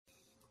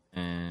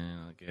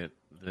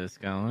this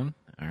going.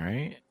 All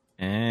right.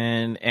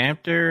 And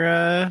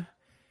after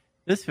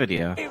this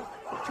video.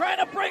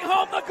 Trying to bring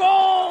home the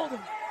gold!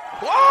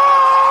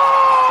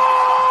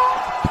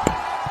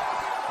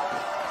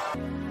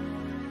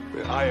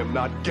 I am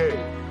not gay.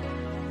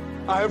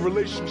 I have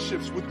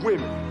relationships with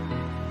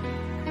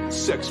women.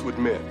 Sex with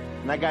men.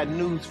 And I got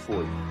news for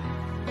you.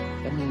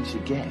 That means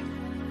you're gay.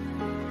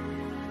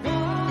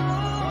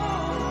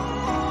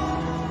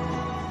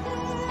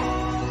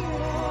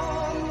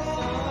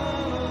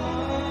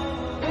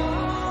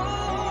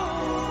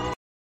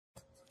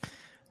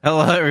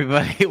 Hello,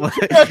 everybody.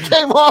 That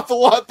came off a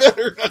lot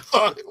better than I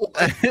thought it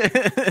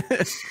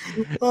was.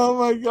 Oh,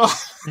 my God.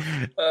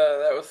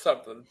 That was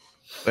something.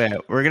 Yeah,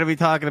 we're going to be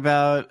talking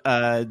about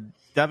WWF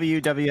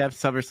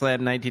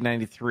SummerSlam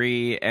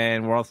 1993,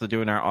 and we're also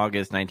doing our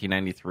August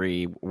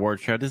 1993 award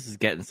show. This is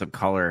getting some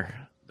color,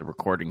 the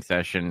recording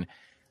session.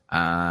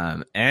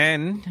 But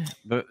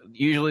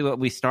usually what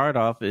we start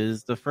off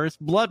is the first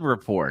blood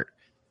report.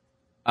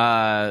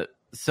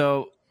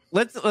 So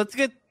let's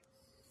get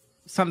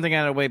something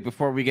out of the way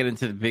before we get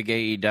into the big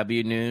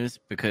AEW news,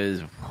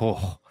 because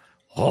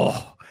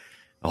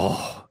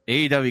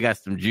AEW got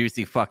some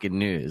juicy fucking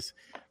news.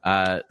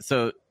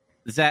 So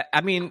is that,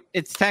 I mean,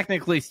 it's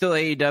technically still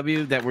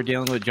AEW that we're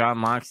dealing with Jon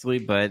Moxley,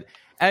 but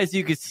as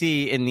you can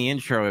see in the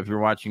intro, if you're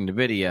watching the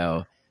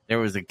video, there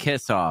was a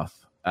kiss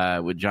off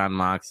with Jon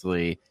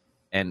Moxley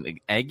and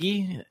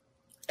Eggy.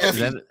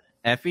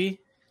 Effie?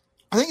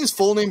 I think his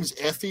full name is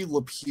Effie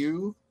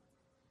LePew.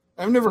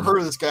 I've never heard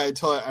of this guy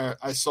until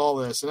I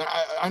saw this, and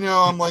I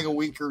know I'm like a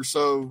week or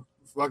so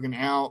fucking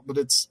out, but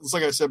it's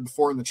like I said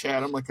before in the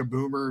chat, I'm like a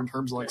boomer in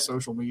terms of like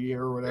social media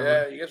or whatever.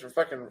 Yeah, you guys are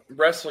fucking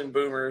wrestling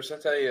boomers, I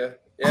tell you.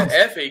 Yeah,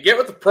 Effie, get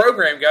with the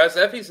program, guys.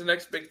 Effie's the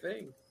next big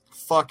thing.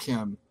 Fuck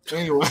him.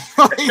 Anyway,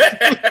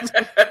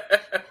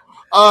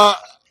 I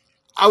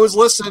was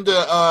listening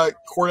to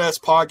Cornette's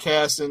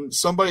podcast, and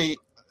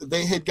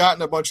they had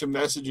gotten a bunch of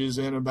messages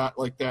in about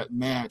like that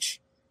match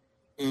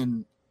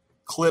and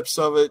clips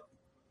of it.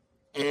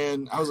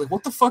 And I was like,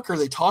 what the fuck are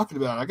they talking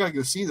about? I got to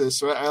go see this.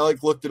 So I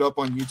like looked it up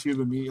on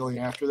YouTube immediately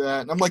after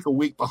that. And I'm like a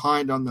week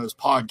behind on those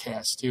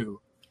podcasts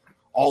too,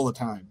 all the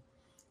time.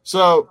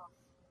 So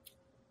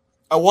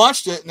I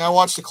watched it, and I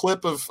watched a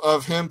clip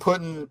of him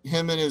putting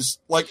him in his,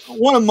 like,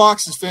 one of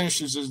Mox's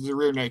finishes is the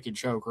rear naked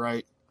choke,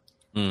 right?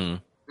 Mm.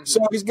 So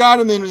he's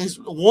got him in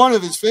one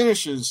of his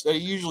finishes that he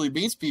usually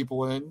beats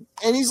people in.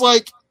 And he's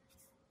like,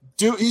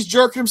 he's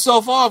jerking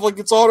himself off like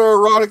it's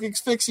autoerotic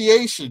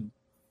asphyxiation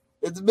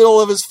in the middle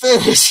of his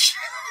finish.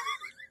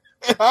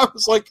 And I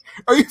was like,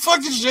 are you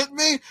fucking shitting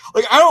me?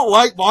 Like, I don't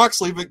like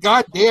Moxley, but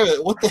god damn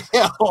it, what the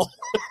hell?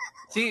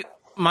 See,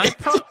 my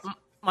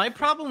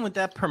problem with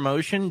that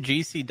promotion,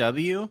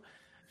 GCW,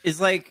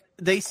 is like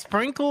they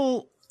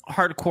sprinkle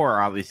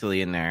hardcore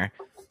obviously in there.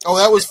 Oh,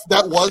 that was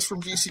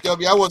from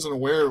GCW. I wasn't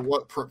aware of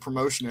what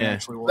promotion it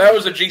actually was. That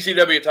was a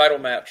GCW title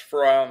match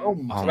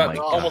from about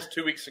almost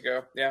 2 weeks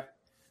ago. Yeah.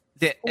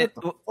 What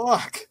the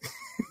fuck?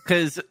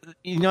 Because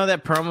you know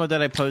that promo that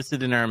I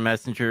posted in our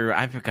messenger,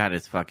 I forgot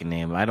his fucking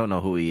name. I don't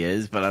know who he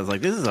is, but I was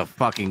like, this is a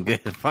fucking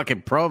good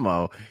fucking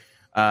promo.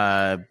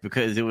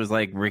 Because it was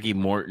like Ricky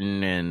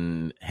Morton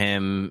and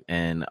him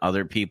and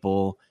other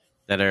people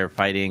that are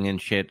fighting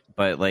and shit.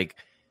 But like,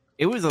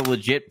 it was a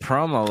legit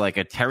promo, like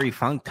a Terry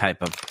Funk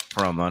type of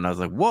promo. And I was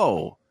like,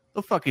 whoa,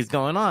 the fuck is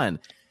going on?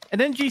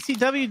 And then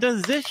GCW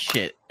does this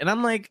shit. And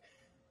I'm like,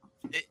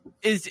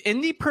 is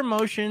indie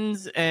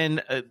promotions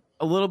and a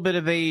little bit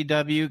of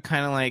AEW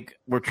kind of like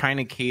we're trying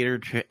to cater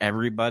to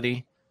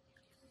everybody?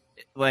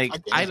 Like,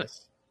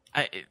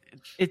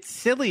 it's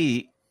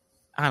silly.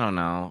 I don't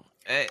know.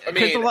 I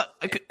mean,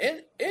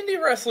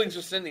 indie wrestling's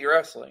just indie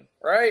wrestling,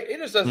 right? It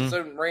just does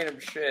some random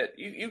shit.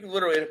 You can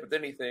literally end up with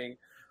anything.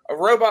 A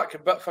robot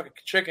can butt fuck a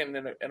chicken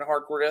in a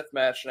hardcore death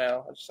match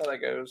now. That's just how that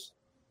goes.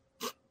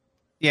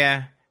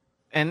 Yeah.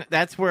 And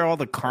that's where all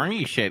the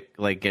Carney shit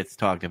like gets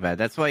talked about.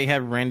 That's why you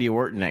have Randy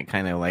Orton that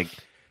kind of like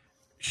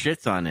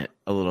shits on it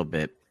a little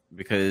bit,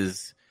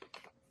 because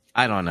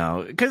I don't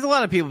know. Because a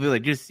lot of people be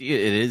like, just it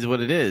is what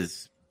it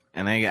is.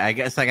 And I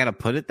guess I got to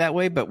put it that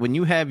way. But when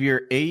you have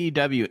your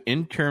AEW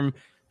interim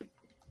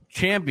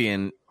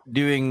champion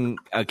doing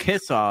a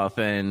kiss off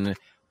and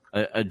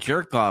a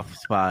jerk off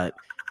spot,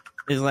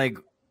 is like,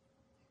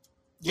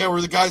 yeah,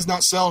 where the guy's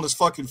not selling his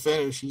fucking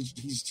finish,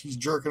 he's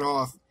jerking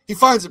off. He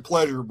finds it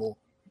pleasurable.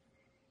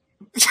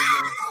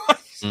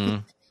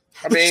 I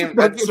mean,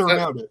 that's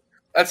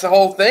the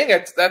whole thing.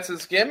 That's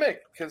his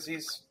gimmick, because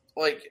he's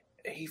like,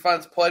 he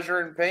finds pleasure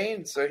in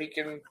pain, so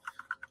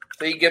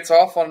he gets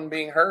off on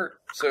being hurt.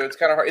 So it's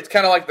kind of hard. It's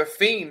kind of like the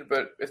Fiend,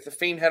 but if the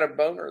Fiend had a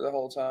boner the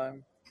whole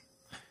time.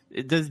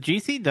 Does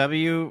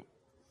GCW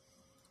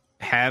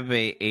have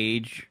a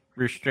age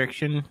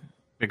restriction?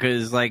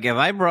 Because like, if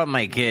I brought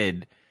my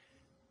kid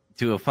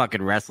to a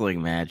fucking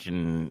wrestling match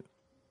and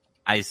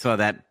I saw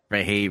that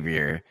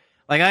behavior,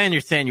 like, I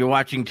understand you're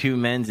watching two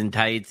men's in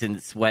tights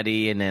and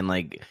sweaty and then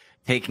like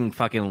taking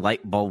fucking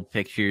light bulb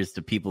pictures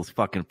to people's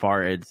fucking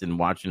foreheads and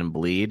watching them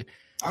bleed.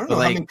 I don't know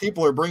how many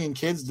people are bringing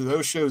kids to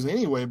those shows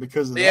anyway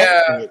because of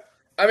that.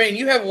 I mean,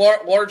 you have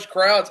large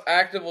crowds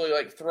actively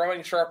like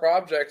throwing sharp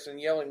objects and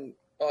yelling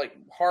like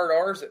hard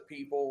R's at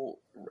people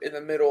in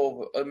the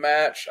middle of a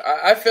match.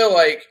 I feel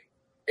like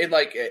at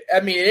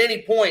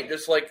any point,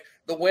 just like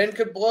the wind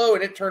could blow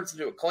and it turns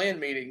into a clan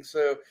meeting.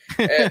 So,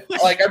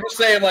 like, I'm just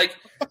saying, like,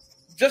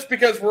 just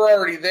because we're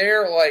already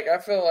there, like, I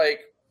feel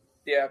like,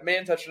 yeah,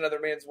 man touching another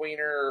man's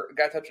wiener, or a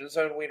guy touching his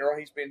own wiener while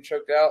he's being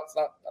choked out, it's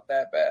not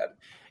that bad.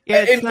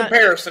 Yeah, in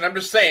comparison, I'm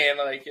just saying,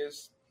 like,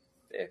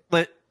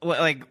 But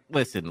like,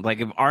 listen, like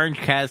if Orange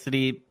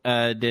Cassidy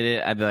did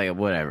it, I'd be like,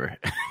 whatever.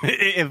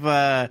 If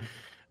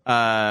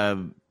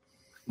I'm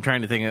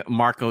trying to think of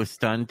Marco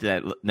Stunt,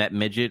 that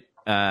midget,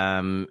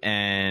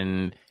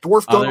 and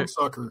Dwarf Dog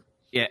Sucker.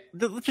 Yeah,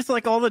 just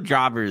like all the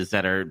jobbers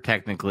that are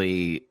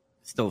technically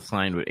still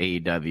signed with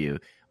AEW.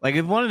 Like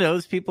if one of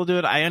those people do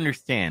it, I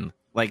understand.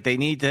 Like they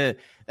need to.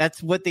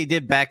 That's what they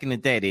did back in the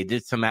day. They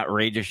did some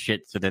outrageous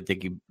shit so that they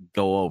could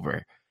go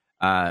over.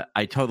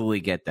 I totally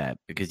get that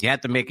because you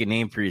have to make a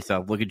name for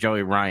yourself. Look at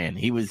Joey Ryan.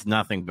 He was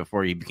nothing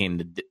before he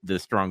became the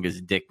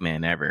strongest dick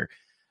man ever.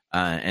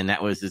 And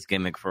that was his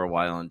gimmick for a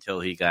while until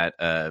he got,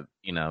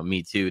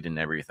 Me Too'd and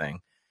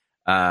everything.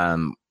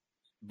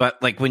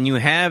 But like when you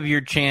have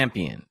your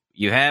champion,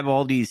 you have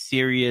all these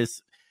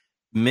serious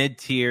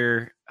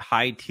mid-tier,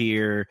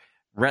 high-tier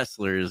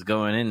wrestlers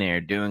going in there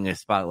doing a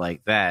spot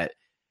like that.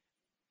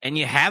 And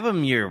you have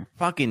him your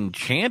fucking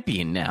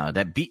champion now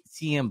that beat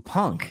CM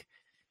Punk.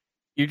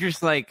 You're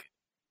just like,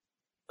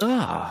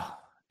 ugh.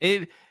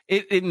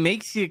 It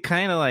makes you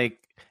kind of like,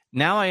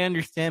 now I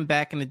understand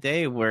back in the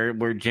day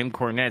where Jim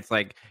Cornette's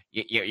like,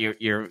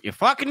 you're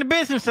fucking the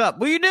business up.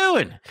 What are you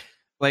doing?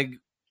 Like,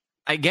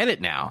 I get it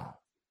now.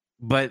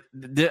 But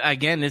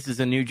again, this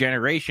is a new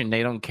generation.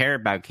 They don't care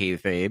about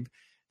kayfabe.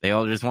 They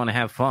all just want to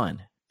have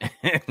fun.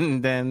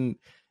 And then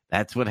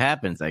that's what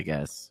happens, I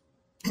guess.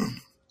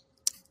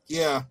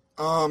 Yeah.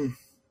 I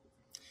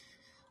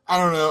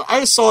don't know.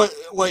 I just saw it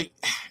like,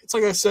 it's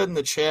like I said in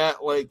the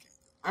chat, like,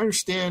 I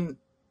understand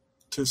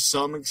to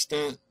some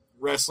extent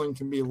wrestling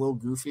can be a little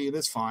goofy. It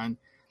is fine.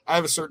 I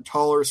have a certain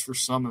tolerance for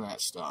some of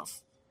that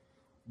stuff.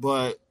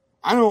 But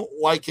I don't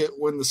like it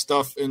when the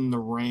stuff in the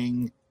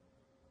ring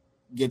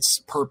gets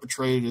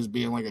perpetrated as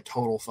being like a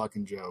total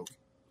fucking joke.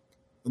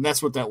 And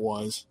that's what that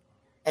was.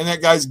 And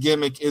that guy's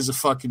gimmick is a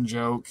fucking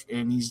joke.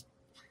 And he's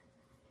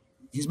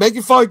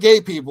making fun of gay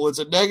people. It's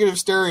a negative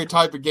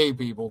stereotype of gay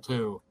people,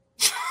 too.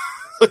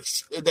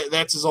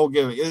 That's his whole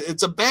gimmick.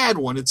 It's a bad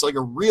one. It's like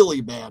a really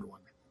bad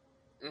one.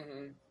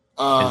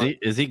 Mm-hmm.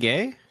 Is he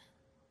gay?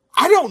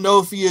 I don't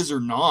know if he is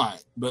or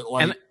not, but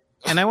like,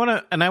 and I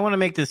want to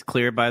make this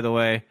clear, by the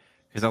way,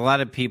 because a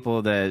lot of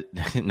people that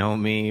know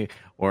me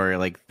or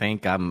like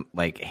think I'm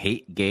like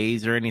hate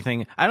gays or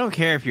anything. I don't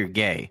care if you're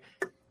gay.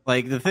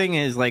 Like the thing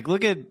is, like,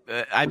 look at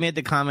I made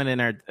the comment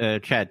in our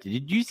chat.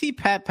 Did you see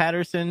Pat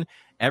Patterson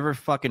ever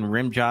fucking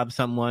rim job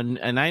someone?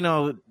 And I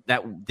know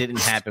that didn't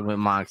happen with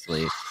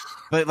Moxley.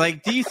 But,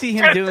 like, do you see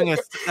him doing a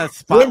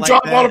spot rim like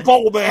job that? on a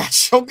pole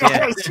match. Oh,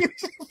 God. Yeah.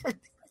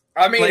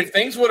 I mean, if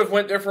things would have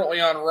went differently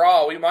on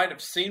Raw, we might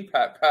have seen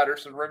Pat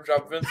Patterson rim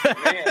job Vince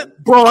McMahon.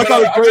 Bro, I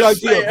got a great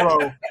idea,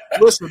 bro.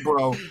 Listen,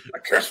 bro. I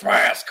curse my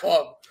ass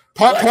club.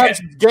 Pat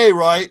Patterson's gay,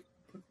 right?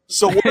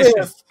 So what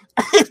if?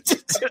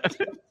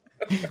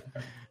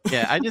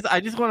 Yeah, I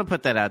just want to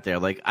put that out there.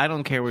 Like, I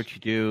don't care what you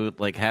do.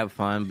 Like, have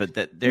fun. But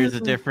there's a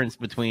difference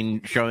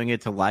between showing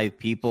it to live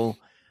people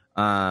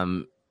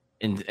and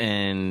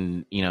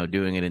doing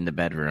it in the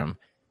bedroom.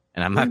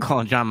 And I'm not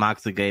calling Jon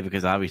Moxley gay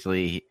because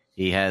obviously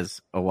he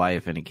has a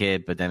wife and a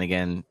kid, but then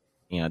again,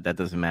 that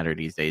doesn't matter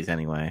these days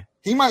anyway.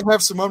 He might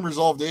have some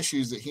unresolved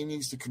issues that he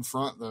needs to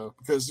confront, though,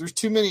 because there's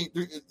too many.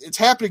 It's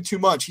happening too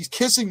much. He's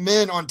kissing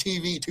men on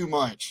TV too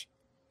much.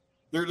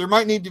 There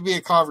might need to be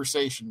a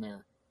conversation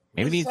there.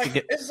 Maybe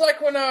it's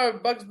like when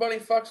Bugs Bunny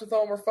fucks with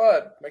Elmer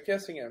Fudd by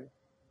kissing him.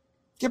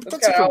 Yeah, but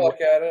that's how I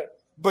look at it.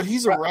 But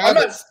he's a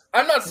rabbit.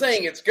 I'm not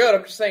saying it's good.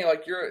 I'm just saying,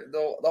 like, you're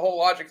the whole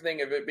logic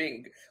thing of it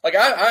being like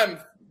I'm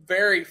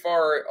very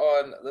far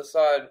on the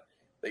side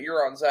that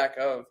you're on, Zach,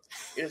 of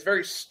it is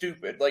very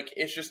stupid. Like,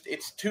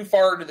 it's too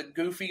far into the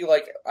goofy.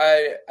 Like,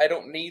 I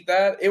don't need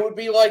that. It would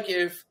be like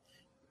if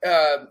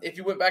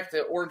you went back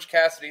to Orange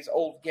Cassidy's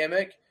old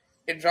gimmick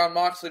and Jon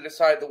Moxley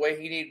decided the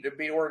way he needed to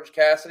beat Orange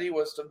Cassidy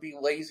was to be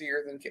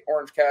lazier than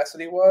Orange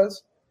Cassidy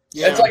was.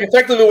 Yeah. It's like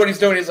effectively what he's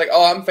doing is like,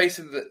 oh, I'm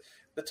facing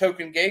the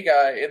token gay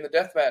guy in the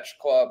deathmatch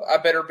club. I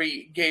better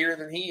be gayer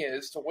than he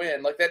is to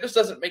win. Like, that just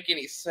doesn't make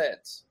any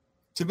sense.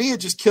 To me, it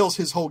just kills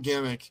his whole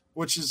gimmick,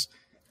 which is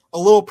a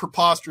little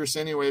preposterous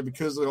anyway,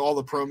 because of all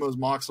the promos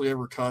Moxley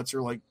ever cuts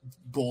are like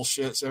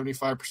bullshit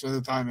 75% of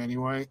the time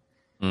anyway.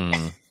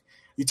 Mm.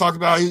 You talk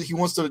about he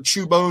wants to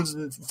chew bones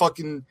and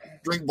fucking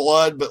drink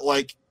blood, but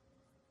like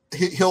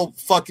he'll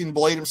fucking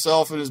blade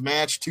himself in his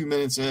match 2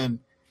 minutes in.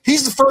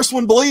 He's the first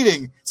one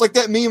bleeding. It's like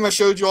that meme I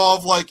showed you all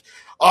of like,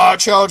 I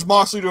challenge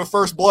Moxley to a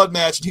first blood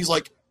match, and he's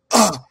like,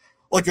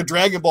 like a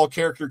Dragon Ball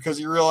character because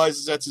he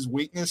realizes that's his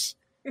weakness.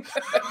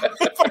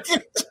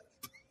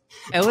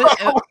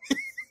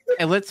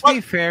 And let's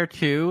be fair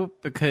too,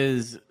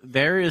 because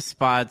there is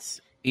spots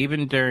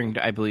even during,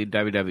 I believe,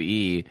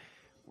 WWE,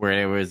 where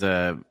there was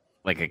a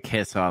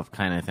kiss off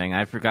kind of thing.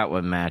 I forgot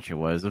what match it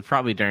was. It was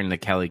probably during the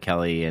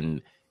Kelly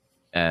and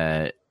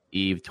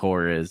Eve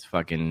Torres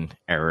fucking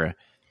era.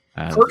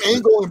 Kurt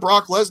Angle and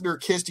Brock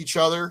Lesnar kissed each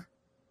other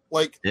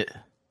like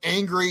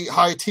angry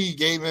high T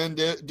gay men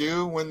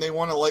do when they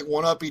want to like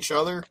one up each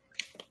other.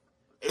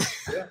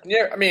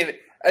 Yeah, I mean,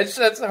 that's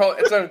its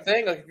own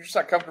thing. Like if you're just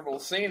not comfortable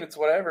seeing, it's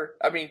whatever.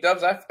 I mean,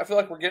 Dubs, I feel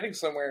like we're getting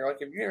somewhere. Like,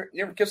 have you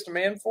ever kissed a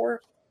man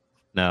before?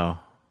 No.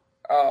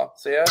 Oh,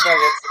 so yeah,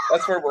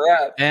 that's where we're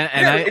at.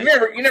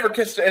 You never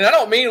kissed, and I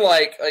don't mean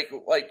like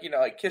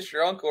kiss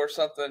your uncle or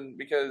something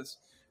because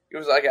it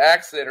was like an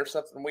accident or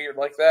something weird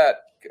like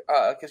that.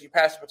 Because you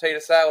passed a potato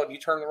salad and you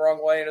turned the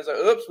wrong way and it's like,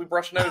 oops, we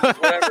brushed noses,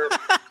 whatever.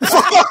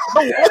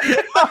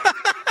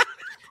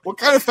 What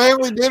kind of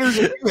family dinners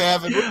are you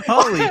having?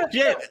 Holy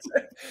shit!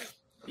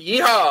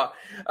 Yeehaw!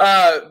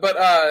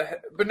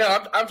 But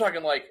no, I'm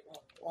talking like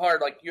hard,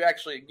 like you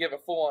actually give a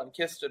full on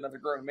kiss to another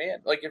grown man.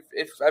 Like if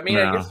I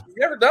guess if you've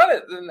never done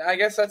it, then I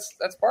guess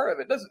that's part of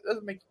it. It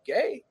doesn't make you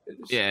gay.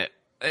 Yeah,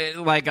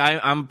 like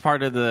I'm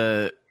part of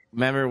the.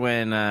 Remember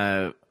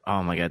when?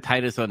 Oh my god,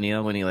 Titus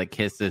O'Neil when he like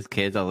kissed his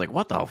kids, I was like,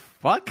 "What the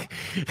fuck?"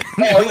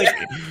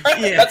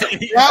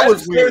 That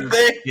was weird.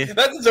 Thing. Yeah.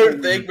 That's his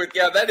own thing, but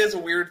yeah, that is a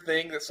weird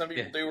thing that some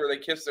people do where they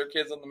kiss their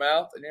kids on the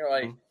mouth, and you're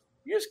like,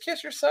 "You just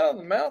kiss your son on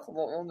the mouth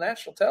on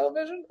national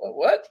television?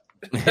 What?"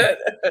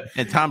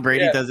 And Tom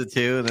Brady does it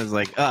too, and it's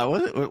like, "Oh,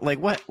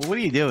 what are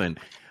you doing?"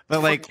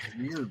 But like,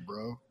 weird,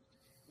 bro.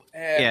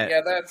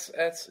 That's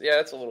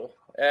a little.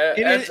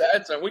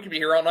 We could be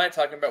here all night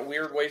talking about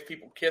weird ways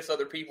people kiss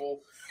other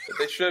people that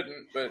they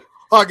shouldn't. But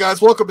hi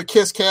guys, welcome to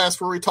Kiss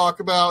Cast, where we talk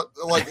about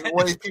like the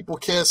ways people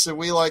kiss, and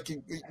we like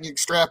you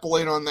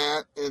extrapolate on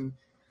that and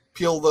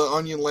peel the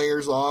onion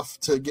layers off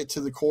to get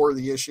to the core of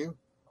the issue.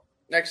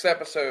 Next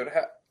episode,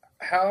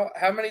 how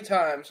many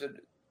times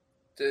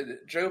did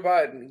Joe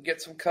Biden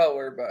get some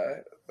color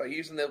by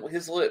using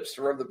his lips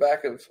to rub the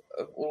back of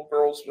little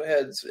girls'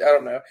 heads? I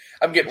don't know.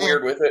 I'm getting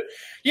weird with it.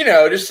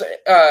 Just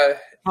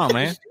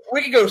man.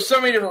 We could go so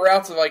many different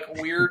routes of like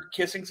weird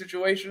kissing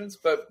situations,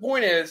 but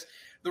point is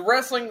the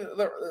wrestling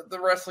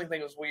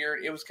thing was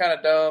weird. It was kind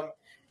of dumb.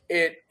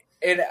 And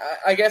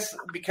I guess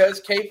because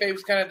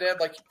kayfabe's kind of dead,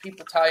 like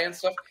people tie in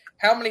stuff.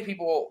 How many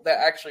people that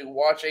actually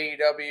watch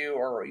AEW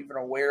are even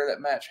aware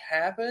that match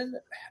happened?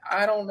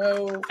 I don't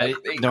know.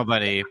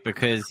 Nobody,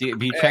 because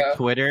if you check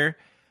Twitter,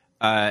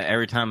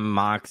 every time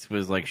Mox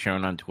was like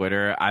shown on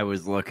Twitter, I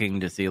was looking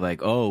to see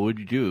like, oh, what'd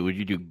you do? Would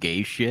you do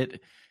gay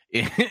shit?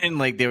 And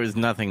like there was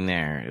nothing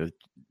there.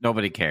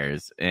 Nobody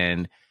cares.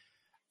 And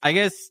I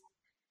guess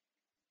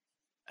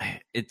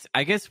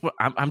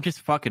I'm just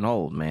fucking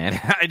old, man.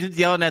 I just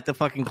yelling at the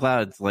fucking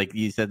clouds, like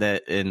you said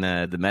that in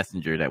the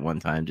messenger that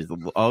one time. Just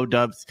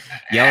Dubs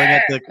yelling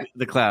at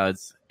the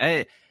clouds.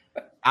 I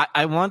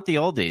want the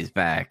old days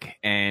back,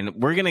 and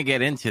we're gonna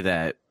get into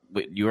that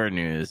with your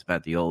news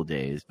about the old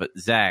days. But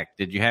Zach,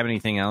 did you have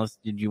anything else?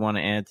 Did you want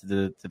to add to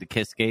the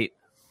Kissgate?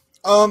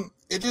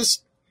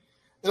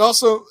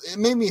 It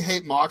made me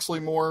hate Moxley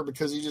more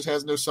because he just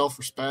has no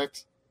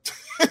self-respect.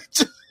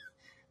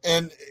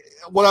 And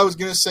what I was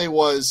going to say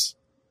was,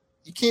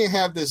 you can't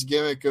have this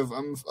gimmick of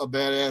I'm a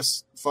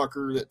badass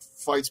fucker that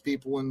fights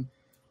people in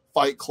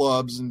fight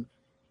clubs and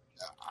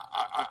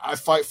I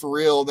fight for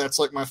real. That's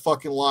like my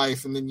fucking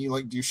life. And then you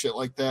like do shit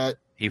like that.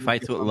 He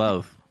fights with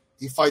love.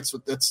 He fights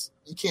with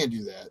you can't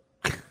do that.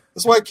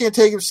 That's why I can't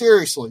take him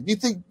seriously. You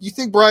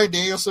think Bryan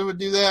Danielson would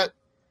do that?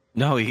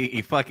 No,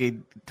 he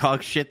fucking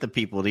talks shit to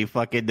people. He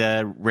fucking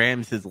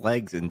rams his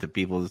legs into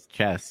people's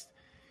chests.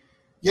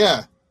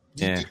 Yeah.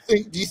 Do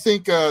you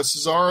think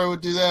Cesaro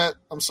would do that?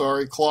 I'm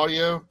sorry,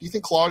 Claudio. Do you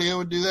think Claudio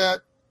would do that?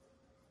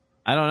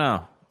 I don't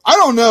know. I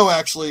don't know,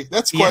 actually.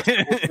 That's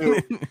questionable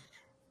too.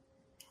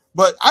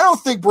 But I don't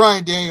think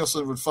Bryan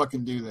Danielson would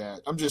fucking do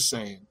that. I'm just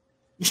saying.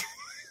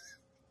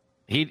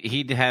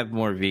 He'd have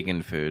more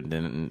vegan food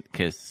than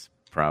Kiss,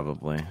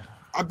 probably.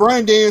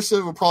 Bryan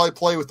Danielson would probably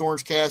play with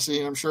Orange Cassidy,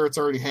 and I'm sure it's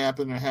already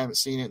happened and I haven't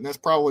seen it, and that's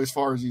probably as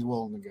far as he's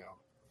willing to go.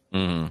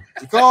 Mm-hmm.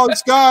 Like, oh,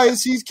 this guy,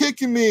 he's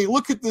kicking me.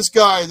 Look at this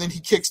guy. And then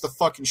he kicks the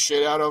fucking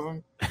shit out of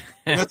him.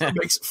 And that's what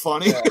makes it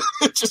funny.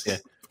 Yeah.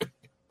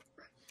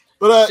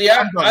 But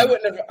I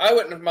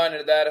wouldn't have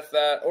minded that if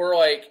that, or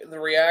like the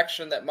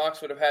reaction that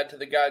Mox would have had to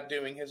the guy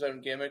doing his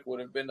own gimmick would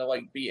have been to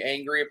like be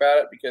angry about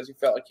it because he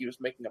felt like he was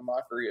making a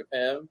mockery of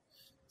him.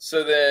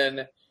 So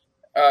then,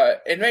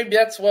 and maybe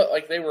that's what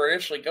like they were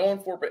initially going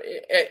for, but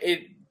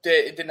it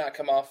did not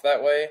come off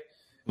that way.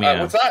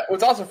 Yeah.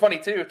 What's also funny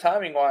too,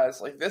 timing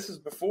wise, like this is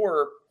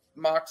before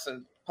Mox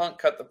and Punk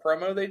cut the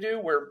promo they do,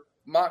 where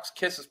Mox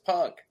kisses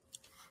Punk.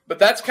 But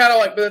that's kind of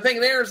like, but the thing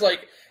there is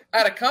like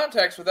out of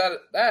context with that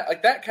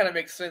like that kind of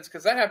makes sense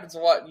because that happens a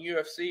lot in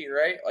UFC,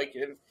 right? Like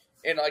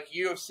in like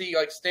UFC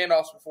like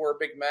standoffs before a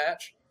big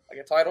match, like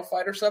a title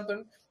fight or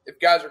something. If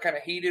guys are kind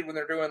of heated when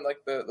they're doing like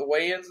the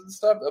weigh-ins and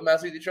stuff, they'll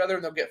mess with each other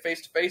and they'll get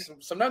face to face.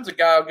 And sometimes a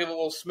guy will give a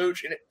little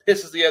smooch and it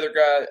pisses the other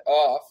guy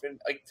off, and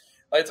like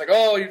it's like,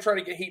 oh, you're trying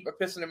to get heat by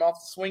pissing him off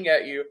to swing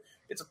at you.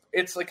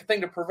 It's like a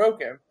thing to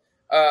provoke him.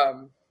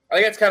 I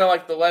think it's kind of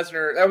like the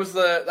Lesnar. That was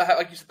the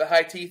like you said, the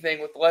high T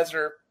thing with the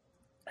Lesnar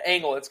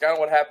angle. It's kind of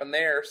what happened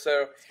there.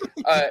 So,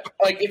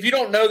 like if you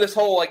don't know this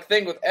whole like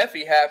thing with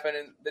Effie happened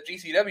and the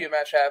GCW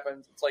match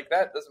happens, it's like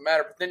that doesn't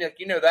matter. But then like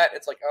you know that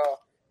it's like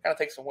kind of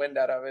takes some wind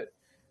out of it.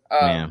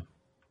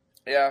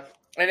 Yeah.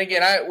 And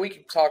again, we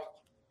could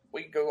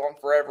go on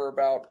forever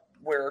about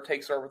where our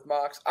takes are with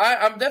Mox.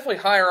 I'm definitely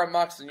higher on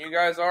Mox than you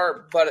guys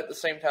are, but at the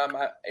same time,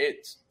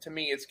 to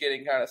me it's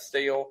getting kind of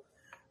stale.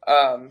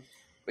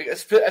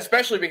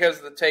 Especially because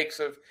of the takes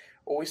of,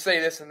 well, we say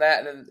this and that,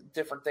 and then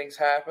different things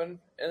happen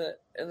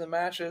in the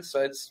matches.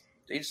 So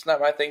it's not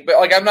my thing. But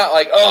like, I'm not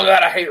like, oh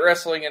god, I hate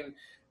wrestling, and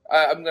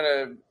I'm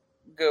gonna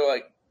go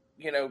like,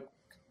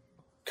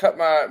 cut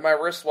my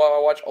wrist while I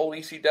watch old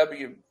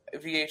ECW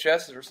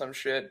VHSs or some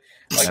shit.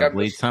 Like I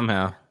bleed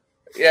somehow.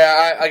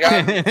 Yeah,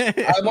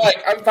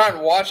 I'm fine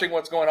watching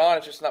what's going on.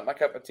 It's just not my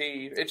cup of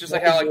tea. It's just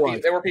like how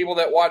like there were people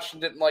that watched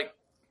and didn't like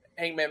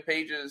Hangman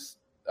Page's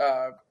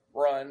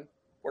run.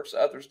 Or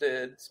others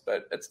did,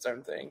 but it's its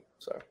own thing.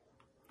 So,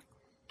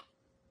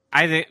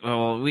 I think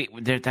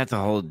that's a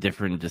whole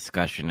different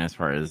discussion as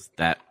far as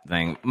that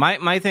thing.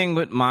 My thing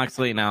with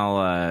Moxley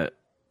now,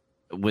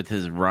 with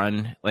his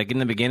run, like in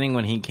the beginning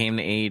when he came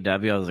to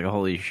AEW, I was like,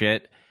 holy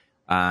shit.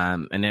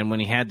 And then when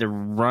he had the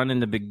run in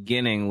the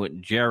beginning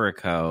with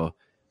Jericho,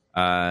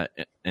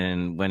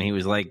 and when he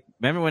was like,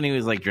 remember when he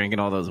was like drinking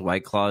all those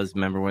White Claws?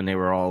 Remember when they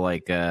were all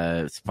like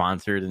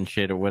sponsored and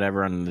shit or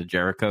whatever on the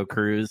Jericho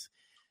cruise?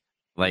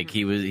 Like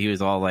he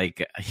was all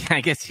like,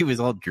 I guess he was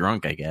all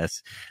drunk, I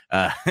guess,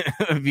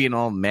 being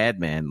all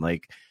madman.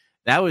 Like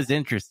that was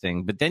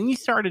interesting. But then you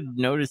started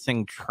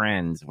noticing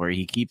trends where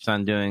he keeps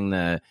on doing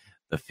the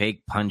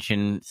fake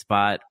punching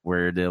spot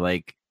where they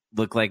like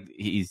look like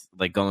he's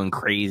like going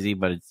crazy,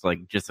 but it's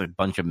like just a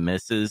bunch of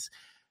misses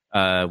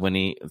when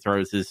he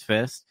throws his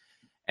fist.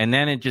 And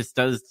then it just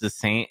does the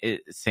same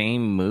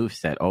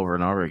moveset over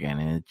and over again,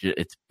 and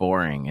it's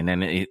boring. And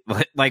then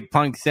like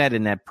Punk said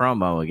in that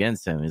promo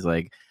against him, he's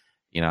like,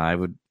 I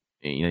would,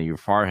 your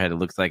forehead, it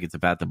looks like it's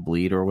about to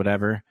bleed or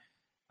whatever.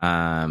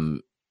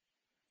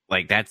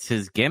 Like that's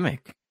his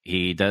gimmick.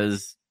 He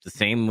does the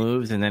same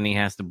moves and then he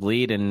has to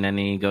bleed and then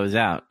he goes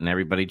out and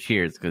everybody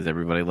cheers because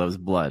everybody loves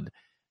blood.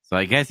 So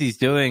I guess he's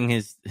doing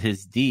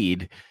his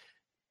deed.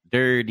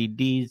 Dirty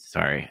deeds.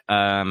 Sorry.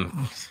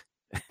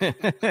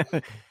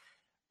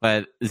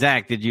 But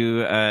Zach, did you,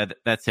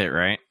 that's it,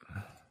 right?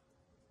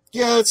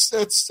 Yeah,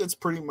 that's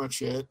pretty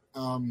much it.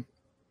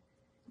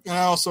 And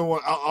I also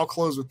I'll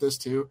close with this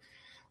too.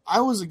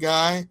 I was a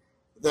guy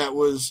that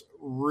was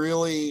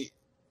really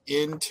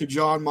into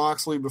Jon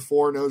Moxley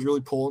before, and I was really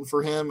pulling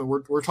for him. And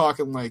we're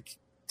talking like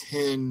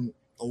 10,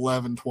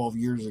 11, 12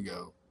 years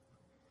ago.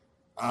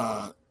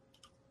 And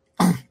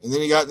then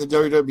he got in the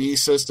WWE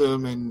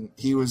system, and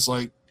he was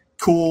like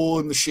cool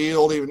in the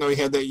Shield, even though he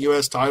had that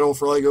U.S. title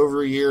for like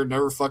over a year,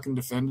 never fucking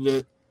defended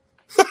it.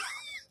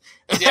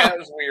 Yeah, it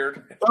was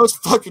weird. That was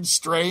fucking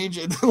strange.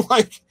 And then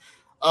like,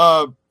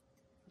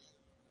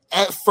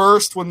 at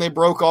first, when they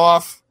broke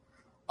off,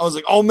 I was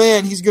like, oh,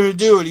 man, he's going to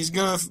do it. He's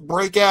going to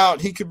break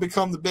out. He could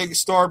become the biggest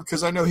star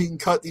because I know he can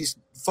cut these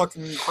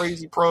fucking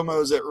crazy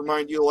promos that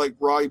remind you of, like,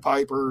 Roddy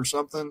Piper or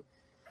something.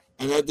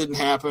 And that didn't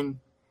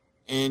happen.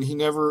 And he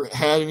never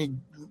had any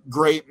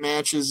great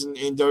matches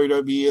in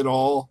WWE at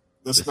all.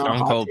 The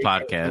Stone Cold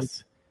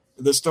podcast.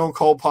 The Stone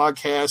Cold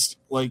podcast,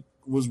 like,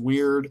 was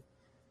weird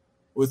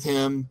with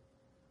him.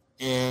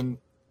 And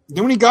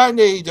then when he got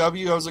into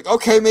AEW, I was like,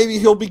 okay, maybe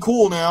he'll be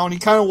cool now. And he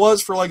kind of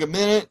was for like a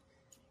minute.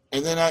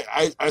 And then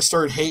I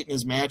started hating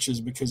his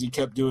matches because he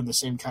kept doing the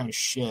same kind of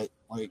shit,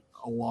 like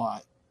a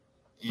lot.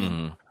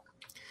 And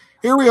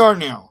here we are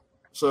now.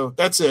 So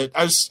that's it.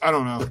 I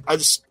don't know.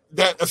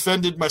 That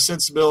offended my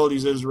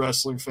sensibilities as a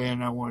wrestling fan,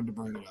 and I wanted to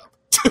bring it up.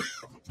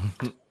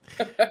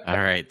 All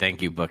right.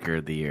 Thank you, Booker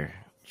of the Year.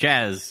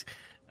 Chaz,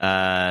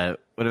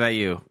 what about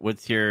you?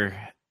 What's your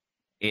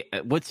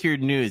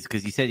news?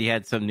 Because you said you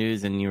had some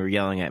news and you were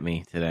yelling at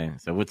me today.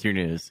 So what's your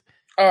news?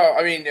 Oh,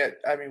 I mean,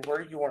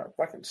 where do you want to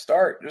fucking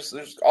start?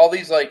 There's all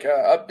these like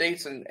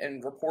updates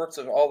and reports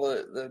of all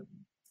the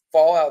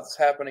fallouts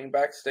happening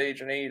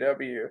backstage in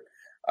AEW.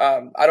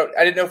 I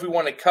didn't know if we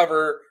want to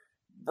cover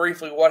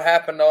briefly what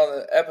happened on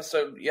the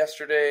episode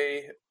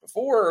yesterday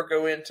before, or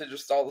go into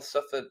just all the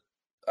stuff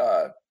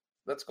that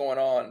that's going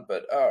on.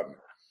 But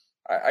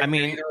I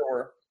mean, either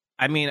or.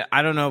 I mean,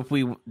 I don't know if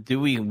we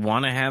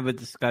want to have a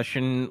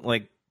discussion,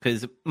 like,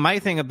 because my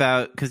thing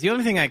because the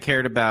only thing I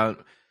cared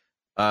about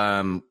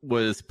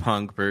was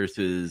Punk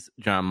versus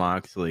Jon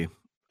Moxley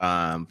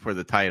for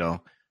the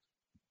title.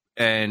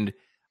 And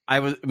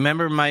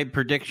remember my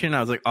prediction?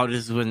 I was like, oh,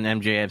 this is when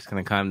MJF's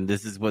going to come.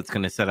 This is what's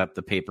going to set up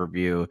the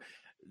pay-per-view.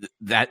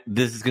 That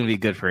this is going to be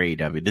good for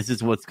AEW. This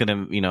is what's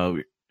going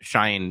to,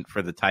 shine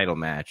for the title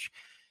match.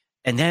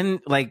 And then,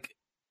 like,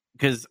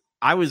 because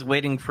I was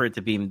waiting for it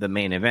to be the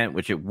main event,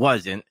 which it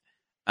wasn't.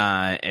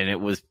 And it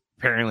was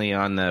apparently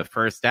on the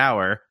first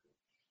hour.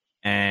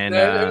 And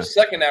no, it was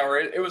second hour.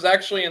 It was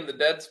actually in the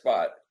dead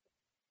spot.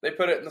 They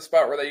put it in the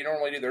spot where they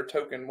normally do their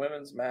token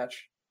women's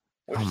match.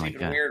 which is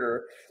even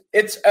weirder.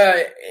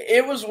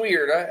 It was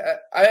weird.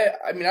 I'd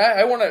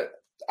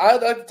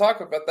like to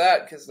talk about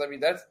that because I mean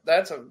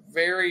that's a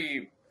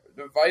very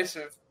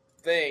divisive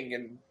thing,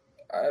 and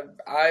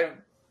I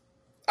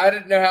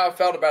didn't know how I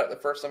felt about it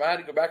the first time. I had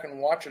to go back and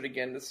watch it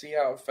again to see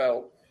how it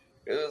felt.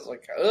 It was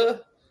like,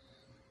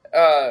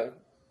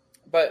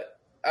 but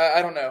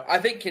I don't know. I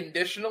think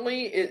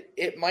conditionally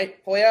it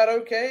might play out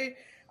okay.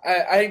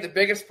 I think the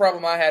biggest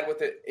problem I had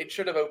with it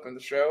should have opened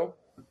the show.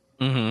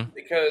 Mm-hmm.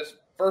 Because,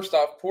 first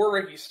off, poor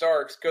Ricky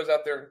Starks goes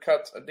out there and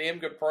cuts a damn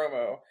good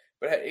promo,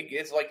 but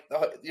it's like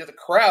the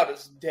crowd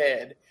is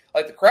dead.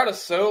 Like, the crowd is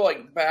so,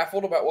 like,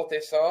 baffled about what they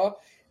saw.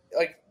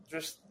 Like,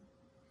 just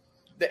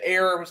the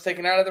air was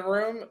taken out of the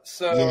room,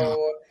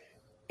 so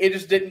it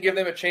just didn't give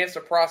them a chance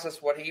to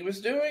process what he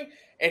was doing.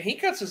 And he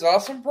cuts his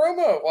awesome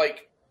promo,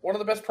 like, one of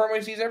the best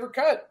promos he's ever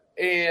cut.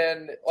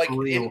 And, like,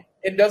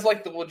 it does,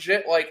 like, the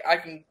legit, like, I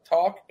can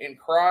talk and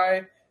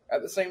cry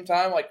at the same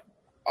time. Like,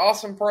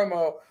 awesome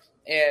promo.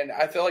 And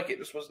I feel like it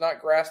just was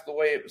not grasped the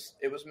way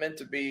it was meant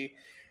to be.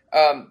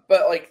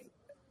 But, like,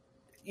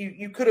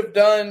 you could have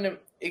done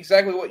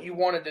exactly what you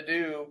wanted to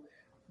do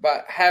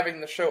by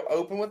having the show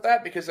open with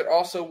that, because it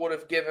also would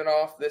have given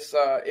off this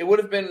it would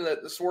have been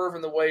the swerve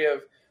in the way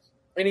of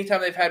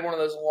anytime they've had one of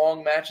those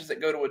long matches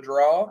that go to a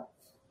draw,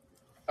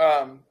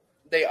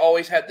 they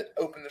always had to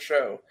open the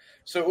show.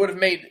 So it would have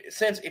made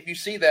sense if you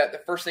see that, the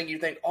first thing you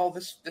think, oh,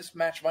 this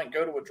match might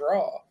go to a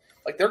draw.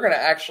 Like, they're going to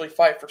actually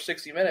fight for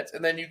 60 minutes,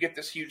 and then you get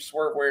this huge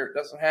swerve where it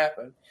doesn't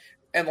happen.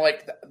 And,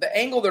 like, the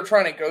angle they're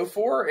trying to go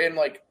for in,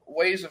 like,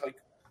 ways of, like,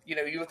 you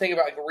know, you would think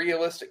about, like,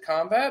 realistic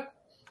combat.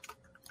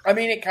 I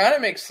mean, it kind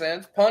of makes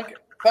sense. Punk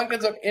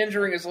ends up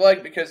injuring his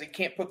leg because he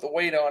can't put the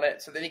weight on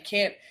it, so then he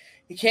can't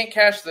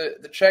cash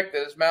the check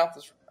that his mouth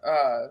is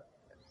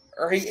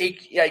he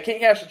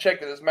can't cash the check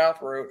that his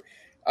mouth wrote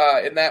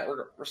in that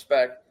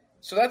respect.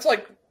 So that's,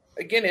 like,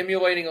 again,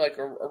 emulating, like,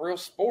 a real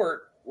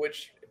sport,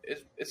 which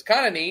it's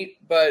kind of neat.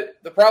 But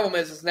the problem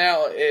is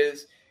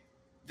in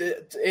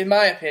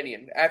my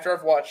opinion, after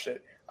I've watched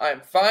it,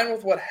 I'm fine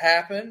with what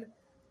happened,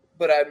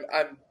 but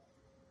I'm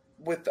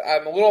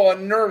a little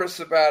nervous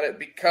about it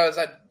because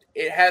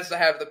it has to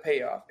have the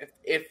payoff.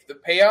 If the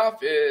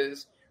payoff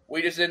is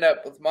we just end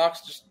up with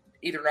Mox just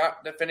either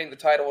not defending the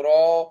title at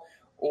all,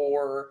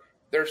 or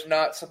there's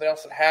not something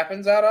else that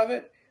happens out of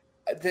it,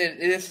 then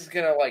this is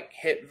going to, like,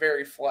 hit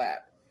very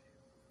flat.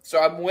 So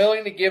I'm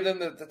willing to give them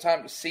the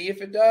time to see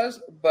if it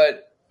does,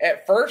 but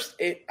at first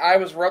I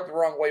was rubbed the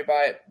wrong way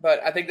by it.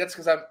 But I think that's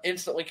because I'm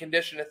instantly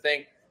conditioned to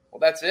think, well,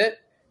 that's it.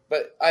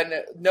 But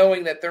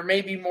knowing that there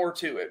may be more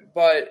to it,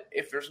 but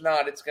if there's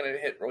not, it's going to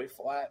hit really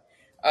flat.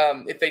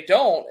 If they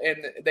don't,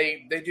 and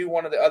they do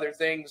one of the other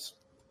things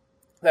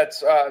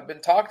that's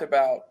been talked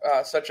about,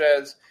 such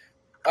as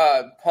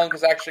Punk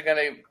is actually going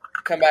to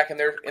come back, and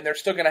they're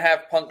still going to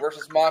have Punk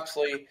versus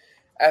Moxley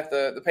at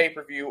the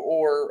pay-per-view,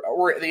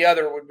 or the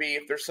other would be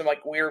if there's some,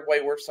 like, weird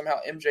way where somehow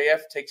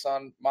MJF takes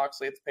on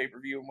Moxley at the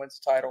pay-per-view and wins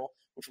the title,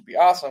 which would be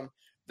awesome,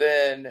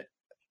 then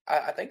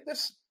I think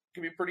this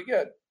could be pretty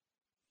good.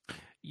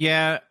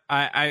 Yeah,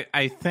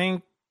 I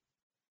think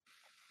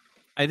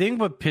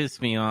what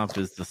pissed me off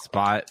is the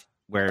spot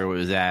where it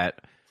was at.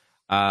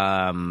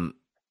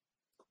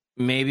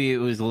 Maybe it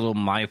was a little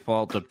my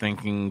fault of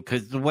thinking,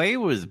 because the way it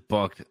was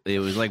booked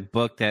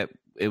that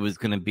it was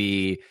going to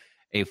be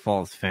a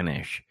false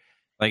finish.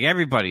 Like,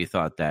 everybody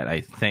thought that, I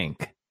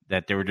think,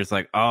 that they were just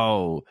like,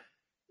 oh,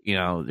 you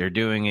know, they're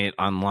doing it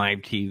on live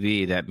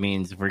TV. That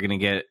means we're going to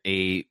get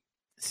a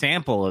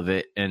sample of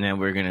it, and then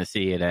we're going to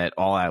see it at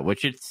All Out,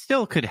 which it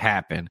still could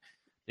happen.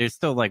 There's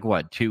still, like,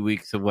 2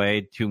 weeks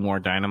away, 2 more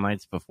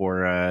Dynamites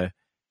before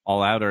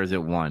All Out, or is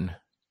it 1?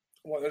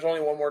 Well, there's only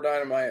 1 more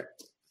Dynamite.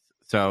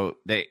 So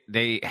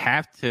they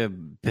have to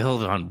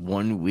build on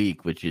 1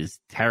 week, which is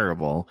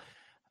terrible.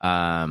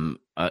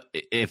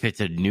 If it's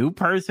a new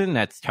person,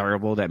 that's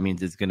terrible. That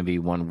means it's going to be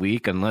 1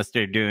 week, unless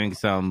they're doing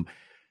some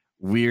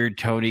weird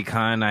Tony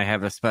Khan, I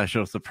have a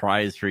special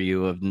surprise for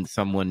you of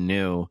someone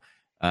new.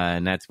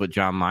 And that's what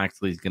Jon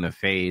Moxley's going to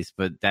face.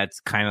 But that's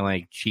kind of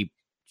like cheap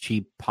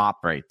pop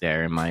right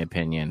there, in my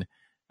opinion,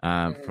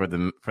 for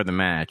the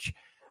match.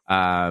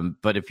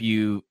 But if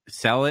you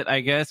sell it, I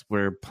guess,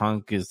 where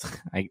Punk is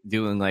like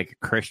doing like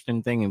a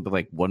Christian thing and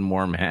like 1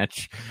 more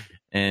match,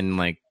 and,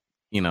 like,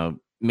 you know,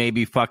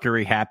 maybe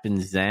fuckery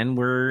happens then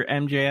where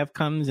MJF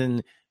comes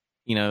and,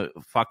 you know,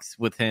 fucks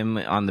with him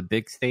on the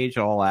big stage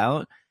All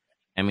Out.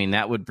 I mean,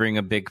 that would bring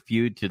a big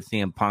feud to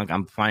CM Punk.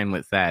 I'm fine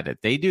with that.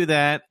 If they do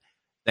that,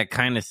 that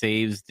kind of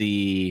saves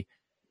the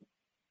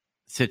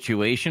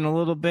situation a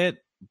little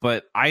bit.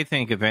 But I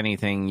think, if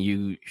anything,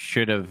 you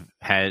should have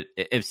had,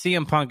 if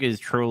CM Punk is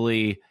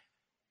truly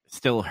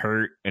still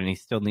hurt and he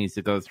still needs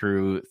to go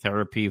through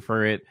therapy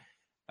for it,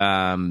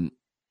 I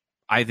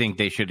think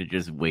they should have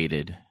just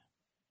waited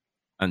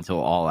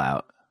until All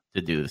Out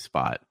to do the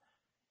spot.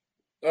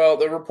 Well,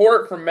 the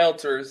report from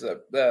Meltzer is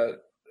that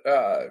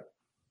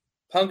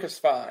Punk is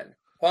fine.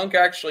 Punk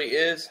actually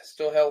is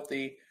still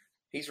healthy.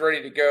 He's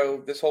ready to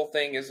go. This whole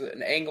thing is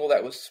an angle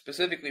that was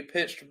specifically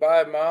pitched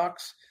by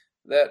Mox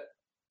that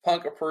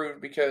Punk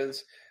approved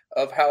because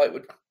of how it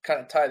would kind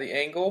of tie the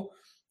angle.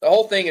 The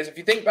whole thing is, if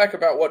you think back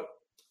about what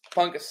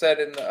Punk has said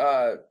in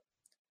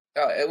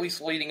at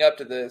least leading up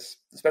to this,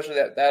 especially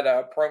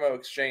that promo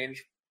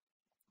exchange,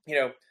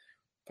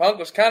 Punk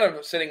was kind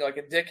of sitting like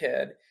a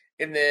dickhead,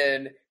 and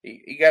then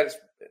he got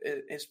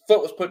his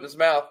foot was put in his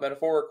mouth,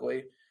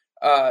 metaphorically,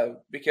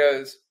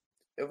 because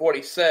of what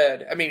he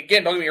said. I mean,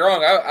 again, don't get me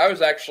wrong, I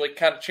was actually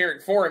kind of cheering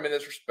for him in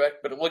this respect,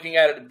 but looking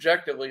at it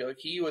objectively, like,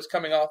 he was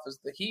coming off as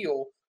the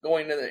heel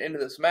going into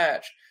this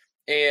match,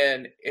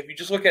 and if you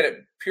just look at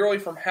it purely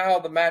from how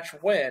the match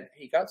went,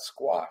 he got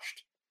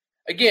squashed.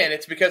 Again,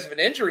 it's because of an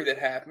injury that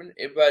happened,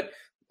 but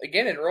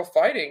again, in real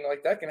fighting,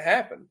 like, that can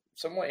happen.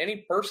 Any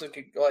person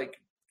could, like,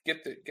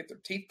 get their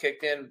teeth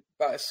kicked in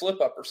by a slip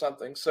up or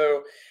something.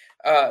 So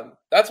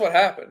that's what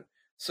happened.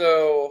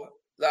 So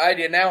the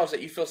idea now is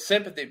that you feel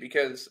sympathy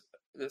because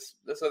this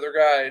other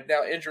guy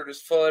now injured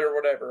his foot or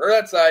whatever, or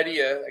that's the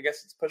idea. I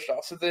guess it's pushed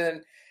off. So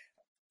then,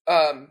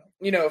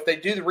 if they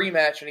do the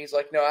rematch and he's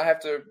like, no, I have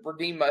to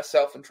redeem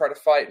myself and try to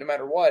fight no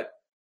matter what,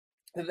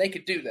 then they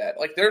could do that.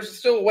 Like, there's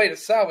still a way to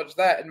salvage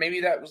that, and maybe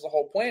that was the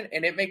whole plan,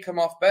 and it may come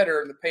off better,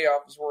 and the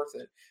payoff is worth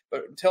it.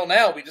 But until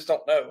now, we just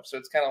don't know. So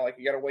it's kind of like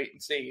you got to wait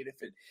and see. And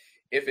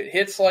if it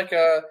hits like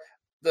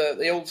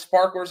the old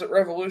sparklers at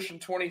Revolution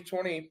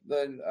 2020,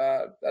 then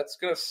that's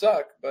gonna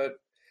suck. But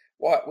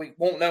we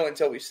won't know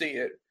until we see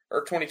it,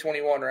 or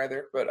 2021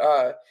 rather. But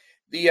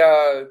the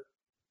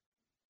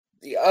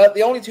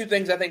only two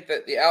things I think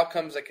that the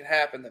outcomes that can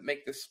happen that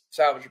make this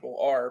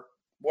salvageable are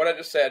what I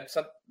just said,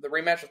 the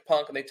rematch with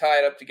Punk, and they tie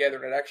it up together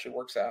and it actually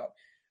works out.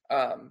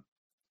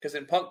 Because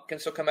then Punk can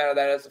still come out of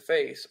that as a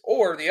face.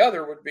 Or the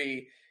other would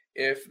be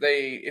if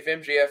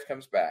MJF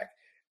comes back.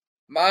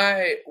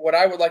 What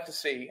I would like to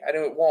see, I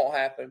know it won't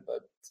happen,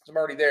 but since I'm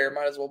already there,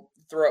 might as well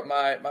throw up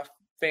my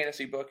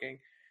fantasy booking.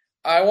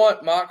 I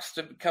want Mox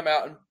to come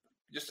out and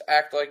just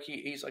act like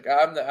he's like,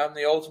 I'm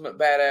the ultimate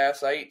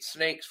badass. I eat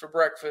snakes for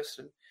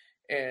breakfast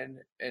and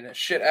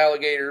shit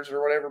alligators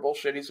or whatever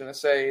bullshit he's going to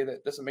say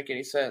that doesn't make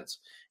any sense.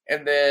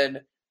 And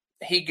then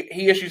he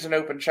issues an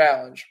open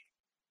challenge.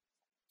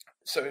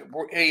 So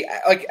he,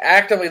 like,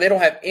 actively, they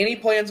don't have any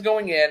plans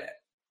going in.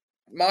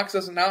 Mox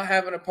does not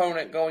have an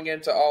opponent going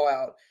into All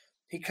Out.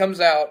 He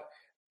comes out,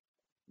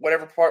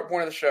 whatever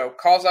point of the show,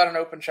 calls out an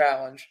open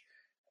challenge.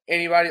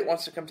 Anybody that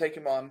wants to come take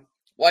him on,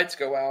 lights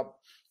go out.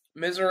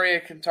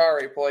 Miseria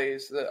Cantare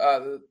plays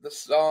the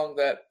song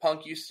that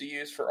Punk used to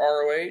use for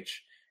ROH.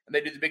 And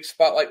they do the big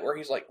spotlight where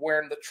he's like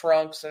wearing the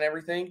trunks and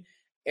everything.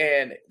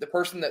 And the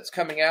person that's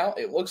coming out,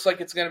 it looks like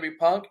it's going to be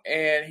Punk.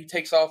 And he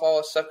takes off all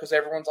his stuff because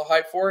everyone's a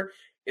hype for it.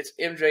 It's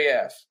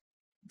MJF,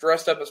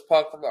 dressed up as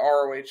Punk from the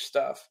ROH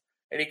stuff.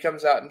 And he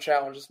comes out and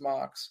challenges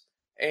Mox.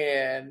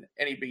 And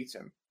he beats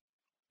him.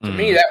 To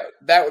me,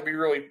 that would be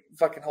really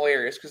fucking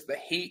hilarious. Because the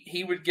heat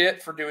he would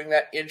get for doing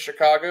that in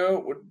Chicago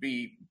would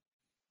be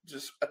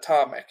just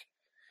atomic.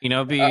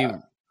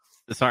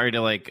 Sorry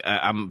to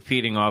I'm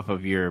feeding off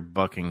of your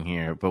booking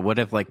here, but what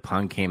if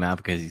Punk came out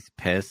because he's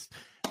pissed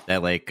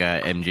that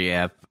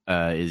MJF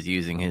is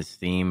using his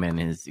theme and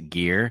his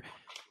gear,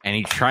 and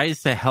he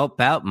tries to help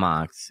out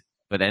Mox,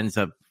 but ends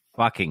up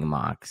fucking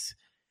Mox,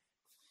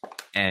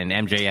 and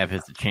MJF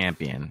is the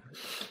champion.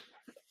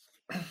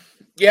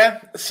 Yeah,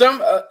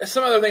 some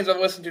other things I've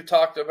listened to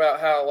talked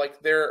about how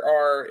there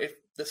are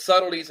the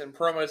subtleties and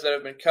promos that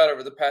have been cut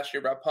over the past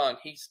year about Punk.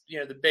 He's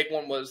the big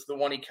one was the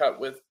one he cut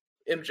with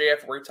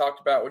MJF where he talked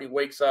about when he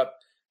wakes up,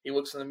 he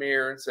looks in the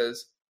mirror and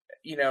says,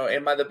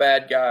 am I the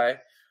bad guy?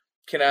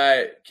 Can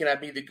I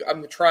be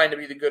I'm trying to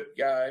be the good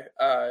guy.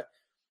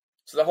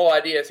 So the whole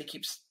idea is he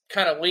keeps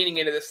kind of leaning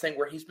into this thing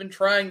where he's been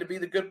trying to be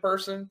the good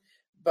person,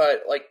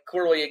 but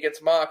clearly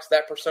against Mox,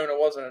 that persona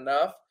wasn't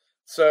enough.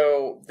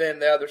 So then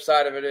the other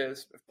side of it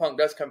is if Punk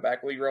does come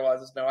back, he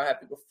realizes, no, I have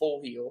to go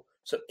full heel.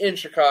 So in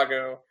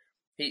Chicago,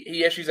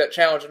 he issues that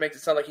challenge and makes it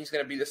sound like he's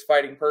going to be this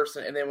fighting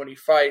person. And then when he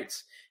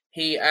fights,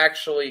 he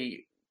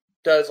actually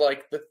does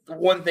the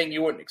one thing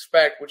you wouldn't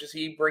expect, which is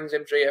he brings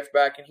MJF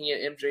back and he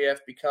and MJF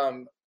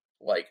become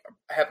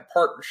have a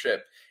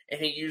partnership,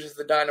 and he uses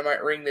the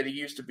dynamite ring that he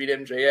used to beat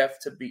MJF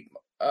to beat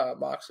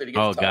Moxley.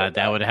 Oh god,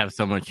 that would have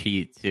so much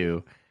heat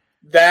too.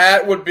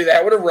 That would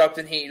erupt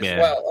in heat as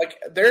well.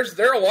 There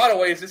are a lot of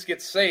ways this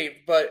gets saved,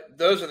 but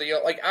those are the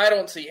I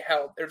don't see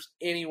how there's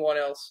anyone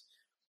else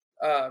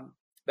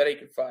that he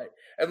can fight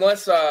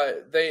unless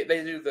they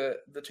do the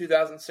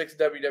 2006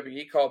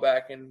 WWE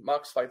callback and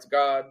Mox fights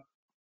God.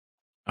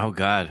 Oh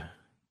God!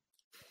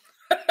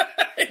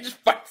 He just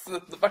fights the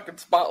fucking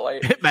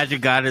spotlight.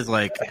 Imagine God is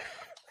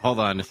hold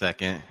on a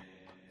second.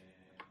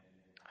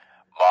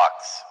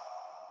 Mox,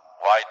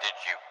 why did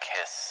you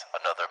kiss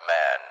another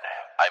man?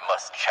 I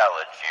must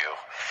challenge you.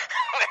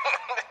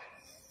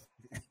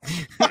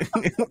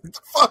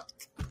 Fuck!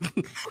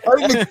 How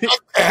do you get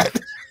that?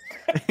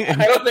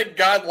 I don't think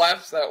God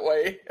laughs that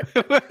way.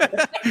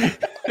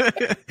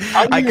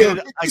 I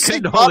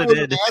couldn't hold it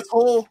in.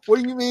 Asshole?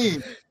 What do you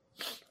mean?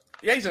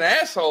 Yeah, he's an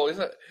asshole. He's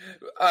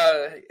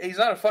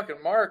not a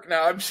fucking mark.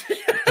 No, I'm just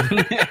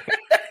kidding.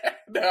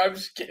 No, I'm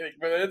just kidding.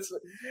 But it's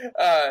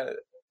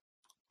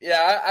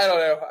Yeah, I don't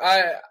know.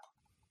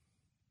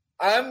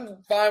 I'm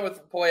fine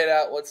with play it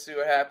out. Let's see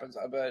what happens.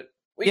 I bet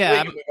we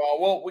can move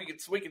on. Well, we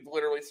could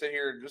literally sit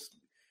here and just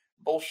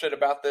bullshit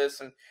about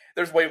this, and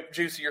there's way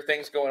juicier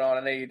things going on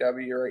in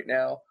AEW right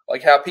now,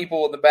 like how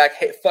people in the back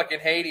fucking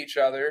hate each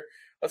other.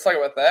 Let's talk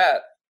about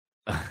that.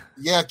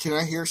 Yeah, can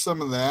I hear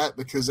some of that?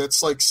 Because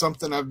that's like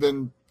something I've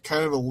been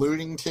kind of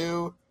alluding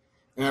to,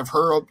 and I've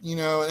heard, and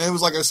it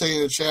was like I was saying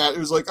in the chat, it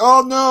was like,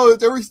 oh no,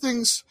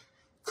 everything's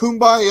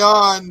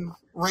kumbaya and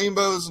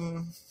rainbows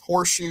and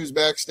horseshoes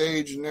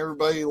backstage, and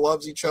everybody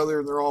loves each other,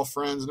 and they're all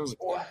friends. And it was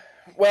like,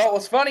 well,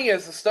 what's funny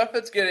is the stuff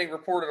that's getting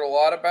reported a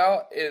lot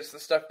about is the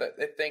stuff that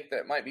they think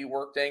that might be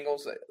worked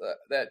angles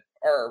that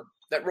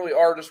really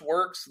are just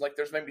works. Like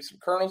there's maybe some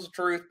kernels of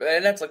truth,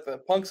 and that's like the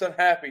Punk's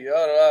unhappy,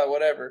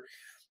 whatever.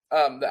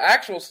 The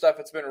actual stuff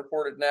that's been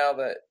reported now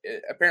that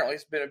apparently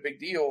has been a big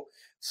deal.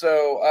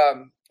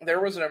 So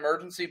there was an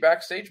emergency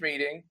backstage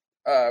meeting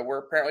where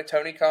apparently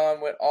Tony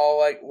Khan went all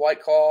like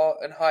White Claw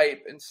and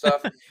hype and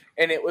stuff.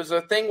 And it was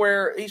a thing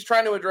where he's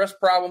trying to address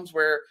problems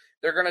where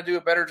they're going to do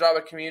a better job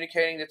of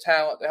communicating to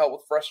talent to help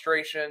with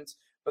frustrations.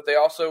 But they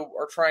also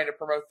are trying to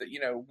promote that,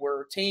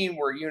 we're a team,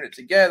 we're a unit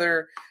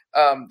together.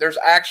 There's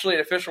actually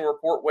an official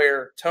report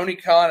where Tony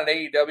Khan and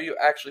AEW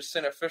actually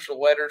sent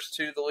official letters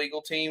to the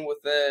legal team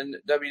within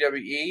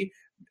WWE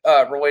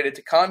related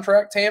to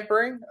contract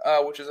tampering,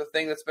 which is a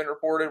thing that's been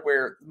reported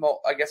where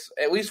I guess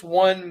at least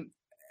one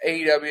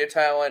AEW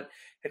talent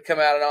had come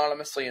out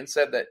anonymously and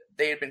said that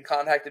they had been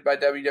contacted by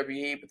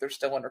WWE, but they're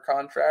still under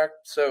contract.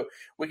 So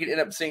we could end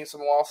up seeing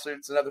some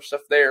lawsuits and other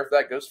stuff there if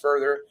that goes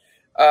further.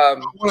 I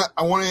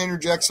want to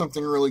interject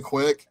something really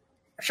quick.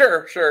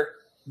 Sure.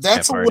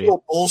 That's a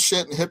little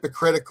bullshit and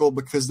hypocritical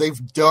because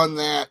they've done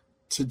that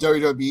to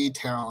WWE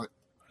talent.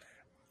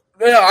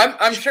 No,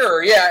 I'm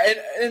sure. Yeah,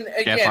 and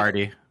again, Jeff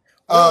Hardy,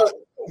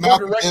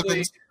 Malcolm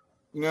Evans.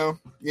 Yeah.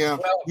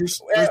 Well,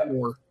 there's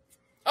more.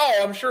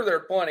 Oh, I'm sure there are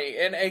plenty.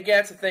 And again,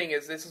 that's the thing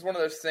is this is one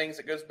of those things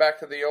that goes back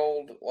to the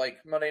old like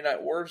Monday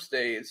Night Wars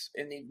days,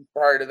 and even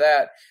prior to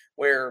that,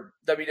 where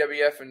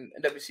WWF and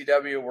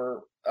WCW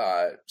were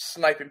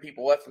sniping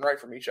people left and right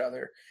from each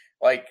other.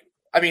 Like,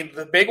 I mean,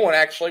 the big one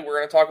actually, we're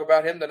going to talk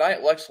about him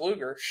tonight. Lex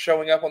Luger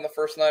showing up on the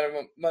first night of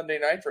Monday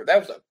Nitro. That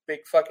was a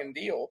big fucking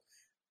deal.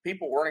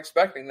 People weren't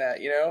expecting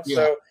that, Yeah,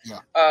 so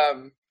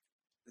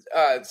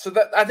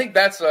that I think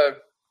that's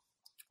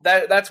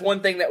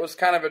one thing that was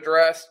kind of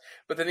addressed.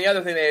 But then the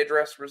other thing they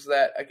addressed was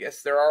that I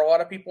guess there are a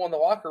lot of people in the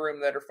locker room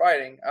that are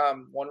fighting.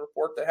 One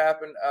report that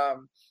happened,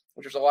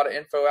 which there's a lot of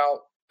info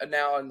out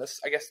now, and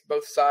this I guess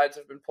both sides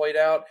have been played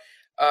out.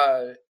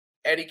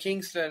 Eddie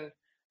Kingston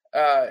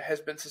has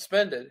been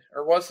suspended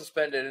or was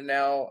suspended, and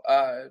now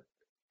I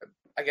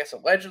guess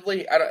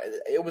allegedly,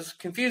 it was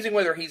confusing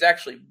whether he's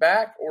actually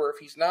back or if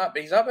he's not.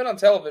 But he's not been on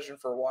television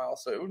for a while,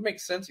 so it would make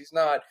sense he's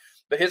not.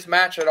 But his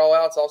match at All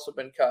Out's also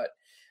been cut.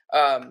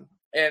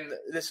 And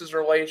this is in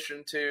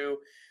relation to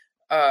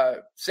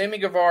Sammy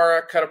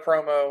Guevara cut a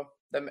promo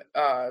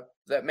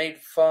that made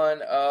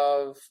fun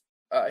of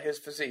his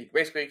physique.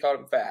 Basically, he called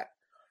him fat.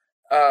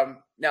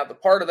 Now, the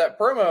part of that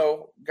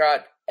promo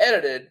got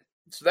edited,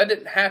 so that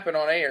didn't happen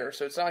on air,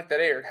 so it's not like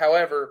that aired.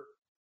 However,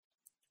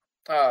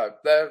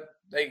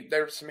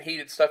 there was some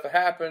heated stuff that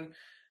happened.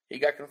 He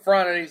got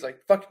confronted. He's like,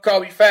 "Fuck, you call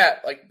me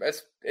fat!"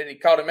 And he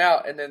called him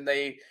out. And then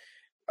they,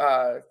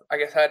 I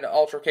guess, had an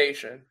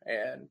altercation,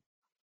 and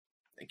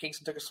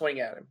Kingston took a swing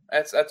at him.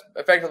 That's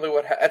effectively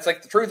that's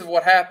like the truth of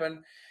what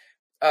happened.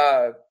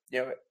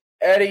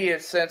 Eddie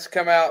has since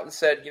come out and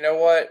said, "You know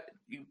what?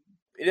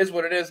 It is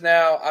what it is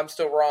now. I'm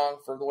still wrong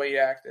for the way he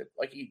acted."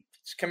 Like he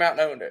come out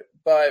and owned it.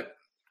 But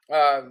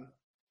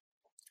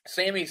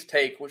Sammy's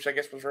take, which I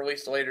guess was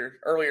released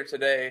earlier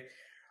today,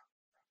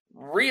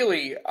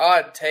 really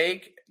odd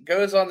take,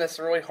 goes on this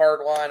really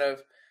hard line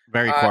of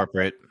very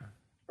corporate.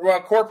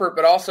 Well, corporate,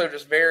 but also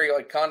just very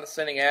like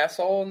condescending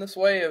asshole in this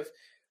way of,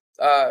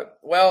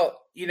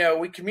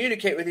 we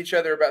communicate with each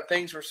other about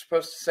things we're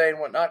supposed to say and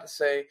what not to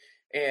say.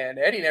 And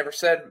Eddie never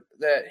said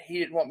that he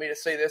didn't want me to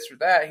say this or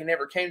that. He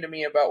never came to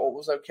me about what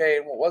was okay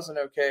and what wasn't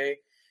okay.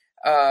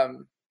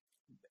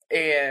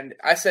 And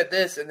I said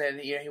this, and then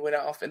he went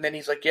off, and then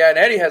he's like, "Yeah, and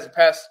Eddie has a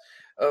past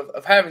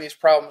of having these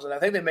problems, and I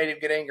think they made him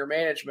get anger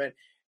management."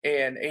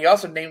 And he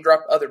also name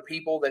dropped other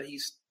people that in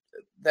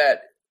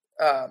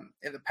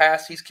the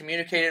past he's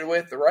communicated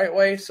with the right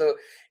way. So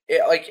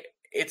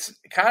it's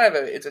kind of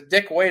it's a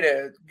dick way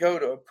to go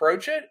to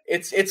approach it.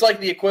 It's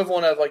like the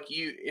equivalent of like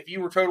if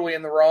you were totally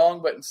in the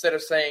wrong, but instead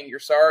of saying you're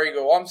sorry, you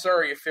go, "I'm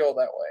sorry you feel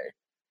that way."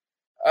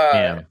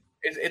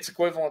 It's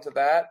equivalent to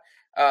that.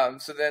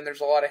 So then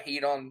there's a lot of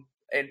heat on,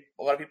 and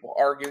a lot of people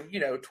argue,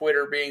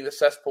 Twitter being the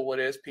cesspool it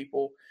is,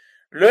 people,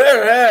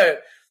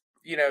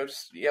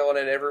 just yelling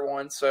at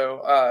everyone.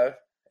 So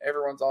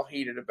everyone's all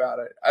heated about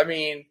it. I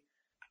mean,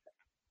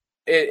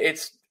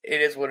 it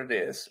is what it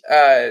is.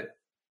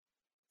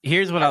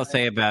 Here's what I'll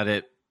say about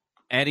it.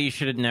 Eddie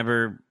should have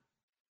never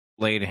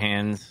laid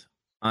hands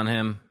on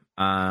him,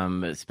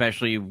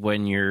 especially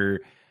when you're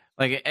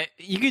Like,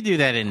 you could do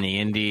that in the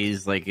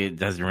indies, like, it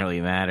doesn't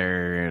really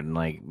matter, and,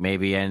 like,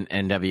 maybe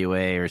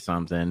NWA or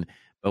something.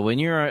 But when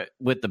you're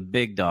with the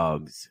big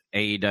dogs,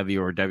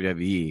 AEW or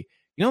WWE,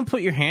 you don't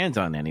put your hands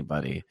on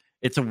anybody.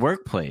 It's a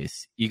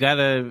workplace. You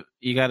gotta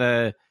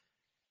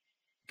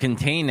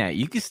contain that.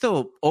 You can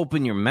still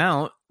open your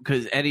mouth,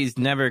 because Eddie's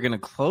never gonna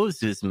close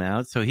his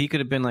mouth, so he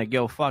could have been like,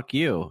 yo, fuck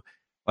you.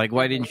 Like,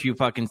 why didn't you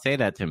fucking say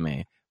that to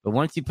me? But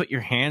once you put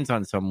your hands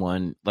on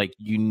someone, like,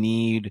 you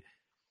need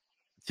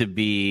to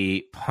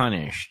be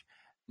punished.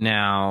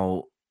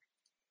 Now,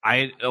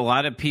 a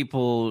lot of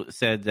people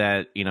said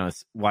that, you know,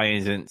 why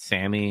isn't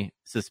Sammy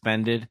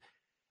suspended?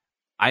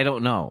 I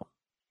don't know.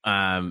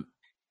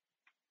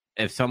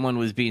 If someone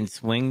was being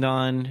swinged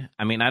on,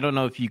 I mean, I don't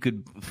know if you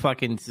could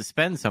fucking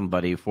suspend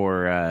somebody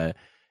for,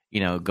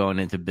 you know, going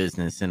into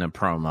business in a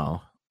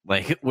promo.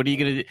 Like, what are you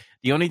gonna do?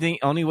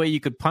 The only way you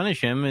could punish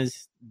him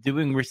is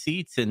doing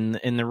receipts in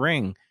the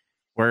ring,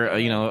 where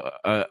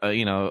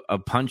a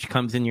punch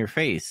comes in your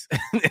face,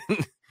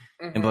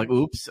 and be like,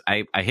 "Oops,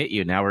 I hit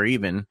you. Now we're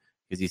even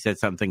because you said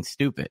something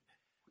stupid."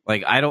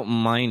 Like, I don't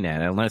mind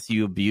that unless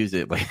you abuse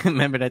it. Like,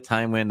 remember that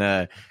time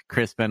when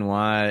Chris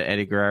Benoit,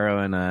 Eddie Guerrero,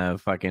 and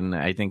fucking,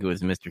 I think it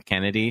was Mr.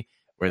 Kennedy,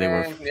 where they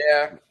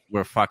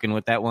were fucking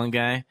with that one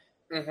guy,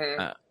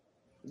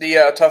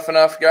 the Tough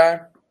Enough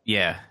guy.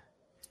 Yeah.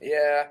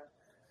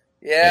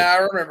 I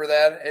remember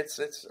that.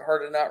 It's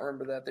hard to not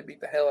remember that. They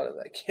beat the hell out of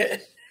that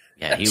kid.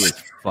 Yeah, he was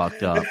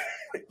fucked up.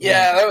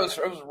 Yeah, that was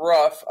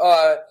rough.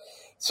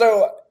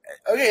 So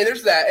okay,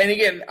 there's that. And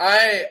again,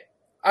 I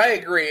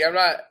agree. I'm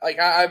not like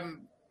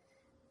I'm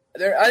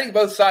there. I think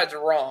both sides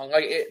are wrong.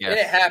 Like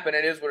it happened.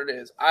 It is what it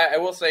is. I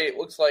will say it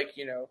looks like,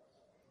 you know,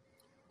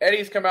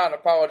 Eddie's come out and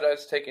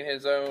apologized, taking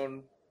his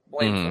own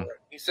blame for it.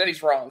 He said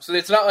he's wrong. So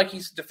it's not like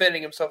he's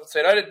defending himself and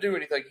said, I didn't do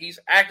anything. He's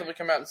actively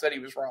come out and said he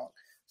was wrong.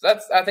 So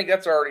I think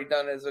that's already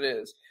done as it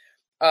is.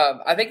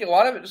 I think a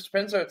lot of it just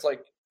depends on, it's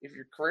like, if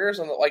your career's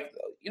on the, like,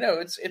 you know,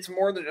 it's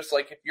more than just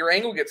like, if your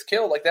angle gets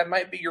killed, like that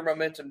might be your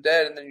momentum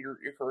dead, and then your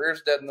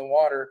career's dead in the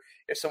water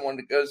if someone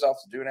goes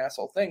off to do an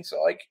asshole thing.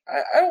 So like,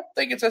 I don't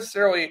think it's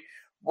necessarily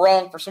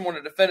wrong for someone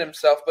to defend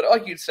himself, but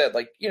like you said,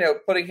 like, you know,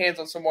 putting hands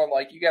on someone,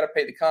 like, you got to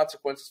pay the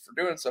consequences for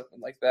doing something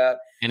like that.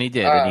 And he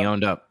did, and he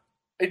owned up.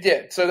 It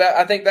did. So that,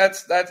 I think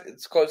that's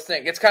it's a close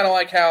thing. It's kind of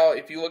like how,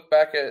 if you look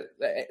back at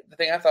the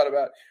thing I thought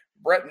about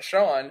Brett and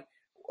Sean,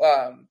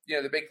 you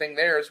know, the big thing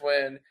there is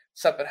when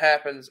something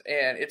happens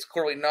and it's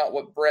clearly not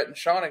what Brett and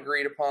Sean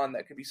agreed upon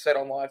that could be said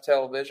on live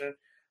television.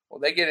 Well,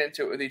 they get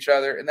into it with each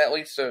other, and that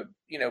leads to,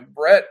 you know,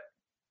 Brett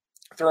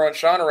throwing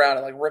Sean around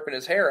and like ripping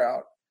his hair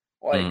out.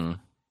 Like,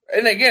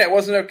 and again, it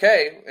wasn't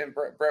okay, and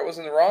Brett was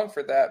in the wrong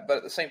for that. But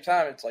at the same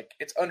time, it's like,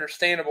 it's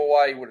understandable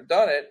why he would have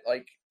done it.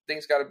 Like,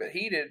 things got a bit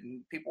heated,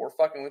 and people were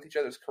fucking with each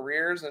other's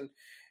careers, and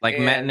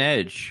Matt and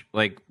Edge,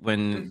 like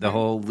when the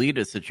whole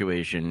Lita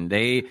situation,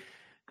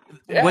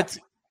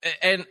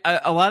 and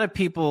a lot of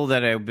people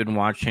that I've been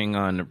watching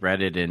on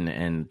Reddit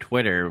and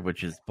Twitter,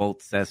 which is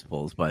both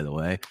cesspools, by the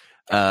way,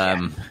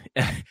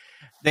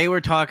 they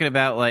were talking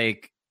about,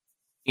 like,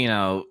 you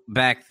know,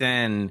 back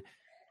then,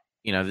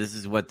 you know, this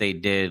is what they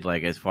did,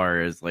 like, as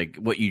far as like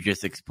what you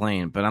just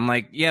explained. But I'm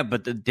like, yeah,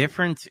 but the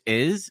difference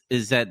is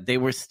that they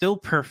were still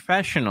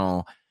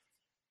professional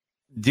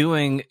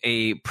doing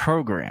a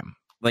program.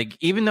 Like,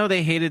 even though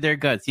they hated their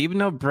guts, even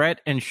though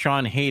Brett and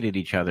Sean hated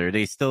each other,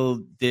 they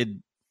still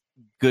did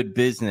good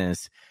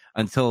business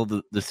until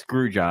the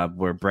screw job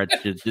where Brett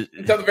just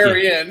until the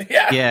very end.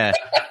 Yeah.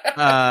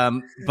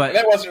 But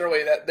that wasn't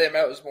really them.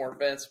 That was more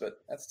Vince, but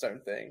that's its own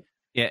thing.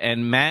 Yeah,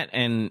 and Matt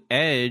and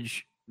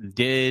Edge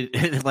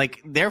did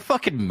like their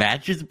fucking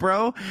matches,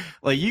 bro.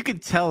 Like, you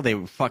could tell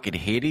they fucking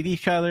hated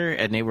each other,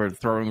 and they were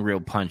throwing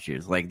real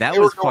punches. Like, that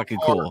was fucking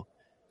cool.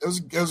 It was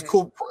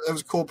cool. It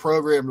was a cool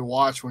program to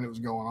watch when it was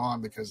going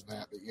on because of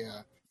that. But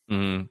yeah,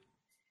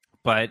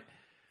 but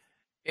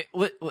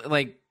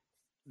like,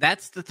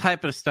 that's the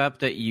type of stuff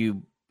that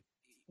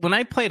when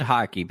I played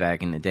hockey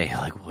back in the day,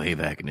 like way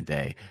back in the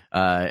day,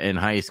 in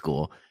high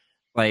school,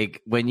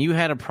 like, when you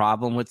had a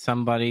problem with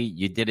somebody,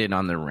 you did it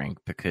on the rink,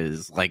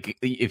 because, like,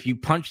 if you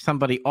punch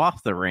somebody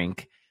off the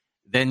rink,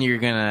 then you're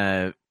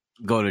gonna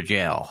go to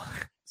jail.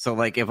 So,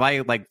 like, if I,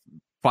 like,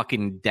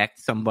 fucking decked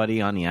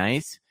somebody on the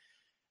ice,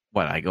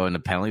 I go in the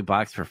penalty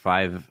box for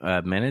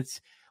 5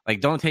 minutes?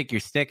 Like, don't take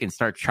your stick and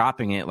start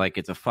chopping it like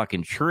it's a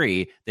fucking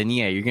tree. Then,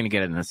 yeah, you're going to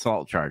get an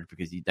assault charge,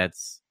 because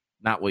that's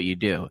not what you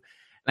do.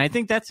 And I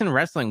think that's in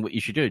wrestling what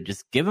you should do.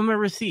 Just give them a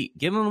receipt.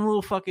 Give them a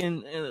little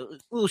fucking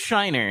little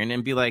shiner, and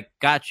then be like,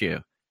 got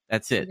you.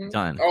 That's it.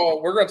 Done. Oh,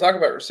 we're going to talk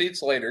about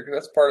receipts later, because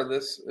that's part of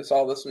this. It's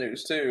all this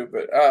news, too.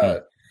 But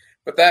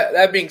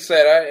that being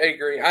said, I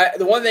agree.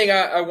 The one thing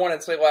I wanted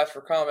to say last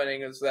for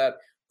commenting is that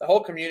the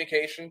whole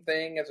communication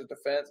thing as a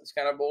defense is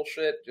kind of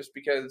bullshit, just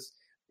because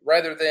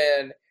rather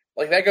than,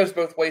 like, that goes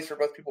both ways for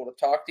both people to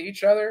talk to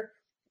each other,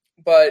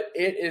 but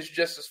it is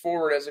just as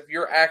forward as if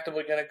you're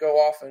actively going to go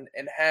off and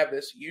have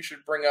this, you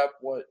should bring up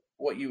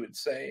what you would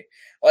say.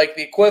 Like,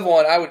 the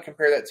equivalent I would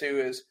compare that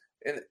to is,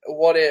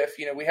 what if,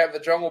 you know, we have the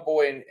Jungle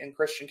Boy and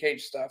Christian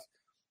Cage stuff.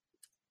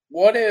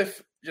 what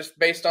if, just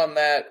based on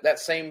that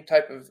same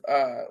type of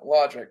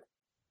logic,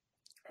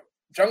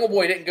 Jungle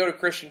Boy didn't go to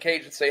Christian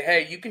Cage and say,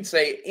 hey, you can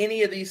say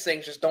any of these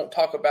things, just don't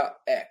talk about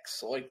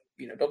X. Like,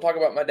 don't talk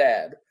about my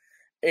dad.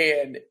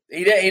 And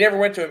he never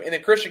went to him. And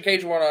then Christian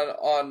Cage went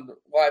on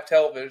live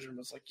television and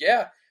was like,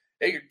 yeah,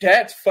 hey, your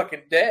dad's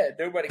fucking dead.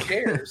 Nobody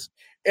cares.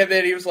 And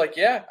then he was like,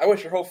 yeah, I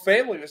wish your whole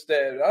family was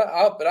dead.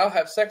 But I'll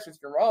have sex with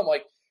your mom.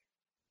 Like,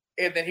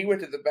 and then he went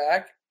to the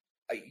back.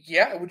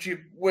 Yeah,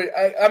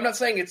 I'm not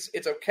saying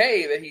it's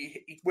okay that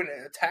he went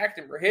and attacked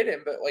him or hit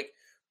him, but like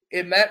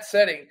in that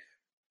setting,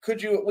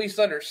 could you at least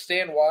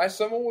understand why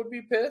someone would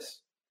be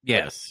pissed?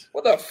 Yes.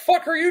 Like, what the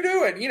fuck are you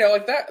doing?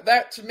 Like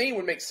that to me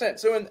would make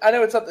sense. So I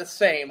know it's not the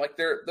same. Like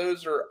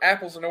those are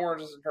apples and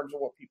oranges in terms of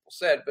what people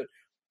said, but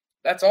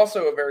that's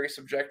also a very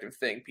subjective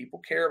thing. People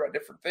care about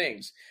different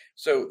things.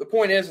 So the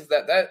point is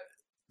that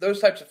those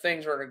types of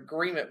things are in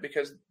agreement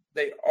because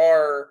they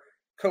are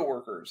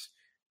coworkers.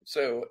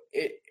 So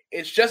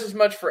it's just as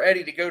much for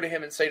Eddie to go to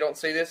him and say, don't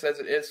say this, as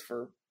it is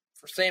for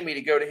Sammy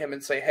to go to him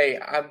and say, hey,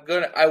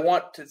 I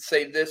want to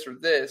say this or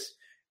this.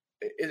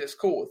 Is this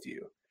cool with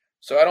you?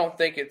 So I don't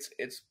think it's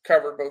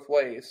covered both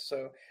ways.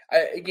 So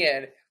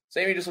again,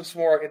 Sammy just looks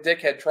more like a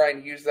dickhead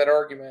trying to use that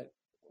argument.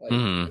 Like,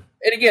 And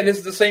again, this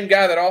is the same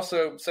guy that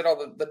also said all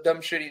the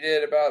dumb shit he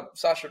did about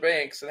Sasha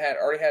Banks and had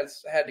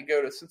to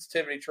go to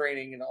sensitivity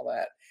training and all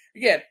that.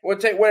 Again,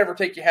 whatever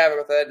take you have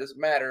about that doesn't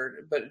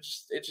matter. But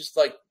it's just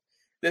like,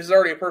 this is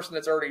already a person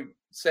that's already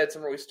said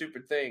some really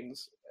stupid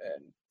things,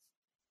 and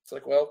it's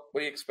like, well,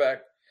 what do you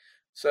expect?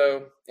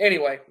 So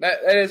anyway,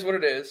 that is what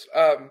it is.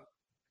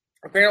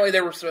 Apparently,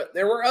 there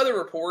were other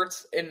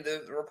reports, and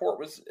the report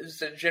was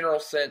just in a general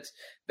sense.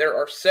 There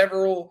are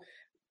several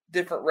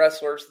different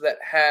wrestlers that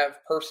have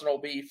personal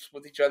beefs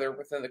with each other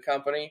within the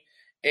company,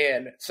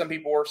 and some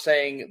people were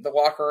saying the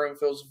locker room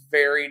feels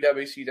very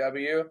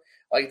WCW.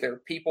 Like, there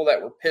are people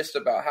that were pissed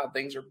about how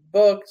things are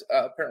booked.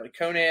 Apparently,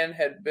 Conan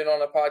had been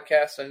on a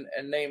podcast and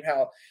named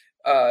how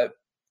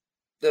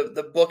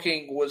the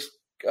booking was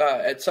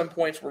at some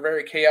points were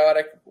very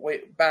chaotic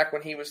back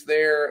when he was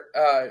there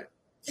a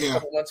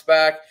couple months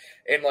back,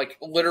 and like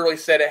literally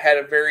said it had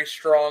a very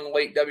strong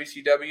late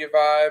WCW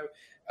vibe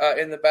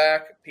in the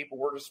back. People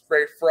were just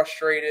very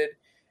frustrated.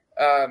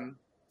 Within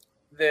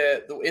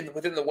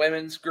the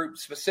women's group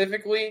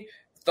specifically,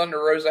 Thunder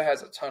Rosa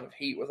has a ton of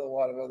heat with a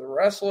lot of other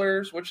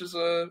wrestlers, which is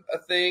a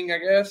thing, I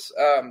guess.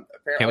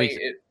 Apparently,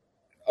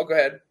 go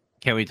ahead.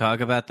 Can we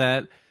talk about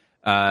that?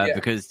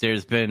 Because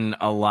there's been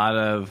a lot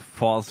of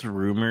false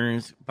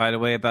rumors, by the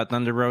way, about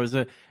Thunder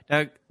Rosa.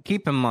 Now,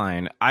 keep in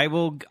mind, I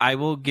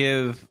will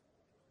give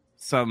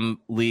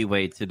some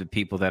leeway to the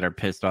people that are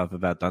pissed off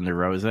about Thunder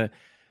Rosa.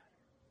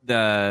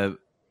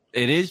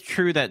 It is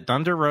true that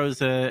Thunder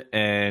Rosa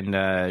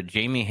and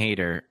Jamie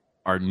Hayter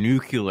are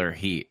nuclear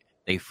heat.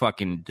 They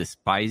fucking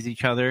despise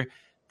each other.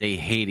 They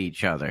hate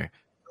each other.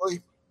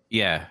 Really?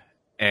 Yeah.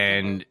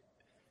 And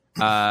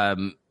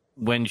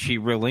when she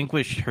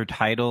relinquished her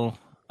title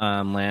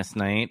last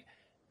night,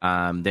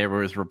 there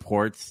was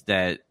reports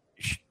that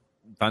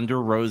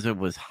Thunder Rosa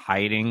was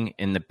hiding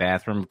in the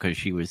bathroom because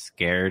she was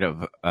scared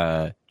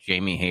of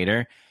Jamie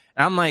Hayter.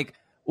 And I'm like,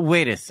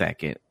 wait a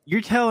second.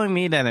 You're telling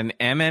me that an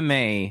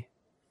MMA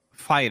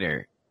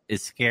fighter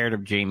is scared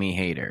of Jamie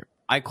Hayter?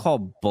 I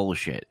call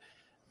bullshit.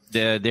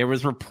 There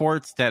was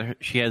reports that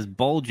she has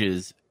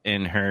bulges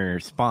in her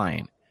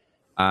spine.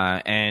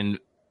 And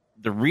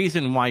the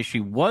reason why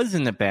she was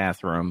in the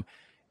bathroom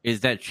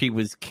is that she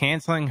was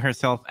canceling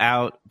herself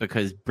out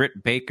because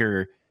Britt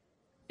Baker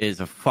is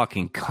a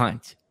fucking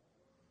cunt.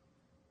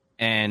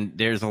 And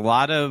there's a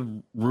lot of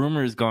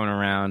rumors going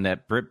around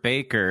that Britt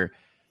Baker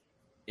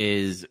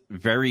is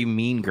very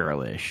mean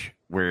girlish,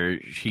 where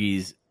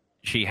she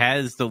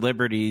has the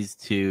liberties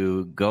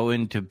to go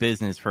into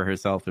business for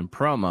herself in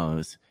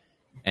promos.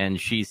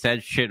 And she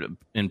said shit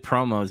in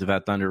promos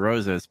about Thunder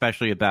Rosa,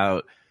 especially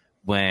about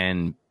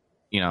when,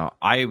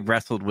 I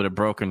wrestled with a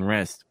broken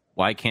wrist.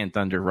 Why can't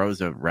Thunder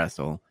Rosa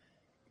wrestle?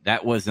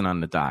 That wasn't on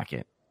the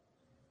docket.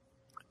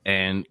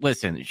 And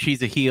listen,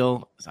 she's a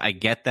heel. I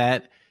get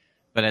that.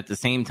 But at the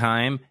same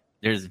time,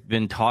 there's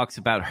been talks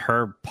about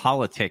her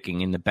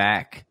politicking in the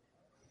back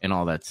and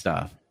all that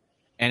stuff.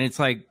 And it's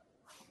like,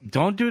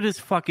 don't do this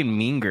fucking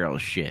mean girl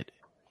shit.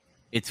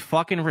 It's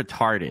fucking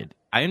retarded.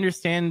 I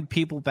understand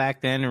people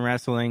back then in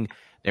wrestling,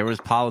 there was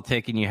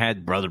politicking. You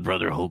had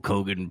brother Hulk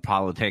Hogan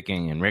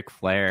politicking and Ric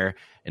Flair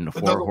and the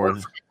Four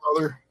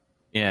Horsemen.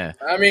 Yeah.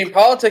 I mean,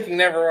 politicking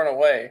never run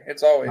away.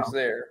 It's always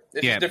there.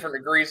 It's just different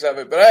degrees of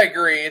it. But I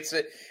agree. It's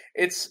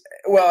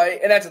well,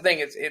 and that's the thing.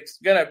 It's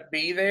gonna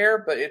be there,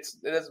 but it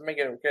doesn't make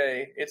it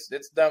okay. It's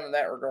dumb in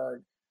that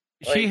regard.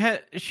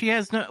 Like, she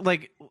has no,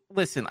 like,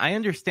 listen, I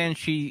understand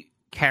she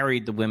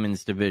carried the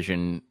women's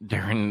division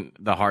during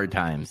the hard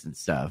times and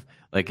stuff,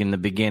 like in the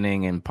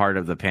beginning and part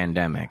of the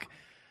pandemic.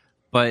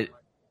 But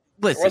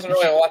listen, there wasn't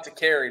really a lot to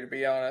carry, to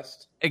be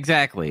honest.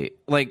 Exactly.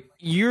 Like,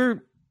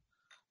 you're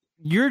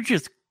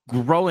just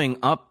growing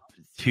up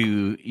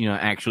to,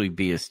 actually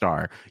be a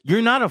star.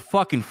 You're not a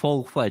fucking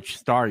full-fledged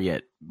star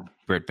yet,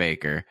 Britt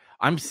Baker.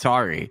 I'm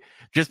sorry.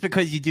 Just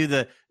because you do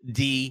the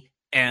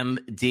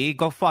DMD,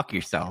 go fuck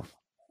yourself.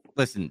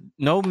 Listen,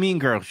 no mean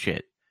girl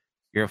shit.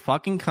 You're a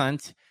fucking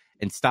cunt,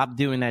 and stop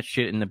doing that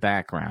shit in the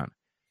background.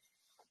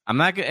 I'm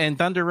not gonna. And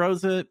Thunder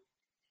Rosa,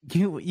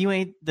 you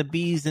ain't the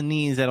bees and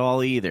knees at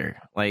all either.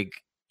 Like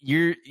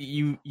you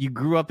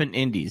grew up in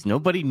indies.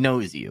 Nobody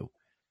knows you.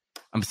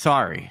 I'm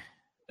sorry,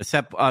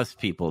 except us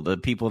people, the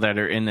people that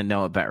are in the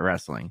know about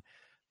wrestling.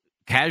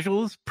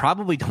 Casuals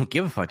probably don't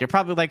give a fuck. They're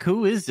probably like,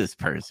 who is this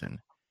person?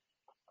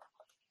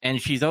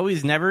 And she's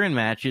always never in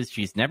matches.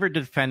 She's never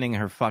defending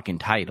her fucking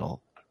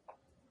title.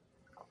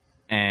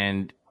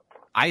 And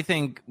I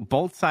think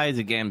both sides,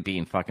 again,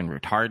 being fucking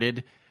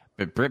retarded,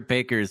 but Britt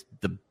Baker's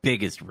the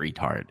biggest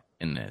retard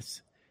in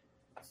this.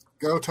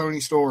 Go Tony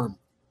Storm.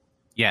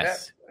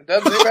 Yes.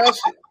 Yeah.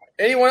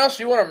 Anyone else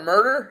you want to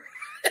murder?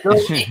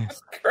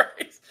 Jesus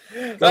Christ.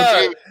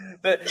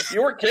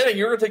 You weren't kidding.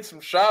 You were going to take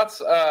some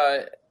shots.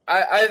 I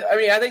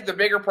mean, I think the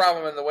bigger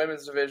problem in the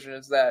women's division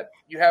is that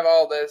you have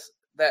all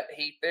that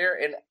heat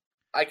there, and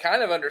I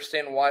kind of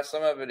understand why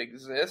some of it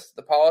exists.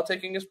 The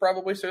politicking is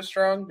probably so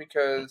strong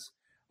because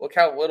look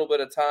how little bit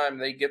of time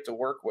they get to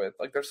work with.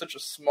 Like, there's such a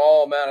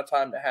small amount of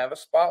time to have a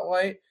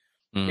spotlight.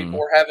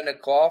 People are having to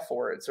claw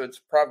for it, so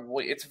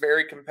it's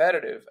very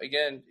competitive.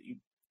 Again,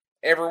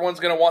 everyone's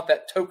going to want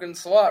that token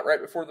slot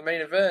right before the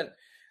main event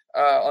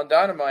on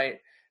Dynamite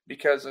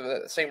because of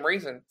the same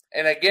reason.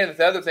 And again,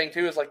 the other thing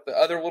too is like the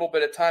other little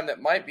bit of time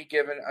that might be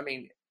given. I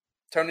mean,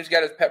 Tony's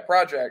got his pet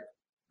project,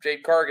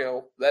 Jade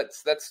Cargill.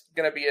 That's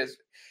going to be his,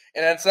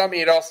 and that's not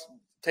me at all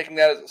taking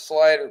that as a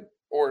slight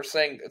or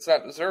saying it's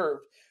not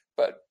deserved.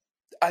 But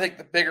I think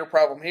the bigger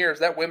problem here is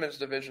that women's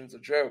division's a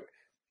joke,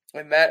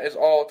 and that is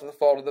all to the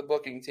fault of the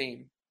booking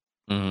team.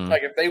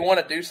 Like, if they want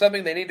to do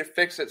something, they need to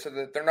fix it so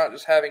that they're not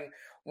just having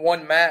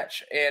one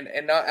match and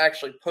not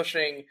actually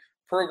pushing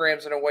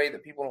programs in a way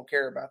that people don't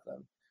care about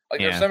them. Like,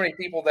 there's so many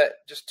people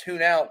that just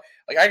tune out.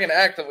 Like, I can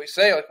actively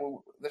say, like,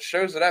 the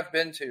shows that I've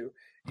been to,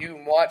 you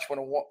can watch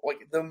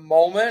like the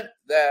moment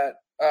that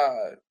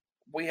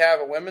we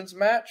have a women's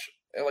match,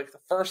 like the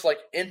first like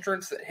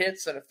entrance that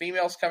hits and a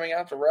female's coming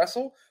out to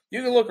wrestle,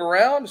 you can look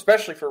around,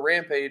 especially for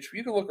Rampage.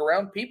 You can look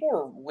around. People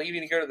are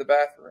leaving to go to the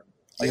bathroom.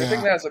 Like, I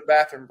think that is a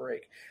bathroom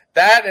break.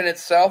 That in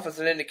itself is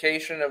an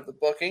indication of the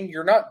booking.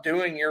 You're not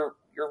doing your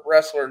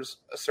wrestlers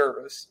a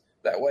service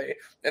that way.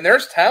 And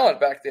there's talent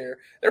back there.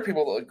 There are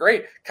people that look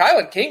great.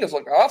 Kylan King has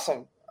looked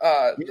awesome.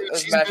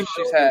 Those matches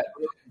she's had.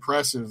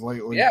 Impressive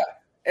lately. Yeah.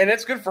 And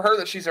it's good for her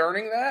that she's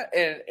earning that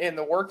and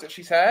the work that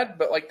she's had.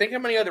 But, like, think how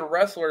many other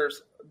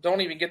wrestlers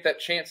don't even get that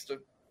chance to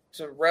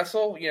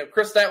wrestle. You know,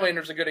 Chris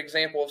Statlander's a good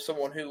example of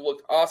someone who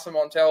looked awesome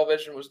on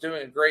television, was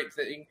doing a great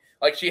thing.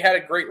 Like, she had a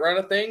great run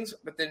of things,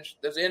 but then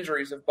those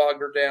injuries have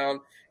bogged her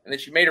down. And then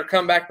she made her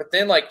comeback, but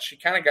then, like, she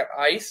kind of got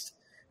iced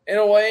in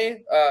a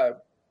way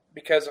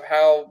because of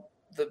how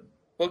the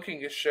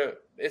booking is so.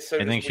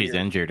 I think she's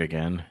injured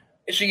again.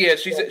 She is.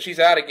 She's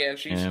out again.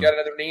 She's got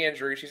another knee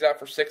injury. She's out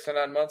for 6 to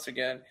 9 months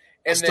again.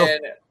 And then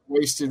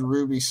wasted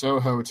Ruby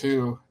Soho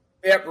too.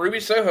 Yep,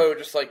 Ruby Soho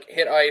just like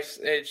hit ice.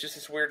 It's just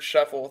this weird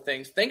shuffle of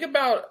things. Think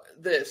about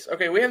this.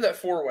 Okay, we have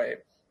that 4-way.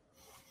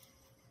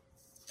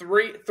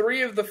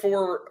 Three of the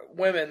 4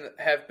 women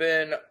have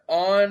been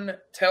on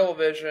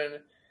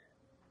television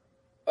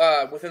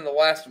within the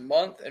last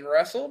month and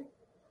wrestled.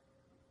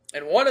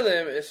 And one of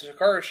them is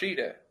Hikaru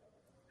Shida,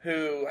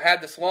 who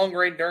had this long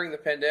reign during the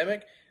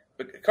pandemic.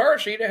 But Hikaru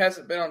Shida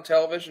hasn't been on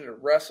television to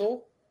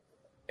wrestle.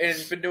 And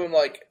has been doing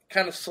like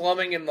kind of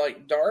slumming in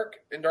like dark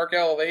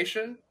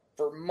elevation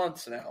for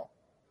months now.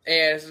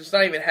 And it's just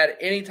not even had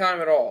any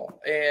time at all.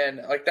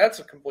 And like, that's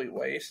a complete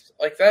waste.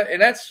 Like that,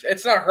 and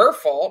it's not her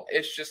fault.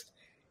 It's just,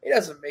 it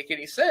doesn't make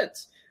any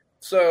sense.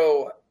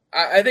 So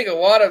I think a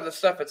lot of the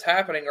stuff that's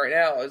happening right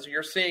now is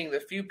you're seeing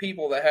the few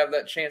people that have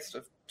that chance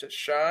to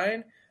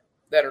shine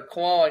that are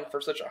clawing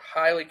for such a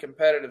highly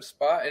competitive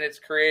spot, and it's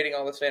creating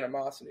all this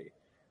animosity.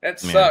 And it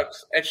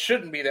sucks. It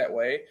shouldn't be that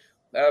way,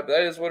 but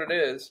that is what it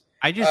is.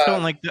 I just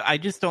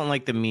don't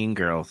like the mean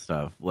girl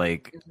stuff,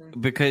 like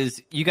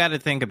because you got to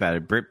think about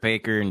it. Britt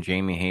Baker and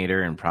Jamie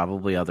Hayter and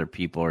probably other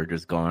people are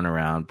just going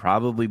around,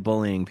 probably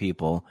bullying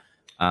people,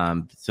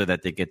 so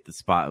that they get the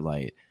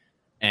spotlight.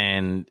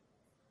 And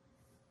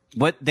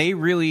what they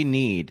really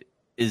need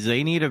is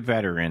they need a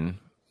veteran,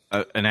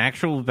 an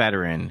actual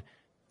veteran,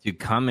 to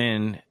come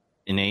in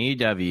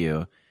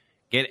AEW,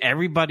 get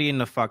everybody in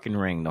the fucking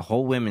ring, the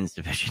whole women's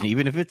division,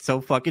 even if it's so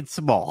fucking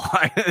small,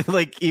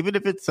 even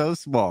if it's so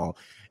small.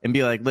 And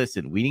be like,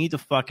 listen, we need to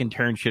fucking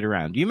turn shit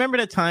around. Do you remember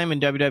the time in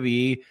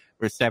WWE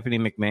where Stephanie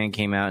McMahon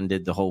came out and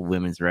did the whole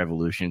women's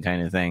revolution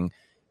kind of thing?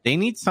 They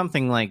need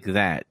something like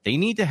that. They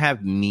need to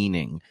have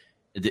meaning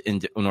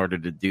in order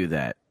to do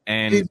that.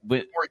 And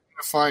more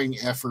unifying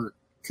effort,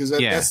 because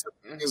that's the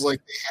thing is,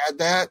 like, they had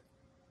that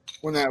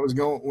when that was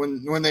going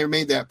when they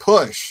made that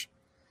push,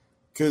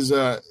 because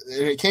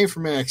it came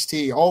from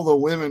NXT. All the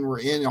women were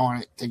in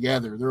on it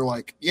together. They're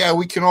like, yeah,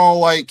 we can all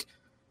like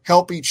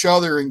help each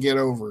other and get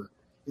over.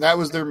 That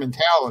was their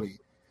mentality.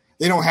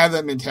 They don't have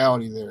that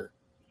mentality there.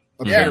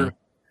 Yeah.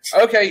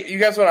 Okay, you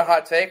guys want a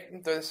hot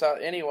take? Throw this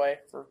out anyway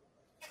for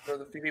for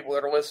the few people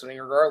that are listening,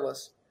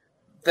 regardless.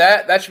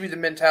 That should be the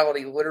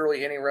mentality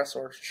literally any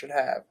wrestler should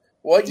have.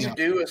 What you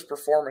do is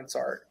performance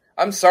art.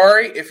 I'm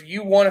sorry if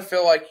you want to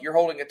feel like you're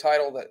holding a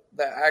title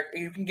that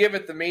you can give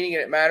it the meaning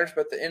and it matters,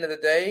 but at the end of the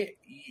day,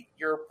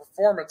 you're a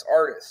performance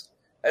artist.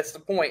 That's the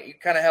point. You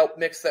kind of help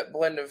mix that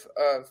blend of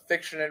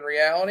fiction and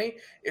reality.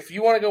 If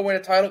you want to go win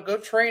a title, go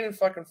train and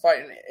fucking fight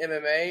in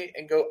MMA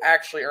and go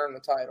actually earn the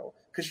title,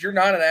 because you're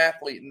not an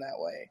athlete in that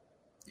way.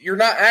 You're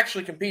not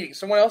actually competing.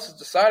 Someone else is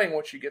deciding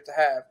what you get to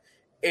have.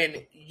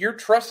 And you're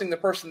trusting the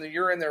person that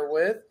you're in there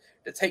with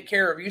to take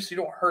care of you so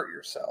you don't hurt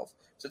yourself.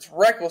 So it's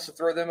reckless to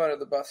throw them under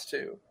the bus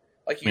too.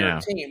 Like you're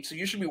a team, so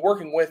you should be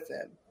working with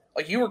them.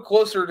 Like you were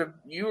closer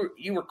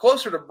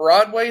to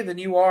Broadway than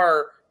you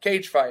are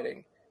cage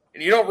fighting.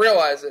 And you don't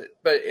realize it,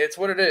 but it's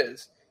what it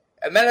is.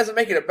 And that doesn't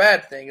make it a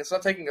bad thing. It's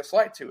not taking a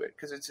slight to it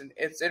because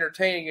it's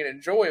entertaining and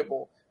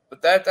enjoyable,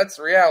 but that's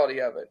the reality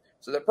of it.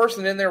 So the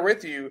person in there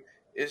with you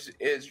is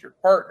your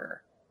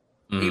partner.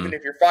 Even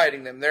if you're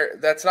fighting them,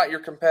 that's not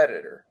your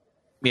competitor.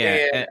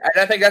 Yeah, and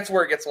I think that's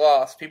where it gets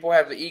lost. People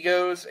have the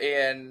egos,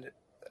 and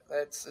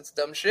it's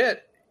dumb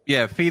shit.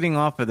 Yeah, feeding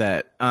off of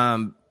that,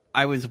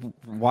 I was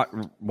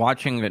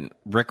watching a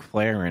Ric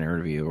Flair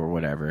interview or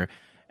whatever,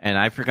 and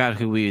I forgot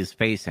who he was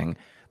facing.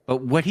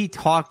 But what he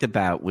talked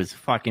about was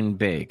fucking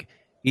big.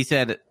 He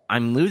said,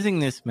 I'm losing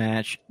this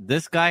match.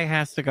 This guy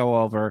has to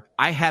go over.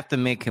 I have to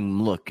make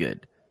him look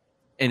good.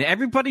 And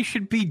everybody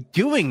should be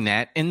doing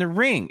that in the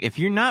ring. If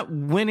you're not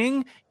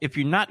winning, if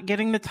you're not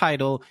getting the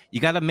title, you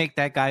got to make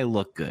that guy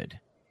look good.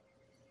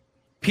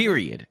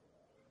 Period.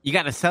 You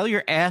got to sell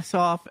your ass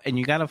off, and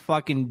you got to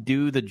fucking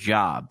do the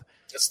job.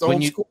 That's the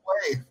old school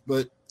way,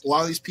 but a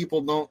lot of these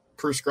people don't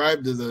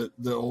prescribe to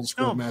the old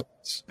school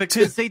methods.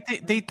 Because they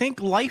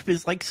think life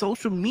is like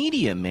social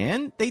media,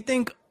 man. They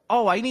think,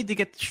 oh, I need to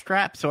get the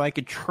strap so I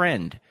could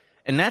trend.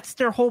 And that's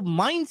their whole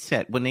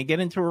mindset when they get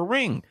into a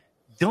ring.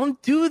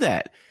 Don't do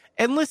that.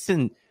 And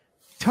listen,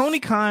 Tony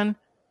Khan,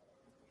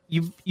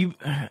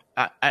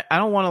 I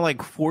don't want to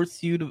like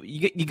force you to.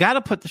 You got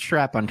to put the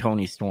strap on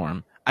Tony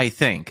Storm, I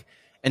think,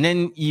 and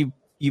then you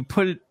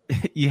put it.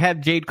 You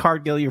have Jade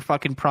Cargill, your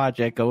fucking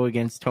project, go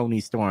against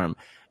Tony Storm,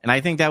 and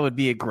I think that would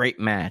be a great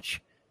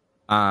match.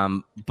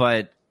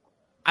 But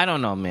I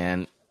don't know,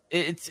 man.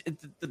 It's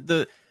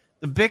the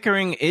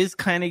bickering is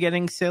kind of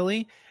getting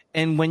silly,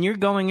 and when you're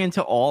going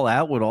into All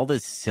Out with all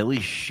this silly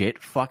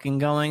shit fucking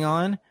going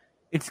on,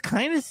 it's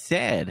kind of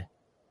sad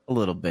a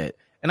little bit.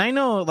 And I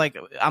know, like,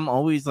 I'm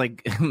always,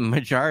 like,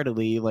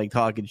 majority, like,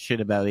 talking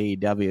shit about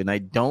AEW, and I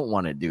don't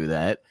want to do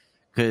that,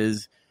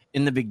 because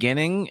in the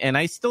beginning, and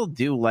I still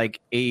do like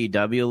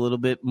AEW a little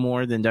bit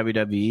more than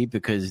WWE,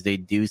 because they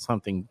do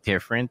something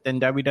different than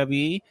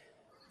WWE.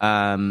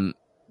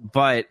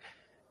 But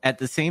at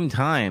the same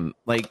time,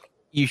 like,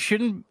 you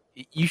should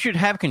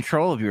have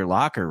control of your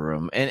locker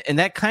room. And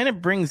that kind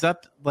of brings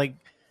up, like,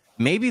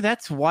 maybe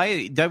that's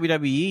why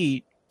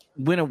WWE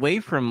went away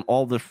from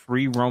all the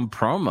free roam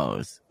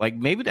promos. Like,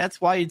 maybe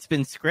that's why it's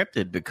been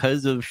scripted,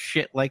 because of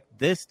shit like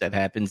this that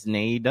happens in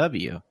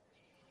AEW.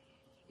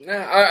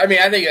 I mean,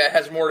 I think that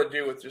has more to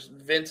do with just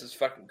Vince is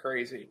fucking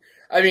crazy.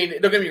 I mean,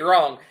 don't get me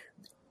wrong.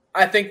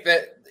 I think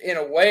that in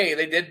a way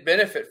they did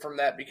benefit from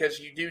that, because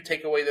you do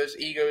take away those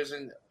egos.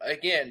 And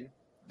again,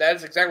 that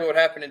is exactly what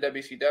happened in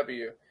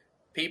WCW.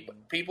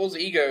 People's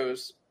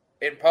egos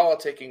in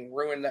politicking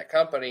ruined that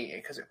company,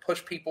 because it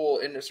pushed people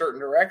into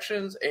certain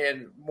directions,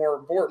 and more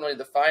importantly,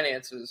 the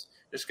finances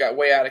just got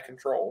way out of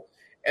control,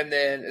 and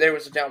then there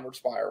was a downward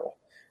spiral.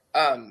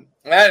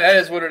 That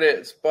is what it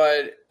is,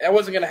 but that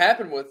wasn't going to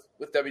happen with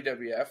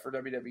WWF or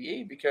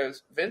WWE,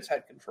 because Vince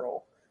had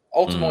control.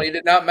 Ultimately, it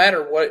did not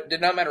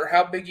matter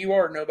how big you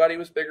are. Nobody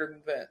was bigger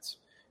than Vince,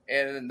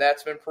 and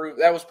that's been proved.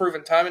 That was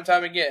proven time and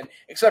time again,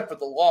 except for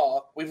the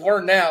law. We've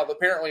learned now that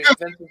apparently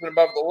Vince has been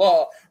above the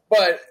law,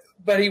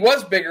 but he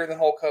was bigger than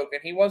Hulk Hogan.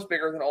 He was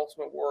bigger than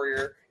Ultimate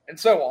Warrior, and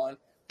so on.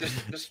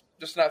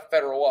 Just not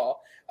federal law.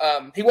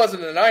 He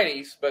wasn't in the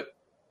 90s, but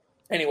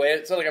anyway,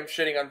 it's not like I'm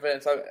shitting on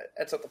Vince.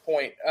 That's not the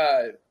point.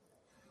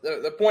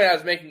 The point I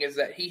was making is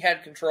that he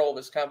had control of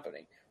his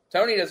company.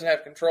 Tony doesn't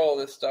have control of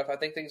this stuff. I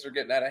think things are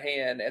getting out of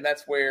hand, and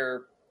that's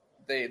where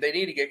they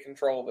need to get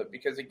control of it,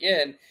 because,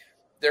 again,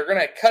 they're going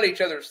to cut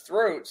each other's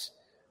throats,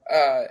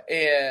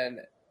 and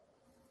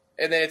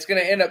then it's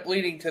going to end up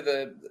leading to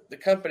the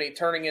company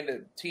turning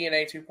into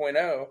TNA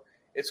 2.0.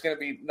 It's going to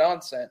be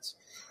nonsense.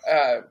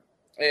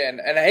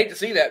 And I hate to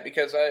see that,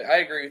 because I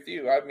agree with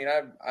you. I mean,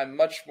 I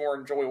much more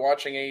enjoy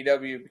watching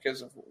AEW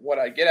because of what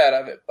I get out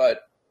of it.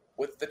 But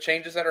with the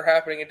changes that are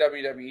happening in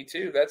WWE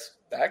too,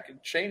 that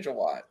could change a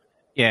lot.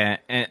 Yeah,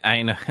 and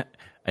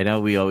I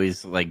know we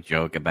always like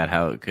joke about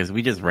how, because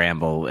we just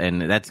ramble,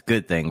 and that's a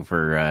good thing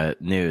for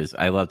news.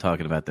 I love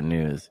talking about the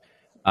news.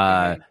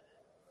 But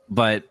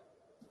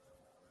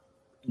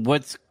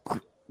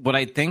what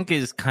I think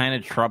is kind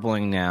of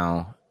troubling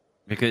now,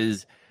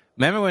 because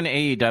remember when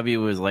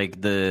AEW was like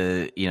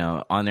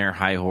on their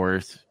high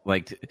horse,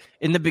 like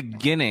in the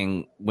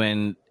beginning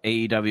when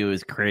AEW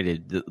was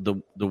created,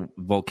 the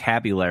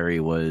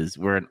vocabulary was,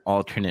 we're an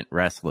alternate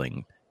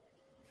wrestling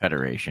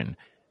federation.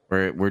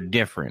 We're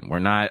different. We're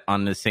not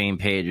on the same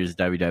page as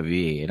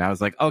WWE. And I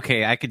was like,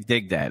 okay, I could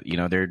dig that. You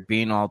know, they're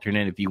being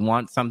alternate. If you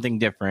want something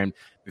different,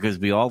 because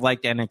we all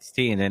liked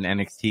NXT, and then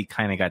NXT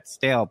kind of got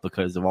stale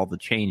because of all the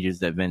changes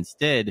that Vince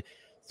did.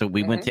 So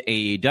we went to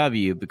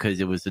AEW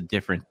because it was a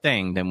different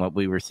thing than what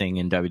we were seeing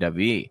in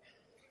WWE.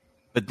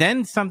 But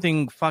then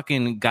something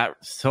fucking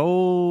got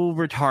so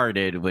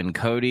retarded when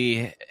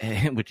Cody,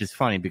 which is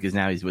funny because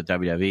now he's with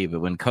WWE, but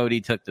when Cody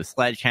took the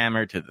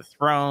sledgehammer to the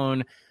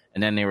throne,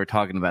 and then they were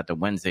talking about the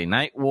Wednesday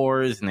Night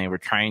Wars, and they were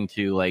trying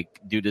to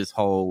like do this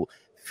whole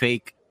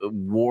fake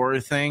war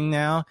thing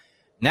now.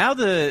 Now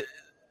the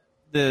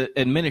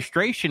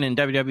administration in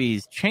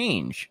WWE's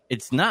changed.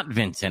 It's not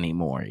Vince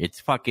anymore.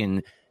 It's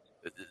fucking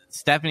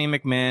Stephanie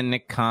McMahon,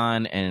 Nick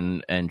Khan,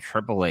 and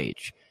Triple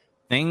H.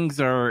 Things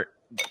are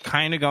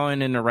kind of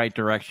going in the right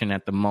direction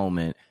at the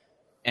moment.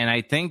 And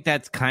I think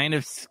that's kind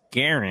of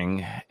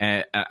scaring.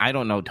 I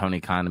don't know Tony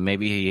Khan.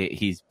 Maybe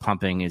he's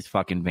pumping his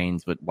fucking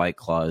veins with White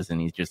Claws, and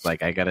he's just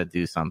like, I got to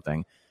do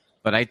something.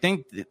 But I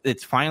think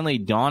it's finally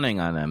dawning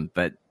on him.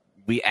 But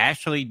we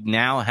actually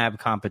now have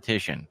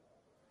competition.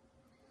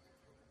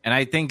 And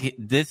I think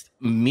this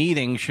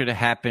meeting should have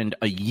happened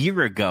a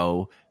year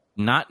ago,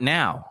 not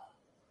now.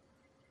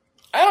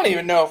 I don't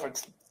even know if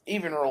it's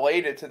even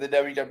related to the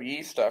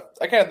WWE stuff.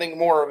 I kind of think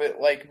more of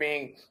it like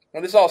being,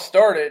 when this all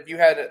started, you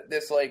had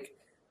this like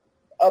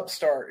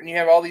upstart, and you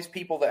have all these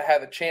people that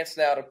have a chance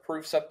now to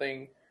prove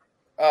something,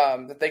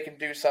 that they can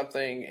do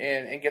something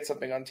and get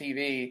something on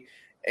TV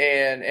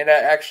and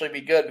actually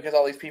be good, because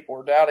all these people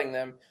were doubting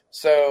them.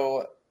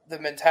 So the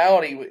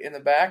mentality in the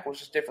back was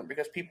just different,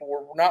 because people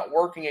were not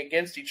working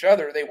against each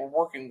other. They were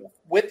working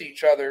with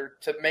each other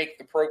to make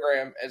the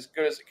program as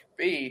good as it could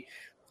be.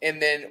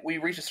 And then we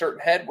reached a certain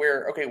head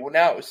where, okay, well,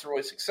 now it was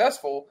really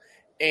successful,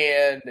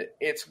 and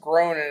it's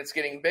grown and it's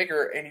getting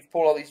bigger, and you've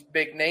pulled all these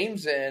big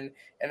names in,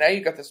 and now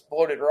you've got this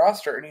bloated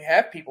roster, and you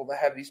have people that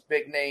have these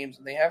big names,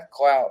 and they have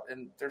clout,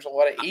 and there's a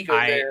lot of ego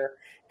there.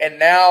 And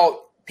now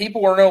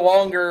people are no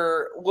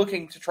longer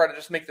looking to try to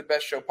just make the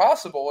best show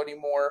possible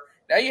anymore.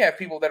 Now you have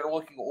people that are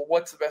looking, well,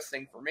 what's the best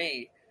thing for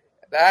me?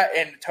 That,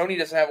 and Tony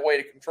doesn't have a way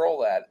to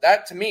control that.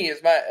 That, to me,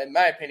 is in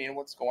my opinion,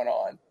 what's going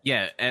on.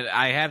 Yeah, and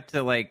I have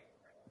to,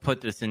 put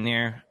this in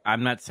there.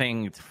 I'm not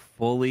saying it's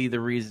fully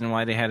the reason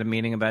why they had a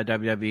meeting about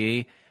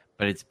WWE,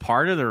 but it's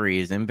part of the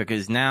reason,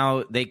 because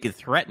now they could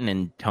threaten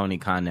in Tony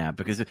Khan now.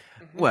 Because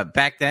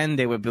back then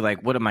they would be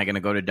like, what am I going to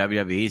go to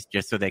WWE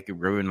just so they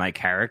could ruin my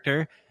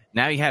character?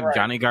 Now you have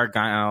Johnny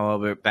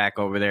Gargano back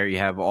over there. You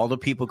have all the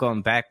people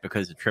going back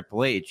because of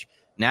Triple H.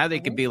 Now they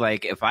could be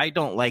like, if I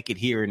don't like it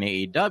here in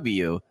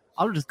AEW,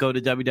 I'll just go to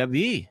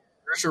WWE.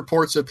 There's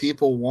reports of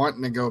people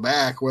wanting to go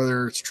back,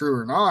 whether it's true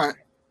or not.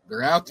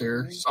 They're out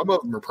there. Some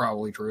of them are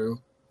probably true.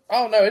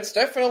 Oh, no, it's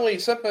definitely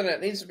something that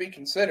needs to be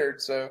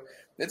considered. So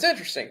it's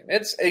interesting.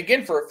 It's,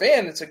 again, for a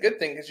fan, it's a good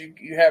thing, because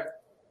you have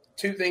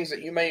two things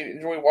that you may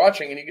enjoy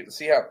watching, and you get to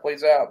see how it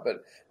plays out.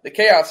 But the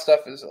chaos stuff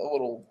is a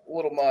little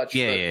much.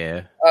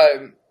 Yeah.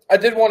 I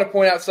did want to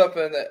point out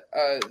something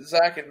that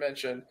Zach had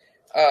mentioned,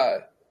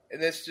 and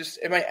this just,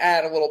 it might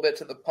add a little bit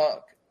to the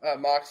Punk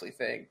Moxley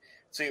thing.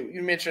 So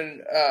you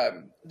mentioned,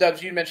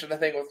 Dubs, you mentioned the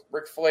thing with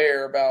Ric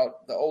Flair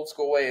about the old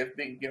school way of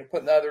being,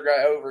 putting the other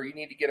guy over. You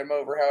need to get him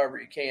over however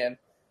you can.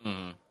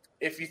 Mm-hmm.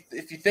 If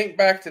you think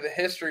back to the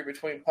history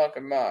between Punk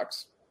and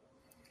Mox,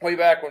 way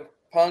back when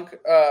Punk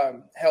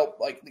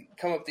helped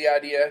come up with the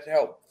idea to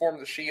help form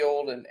the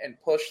Shield and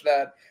push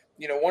that,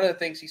 one of the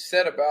things he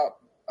said about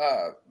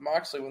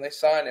Moxley when they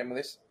signed him,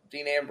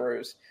 Dean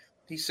Ambrose,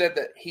 he said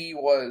that he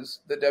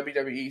was the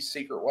WWE's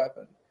secret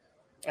weapon.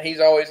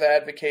 He's always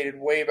advocated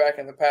way back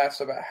in the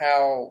past about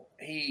how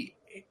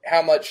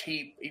much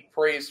he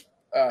praised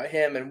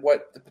him and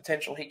what the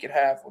potential he could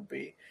have would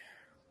be.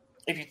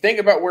 If you think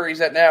about where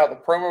he's at now, the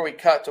promo we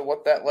cut to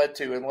what that led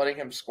to and letting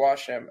him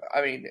squash him,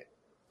 I mean,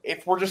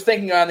 if we're just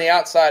thinking on the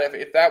outside,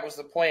 if that was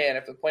the plan,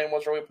 if the plan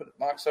was really put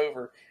Mox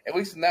over, at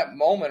least in that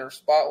moment or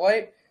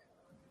spotlight,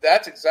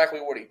 that's exactly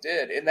what he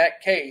did. In that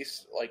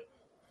case,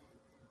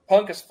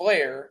 Punk is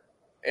Flair,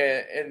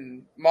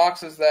 and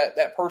Mox is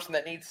that person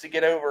that needs to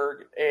get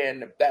over,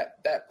 and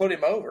that put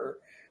him over.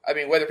 I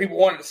mean, whether people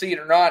wanted to see it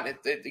or not,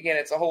 again,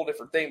 it's a whole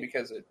different thing,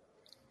 because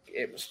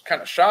it was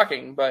kind of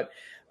shocking. But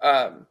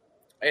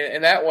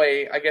in that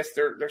way, I guess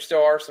there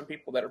still are some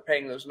people that are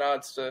paying those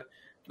nods to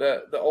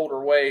the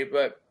older way.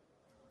 But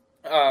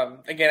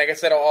again, I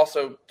guess that'll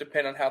also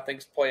depend on how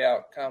things play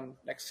out come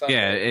next Sunday.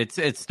 Yeah,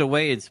 it's the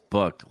way it's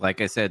booked.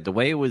 Like I said, the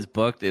way it was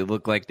booked, it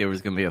looked like there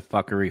was going to be a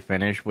fuckery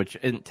finish, which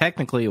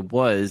technically it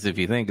was, if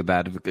you think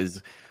about it,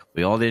 because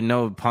we all didn't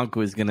know Punk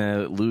was going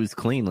to lose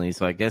cleanly.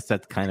 So I guess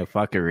that's kind of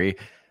fuckery.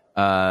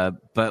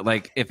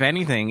 But if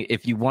anything,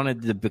 if you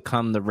wanted to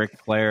become the Ric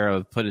Flair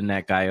of putting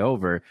that guy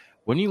over,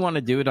 wouldn't you want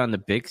to do it on the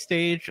big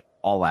stage,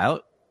 all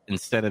out,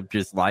 instead of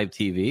just live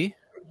TV?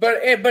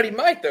 But he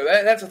might, though.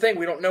 That's the thing.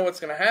 We don't know what's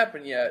going to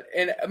happen yet.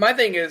 And my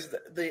thing is,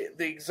 the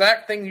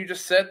exact thing you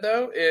just said,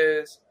 though,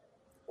 is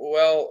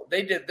well,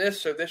 they did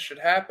this, so this should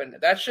happen.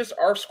 That's just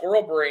our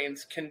squirrel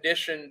brains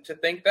conditioned to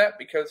think that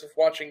because of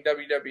watching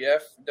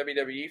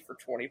WWE for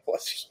 20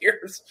 plus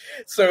years.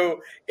 So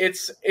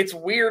it's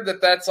weird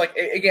that's like,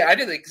 again, I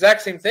did the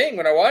exact same thing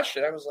when I watched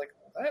it. I was like,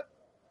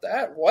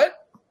 that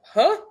what?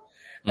 Huh?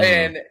 Mm-hmm.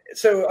 And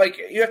so like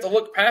you have to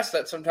look past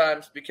that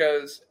sometimes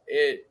because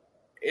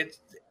it's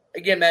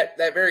again that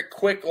very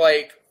quick,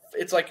 like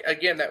it's like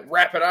again that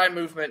rapid eye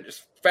movement,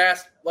 just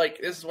fast, like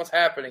this is what's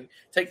happening.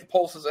 Take the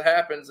pulse as it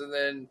happens, and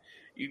then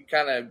you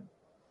kind of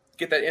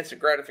get that instant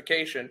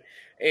gratification.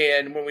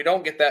 And when we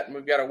don't get that, and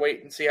we've got to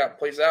wait and see how it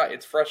plays out,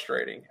 it's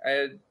frustrating.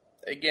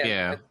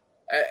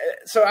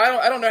 So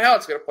I don't know how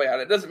it's going to play out.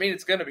 It doesn't mean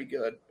it's going to be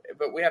good,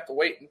 but we have to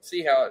wait and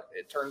see how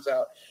it turns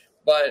out.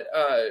 But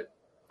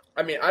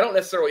I mean, I don't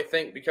necessarily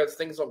think because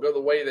things don't go the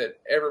way that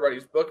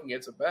everybody's booking,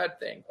 it's a bad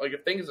thing. Like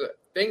if things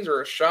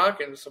are a shock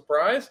and a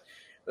surprise,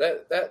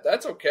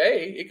 that's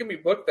okay. It can be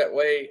booked that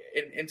way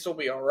and still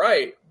be all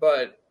right.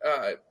 But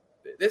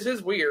this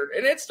is weird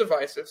and it's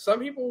divisive.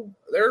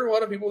 There are a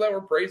lot of people that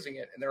were praising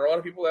it, and there are a lot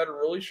of people that are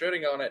really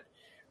shitting on it.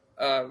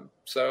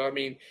 So I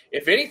mean,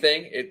 if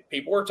anything,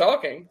 people are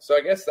talking. So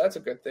I guess that's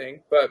a good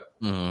thing. But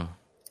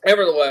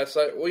nevertheless,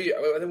 I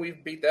think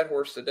we've beat that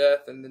horse to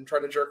death and then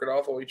tried to jerk it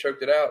off while we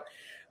choked it out.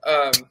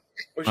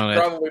 We should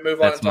probably move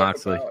on and talk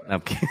Moxley.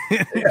 about.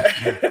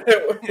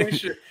 We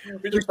should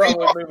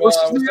probably move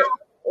on.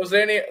 Was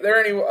there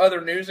any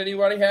other news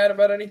anybody had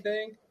about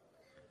anything?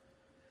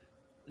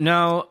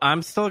 No,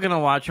 I'm still gonna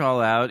watch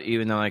All Out,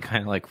 even though I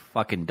kind of like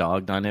fucking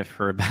dogged on it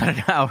for about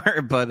an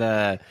hour.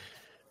 But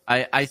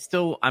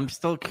I'm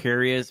still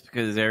curious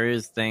because there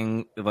is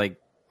thing like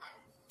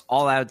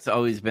All Out's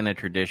always been a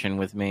tradition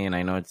with me, and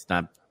I know it's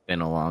not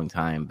been a long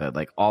time, but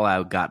like All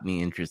Out got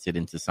me interested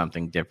into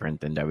something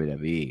different than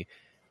WWE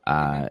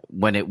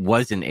when it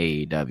wasn't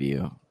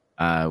AEW,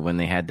 when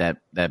they had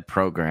that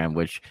program,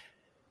 which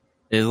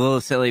is a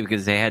little silly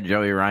because they had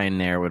Joey Ryan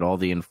there with all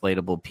the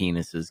inflatable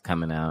penises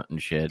coming out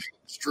and shit.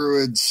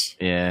 Druids.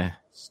 Yeah.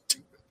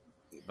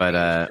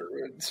 But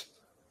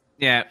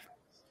yeah.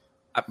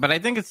 But I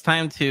think it's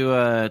time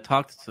to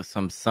talk to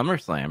some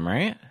SummerSlam,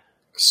 right?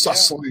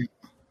 Sussly.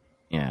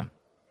 Yeah.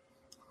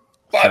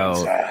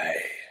 Banzai.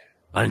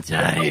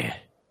 Banzai.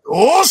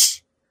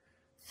 Osh!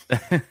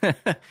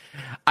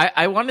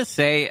 I want to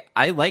say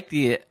I like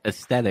the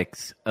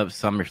aesthetics of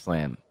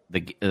SummerSlam,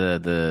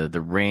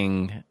 the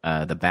ring,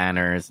 the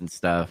banners and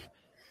stuff.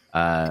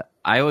 I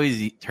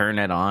always turn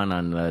it on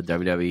the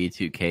WWE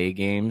 2K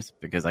games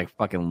because I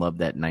fucking love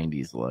that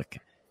 90s look.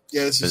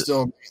 Yeah, this is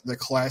still the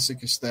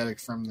classic aesthetic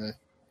from the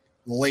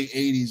late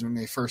 80s when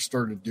they first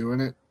started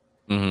doing it.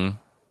 Mm-hmm.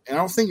 And I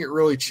don't think it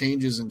really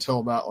changes until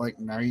about like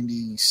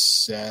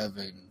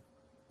 97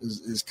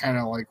 is kind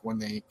of like when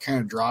they kind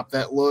of drop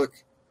that look.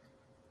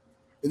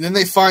 And then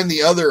they find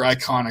the other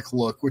iconic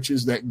look, which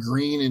is that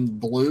green and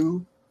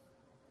blue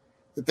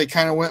that they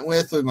kind of went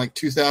with in like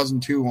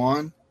 2002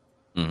 on.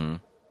 Mm-hmm.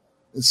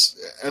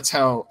 That's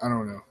how, I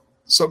don't know,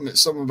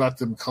 something about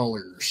them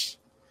colors.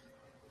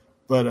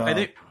 But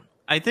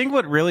I think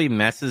what really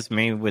messes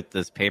me with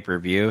this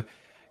pay-per-view,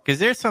 because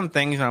there's some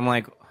things I'm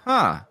like,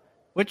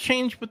 what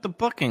changed with the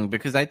booking?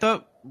 Because I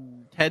thought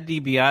Ted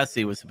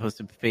DiBiase was supposed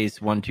to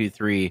face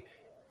 123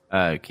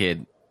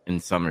 Kid in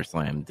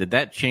SummerSlam. Did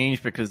that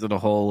change because of the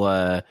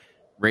whole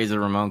Razor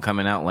Ramon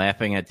coming out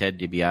laughing at Ted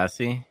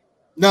DiBiase?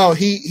 No,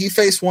 he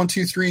faced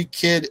 123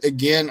 Kid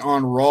again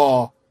on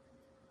Raw,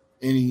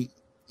 and he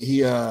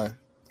I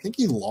think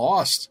he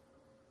lost.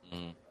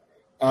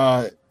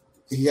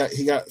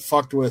 He got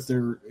fucked with,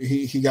 or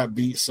he got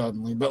beat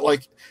suddenly. But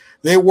like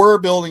they were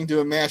building to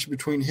a match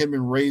between him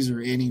and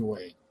Razor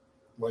anyway.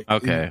 Like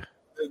okay,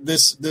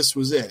 this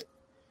was it.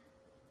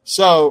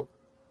 So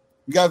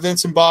we got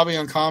Vince and Bobby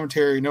on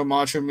commentary, no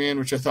Macho Man,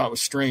 which I thought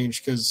was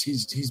strange because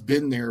he's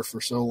been there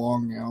for so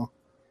long now.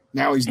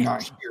 Now he's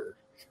not here.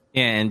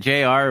 Yeah, and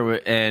JR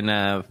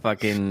and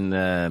fucking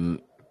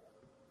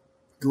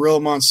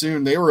Gorilla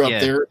Monsoon, they were up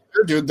there.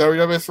 They're doing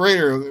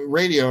WWF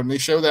radio, and they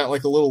show that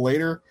like a little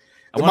later.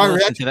 I want to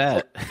listen to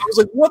that. I was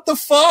like, what the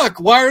fuck?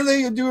 Why are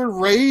they doing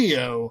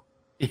radio?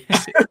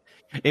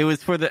 It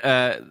was for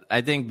the,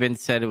 I think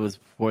Vince said it was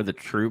for the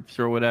troops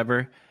or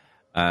whatever.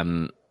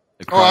 I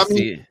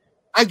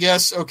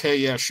guess, okay,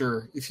 yeah,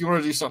 sure. If you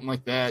want to do something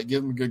like that,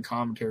 give them a good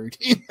commentary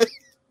team.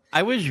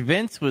 I wish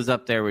Vince was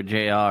up there with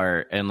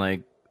JR and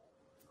like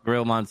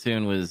Gorilla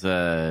Monsoon was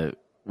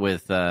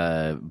with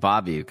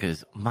Bobby,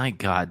 because my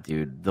God,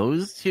 dude,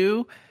 those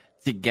two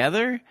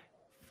together,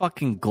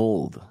 fucking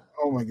gold.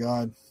 Oh my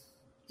God.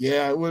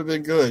 Yeah, it would have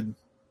been good.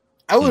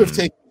 I would have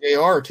taken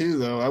JR too,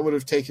 though. I would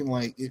have taken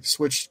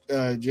switched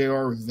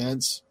JR with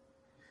Vince,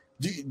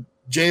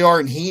 JR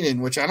and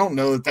Heenan, which I don't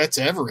know if that's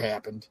ever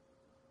happened.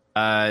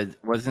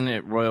 Wasn't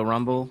it Royal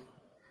Rumble?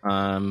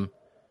 Not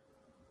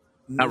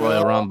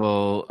Royal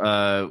Rumble.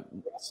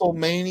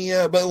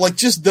 WrestleMania, but like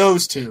just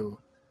those two,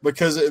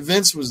 because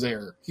Vince was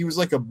there. He was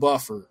like a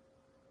buffer.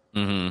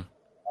 Mm-hmm.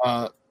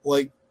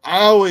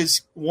 I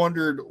always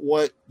wondered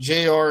what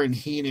JR and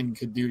Heenan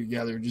could do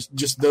together.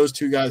 Just those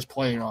two guys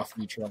playing off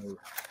of each other.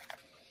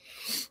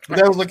 But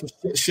that was like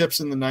a ships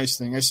in the nice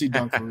thing. I see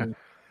Dunkaroo.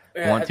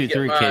 1, 2,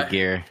 3 kid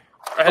gear.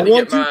 I had to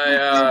get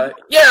my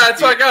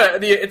that's what I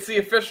got. It's the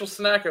official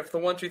snack of the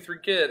 1, 2, 3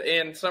 kid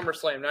and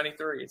SummerSlam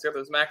 '93. It's got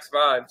those Max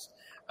vibes.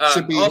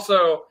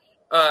 Also,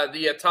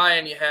 the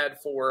tie-in you had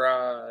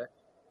for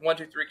 1,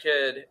 2, 3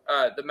 kid,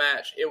 the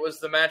match. It was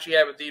the match he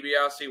had with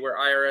DiBiase where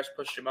IRS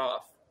pushed him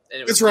off,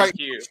 and it was right.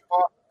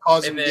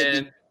 And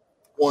then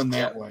won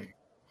that way.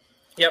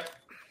 Yep.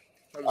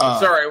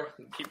 Sorry,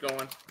 keep going.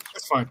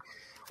 That's fine.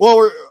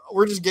 Well,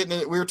 we're just getting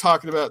it. We were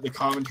talking about the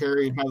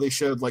commentary and how they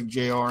showed like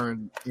JR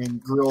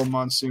and Gorilla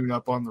Monsoon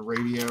up on the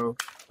radio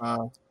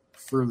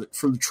for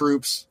the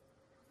troops.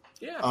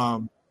 Yeah.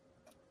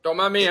 Don't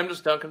mind me. I'm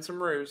just dunking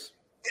some ruse.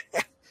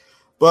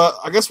 But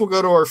I guess we'll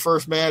go to our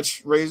first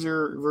match: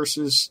 Razor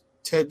versus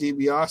Ted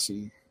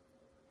DiBiase.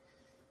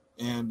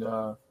 And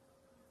no!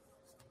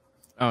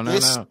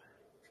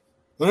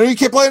 No, you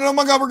keep playing. Oh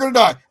my God, we're gonna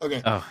die.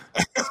 Okay. Oh.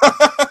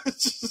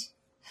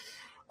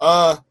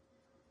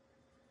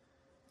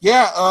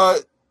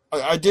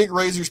 I dig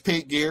Razor's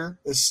paint gear.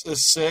 It's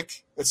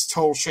sick. It's a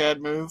total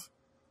Shad move.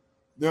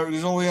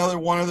 There's only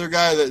one other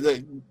guy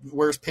that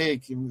wears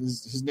pink, and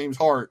his name's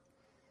Hart.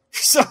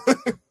 So,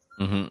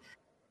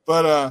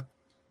 But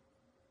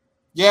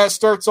it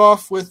starts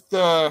off with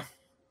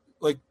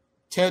like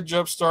Ted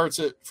jump starts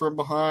it from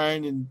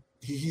behind, and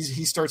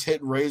he starts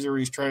hitting Razor.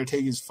 He's trying to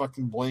take his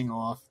fucking bling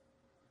off,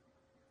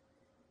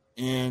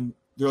 and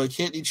they're like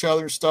hitting each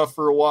other and stuff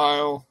for a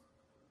while.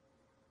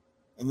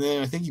 And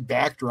then I think he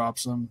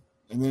backdrops him.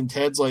 And then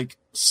Ted's like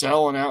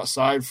selling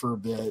outside for a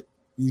bit.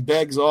 He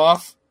begs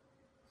off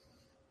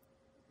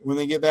when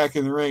they get back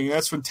in the ring.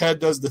 That's when Ted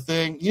does the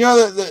thing. You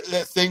know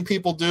that thing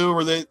people do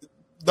where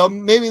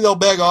they'll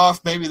beg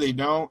off, maybe they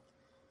don't.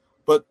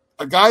 But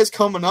a guy's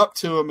coming up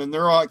to him and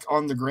they're like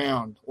on the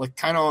ground, like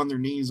kind of on their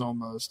knees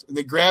almost. And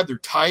they grab their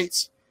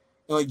tights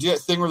and like do that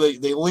thing where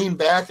they lean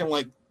back and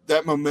like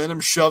that momentum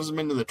shoves them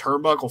into the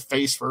turnbuckle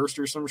face first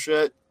or some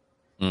shit.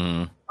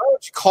 Mm-hmm. How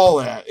would you call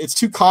that? It's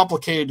too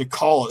complicated to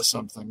call it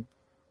something.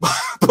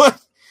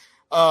 But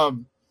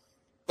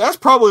that's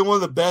probably one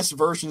of the best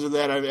versions of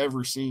that I've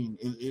ever seen.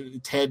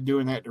 Ted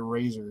doing that to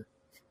Razor.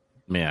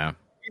 Yeah.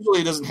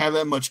 Usually it doesn't have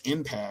that much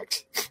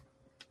impact.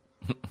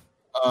 It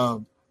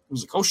was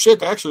like, oh shit,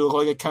 that actually looked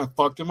like it kind of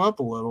fucked him up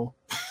a little.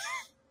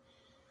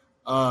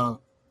 And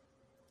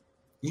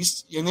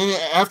then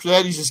after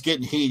that, he's just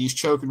getting heat. He's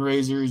choking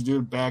Razor. He's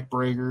doing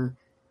backbreaker,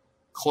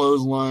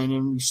 clothesline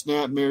him,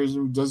 snap mirrors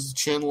him, does the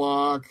chin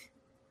lock.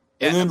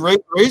 And then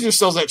Razor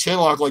sells that chin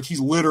lock like he's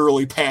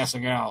literally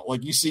passing out.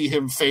 Like you see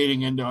him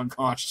fading into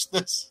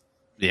unconsciousness.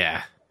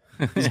 Yeah.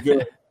 He's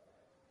good.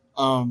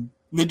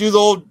 They do the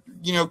old,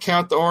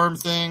 count the arm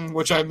thing,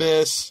 which I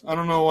miss. I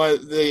don't know why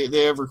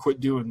they ever quit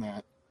doing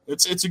that.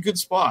 It's a good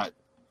spot.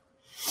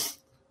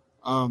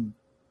 But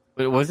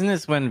wasn't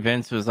this when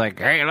Vince was like,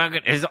 hey, look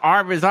at his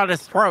arm is on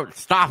his throat.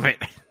 Stop it.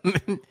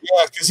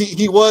 Yeah, because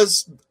he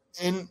was,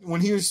 and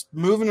when he was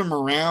moving him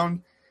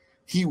around,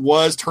 he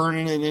was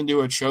turning it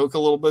into a choke a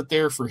little bit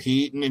there for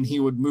heat, and then he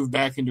would move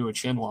back into a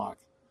chin lock.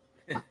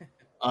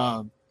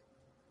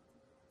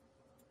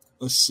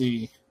 Let's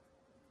see.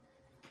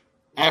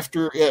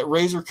 After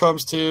Razor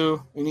comes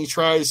to, and he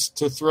tries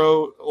to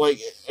throw, like,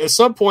 at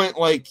some point,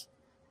 like,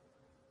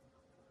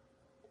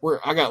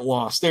 where I got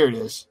lost. There it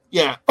is.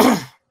 Yeah.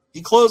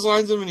 He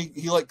clotheslines him, and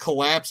he like,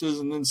 collapses,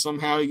 and then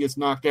somehow he gets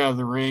knocked out of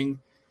the ring.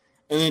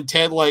 And then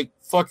Ted, like,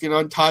 fucking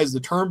unties the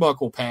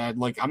turnbuckle pad.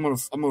 Like, I'm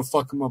gonna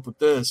fuck him up with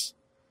this.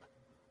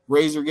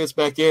 Razor gets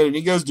back in, and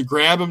he goes to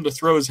grab him to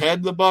throw his head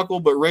in the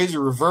buckle, but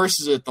Razor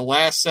reverses it the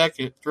last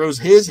second, throws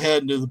his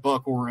head into the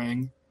buckle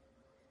ring,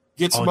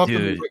 gets him up.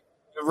 Dude.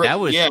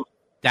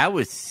 That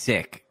was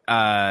sick.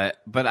 But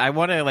I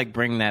want to like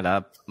bring that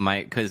up,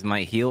 because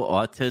my heel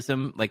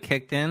autism like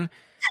kicked in.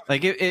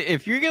 Like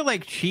if you're gonna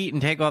like cheat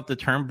and take off the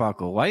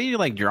turnbuckle, why do you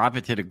like drop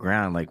it to the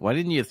ground? Like why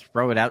didn't you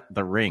throw it out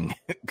the ring?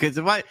 Because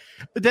but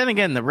then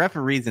again, the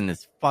referees in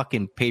this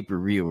fucking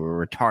pay-per-view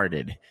were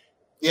retarded.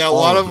 Yeah, a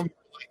lot of them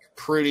are like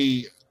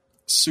pretty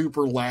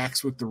super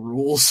lax with the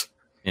rules.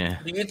 Yeah.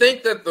 Do you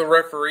think that the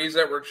referees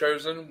that were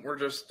chosen were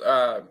just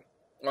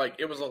like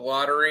it was a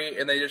lottery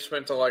and they just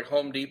went to like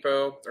Home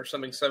Depot or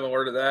something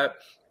similar to that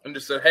and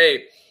just said,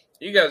 hey,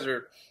 you guys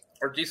are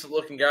decent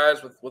looking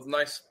guys with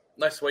nice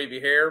wavy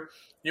hair.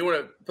 You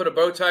want to put a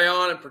bow tie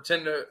on and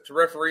pretend to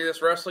referee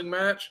this wrestling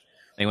match?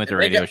 They went to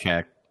Radio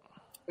Shack.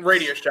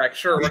 Radio Shack,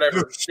 sure,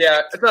 whatever.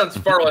 Yeah, it sounds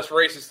far less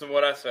racist than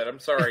what I said. I'm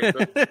sorry.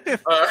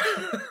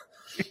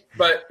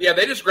 But yeah,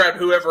 they just grabbed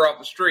whoever off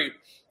the street.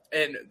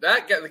 And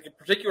that guy, the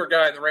particular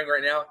guy in the ring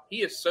right now,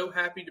 he is so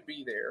happy to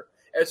be there.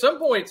 At some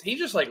points, he's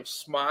just like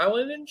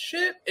smiling and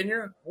shit. And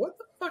you're like, what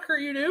the fuck are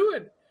you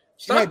doing?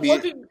 Stop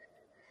looking.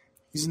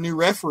 He's a new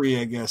referee,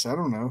 I guess. I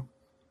don't know.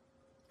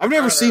 I've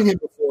never seen him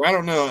before. I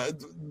don't know.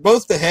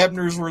 Both the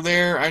Hebners were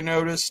there, I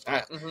noticed.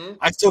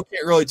 I still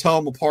can't really tell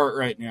them apart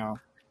right now.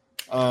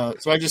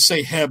 So I just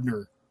say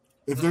Hebner.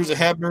 If there's a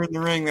Hebner in the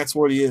ring, that's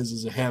what he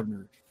is a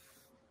Hebner.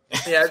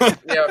 Yeah,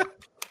 yeah.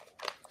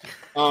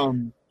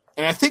 And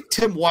I think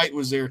Tim White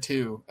was there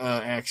too,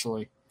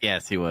 actually.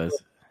 Yes, he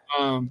was.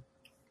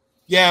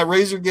 Yeah,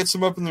 Razor gets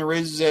him up in the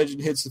Razor's Edge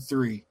and hits a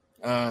 3.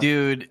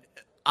 Dude,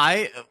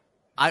 I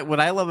what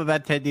I love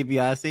about Ted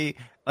DiBiase,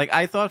 like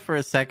I thought for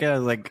a second, I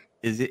was like,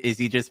 is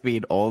he just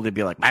being old and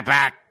be like, my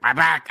back,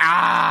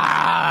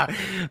 ah?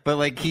 But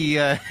like he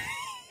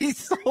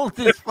sold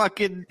his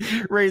fucking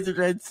Razor's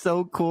Edge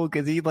so cool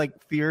because he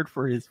like feared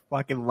for his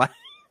fucking life.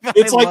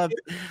 It's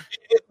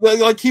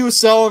like he was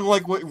selling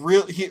like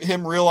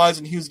him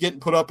realizing he was getting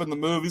put up in the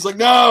move. He's like,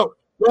 no,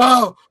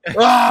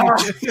 ah!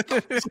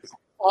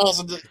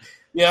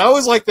 Yeah, I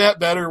always like that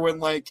better when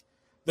like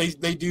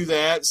they do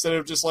that instead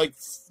of just like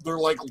they're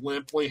like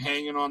limply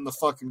hanging on the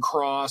fucking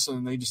cross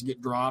and they just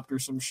get dropped or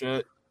some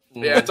shit.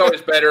 Yeah, it's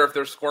always better if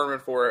they're squirming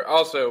for it.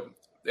 Also,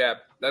 yeah,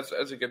 that's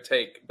a good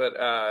take, but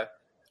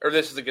or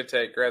this is a good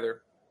take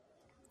rather.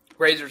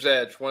 Razor's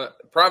Edge,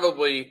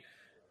 probably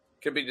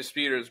could be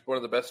disputed as one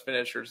of the best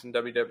finishers in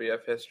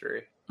WWF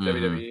history,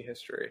 WWE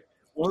history.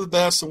 One of the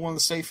best and one of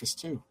the safest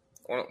too.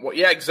 Well,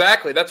 yeah,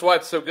 exactly. That's why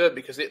it's so good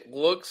because it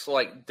looks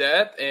like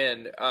death,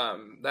 and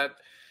that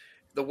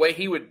the way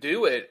he would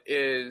do it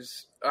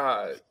is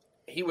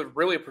he would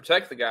really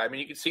protect the guy. I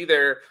mean, you can see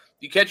there,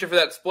 you catch it for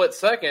that split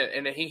second,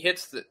 and then he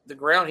hits the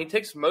ground. He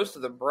takes most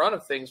of the brunt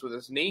of things with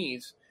his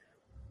knees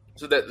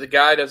so that the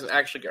guy doesn't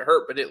actually get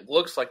hurt, but it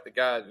looks like the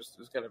guy just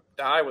is going to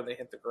die when they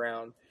hit the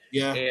ground.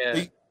 Yeah, and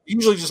they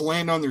usually just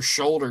land on their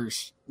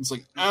shoulders. It's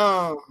like,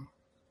 oh.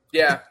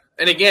 Yeah,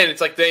 and again,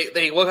 it's like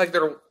they look like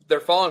they're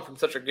falling from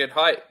such a good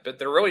height, but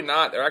they're really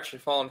not. They're actually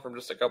falling from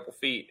just a couple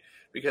feet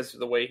because of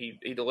the way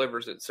he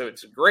delivers it. So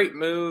it's a great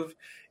move.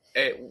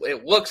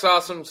 It looks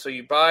awesome, so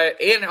you buy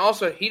it. And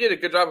also, he did a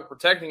good job of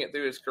protecting it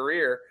through his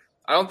career.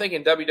 I don't think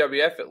in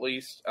WWF, at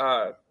least,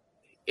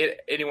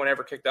 anyone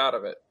ever kicked out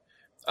of it.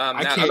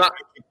 I've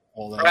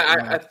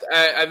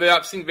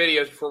seen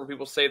videos before where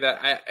people say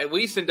that. At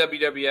least in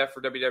WWF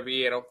or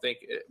WWE, I don't think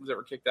it was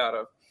ever kicked out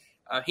of.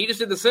 He just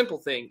did the simple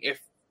thing. If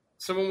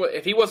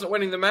he wasn't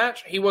winning the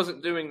match, he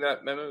wasn't doing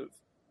that move.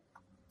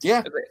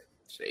 Yeah,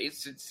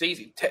 it's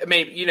easy.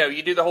 Maybe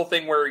you do the whole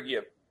thing where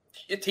you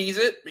tease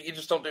it, but you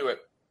just don't do it.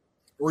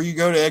 Or you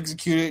go to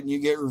execute it and you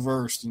get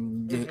reversed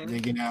and they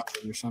get out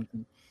of it or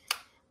something.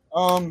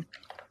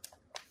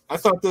 I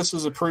thought this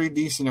was a pretty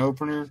decent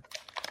opener.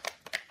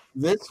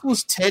 This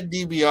was Ted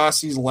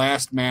DiBiase's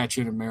last match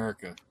in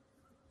America.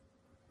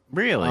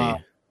 Really?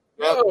 Yep.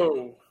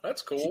 Oh,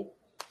 that's cool.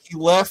 He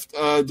left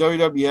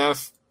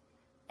WWF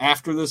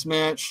after this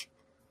match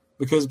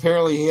because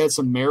apparently he had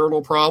some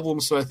marital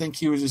problems, so I think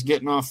he was just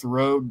getting off the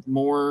road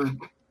more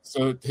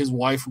so his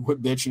wife would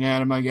quit bitching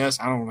at him, I guess.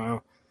 I don't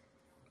know.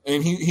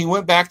 And he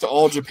went back to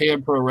All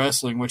Japan Pro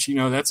Wrestling, which,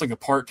 that's like a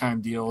part-time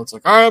deal. It's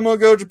like, all right, I'm going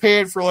to go to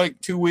Japan for like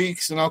 2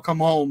 weeks and I'll come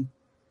home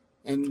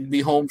and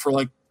be home for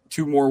like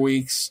 2 more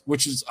weeks,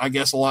 which is, I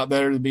guess, a lot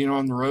better than being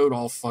on the road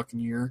all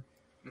fucking year.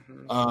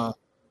 Mm-hmm.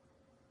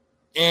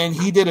 And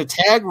he did a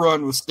tag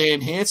run with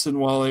Stan Hansen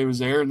while he was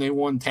there, and they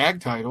won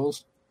tag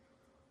titles.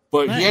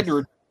 But nice. He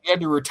had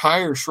to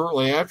retire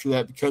shortly after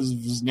that because of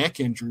his neck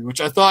injury,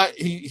 which I thought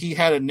he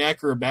had a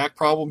neck or a back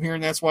problem here,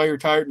 and that's why he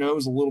retired. No, it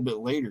was a little bit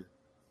later.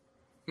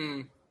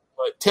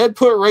 But Ted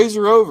put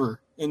Razor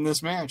over in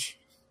this match.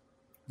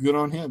 Good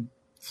on him.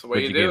 That's the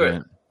way you do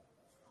it.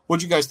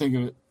 What'd you guys think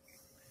of it?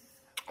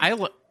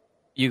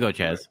 You go,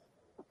 Chaz.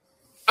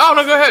 Oh,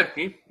 no, go ahead.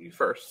 You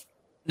first.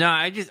 No,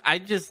 I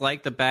just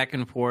like the back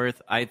and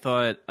forth. I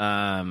thought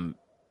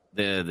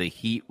the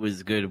heat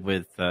was good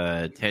with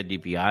Ted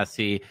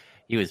DiBiase.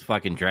 He was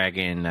fucking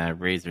dragging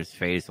Razor's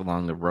face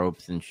along the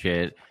ropes and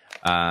shit,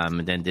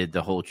 and then did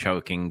the whole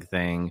choking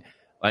thing.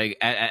 Like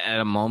at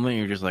a moment,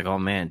 you're just like, "Oh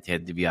man,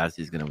 Ted DiBiase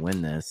is gonna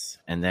win this,"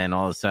 and then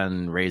all of a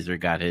sudden, Razor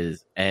got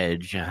his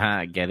edge.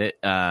 Get it?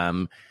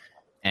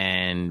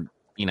 And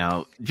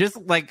just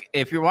like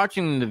if you're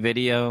watching the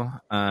video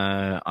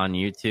on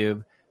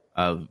YouTube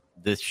of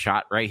this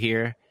shot right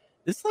here,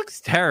 this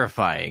looks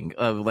terrifying.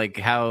 Of like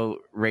how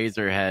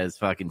Razor has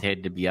fucking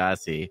Ted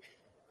DiBiase.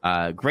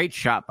 Great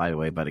shot, by the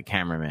way, by the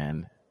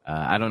cameraman.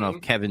 I don't know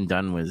if Kevin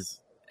Dunn was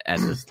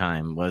at this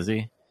time, was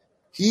he?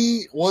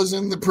 He was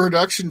in the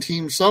production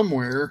team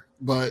somewhere,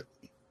 but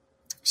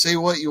say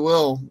what you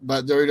will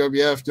about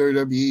WWF,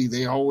 WWE,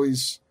 they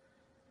always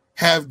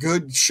have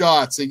good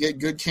shots. They get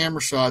good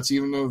camera shots,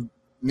 even though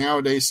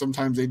nowadays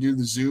sometimes they do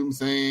the zoom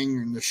thing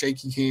and the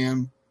shaky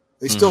cam.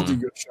 They still do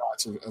good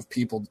shots of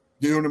people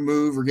doing a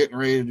move or getting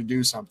ready to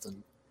do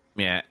something.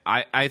 Yeah,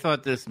 I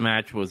thought this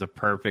match was a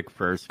perfect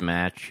first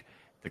match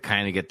to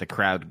kind of get the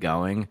crowd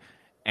going.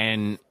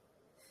 And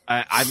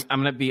I'm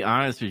going to be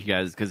honest with you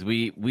guys because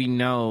we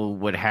know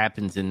what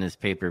happens in this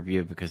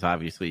pay-per-view because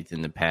obviously it's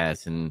in the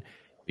past and,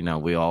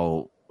 we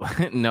all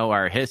know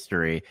our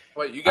history.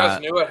 Wait, you guys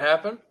knew what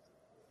happened?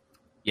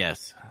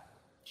 Yes.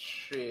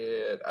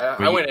 Shit.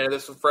 I went into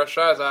this with fresh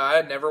eyes. I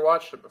had never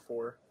watched it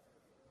before.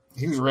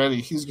 He was ready.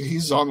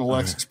 He's on the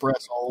Lex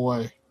Express all the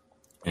way.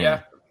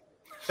 Yeah.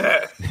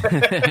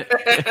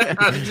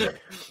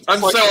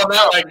 I'm selling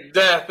out like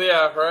death,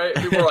 yeah, right?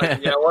 People are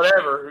like, yeah,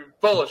 whatever.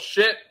 Full of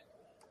shit.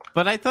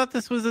 But I thought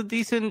this was a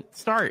decent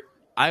start.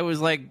 I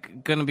was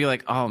like gonna be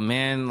like, oh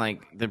man,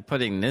 like they're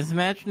putting this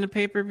match in the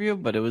pay-per-view,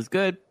 but it was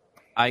good.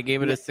 I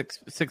gave it a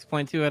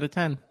 6.2 out of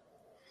 10.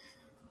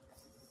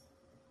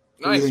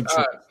 Nice.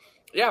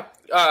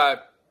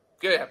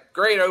 Good.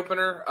 Great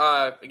opener.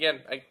 Again,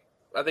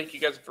 I think you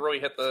guys have really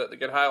hit the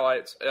good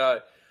highlights.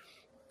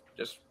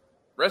 Just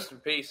rest in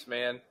peace,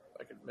 man.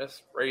 I could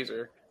miss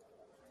Razor.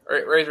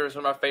 Razor was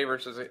one of my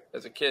favorites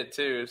as a kid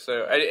too.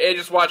 So I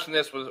just watching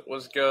this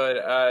was good.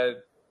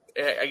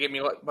 It gave me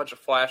a bunch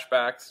of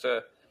flashbacks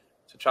to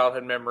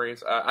childhood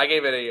memories. I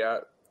gave it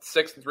a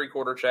 6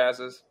 3/4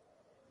 Chaz's.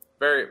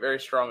 Very, very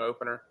strong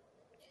opener.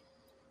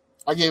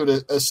 I gave it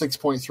a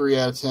 6.3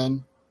 out of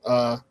 10.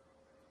 I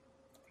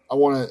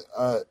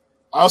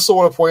also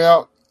want to point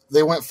out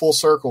they went full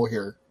circle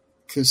here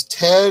because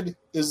Ted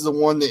is the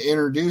one that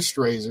introduced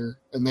Razor,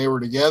 and they were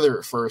together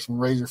at first when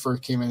Razor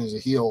first came in as a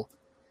heel.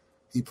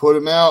 He put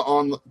him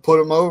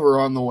over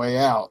on the way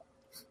out.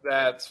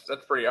 That's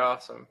pretty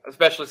awesome,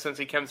 especially since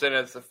he comes in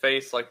as the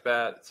face like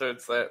that. So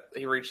it's that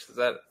he reaches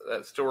that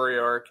story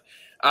arc.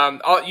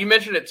 You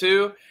mentioned it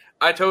too.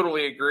 I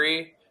totally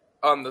agree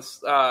on this.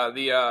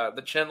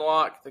 The chin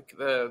lock,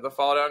 the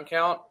fall down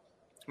count.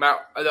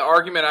 The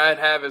argument I'd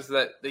have is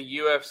that the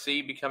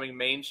UFC becoming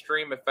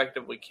mainstream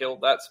effectively killed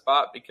that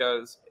spot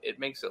because it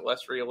makes it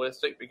less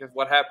realistic. Because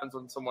what happens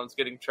when someone's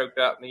getting choked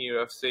out in the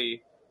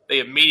UFC? They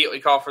immediately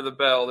call for the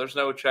bell. There's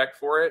no check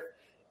for it.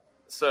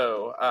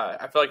 So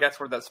I feel like that's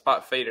where that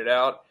spot faded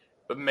out.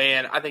 But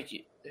man, I think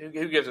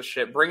who gives a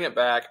shit? Bring it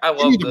back. I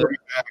love it.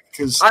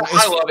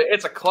 I love it.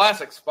 It's a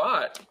classic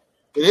spot.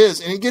 It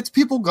is, and it gets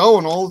people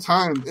going all the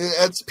time.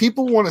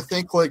 People want to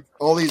think like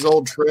all these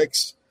old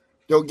tricks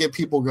don't get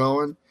people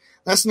going.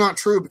 That's not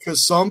true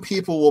because some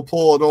people will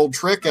pull an old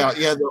trick out.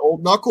 Yeah, the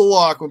old knuckle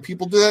lock. When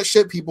people do that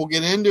shit, people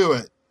get into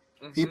it.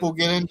 Mm-hmm. People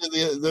get into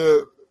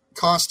the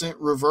constant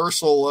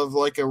reversal of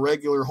like a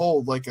regular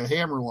hold, like a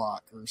hammer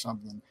lock or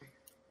something.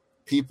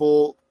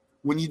 People,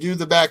 when you do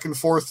the back and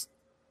forth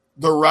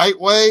the right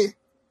way,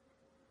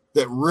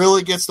 that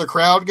really gets the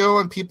crowd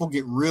going, people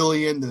get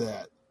really into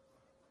that.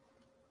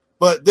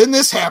 But then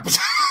this happens.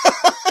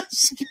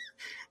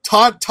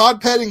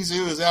 Todd Petting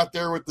Zoo is out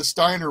there with the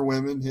Steiner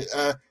women,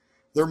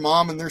 their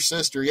mom and their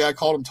sister. Yeah, I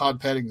called him Todd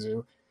Petting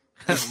Zoo.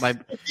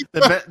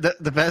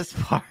 The best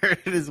part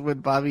is when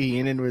Bobby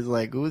Heenan was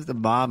like, "Who's the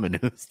mom and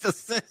who's the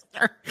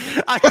sister?"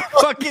 I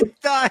fucking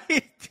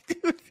died,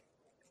 dude.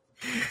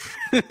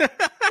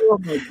 Oh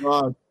my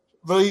god!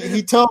 But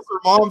he tells her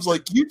mom's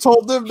like, "You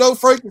told them no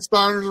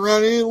Frankensteiners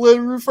around any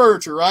living room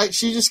furniture, right?"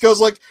 She just goes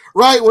like,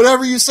 "Right,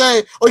 whatever you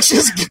say." Like she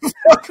doesn't give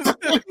a fuck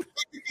about anything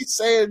he's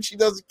saying. She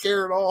doesn't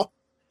care at all.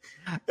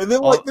 And then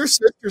like their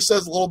sister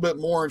says a little bit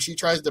more, and she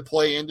tries to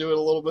play into it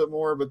a little bit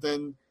more, but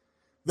then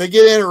they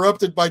get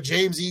interrupted by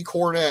James E.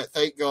 Cornette.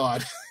 Thank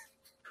God.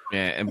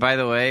 Yeah, and by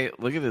the way,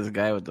 look at this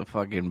guy with the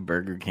fucking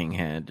Burger King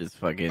head, just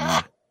fucking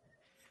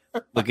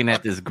looking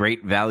at this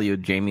great value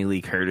Jamie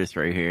Lee Curtis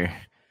right here.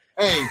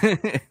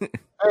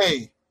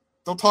 Hey,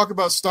 don't talk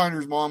about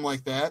Steiner's mom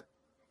like that.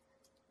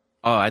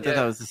 Oh, I thought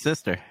that was the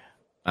sister.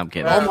 I'm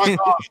kidding. Oh my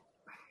gosh.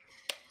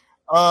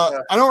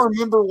 I don't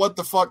remember what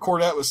the fuck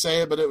Cornette was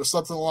saying, but it was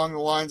something along the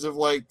lines of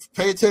like,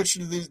 pay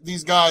attention to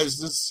these guys.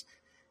 This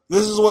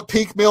is what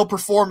peak male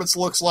performance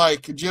looks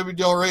like. And Jimmy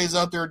Del Rey's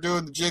out there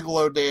doing the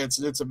gigolo dance,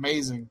 and it's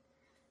amazing.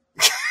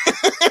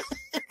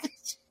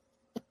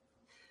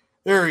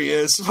 There he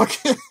is.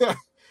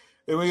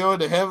 And we go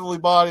into Heavenly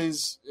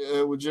Bodies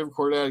with Jim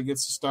Cornette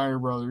against the Steiner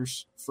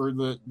brothers for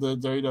the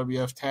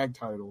WWF tag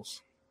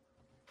titles.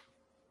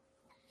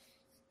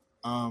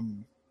 What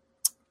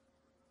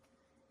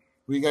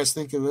do you guys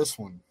think of this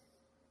one?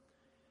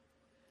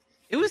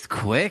 It was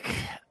quick.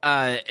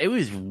 It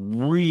was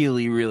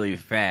really, really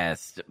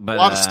fast. But a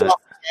lot of stuff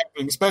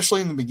happening, especially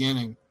in the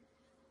beginning.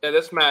 Yeah,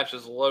 this match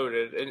is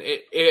loaded, and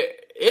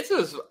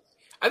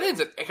I think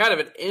it's a kind of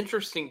an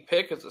interesting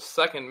pick as a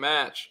second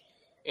match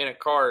in a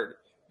card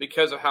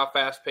because of how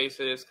fast paced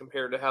it is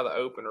compared to how the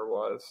opener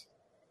was.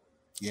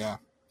 Yeah,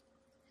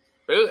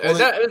 but it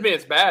doesn't mean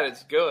it's bad.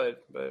 It's good,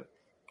 but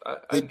I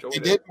enjoyed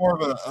it. They did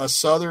more of a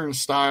Southern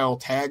style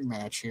tag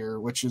match here,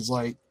 which is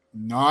like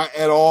not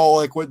at all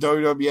like what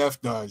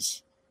WWF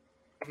does.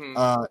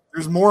 Mm-hmm.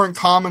 There's more in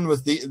common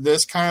with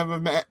this kind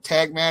of a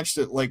tag match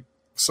that like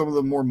some of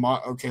the more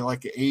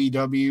like the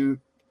AEW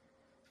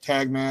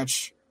tag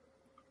match.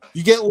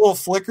 You get little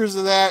flickers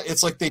of that.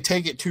 It's like they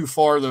take it too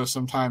far though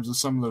sometimes with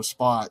some of those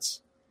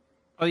spots.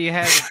 Well, you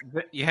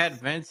had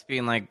Vince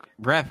being like,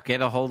 "Ref,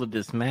 get a hold of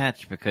this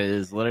match,"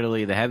 because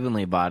literally the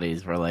Heavenly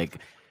Bodies were like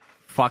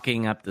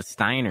fucking up the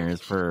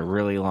Steiners for a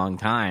really long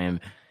time,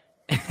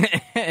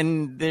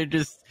 and they're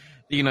just,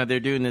 they're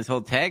doing this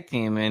whole tag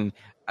team, and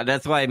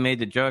that's why I made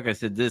the joke. I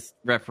said this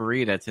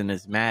referee that's in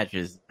this match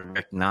is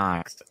Rick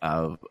Knox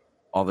of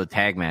all the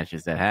tag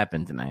matches that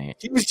happened tonight.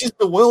 He was just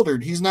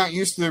bewildered. He's not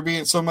used to there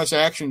being so much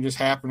action just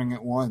happening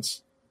at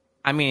once.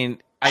 I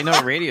mean, I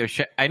know Radio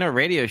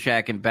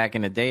Shack and back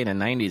in the day in the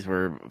 90s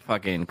were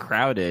fucking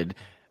crowded.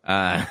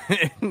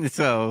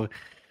 So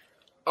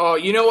Oh,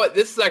 you know what?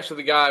 This is actually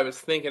the guy I was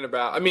thinking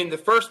about. I mean, the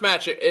first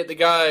match, the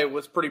guy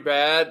was pretty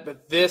bad,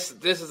 but this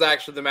is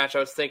actually the match I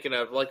was thinking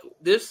of. Like,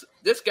 this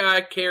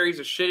guy carries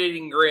a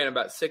shit-eating grin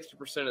about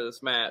 60% of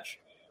this match.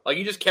 Like,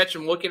 you just catch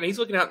him looking, and he's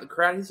looking out in the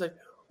crowd, and he's like,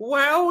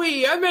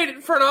 wowee, I made it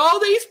in front of all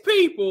these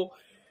people.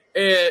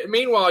 And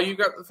meanwhile, you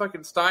got the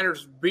fucking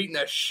Steiners beating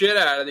the shit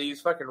out of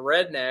these fucking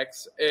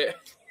rednecks.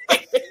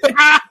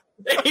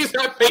 He's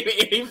not paying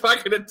any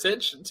fucking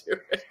attention to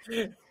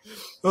it.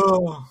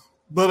 Oh,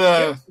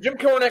 but Jim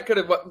Cornette could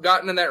have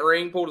gotten in that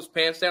ring, pulled his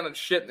pants down, and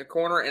shit in the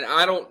corner. And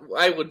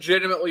I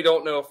legitimately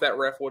don't know if that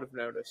ref would have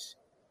noticed.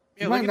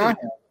 Yeah,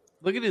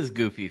 look at his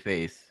goofy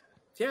face.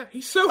 Yeah,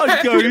 he's so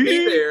happy to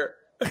be there.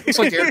 It's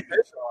like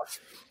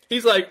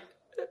he's like,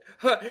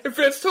 if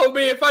Vince told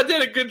me if I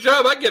did a good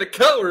job, I'd get a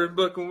coloring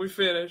book when we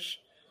finish.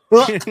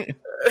 Yuck.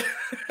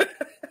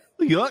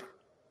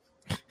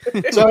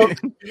 So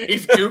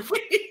he's goofy.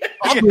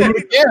 I'll do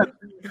it again.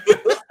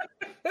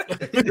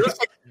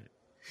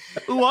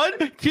 1,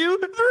 2,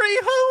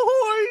 3,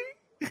 ho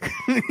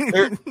We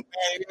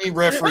need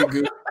referee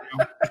goof.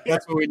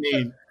 That's what we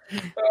need.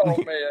 Oh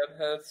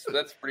man,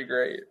 that's pretty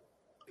great.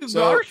 So,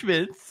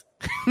 Marshments.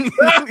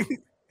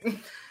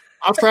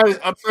 I'll try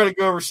to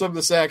go over some of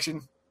this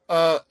action.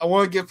 I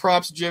want to give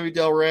props to Jimmy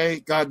Del Rey.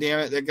 God damn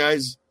it, that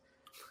guy's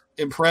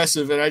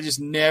impressive, and I just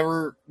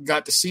never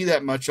got to see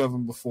that much of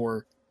him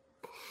before.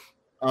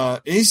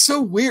 And he's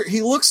so weird.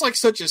 He looks like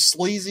such a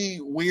sleazy,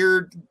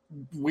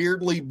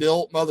 weirdly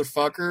built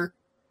motherfucker,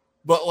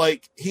 but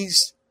like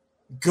he's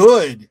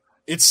good.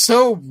 It's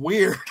so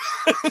weird.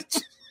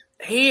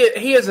 He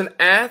is an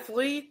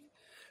athlete,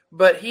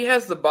 but he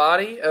has the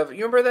body of.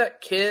 You remember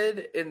that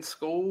kid in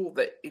school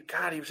that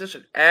God, he was such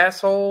an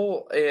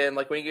asshole, and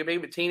like when he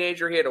became a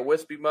teenager, he had a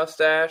wispy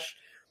mustache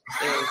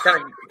and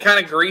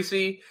kind of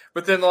greasy.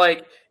 But then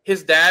like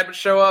his dad would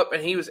show up,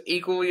 and he was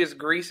equally as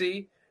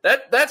greasy.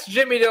 That's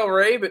Jimmy Del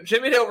Rey, but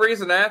Jimmy Del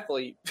Rey's an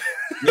athlete.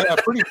 Yeah,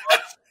 pretty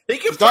much. He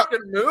can fucking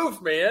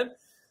move, man.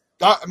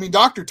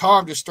 Dr.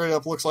 Tom just straight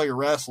up looks like a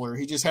wrestler.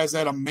 He just has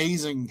that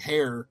amazing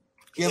hair.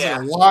 He has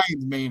like a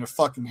lion's mane of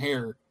fucking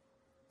hair.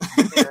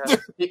 Yeah,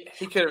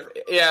 he could have.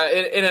 Yeah,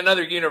 in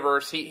another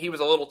universe, he was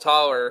a little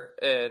taller,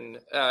 and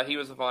he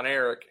was a Von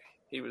Erich.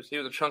 He was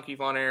a chunky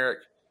Von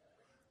Erich.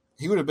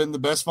 He would have been the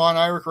best Von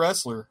Erich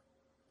wrestler.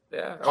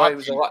 Yeah,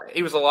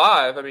 he was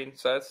alive. I mean,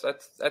 so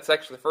that's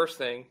actually the first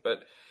thing.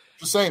 But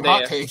just saying,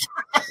 hot take.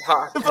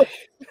 Hot take.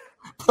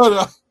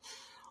 But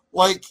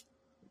like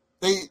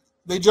they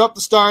jump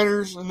the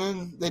Steiners, and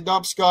then they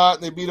dump Scott,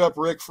 and they beat up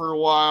Rick for a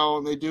while,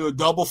 and they do a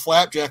double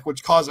flapjack,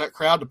 which caused that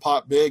crowd to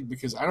pop big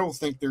because I don't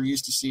think they're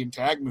used to seeing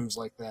tag moves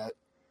like that.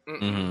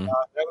 Mm-hmm.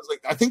 That was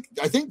like I think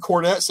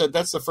Cornette said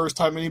that's the first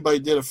time anybody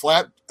did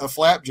a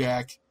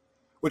flapjack,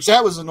 which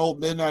that was an old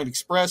Midnight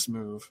Express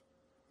move.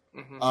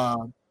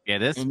 Mm-hmm. Yeah,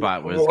 this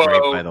spot was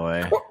great, by the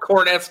way.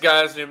 Cornette's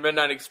guys do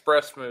Midnight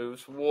Express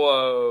moves.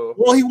 Whoa.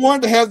 Well, he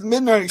wanted to have the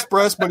Midnight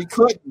Express, but he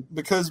couldn't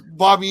because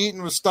Bobby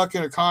Eaton was stuck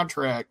in a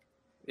contract.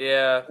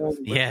 Yeah.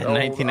 Yeah,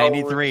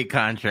 1993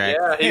 contract.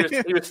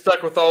 Yeah, he was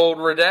stuck with old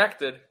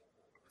Redacted.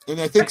 And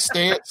I think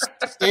Stan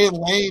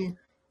Lane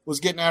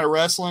was getting out of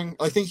wrestling.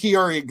 I think he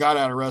already got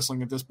out of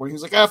wrestling at this point. He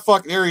was like,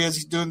 fuck, there he is.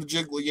 He's doing the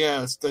jiggly.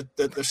 Yes,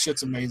 that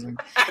shit's amazing.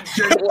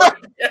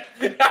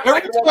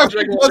 Every time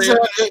he does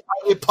that,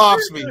 it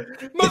pops me.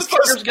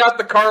 Motherfucker's got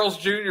the Carl's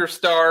Jr.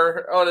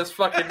 star on his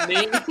fucking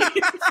knee.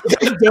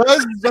 He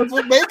does. That's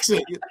what makes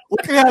it.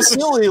 Look at how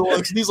silly he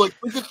looks. And he's like,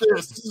 look at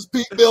this. This is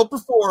Pete Bell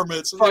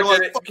performance. And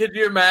like, could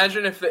you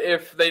imagine if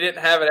they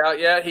didn't have it out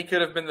yet? He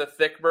could have been the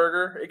Thick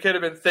Burger. It could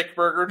have been Thick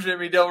Burger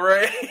Jimmy Del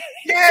Rey.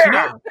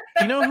 Yeah.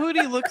 You know who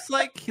he looks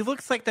like? He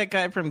looks like that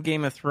guy from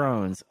Game of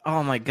Thrones.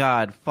 Oh my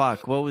God!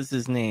 Fuck! What was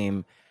his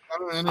name? I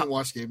didn't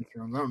watch Game of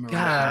Thrones. I don't know.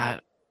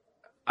 God,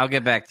 I'll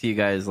get back to you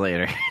guys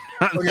later.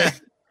 Okay.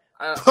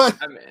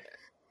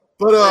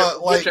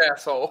 Which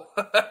asshole?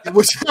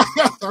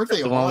 Aren't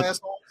they all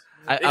assholes?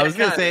 I was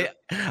gonna say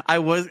I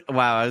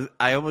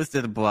almost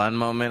did a blonde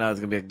moment. I was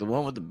gonna be like the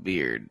one with the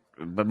beard,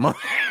 but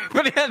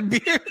he had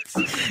beards.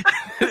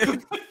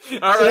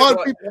 All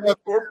right,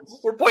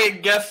 we're playing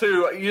Guess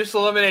Who. You just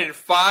eliminated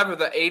 5 of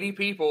the 80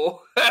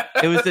 people.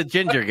 It was the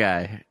ginger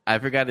guy. I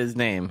forgot his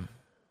name.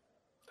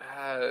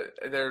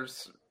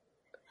 There's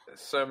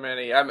so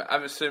many.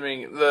 I'm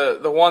assuming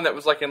the one that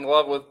was like in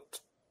love with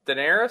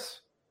Daenerys,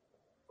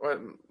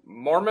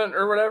 Mormont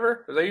or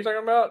whatever. Is that you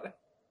talking about?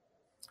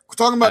 We're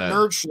talking about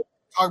nerd shit.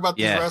 Talk about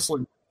this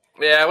wrestling.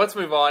 Yeah, let's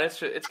move on.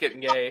 It's getting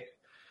gay.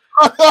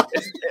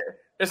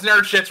 This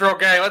nerd shit's real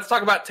gay. Let's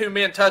talk about 2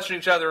 men touching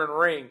each other in a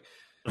ring.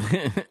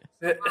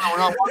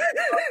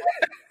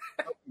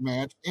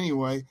 Match.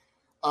 Anyway,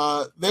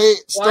 they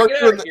start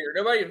doing here.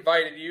 Nobody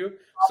invited you.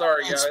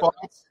 Sorry, guys.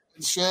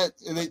 And shit.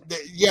 And they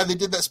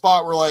did that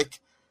spot where like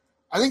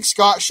I think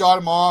Scott shot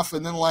him off,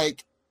 and then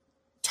like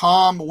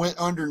Tom went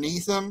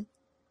underneath him,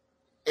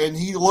 and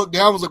he looked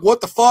down, and was like,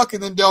 "What the fuck?"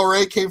 And then Del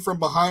Rey came from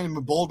behind him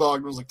and bulldog,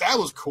 and was like, "That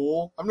was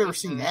cool. I've never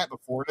seen that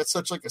before. That's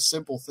such like a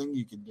simple thing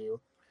you can do."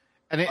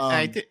 And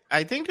I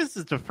think this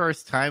is the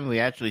first time we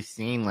actually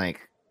seen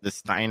like the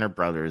Steiner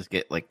brothers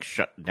get like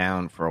shut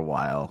down for a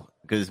while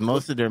because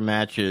most of their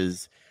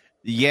matches,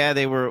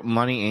 they were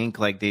Money Inc.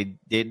 Like they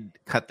did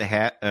cut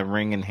the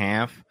ring in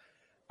half,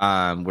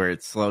 where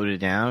it slowed it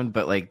down,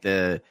 but like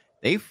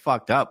they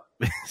fucked up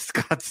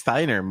Scott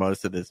Steiner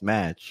most of this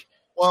match.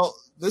 Well,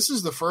 this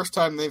is the first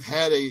time they've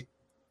had a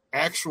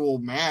actual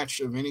match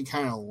of any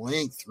kind of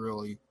length,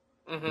 really.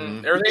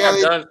 Mm-hmm. Everything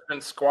I've done has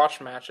been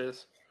squash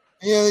matches.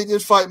 Yeah, they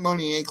did fight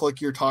Money Inc.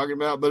 like you're talking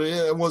about, but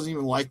it wasn't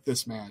even like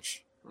this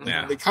match.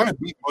 Yeah, they kind of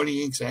beat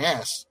Money Inc.'s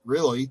ass,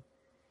 really.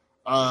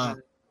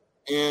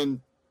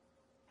 And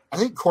I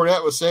think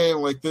Cornette was saying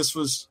like this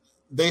was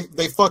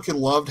they fucking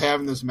loved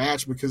having this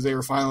match because they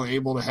were finally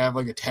able to have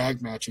like a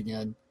tag match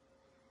again.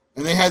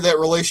 And they had that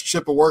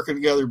relationship of working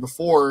together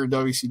before in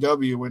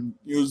WCW when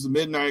it was the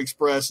Midnight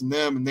Express and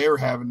them, and they were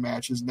having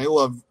matches, and they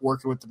loved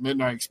working with the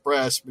Midnight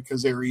Express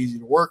because they were easy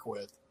to work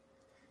with.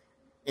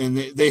 And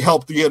they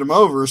helped to get them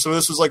over. So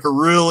this was like a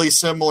really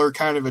similar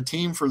kind of a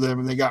team for them,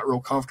 and they got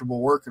real comfortable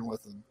working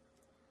with them.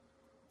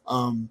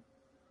 I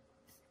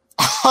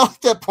like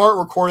that part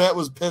where Cornette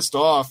was pissed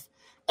off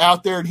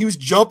out there, and he was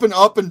jumping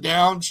up and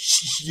down,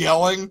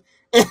 yelling.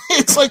 And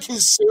it's like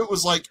his suit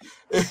was like,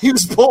 he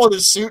was pulling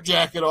his suit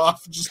jacket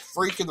off, just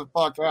freaking the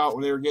fuck out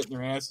when they were getting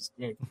their asses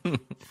kicked.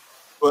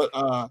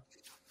 But,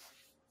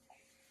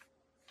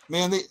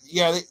 man,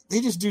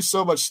 they just do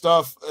so much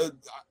stuff.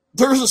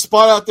 There's a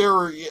spot out there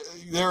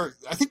where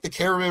I think the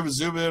cameraman was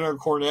zooming in on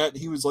Cornette, and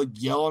he was like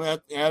yelling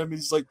at him.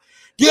 He's like,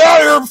 "Get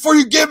out of here before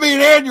you give me an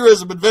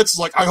aneurysm." And Vince is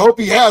like, "I hope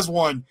he has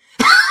one."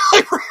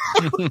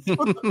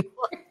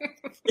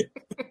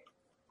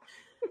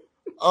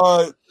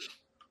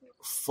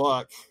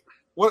 Fuck.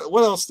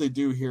 What else they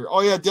do here?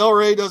 Oh yeah, Del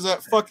Rey does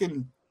that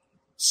fucking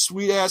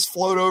sweet ass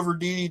float over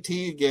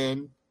DDT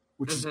again,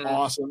 which is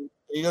awesome.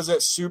 He does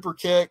that super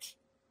kick,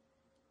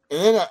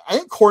 and then I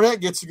think Cornette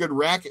gets a good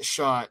racket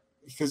shot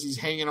because he's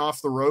hanging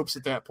off the ropes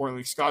at that point.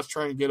 Like Scott's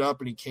trying to get up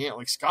and he can't.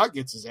 Like Scott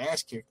gets his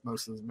ass kicked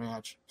most of the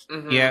match.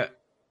 Yeah,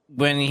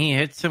 when he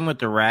hits him with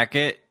the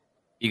racket,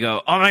 you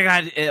go, "Oh my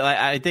god!"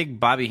 I think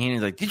Bobby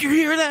Heenan's like, "Did you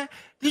hear that?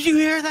 Did you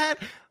hear that?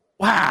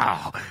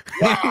 Wow!"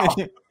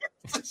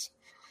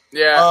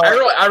 Yeah,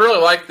 I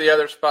really like the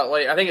other spot.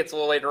 I think it's a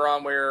little later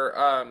on where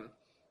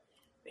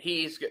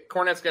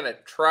Cornette's gonna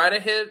try to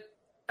hit.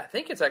 I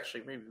think it's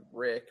actually maybe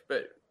Rick,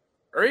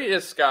 or it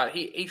is Scott.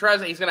 He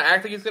tries. He's gonna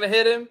act like he's gonna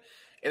hit him,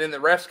 and then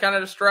the ref's kind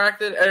of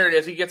distracted. There it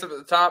is. He gets up at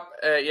the top.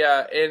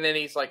 And then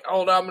he's like,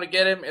 "Oh no, I'm gonna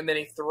get him!" And then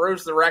he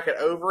throws the racket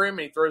over him,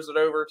 and he throws it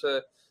over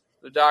to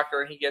the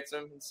doctor, and he gets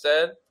him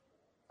instead.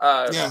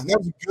 That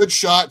was a good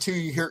shot too.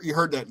 You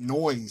heard that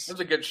noise. That's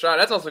a good shot.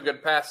 That's also a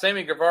good pass.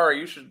 Sammy Guevara,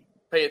 you should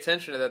pay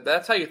attention to that.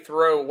 That's how you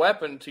throw a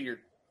weapon to your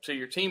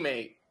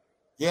teammate.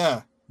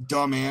 Yeah,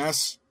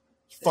 dumbass.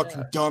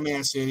 Fucking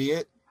dumbass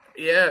idiot.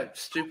 Yeah,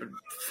 stupid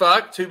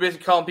fuck. Too busy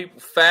calling people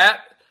fat.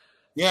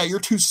 Yeah,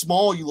 you're too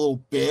small, you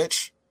little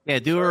bitch. Yeah,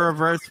 do a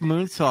reverse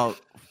moonsault,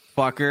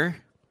 fucker.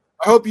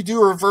 I hope you do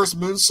a reverse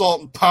moonsault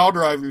and power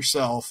drive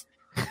yourself.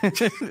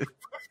 But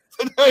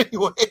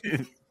anyway,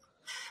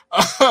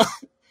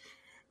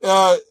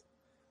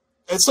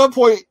 at some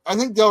point, I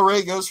think Del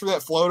Rey goes for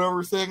that float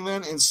over thing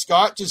then, and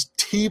Scott just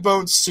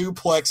T-bone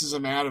suplexes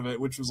him out of it,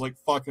 which was like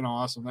fucking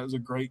awesome. That was a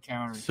great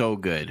counter. So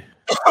good.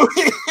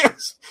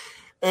 Yes.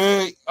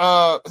 And,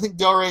 I think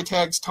Del Rey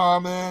tags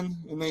Tom in,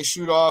 and they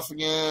shoot off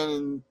again,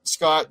 and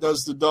Scott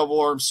does the double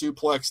arm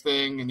suplex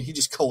thing, and he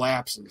just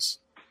collapses.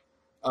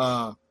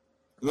 And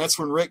that's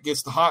when Rick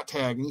gets the hot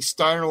tag, and he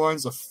Steiner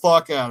lines the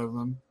fuck out of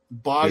him,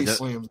 body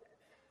slams.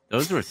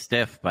 Those were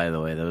stiff, by the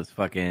way. Those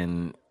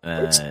fucking.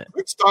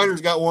 Rick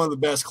Steiner's got one of the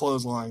best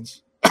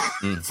clotheslines,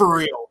 for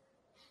real.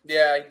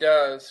 Yeah, he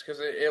does, because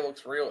it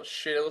looks real as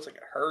shit. It looks like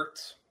it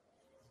hurts.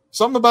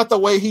 Something about the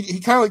way he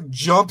kind of like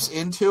jumps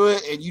into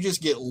it, and you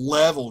just get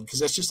leveled, because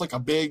that's just like a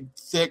big,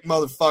 thick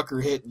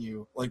motherfucker hitting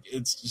you. Like,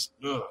 it's just,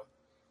 ugh.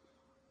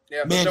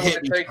 Yeah, there's no way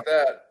to take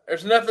that.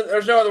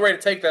 There's no other way to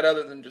take that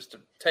other than just to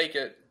take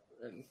it.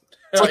 And,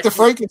 it's like the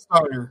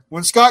Frankensteiner.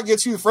 When Scott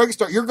gets you the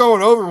Frankensteiner, you're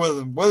going over with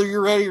him, whether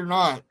you're ready or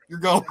not. You're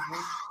going.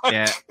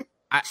 Yeah.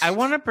 I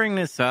want to bring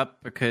this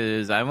up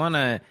because I want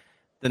to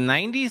the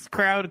 90s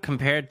crowd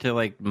compared to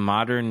like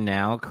modern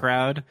now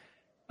crowd.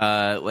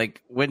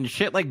 Like when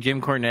shit like Jim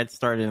Cornette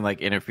started to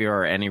like interfere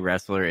or any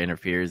wrestler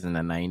interferes in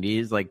the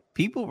 90s, like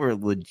people were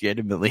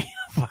legitimately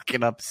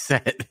fucking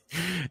upset.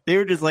 They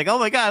were just like, "Oh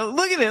my god,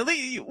 look at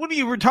it! What are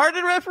you,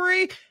 retarded,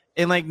 referee?"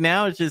 And like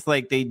now it's just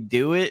like they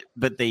do it,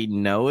 but they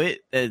know it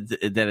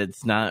that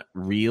it's not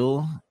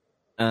real.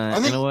 In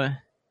a way,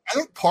 I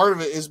think part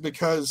of it is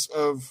because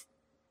of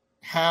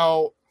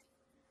how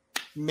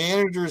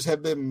managers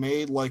have been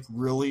made like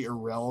really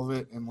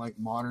irrelevant in like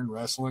modern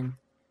wrestling.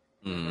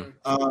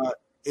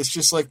 It's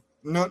just like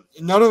none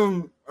of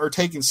them are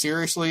taken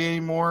seriously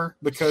anymore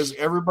because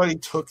everybody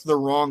took the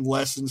wrong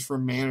lessons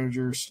from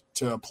managers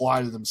to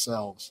apply to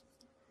themselves.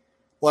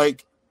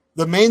 Like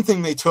the main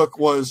thing they took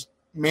was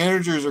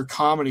managers are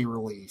comedy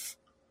relief.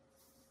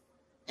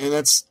 And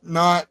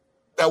that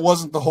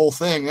wasn't the whole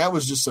thing. That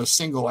was just a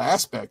single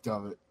aspect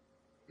of it.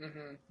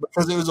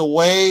 Because it was a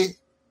way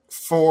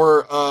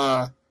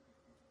for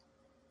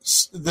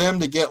them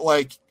to get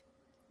like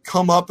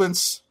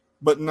comeuppance,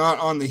 but not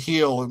on the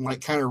heel and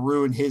like kind of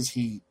ruin his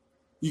heat.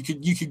 You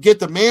could get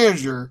the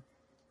manager,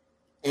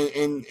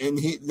 and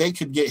they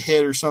could get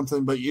hit or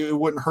something, but it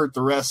wouldn't hurt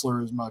the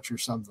wrestler as much or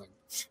something.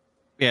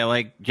 Yeah,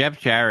 like Jeff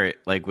Jarrett,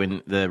 like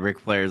when the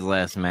Ric Flair's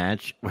last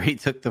match, where he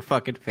took the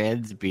fucking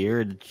fan's beer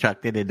and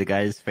chucked it in the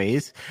guy's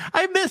face.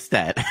 I missed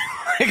that.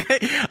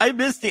 I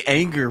missed the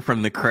anger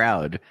from the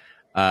crowd.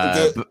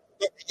 Yeah,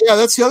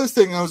 that's the other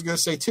thing I was going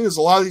to say too. Is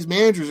a lot of these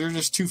managers are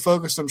just too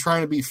focused on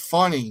trying to be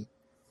funny,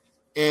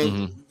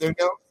 and they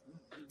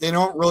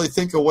don't really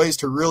think of ways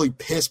to really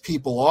piss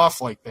people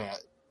off like that.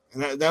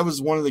 And that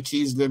was one of the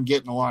keys to them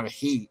getting a lot of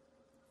heat.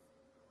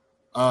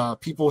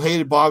 People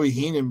hated Bobby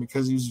Heenan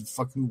because he was a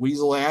fucking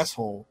weasel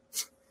asshole.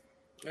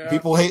 Yeah.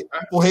 People hate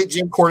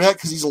Jim Cornette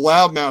because he's a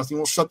loudmouth. He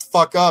won't shut the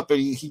fuck up, and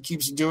he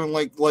keeps doing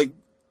like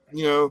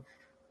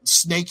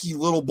snaky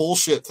little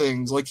bullshit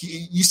things. Like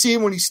you see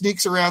him when he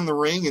sneaks around the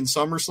ring in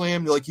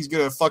SummerSlam, like he's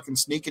gonna fucking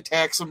sneak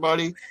attack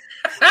somebody.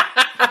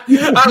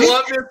 I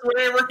love this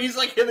whenever he's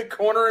like in the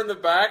corner in the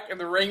back of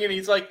the ring, and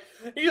he's like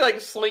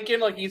slinking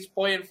like he's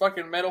playing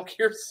fucking Metal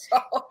Gear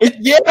Solid.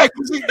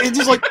 Because it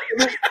just like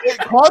it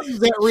causes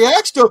that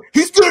reaction.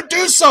 He's gonna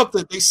do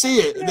something. They see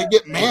it and they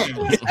get mad.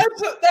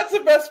 That's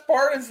the best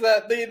part is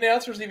that the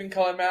announcers even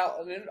call him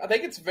out. And I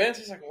think it's Vince.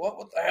 He's like,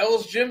 "What the hell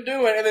is Jim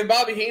doing?" And then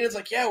Bobby Heenan's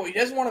like, "Yeah, well, he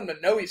doesn't want him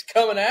to know he's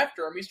coming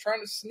after him. He's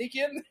trying to sneak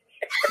in."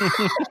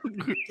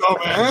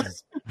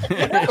 Dumbass.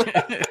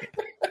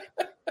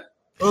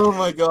 Oh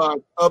my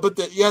god! But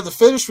the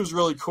finish was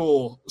really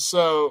cool.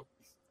 So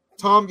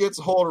Tom gets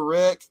a hold of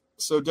Rick,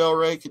 so Del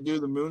Rey can do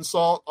the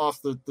moonsault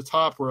off the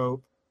top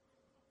rope.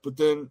 But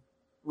then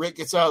Rick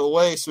gets out of the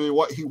way,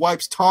 so he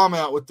wipes Tom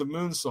out with the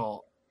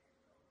moonsault.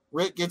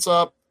 Rick gets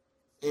up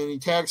and he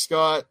tags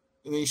Scott,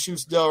 and then he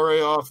shoots Del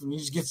Rey off, and he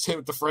just gets hit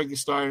with the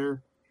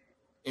Frankensteiner.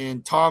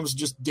 And Tom's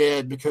just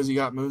dead because he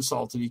got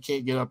moonsaulted. He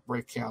can't get up,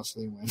 break count, so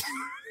they win.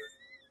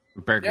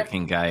 Burger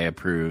King guy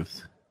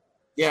approves.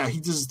 Yeah, he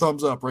does a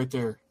thumbs up right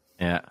there.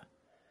 Yeah.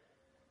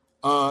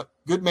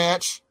 Good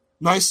match.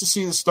 Nice to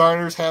see the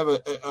Steiners have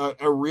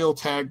a real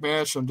tag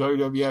match on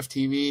WWF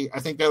TV. I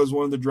think that was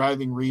one of the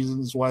driving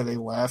reasons why they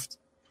left,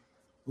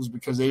 was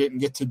because they didn't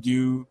get to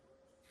do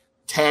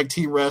tag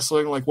team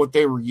wrestling like what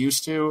they were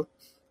used to.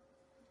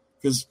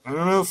 Because, I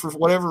don't know, for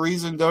whatever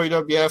reason,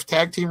 WWF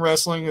tag team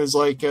wrestling is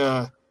like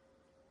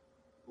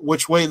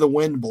which way the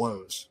wind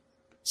blows.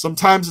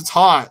 Sometimes it's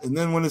hot, and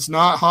then when it's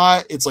not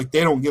hot, it's like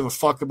they don't give a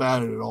fuck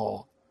about it at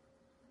all.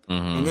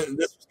 Mm-hmm. And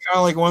this was kind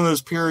of like one of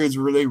those periods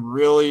where they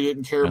really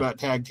didn't care about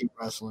tag team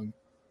wrestling.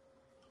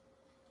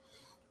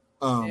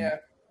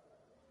 The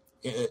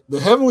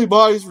Heavenly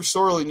Bodies were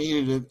sorely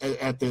needed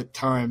at that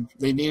time.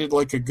 They needed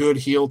like a good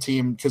heel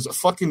team because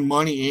fucking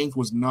Money Inc.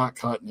 was not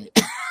cutting it.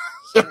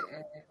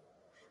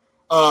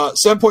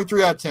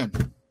 7.3 out of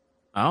 10.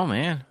 Oh,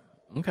 man.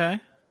 Okay.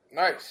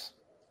 Nice.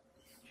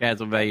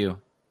 Chaz, what about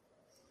you?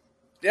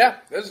 Yeah,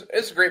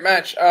 it's a great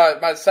match.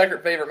 My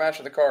second favorite match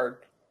of the card.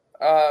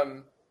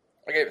 I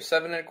gave it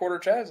 7 1/4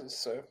 Chaz's,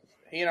 so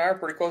he and I are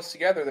pretty close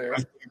together there.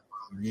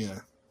 Yeah.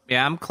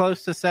 Yeah, I'm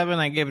close to 7.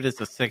 I gave it as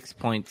a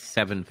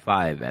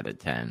 6.75 out of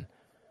 10.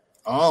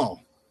 Oh.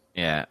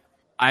 Yeah.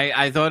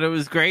 I thought it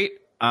was great.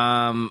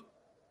 I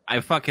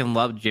fucking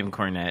love Jim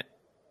Cornette.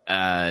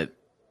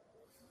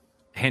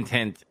 Hint,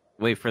 hint.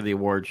 Wait for the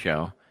award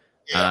show.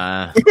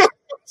 Yeah. I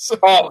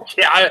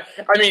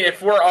mean,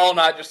 if we're all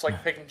not just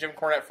like picking Jim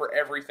Cornette for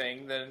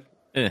everything, then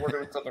we're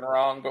doing something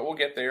wrong, but we'll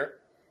get there.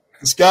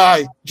 This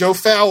guy, Joe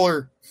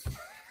Fowler.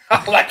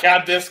 Oh my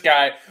god, this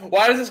guy.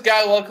 Why does this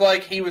guy look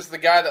like he was the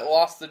guy that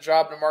lost the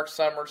job to Mark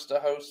Summers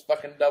to host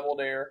fucking Double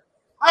Dare?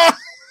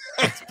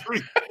 That's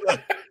pretty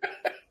good.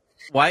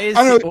 Why is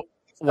he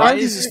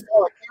reminds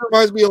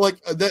me of like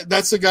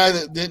that's the guy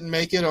that didn't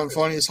make it on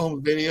Funniest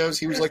Home Videos.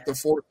 He was like the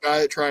fourth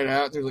guy that tried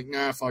out. They're like,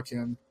 nah, fuck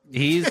him.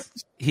 He's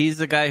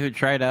the guy who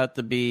tried out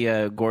to be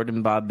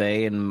Gordon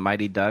Bombay in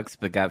Mighty Ducks,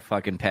 but got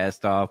fucking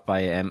passed off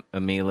by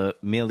Emilio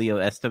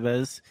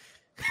Estevez.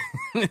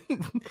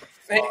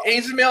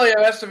 He's Emilio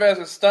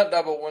Estevez's stunt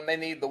double when they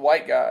need the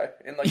white guy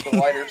in like the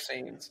lighter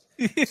scenes.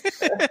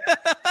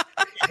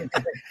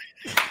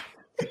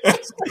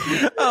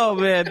 Oh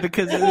man,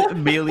 because of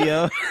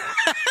Emilio.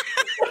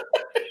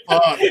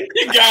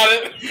 You got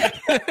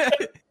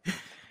it.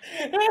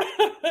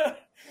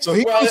 So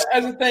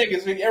as the thing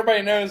is,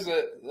 everybody knows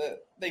that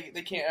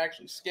they can't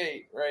actually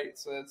skate, right?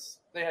 So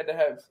they had to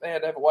have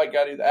a white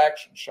guy do the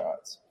action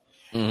shots.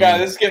 Mm-hmm. God,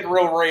 this is getting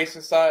real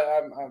racist. I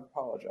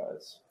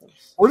apologize.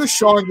 Where does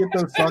Sean get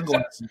those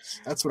sunglasses?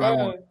 That's what I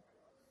want.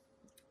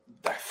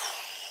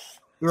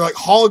 They're like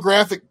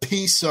holographic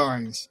peace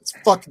signs. It's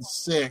fucking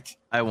sick.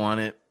 I want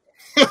it.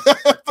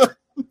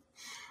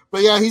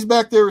 But yeah, he's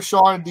back there with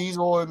Sean and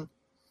Diesel, and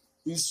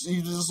he's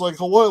just like,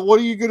 what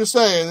are you going to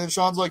say? And then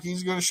Sean's like,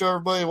 he's going to show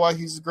everybody why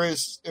he's the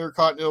greatest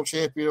Intercontinental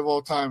Champion of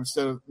all time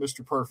instead of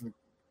Mr. Perfect,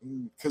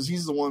 because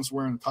he's the one that's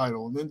wearing the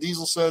title. And then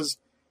Diesel says,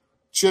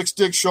 chicks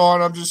dick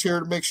Sean, I'm just here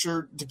to make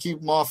sure to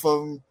keep him off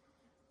of him.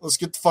 Let's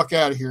get the fuck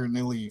out of here. And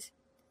they leave.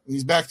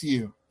 he's back to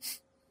you.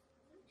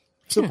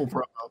 Simple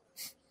promo.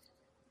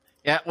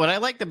 Yeah, what I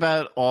liked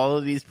about all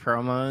of these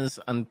promos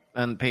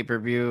on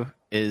pay-per-view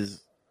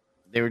is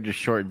they were just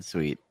short and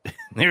sweet.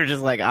 They were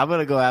just like, I'm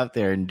going to go out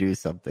there and do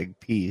something.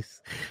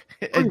 Peace.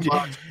 And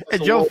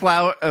Joe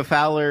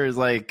Fowler is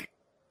like,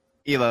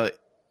 you know,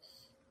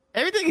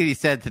 everything he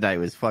said tonight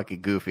was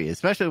fucking goofy,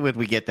 especially when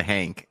we get to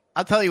Hank.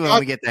 I'll tell you when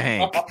we get to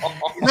Hank. Is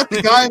that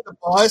the guy in the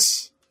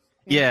bus?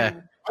 Yeah.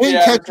 I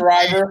didn't catch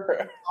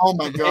Driver. Oh,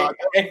 my God.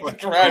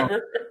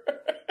 Driver.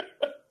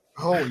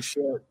 Holy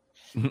shit.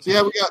 So,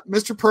 yeah, we got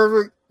Mr.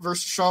 Perfect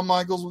versus Shawn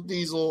Michaels with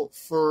Diesel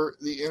for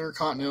the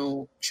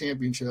Intercontinental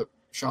Championship.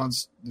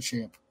 Shawn's the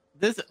champ.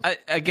 This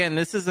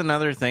is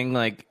another thing.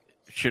 Like,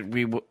 should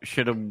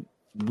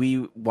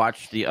we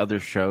watch the other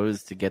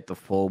shows to get the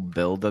full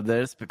build of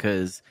this?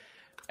 Because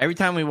every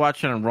time we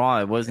watch it on Raw,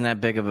 it wasn't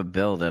that big of a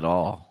build at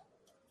all.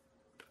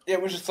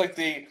 It was just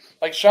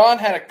like Shawn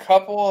had a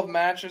couple of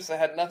matches that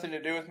had nothing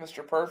to do with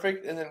Mr.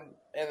 Perfect, and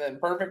then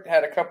Perfect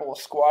had a couple of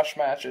squash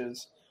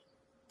matches.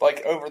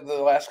 Like over the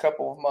last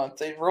couple of months,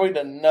 they've really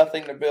done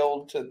nothing to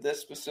build to this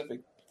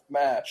specific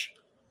match.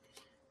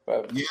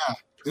 But yeah,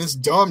 it's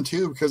dumb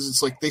too because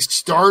it's like they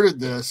started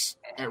this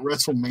at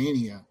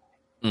WrestleMania,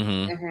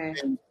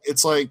 and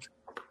it's like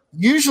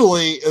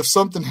usually if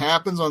something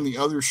happens on the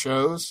other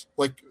shows,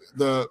 like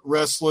the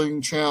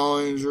Wrestling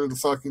Challenge or the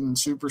fucking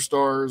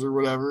Superstars or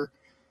whatever,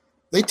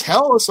 they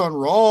tell us on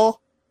Raw.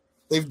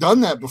 They've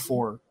done that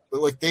before,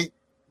 but like they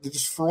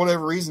just for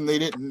whatever reason they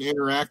didn't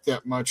interact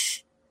that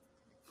much.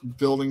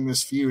 Building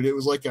this feud, it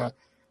was like a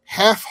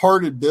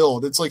half-hearted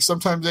build. It's like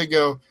sometimes they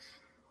go,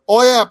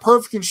 "Oh yeah,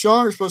 Perfect and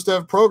Shawn are supposed to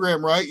have a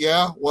program, right?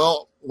 Yeah,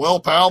 well,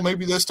 pal,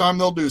 maybe this time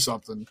they'll do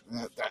something."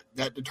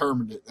 That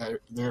determined it.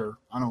 There,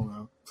 I don't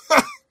know.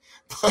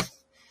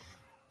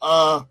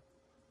 But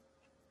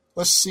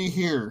let's see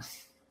here.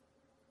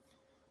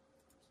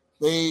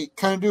 They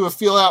kind of do a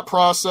feel-out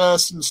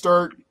process and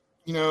start,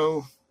 you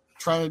know,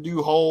 trying to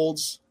do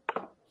holds,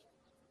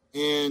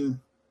 and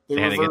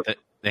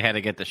they had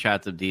to get the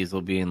shots of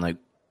Diesel being like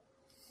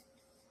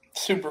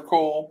super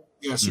cool.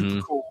 Yeah,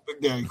 super cool. Big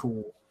Daddy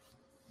cool.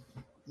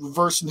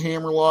 Reversing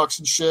hammerlocks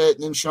and shit,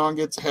 and then Shawn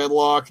gets a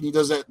headlock, and he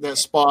does that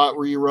spot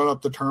where you run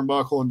up the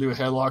turnbuckle and do a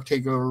headlock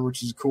takeover,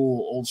 which is a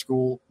cool, old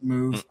school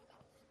move.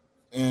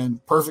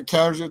 And Perfect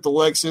counters it with the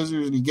leg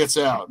scissors, and he gets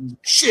out. And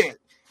shit!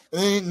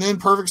 And then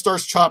Perfect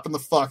starts chopping the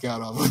fuck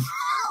out of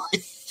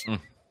him.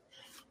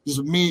 Just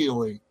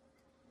immediately.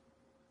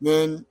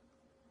 Then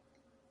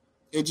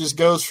it just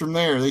goes from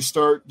there. They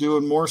start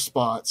doing more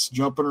spots,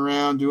 jumping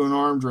around, doing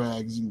arm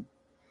drags. And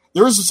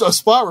there was a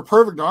spot where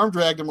Perfect arm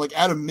dragged him like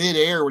out of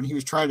midair when he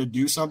was trying to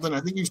do something.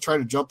 I think he was trying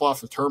to jump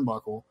off the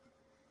turnbuckle.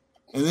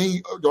 And then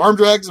he arm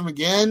drags him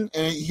again,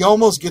 and he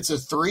almost gets a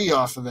 3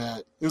 off of that.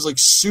 It was like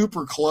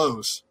super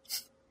close.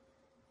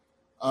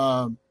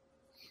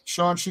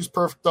 Shawn shoots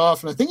Perfect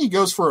off, and I think he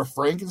goes for a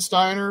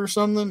Frankensteiner or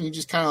something. He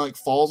just kind of like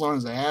falls on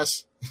his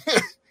ass.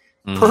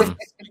 Perfect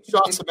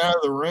shots him out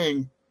of the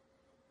ring.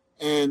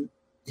 And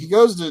he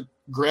goes to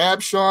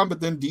grab Shawn, but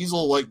then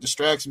Diesel like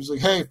distracts him. He's like,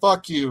 "Hey,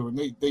 fuck you!"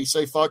 And they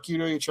say "fuck you"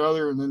 to each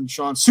other, and then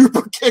Shawn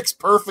super kicks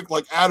Perfect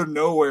like out of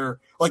nowhere.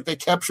 Like they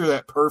capture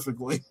that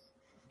perfectly.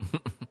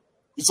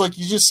 It's like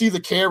you just see the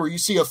camera, you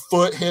see a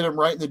foot hit him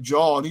right in the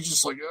jaw, and he's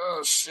just like,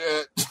 "Oh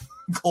shit,"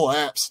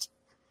 collapsed.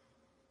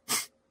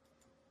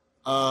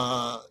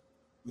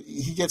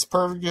 He gets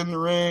Perfect in the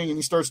ring, and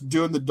he starts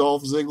doing the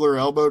Dolph Ziggler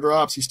elbow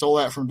drops. He stole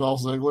that from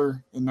Dolph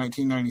Ziggler in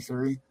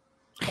 1993.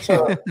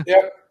 So,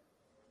 yep.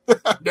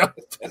 No.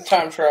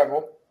 Time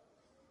travel.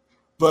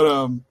 But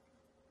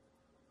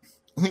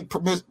I think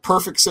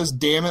Perfect says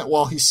 "damn it"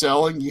 while he's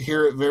selling. You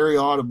hear it very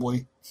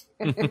audibly.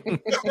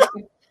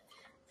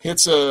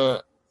 Hits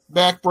a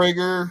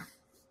backbreaker,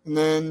 and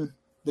then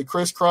they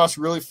crisscross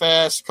really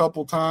fast a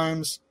couple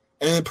times,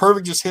 and then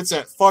Perfect just hits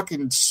that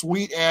fucking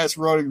sweet ass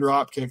running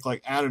drop kick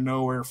like out of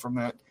nowhere from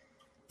that.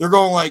 They're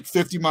going like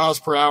 50 miles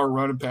per hour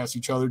running past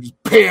each other,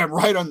 just bam,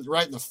 right in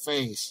the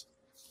face.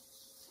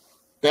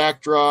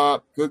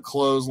 Backdrop, good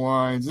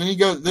clotheslines. Then he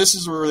goes. This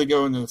is where they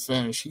go into the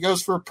finish. He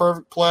goes for a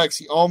perfect plex.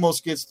 He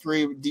almost gets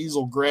 3, but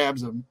Diesel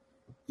grabs him.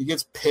 He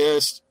gets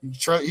pissed.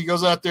 He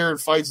goes out there and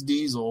fights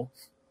Diesel.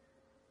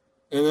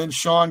 And then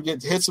Shawn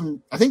hits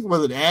him, I think,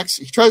 with an axe.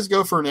 He tries to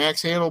go for an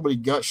axe handle, but he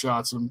gut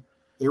shots him.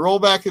 They roll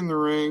back in the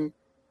ring.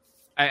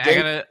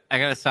 I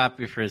gotta stop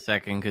you for a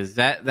second because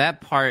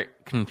that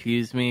part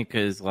confused me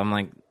because I'm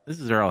like, this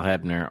is Earl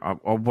Hebner,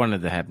 or one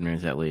of the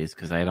Hebners at least,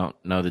 because I don't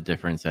know the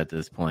difference at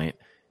this point.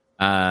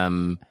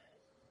 And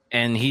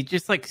he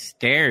just like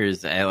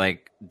stares at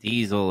like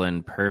Diesel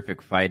and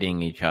Perfect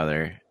fighting each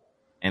other,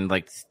 and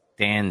like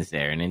stands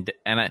there.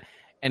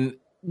 And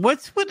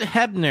what's with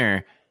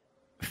Hebner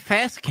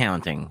fast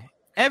counting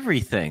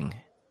everything?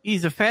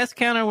 He's a fast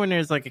counter when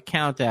there's like a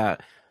count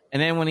out,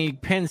 and then when he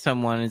pins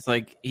someone, it's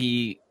like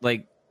he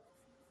like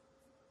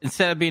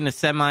instead of being a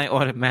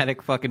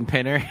semi-automatic fucking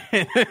pinner,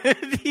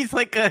 he's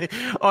like a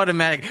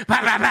automatic.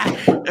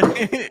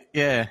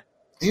 Yeah,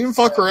 he didn't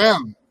fuck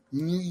around.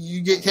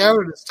 You get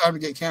counted, it's time to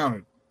get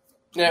counted.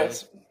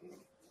 Yes.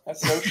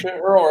 That's no shit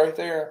Earl right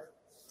there.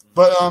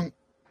 But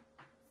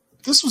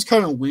this was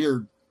kind of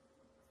weird.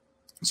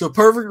 So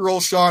Perfect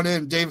rolls Sean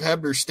in, Dave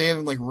Hebner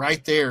standing like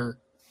right there.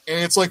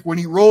 And it's like when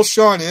he rolls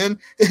Sean in,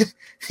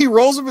 he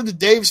rolls him into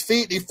Dave's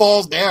feet and he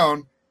falls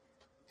down.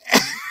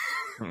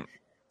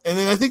 And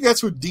then I think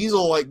that's what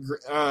Diesel, like,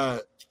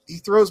 he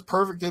throws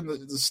Perfect in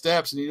the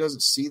steps and he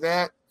doesn't see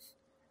that.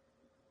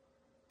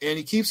 And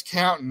he keeps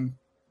counting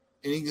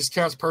and he just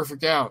counts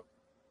Perfect out.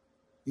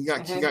 He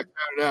got counted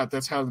out.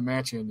 That's how the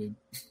match ended.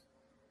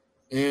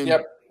 And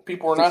yep,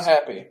 people were not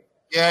happy.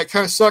 Yeah, it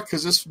kind of sucked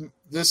because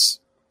this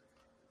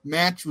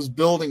match was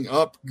building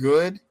up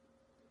good.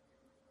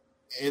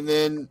 And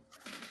then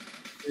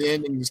the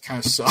ending just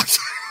kind of sucked.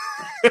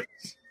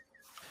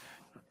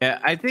 Yeah,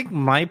 I think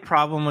my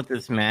problem with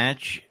this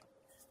match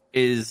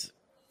is,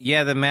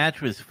 the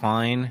match was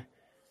fine,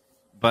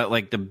 but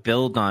like the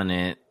build on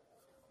it,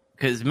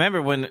 because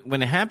remember when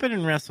it happened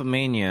in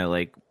WrestleMania,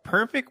 like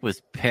Perfect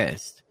was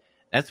pissed.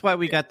 That's why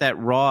we got that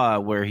Raw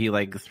where he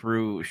like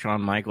threw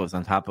Shawn Michaels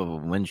on top of a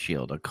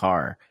windshield, a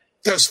car.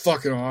 That's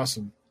fucking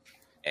awesome.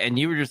 And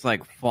you were just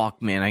like,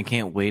 fuck, man, I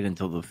can't wait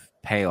until the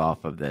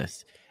payoff of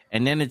this.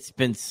 And then it's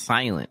been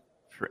silent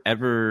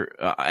forever,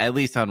 at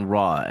least on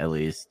Raw, at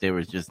least. There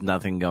was just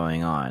nothing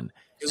going on.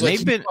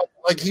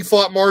 He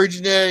fought Marty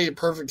Jannetty and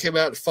Perfect came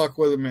out to fuck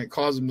with him and it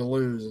caused him to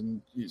lose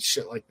and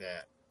shit like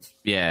that.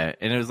 Yeah,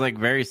 and it was like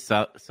very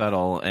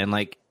subtle. And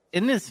like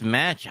in this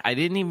match, I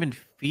didn't even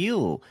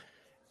feel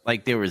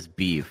like there was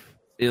beef.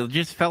 It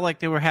just felt like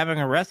they were having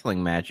a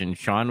wrestling match and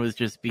Shawn was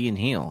just being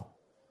heel.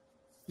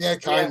 Yeah,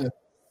 kind of.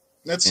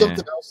 That's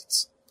something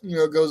else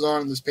that's, goes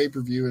on in this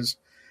pay-per-view is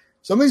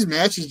some of these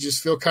matches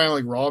just feel kind of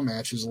like Raw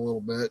matches a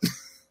little bit.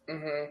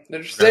 Mm-hmm.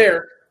 They're just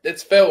there.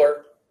 It's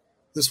filler.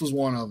 This was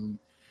one of them.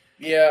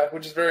 Yeah,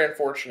 which is very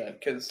unfortunate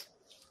because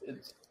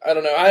I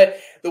don't know.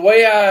 The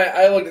way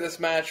I looked at this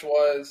match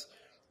was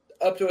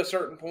up to a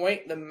certain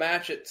point, the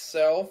match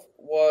itself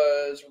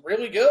was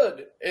really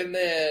good, and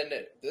then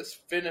this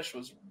finish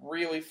was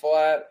really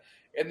flat.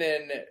 And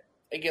then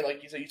again,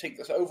 like you said, you take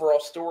this overall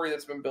story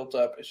that's been built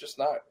up. It's just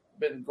not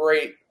been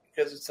great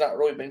because it's not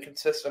really been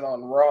consistent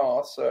on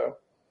Raw. So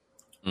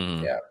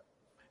yeah,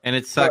 and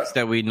it sucks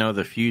that we know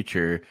the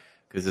future.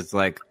 Because it's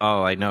like,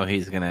 oh, I know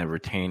he's going to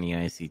retain the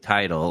IC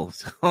title.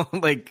 So,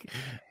 like,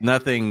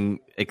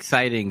 nothing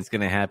exciting is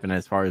going to happen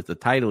as far as the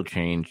title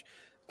change.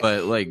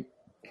 But, like,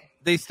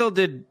 they still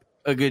did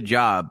a good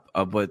job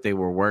of what they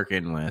were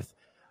working with.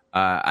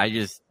 I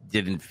just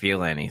didn't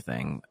feel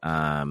anything. So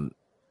I'm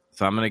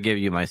going to give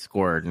you my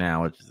score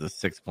now, which is a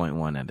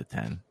 6.1 out of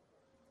 10.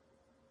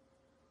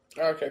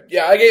 Okay.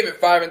 Yeah, I gave it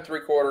 5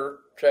 3/4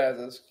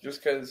 Chaz's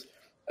just because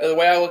the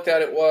way I looked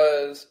at it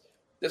was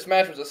this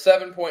match was a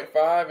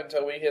 7.5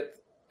 until we hit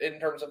in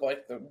terms of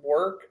like the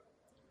work,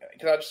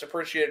 because I just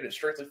appreciated it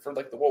strictly for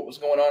like what was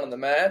going on in the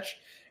match,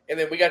 and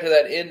then we got to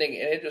that ending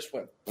and it just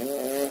went,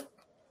 and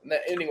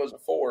that ending was a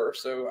 4,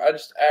 so I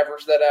just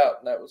averaged that out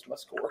and that was my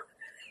score.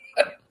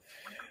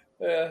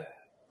 Yeah,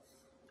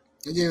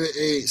 I gave it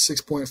a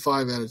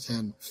 6.5 out of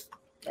 10.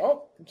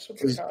 Oh, I'm so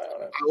pretty high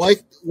on it.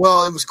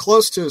 It was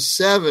close to a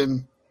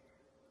 7,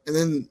 and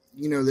then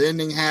the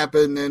ending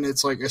happened, and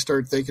it's like I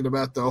started thinking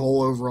about the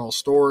whole overall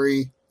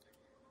story,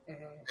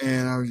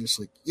 and I was just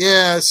like,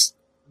 yes,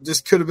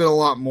 this could have been a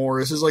lot more.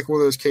 This is like one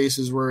of those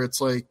cases where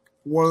it's like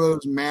one of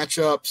those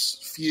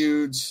matchups,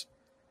 feuds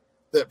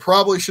that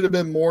probably should have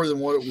been more than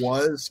what it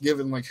was,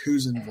 given like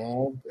who's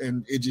involved,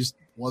 and it just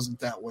wasn't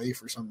that way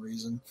for some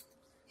reason.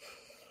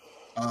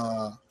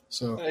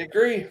 So I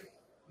agree.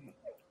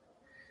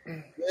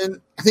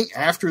 And I think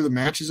after the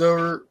match is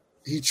over,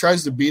 he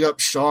tries to beat up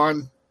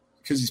Shawn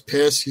because he's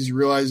pissed. He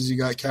realizes he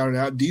got counted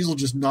out. Diesel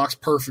just knocks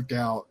Perfect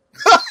out.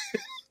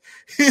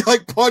 He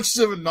like punches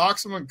him and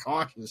knocks him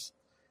unconscious.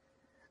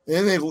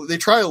 And then they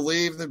try to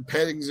leave. Then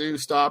Petting Zoo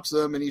stops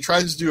them, and he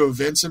tries to do a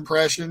Vince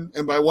impression.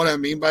 And by what I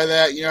mean by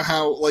that, you know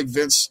how like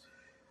Vince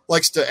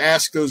likes to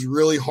ask those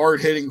really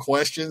hard hitting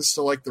questions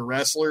to like the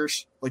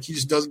wrestlers. Like he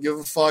just doesn't give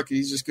a fuck. And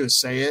he's just going to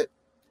say it.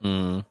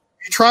 Mm.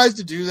 He tries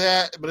to do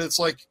that, but it's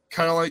like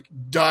kind of like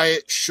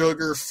diet,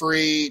 sugar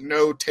free,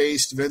 no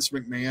taste Vince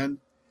McMahon.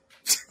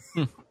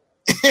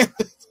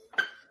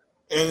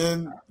 And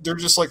then they're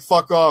just like,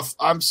 fuck off.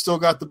 I'm still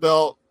got the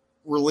belt.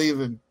 We're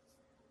leaving.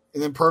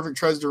 And then Perfect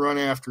tries to run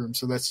after him.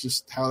 So that's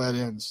just how that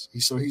ends.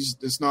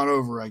 It's not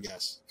over, I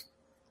guess.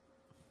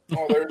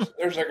 Oh,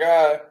 there's a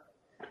guy.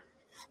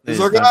 There's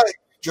our guy,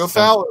 Joe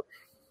Fowler,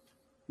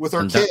 with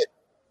our kid.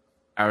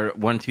 Our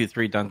 1, 2,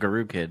 3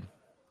 Dunkaroo kid.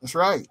 That's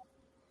right.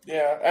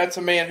 Yeah, that's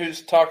a man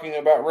who's talking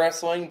about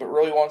wrestling, but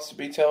really wants to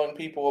be telling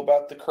people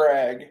about the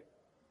crag.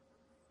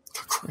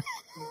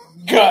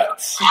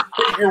 Guts.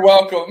 You're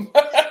welcome.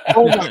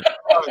 Oh my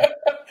God.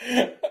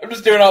 I'm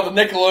just doing all the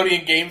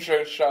Nickelodeon game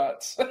show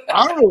shots.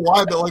 I don't know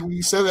why, but like when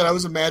you said that, I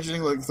was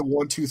imagining like the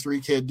 1, 2,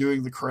 3 kid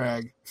doing the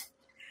crag.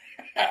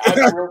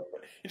 You're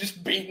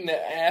just beating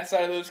the ass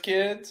out of those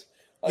kids.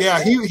 Like,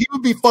 yeah, he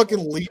would be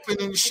fucking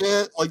leaping and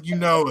shit, like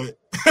it.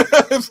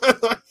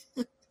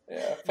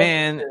 Yeah,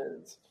 man.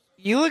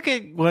 You look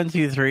at 1,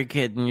 2, 3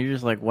 Kid, and you're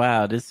just like,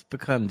 wow, this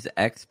becomes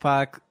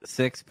X-Pac,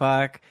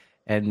 6-Pac,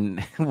 and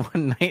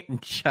One Night in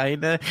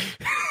China.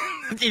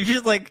 You're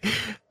just like,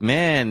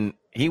 man,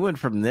 he went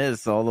from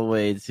this all the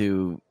way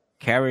to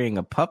carrying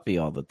a puppy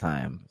all the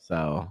time.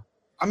 So,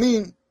 I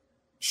mean,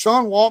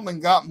 Sean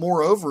Waltman got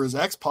more over as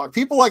X-Pac.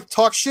 People like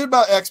talk shit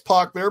about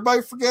X-Pac, but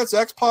everybody forgets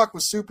X-Pac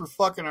was super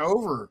fucking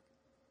over.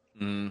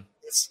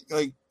 It's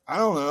like, I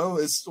don't know.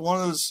 It's one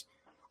of those.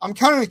 I'm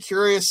kind of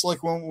curious,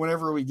 like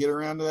whenever we get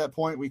around to that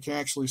point, we can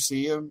actually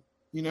see him,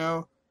 you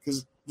know,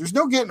 because there's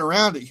no getting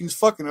around it. He was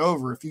fucking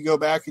over. If you go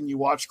back and you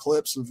watch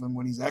clips of him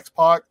when he's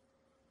X-Pac,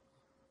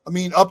 I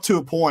mean, up to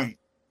a point,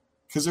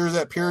 because there was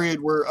that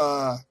period where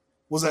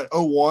was that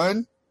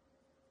 01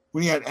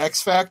 when he had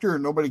X Factor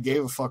and nobody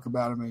gave a fuck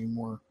about him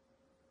anymore.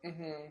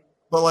 Mm-hmm.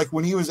 But like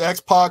when he was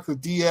X-Pac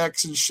with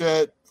DX and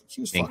shit, he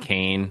was and fucking,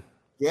 Kane.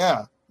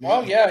 yeah.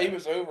 Oh yeah, he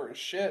was over as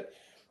shit.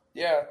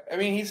 Yeah, I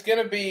mean he's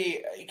gonna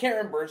be. You can't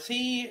remember. Is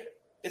he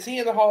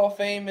in the Hall of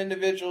Fame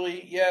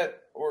individually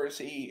yet, or is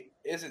he?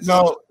 Is it?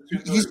 No,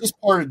 he's just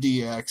part of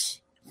DX.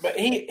 But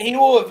he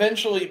will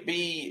eventually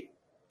be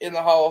in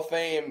the Hall of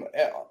Fame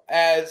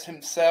as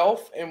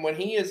himself, and when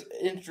he is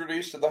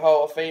introduced to the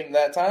Hall of Fame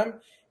that time,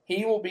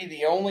 he will be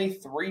the only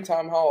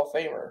 3-time Hall of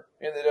Famer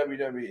in the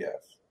WWF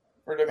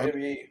or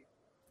WWE.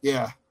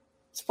 Yeah,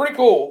 it's pretty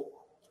cool.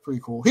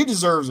 Pretty cool. He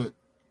deserves it.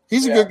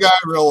 He's a good guy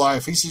in real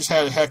life. He's just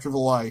had a heck of a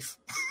life.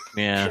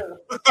 Yeah.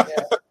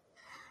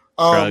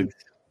 Yeah.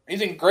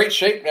 He's in great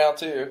shape now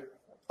too.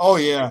 Oh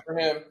yeah. For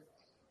him.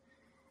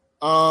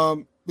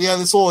 Yeah,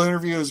 this whole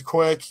interview is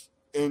quick,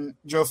 and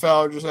Joe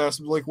Fowler just asked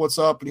him like, "What's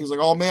up?" And he's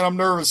like, "Oh man, I'm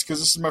nervous because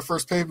this is my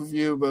first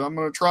pay-per-view, but I'm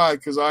gonna try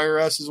because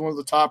IRS is one of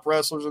the top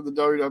wrestlers in the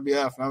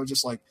WWF." And I was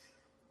just like,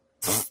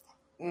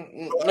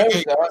 "No,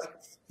 he's not.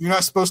 You're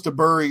not supposed to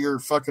bury your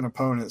fucking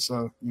opponent,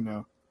 so you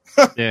know."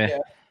 Yeah.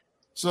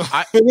 So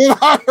and then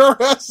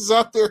IRS is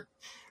out there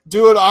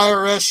doing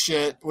IRS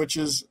shit, which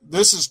is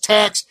this is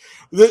tax.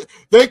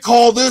 They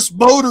call this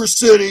Motor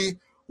City.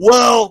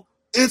 Well,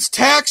 it's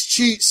Tax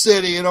Cheat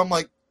City, and I'm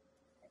like,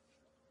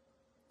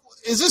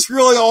 is this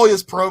really all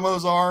his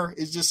promos are?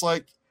 It's just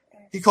like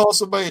he calls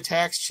somebody a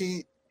tax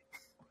cheat,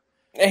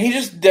 and he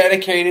just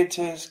dedicated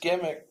to his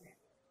gimmick.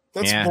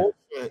 That's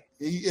bullshit.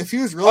 If he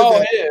was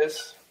really, it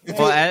is.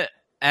 Well,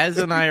 as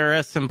an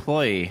IRS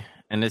employee,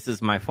 and this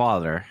is my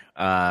father.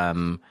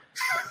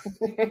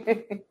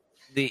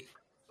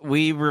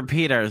 We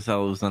repeat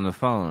ourselves on the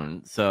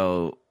phone,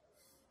 so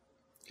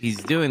he's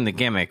doing the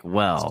gimmick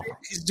well.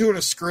 He's doing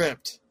a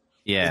script.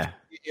 Yeah,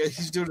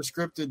 he's doing a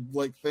scripted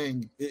like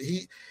thing.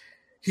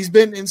 He's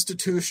been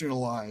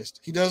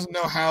institutionalized. He doesn't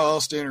know how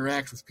else to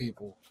interact with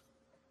people.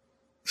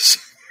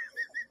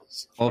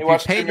 Well, he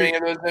watched too many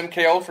of those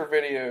MK Ultra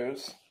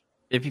videos.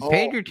 If you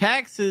paid your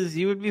taxes,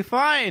 you would be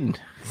fine.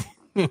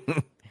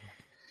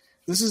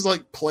 This is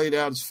like played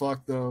out as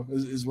fuck, though.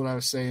 Is what I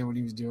was saying when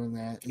he was doing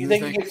that. You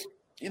think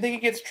he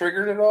gets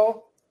triggered at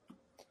all?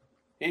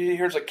 He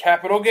hears like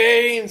capital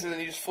gains, and then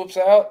he just flips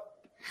out.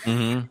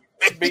 Mm-hmm.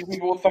 Big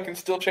people with fucking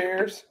steel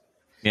chairs.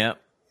 Yep.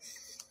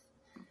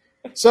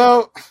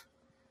 So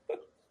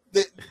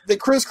the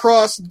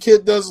crisscross and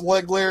Kid does a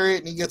leg lariat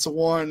and he gets a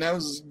 1. That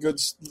was a good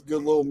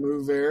little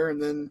move there.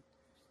 And then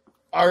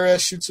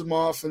IRS shoots him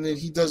off, and then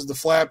he does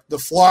the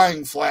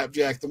flying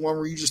flapjack, the one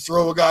where you just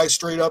throw a guy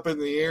straight up in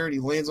the air and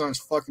he lands on his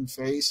fucking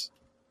face.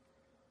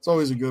 It's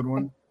always a good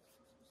one.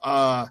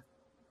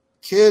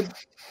 Kid,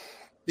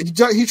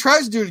 he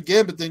tries to do it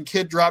again, but then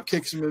Kid drop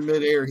kicks him in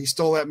midair. He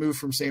stole that move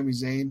from Sami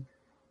Zayn.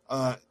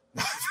 Sami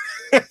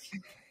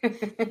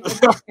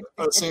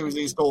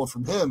Zayn stole it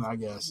from him, I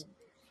guess.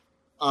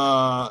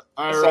 That's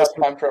how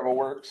time travel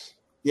works.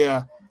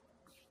 Yeah.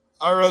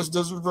 IRS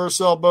does reverse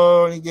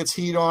elbow, and he gets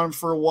heat on him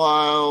for a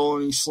while,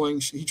 and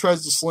he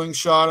tries to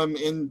slingshot him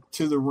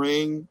into the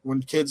ring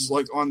when Kid's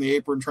like on the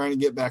apron trying to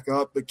get back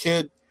up. But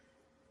Kid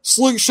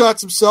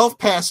slingshots himself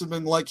past him,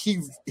 and like he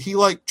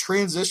like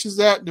transitions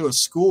that into a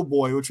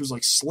schoolboy, which was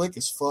like slick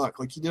as fuck.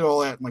 Like he did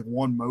all that in like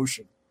one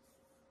motion.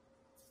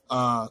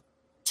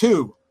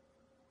 2.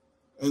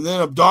 And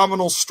then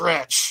abdominal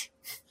stretch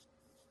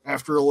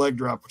after a leg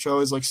drop, which I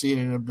always like seeing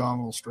an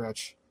abdominal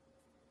stretch.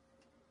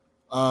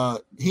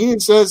 Heenan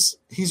says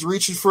he's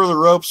reaching for the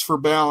ropes for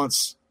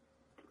balance,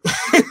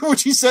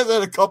 which he said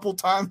that a couple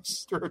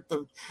times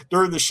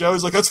during the show.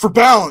 He's like, "That's for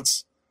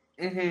balance."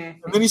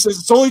 Mm-hmm. And then he says,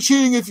 "It's only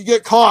cheating if you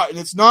get caught, and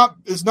it's not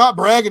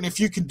bragging if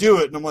you can do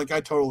it." And I'm like,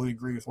 I totally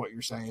agree with what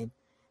you're saying.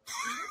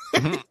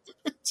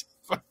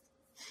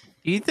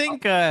 Do you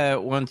think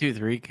 1, 2,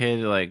 3 Kid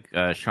like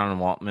Sean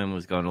Waltman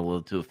was going a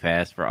little too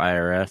fast for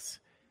IRS?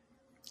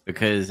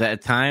 Because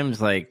at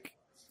times, like,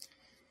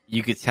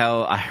 you could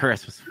tell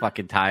IRS was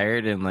fucking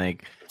tired, and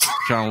like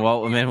Sean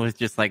Waltman was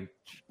just like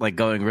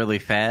going really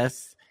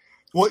fast.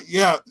 Well,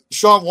 yeah,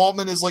 Sean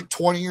Waltman is like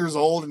 20 years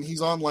old, and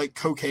he's on like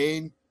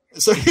cocaine.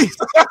 So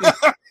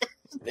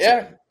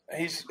yeah,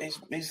 he's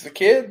the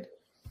kid.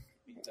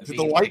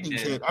 The Lightning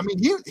Kid. I mean,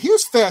 he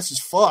was fast as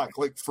fuck.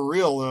 Like for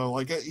real though.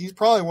 Like he's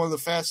probably one of the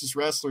fastest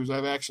wrestlers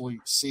I've actually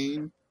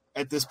seen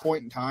at this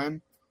point in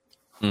time.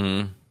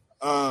 Mm-hmm.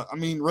 I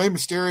mean, Rey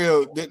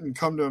Mysterio didn't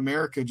come to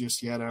America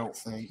just yet, I don't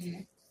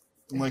think.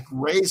 And, like,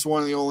 Rey's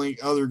one of the only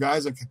other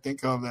guys I can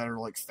think of that are,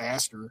 like,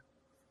 faster.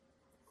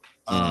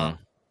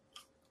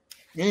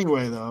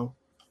 Anyway, though,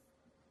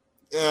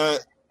 I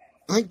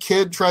think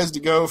Kid tries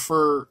to go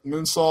for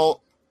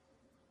moonsault,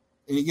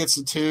 and he gets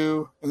the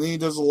 2, and then he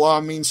does a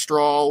La Mean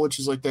Straw, which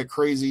is like that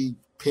crazy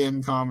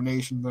pin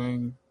combination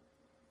thing.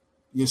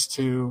 He gets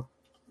 2.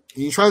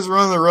 And he tries to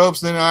run the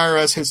ropes, and then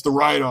IRS hits the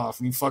right off,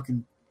 and he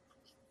fucking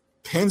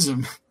pins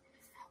him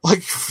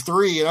like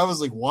 3, and I was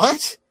like,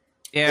 what?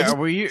 Yeah,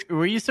 were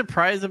you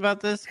surprised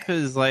about this?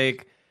 Because,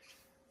 like,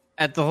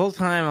 at the whole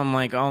time, I'm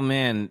like, oh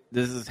man,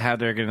 this is how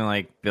they're gonna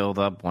like build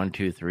up 1,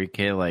 2, 3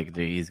 Kid. Like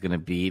he's gonna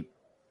beat,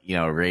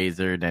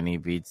 Razor, then he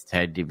beats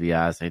Ted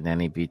DiBiase, then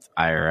he beats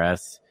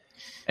IRS,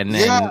 and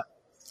then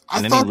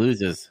he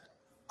loses.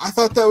 I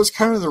thought that was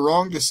kind of the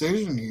wrong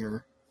decision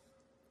here,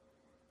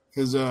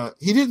 because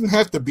he didn't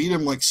have to beat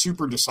him like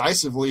super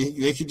decisively.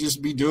 They could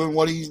just be doing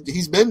what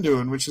he's been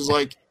doing, which is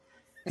like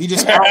he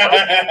just. Something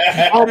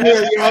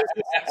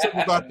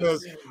about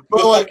this,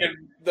 but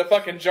the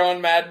fucking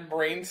John Madden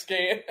brain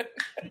scan.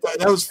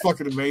 That was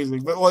fucking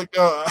amazing. But like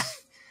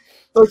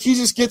he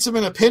just gets him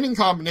in a pinning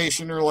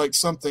combination or like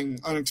something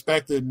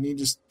unexpected, and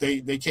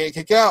they can't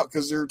kick out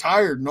because they're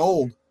tired and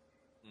old.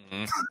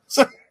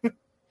 Mm-hmm.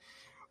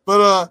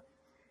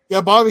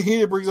 Bobby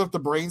Heenan brings up the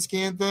brain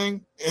scan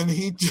thing, and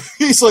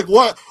he's like,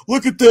 "What?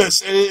 Look at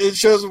this!" And it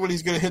shows him when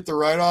he's going to hit the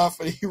right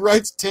off, and he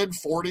writes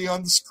 1040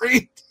 on the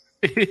screen.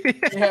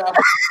 Yeah.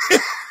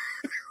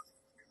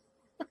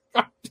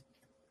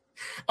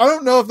 I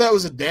don't know if that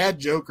was a dad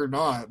joke or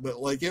not, but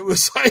like it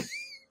was like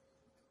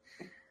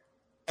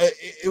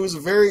it was a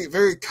very,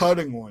 very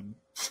cutting one.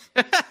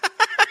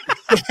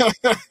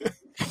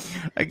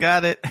 I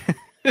got it.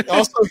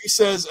 Also, he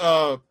says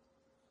the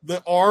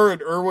R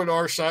in Erwin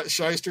R.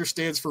 Shyster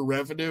stands for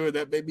revenue, and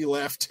that made me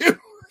laugh too.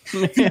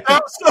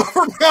 So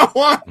from now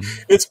on,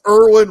 it's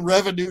Erwin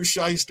Revenue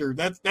Shyster.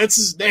 That's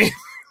his name.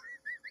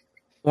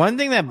 One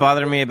thing that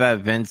bothered me about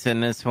Vince in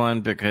this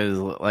one, because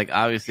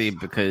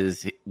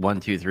 1,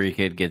 2, 3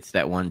 Kid gets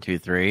that 1, 2,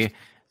 3.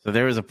 So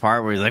there was a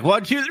part where he's like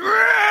 1, 2, 3.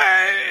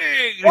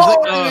 He's like,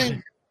 oh.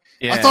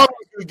 Yeah. I thought he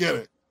was going to get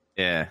it.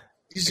 Yeah,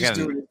 he's just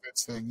doing a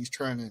Vince thing. He's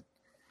trying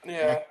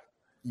to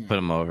put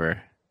him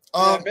over.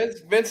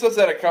 Vince does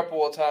that a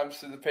couple of times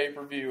through the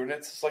pay-per-view, and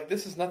it's just like,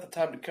 this is not the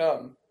time to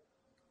come.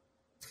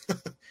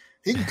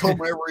 He can come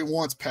wherever he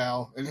wants,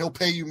 pal, and he'll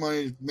pay you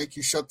money to make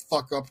you shut the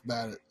fuck up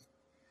about it.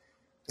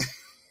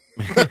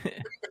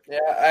 Yeah,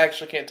 I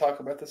actually can't talk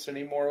about this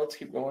anymore. Let's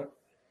keep going.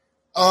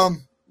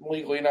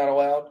 Legally not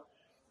allowed.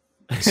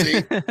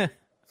 See,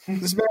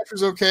 this match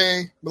was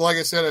okay, but like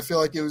I said, I feel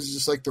like it was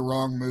just like the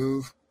wrong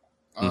move.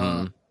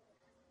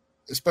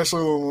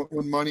 Especially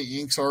when Money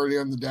Inc.'s already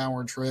on the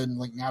downward trend, and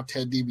like now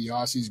Ted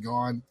DiBiase's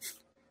gone.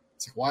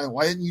 It's like,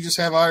 why didn't you just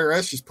have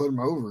IRS just put him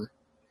over?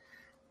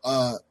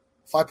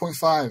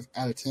 5.5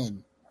 out of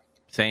 10.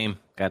 Same,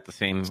 got the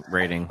same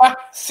rating.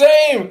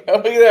 Same. Oh,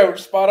 look at that, we're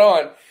spot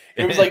on.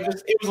 It was like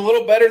it was a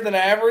little better than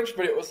average,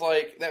 but it was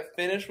like that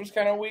finish was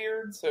kind of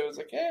weird. So it was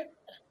like,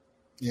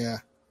 yeah.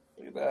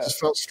 Look at that. It just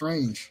felt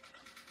strange.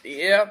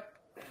 Yep,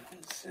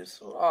 it's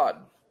so odd.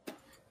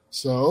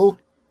 So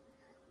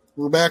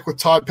we're back with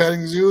Todd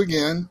Petting Zoo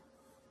again.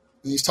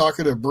 He's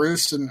talking to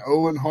Bruce and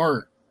Owen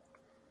Hart.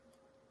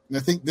 And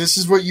I think this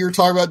is what you were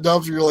talking about,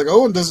 Dubs, where you're like,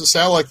 Owen doesn't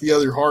sound like the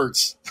other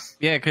Harts.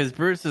 Yeah, because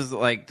Bruce is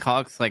like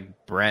talks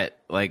like Brett.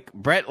 Like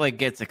Brett like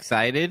gets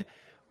excited,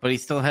 but he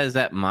still has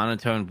that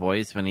monotone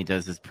voice when he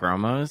does his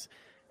promos.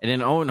 And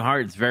then Owen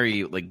Hart's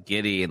very like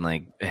giddy and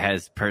like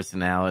has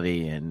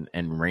personality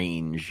and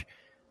range.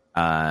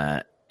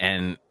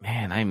 And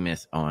man, I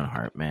miss Owen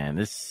Hart, man.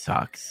 This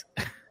sucks.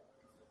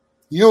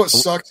 You know what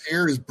sucks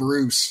here is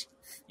Bruce.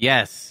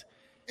 Yes.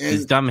 And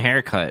his dumb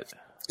haircut.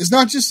 It's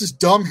not just his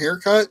dumb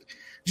haircut.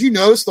 Did you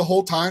notice the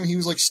whole time he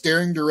was like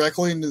staring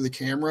directly into the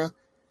camera?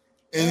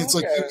 And it's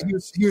like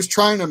he was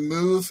trying to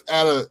move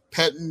out of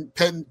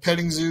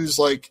Petting Zoo's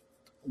like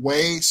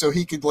way so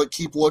he could like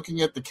keep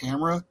looking at the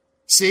camera.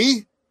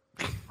 See?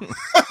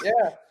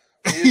 Yeah.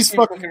 He's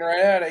looking right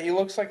at it. He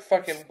looks like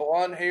fucking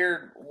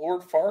blonde-haired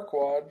Lord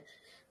Farquaad.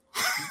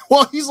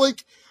 Well, he's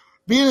like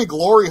being a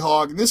glory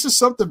hog, and this is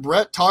something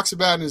Brett talks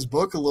about in his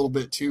book a little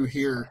bit too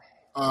here.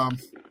 And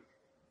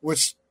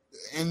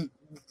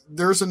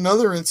there's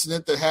another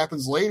incident that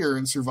happens later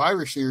in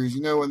Survivor Series,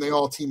 you know, when they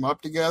all team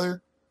up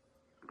together.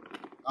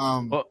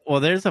 Well,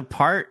 there's a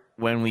part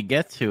when we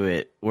get to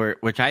it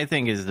which I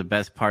think is the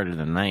best part of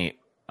the night.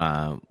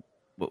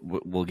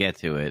 We'll get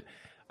to it.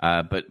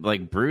 But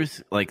like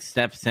Bruce like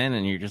steps in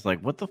and you're just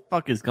like, what the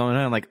fuck is going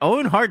on? Like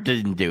Owen Hart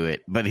didn't do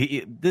it, but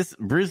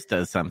Bruce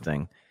does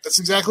something. That's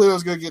exactly what I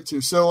was going to get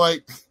to. So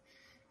like,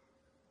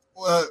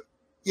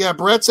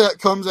 Brett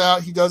comes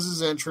out, he does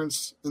his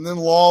entrance, and then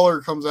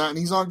Lawler comes out and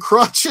he's on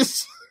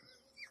crutches.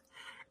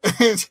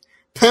 And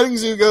Petting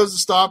Zoo goes to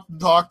stop and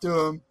talk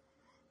to him.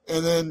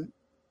 And then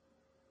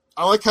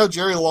I like how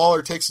Jerry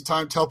Lawler takes the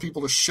time to tell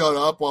people to shut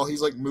up while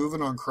he's like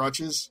moving on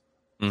crutches.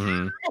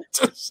 Mm-hmm.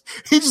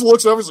 He just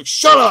looks over and is like,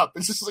 shut up.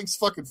 It's just like, it's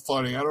fucking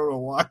funny. I don't know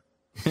why.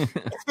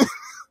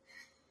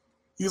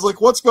 He's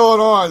like, what's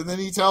going on? And then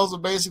he tells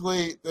him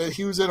basically that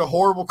he was in a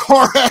horrible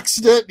car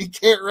accident and he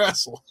can't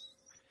wrestle.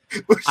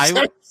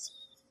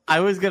 I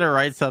was going to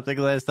write something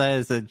last night.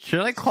 I said,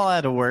 should I call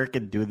out of work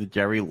and do the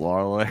Jerry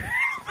Lawler?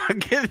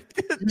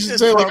 You should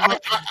say,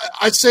 like,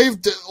 I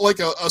saved like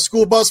a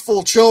school bus full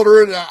of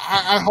children. And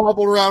I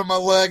hobbled around on my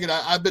leg, and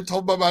I've been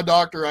told by my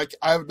doctor I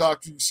have a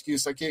doctor's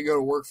excuse. I can't go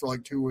to work for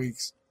like 2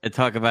 weeks. And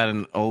talk about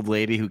an old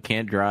lady who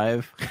can't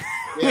drive.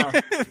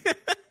 Yeah.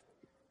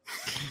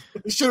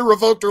 They should have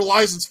revoked her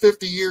license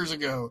 50 years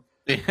ago.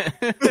 But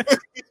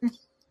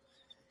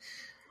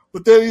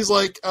then he's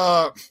like,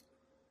 I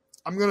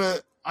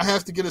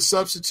have to get a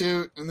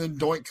substitute, and then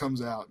Doink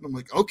comes out. And I'm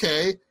like,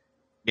 okay.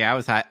 Yeah,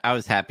 I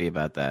was happy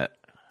about that.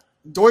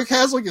 Doink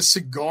has like a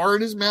cigar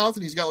in his mouth,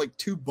 and he's got like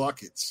 2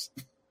 buckets.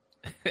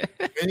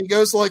 And he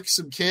goes to like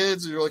some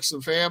kids or like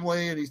some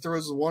family, and he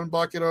throws the one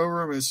bucket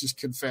over him, and it's just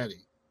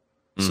confetti.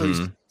 So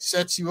he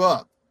sets you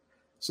up.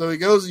 So he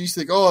goes, and you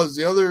think, oh, is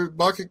the other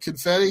bucket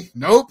confetti?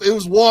 Nope, it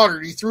was water.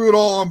 And he threw it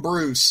all on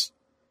Bruce.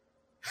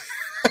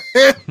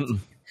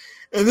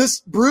 And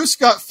this Bruce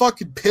got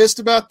fucking pissed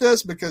about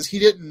this because he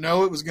didn't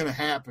know it was going to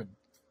happen.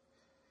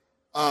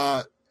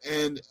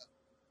 And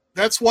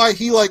that's why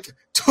he like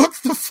took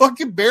the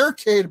fucking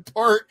barricade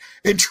apart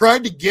and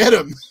tried to get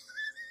him.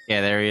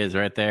 Yeah, there he is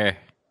right there.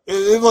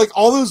 And like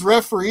all those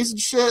referees and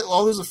shit,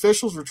 all those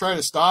officials were trying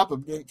to stop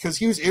him because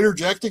he was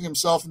interjecting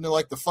himself into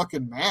like the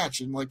fucking match,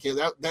 and like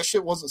that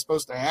shit wasn't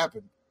supposed to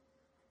happen.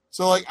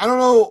 So like I don't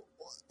know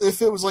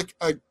if it was like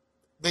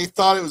they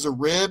thought it was a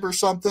rib or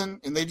something,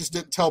 and they just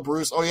didn't tell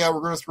Bruce, oh yeah, we're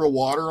going to throw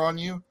water on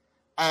you.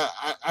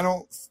 I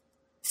don't,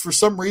 for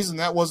some reason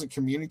that wasn't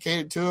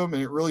communicated to him,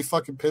 and it really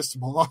fucking pissed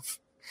him off.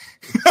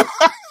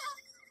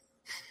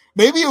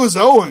 Maybe it was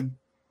Owen.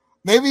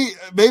 Maybe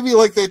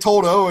like they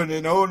told Owen,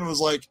 and Owen was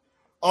like,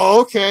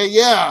 oh, okay,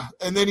 yeah.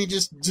 And then he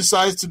just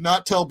decides to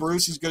not tell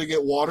Bruce he's going to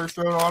get water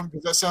thrown on him,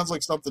 because that sounds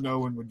like something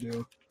Owen would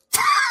do.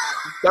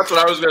 That's what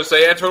I was going to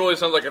say. It totally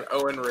sounds like an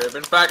Owen rib.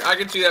 In fact, I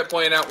can see that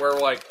playing out where,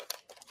 like,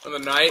 on the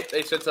night,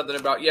 they said something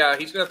about, yeah,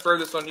 he's going to throw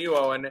this on you,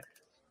 Owen.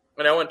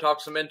 And Owen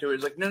talks him into it.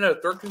 He's like, no,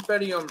 throw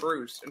confetti on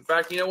Bruce. In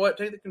fact, you know what?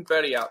 Take the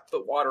confetti out.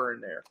 Put water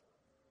in there.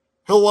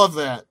 He'll love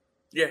that.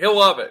 Yeah, he'll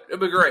love it. It'll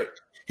be great.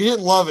 He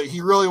didn't love it.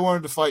 He really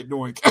wanted to fight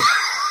Doink.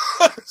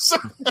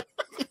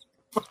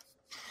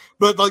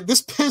 But, like,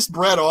 this pissed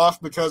Brett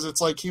off because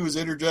it's like he was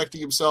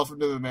interjecting himself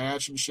into the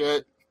match and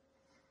shit.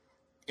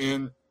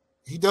 And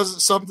he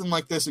does something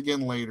like this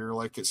again later,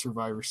 like at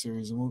Survivor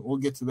Series. And we'll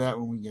get to that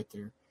when we get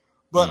there.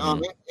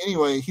 But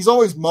anyway, he's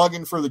always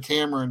mugging for the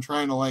camera and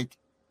trying to, like,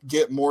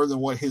 get more than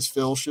what his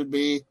fill should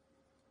be.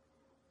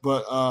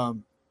 But,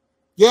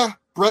 yeah,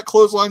 Brett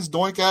clotheslines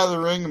Doink out of the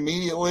ring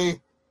immediately.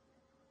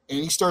 And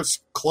he starts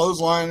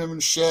clotheslining him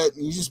and shit.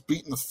 And he's just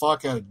beating the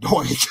fuck out of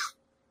Doink.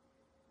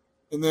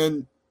 And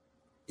then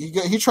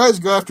he tries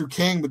to go after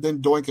King, but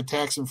then Doink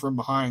attacks him from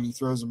behind. He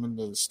throws him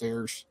into the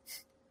stairs.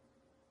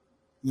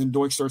 And then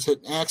Doink starts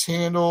hitting axe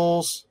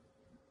handles.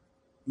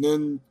 And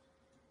then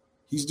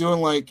he's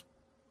doing like,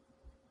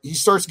 he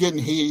starts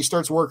getting heat. He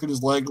starts working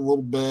his leg a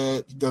little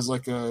bit. He does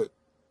like a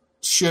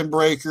shin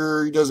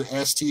breaker. He does an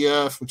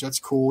STF, which that's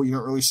cool. You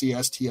don't really see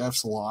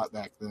STFs a lot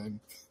back then.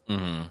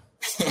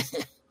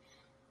 Mm-hmm.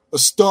 A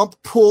stump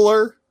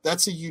puller.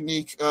 That's a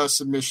unique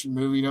submission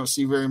move. You don't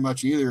see very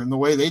much either. And the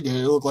way they did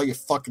it, it looked like it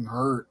fucking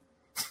hurt.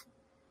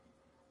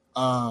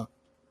 Doink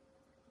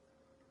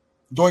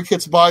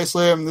hits a body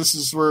slam. This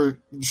is where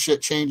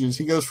shit changes.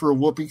 He goes for a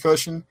whoopee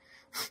cushion.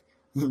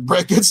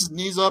 Brett gets his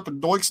knees up,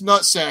 and Doink's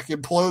nutsack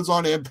implodes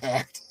on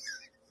impact.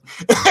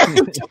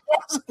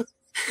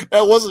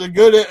 That wasn't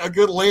a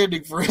good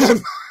landing for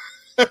him.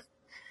 I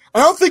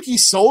don't think he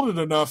sold it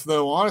enough,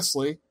 though,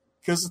 honestly,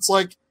 because it's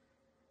like,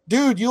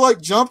 dude, you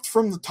like jumped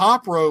from the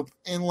top rope,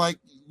 and like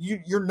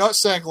your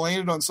nutsack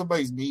landed on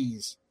somebody's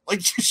knees.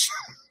 Like,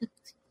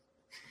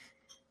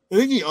 I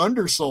think he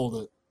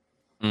undersold it.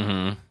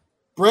 Mm-hmm.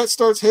 Brett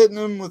starts hitting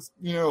him with,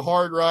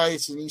 hard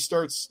rights, and he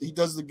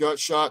does the gut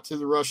shot to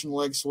the Russian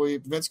leg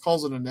sweep. Vince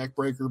calls it a neck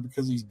breaker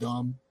because he's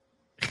dumb.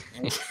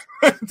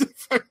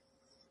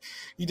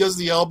 He does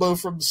the elbow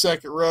from the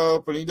second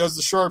rope, and he does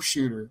the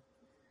sharpshooter.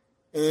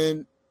 And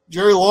then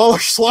Jerry Lawler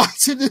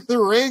slides into the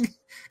ring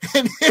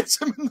and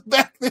hits him in the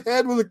back of the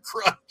head with a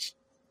crutch.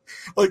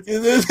 Like,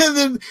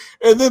 and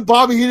then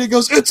Bobby Heenan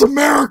goes, "It's a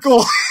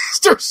miracle!" He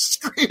starts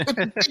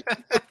screaming.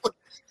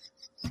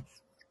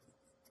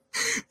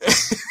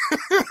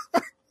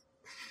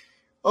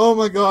 Oh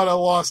my god, I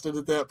lost it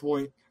at that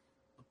point.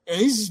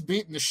 And he's just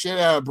beating the shit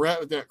out of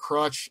Brett with that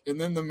crutch, and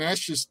then the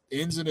match just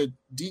ends in a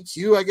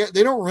DQ. I guess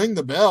they don't ring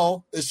the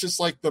bell. It's just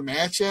like the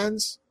match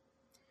ends.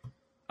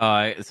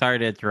 Sorry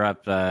to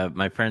interrupt.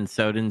 My friend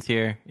Soden's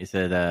here. He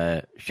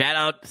said, shout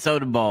out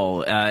Soda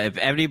Bowl. If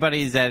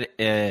anybody's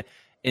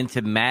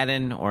into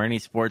Madden or any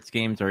sports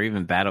games or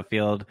even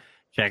Battlefield,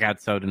 check out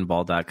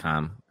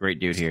sodenball.com. Great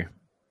dude here.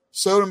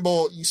 Soden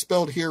Bowl, you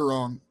spelled here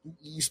wrong.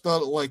 You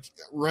spelled it like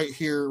right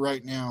here,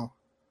 right now.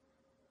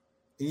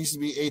 It used to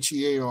be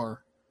Hear.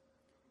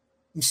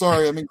 I'm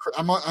sorry. I'm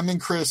in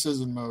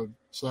criticism mode.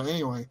 So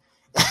anyway.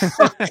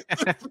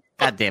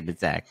 God damn it,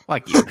 Zach!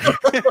 Fuck you.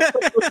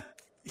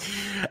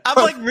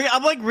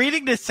 I'm like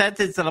reading this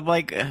sentence and I'm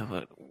like,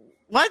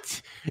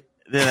 what?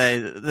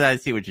 Then I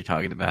see what you're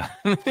talking about.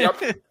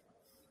 Yep.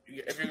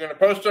 If you're gonna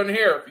post on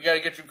here, you got to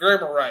get your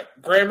grammar right.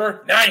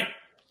 Grammar 9.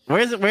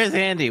 Where's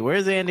Andy?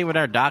 Where's Andy with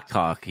our doc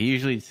talk? He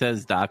usually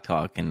says doc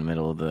talk in the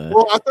middle of the.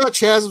 Well, I thought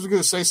Chaz was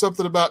going to say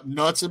something about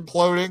nuts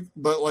imploding,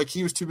 but like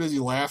he was too busy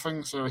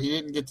laughing, so he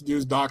didn't get to do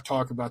his doc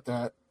talk about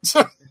that.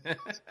 So,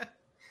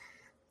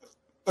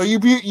 oh, you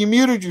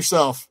muted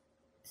yourself.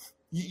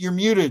 You're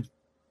muted.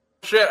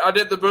 Shit, I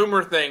did the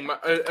boomer thing.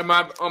 Am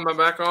I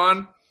back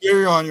on?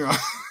 You're on. You're on.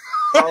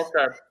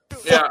 Okay.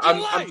 Yeah,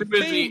 I'm too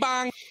busy.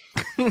 I'm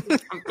too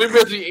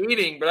busy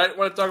eating, but I didn't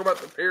want to talk about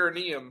the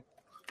perineum.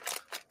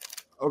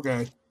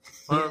 Okay.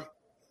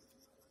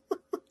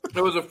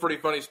 It was a pretty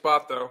funny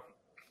spot, though.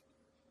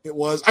 It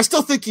was. I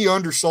still think he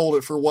undersold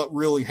it for what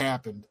really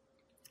happened.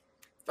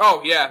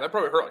 Oh, yeah. That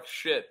probably hurt like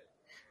shit.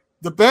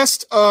 The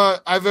best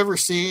I've ever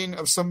seen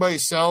of somebody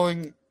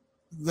selling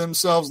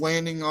themselves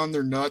landing on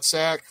their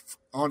nutsack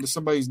onto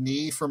somebody's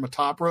knee from a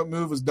top rope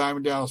move was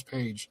Diamond Dallas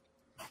Page.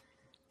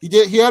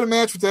 He had a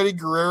match with Eddie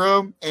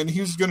Guerrero, and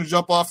he was going to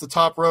jump off the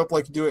top rope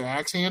like you do an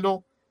axe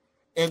handle.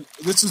 And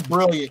this is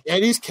brilliant.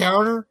 Eddie's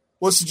counter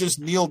was to just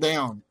kneel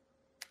down.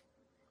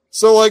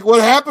 So, like,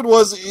 what happened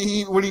was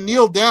when he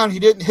kneeled down, he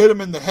didn't hit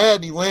him in the head,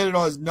 and he landed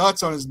on his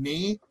nuts on his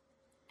knee.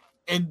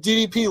 And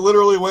DDP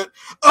literally went,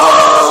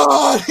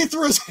 "Oh!" And he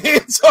threw his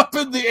hands up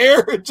in the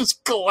air and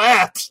just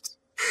collapsed.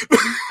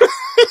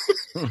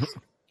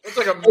 It's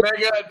like a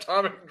mega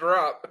atomic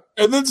drop.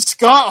 And then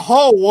Scott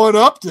Hall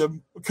one-upped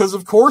him, because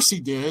of course he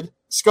did.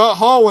 Scott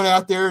Hall went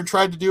out there and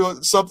tried to do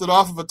something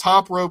off of a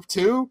top rope,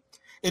 too.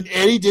 And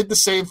Eddie did the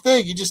same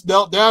thing. He just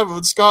knelt down, but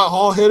when Scott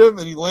Hall hit him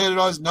and he landed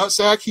on his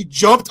nutsack, he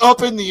jumped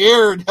up in the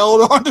air and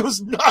held onto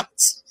his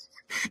nuts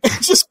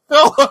and just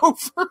fell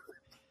over.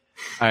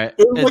 All right.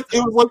 It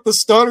was like the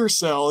stunner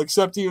cell,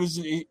 except it was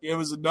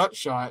a nut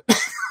shot.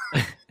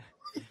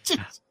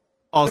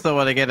 Also,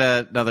 want to get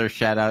another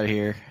shout out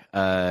here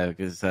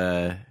because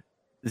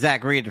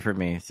Zach, read it for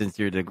me since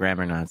you're the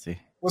grammar Nazi.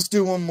 Let's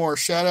do one more.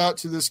 Shout out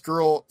to this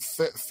girl,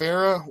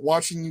 Farah,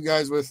 watching you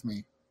guys with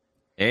me.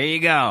 There you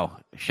go.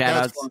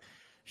 Shout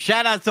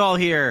outs all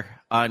here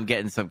on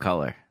Getting Some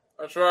Color.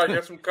 That's right.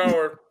 Get some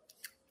color.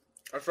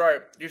 That's right.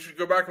 You should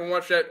go back and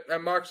watch that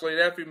Moxley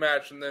Effie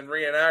match and then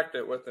reenact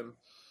it with him.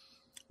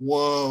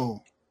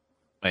 Whoa.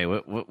 Wait,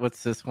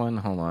 what's this one?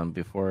 Hold on.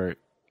 Before.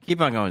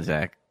 Keep on going,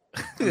 Zach.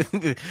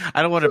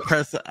 I don't want to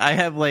press. I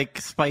have like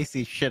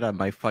spicy shit on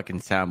my fucking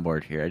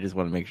soundboard here. I just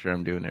want to make sure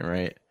I'm doing it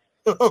right.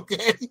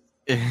 Okay.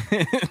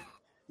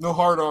 No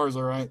hard R's,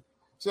 all right.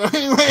 So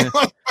anyway,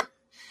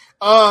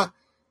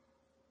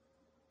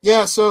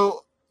 yeah,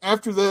 so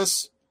after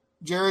this,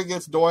 Jerry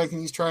gets Doink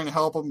and he's trying to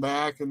help him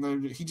back, and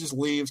then he just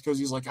leaves because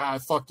he's like, I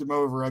fucked him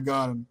over, I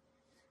got him.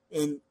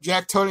 And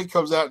Jack Tunney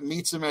comes out and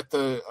meets him at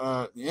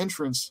the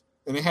entrance,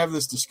 and they have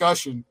this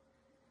discussion,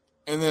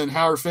 and then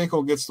Howard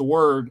Finkel gets the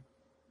word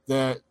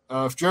that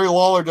if Jerry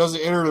Lawler doesn't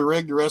enter the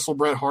ring to wrestle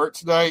Bret Hart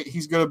tonight,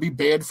 he's going to be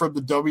banned from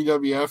the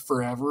WWF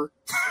forever.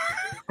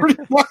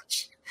 Pretty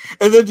much.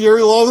 And then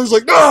Jerry Lawler's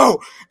like, no!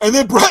 And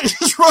then Bret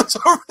just runs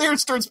over there and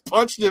starts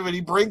punching him, and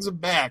he brings him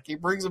back. He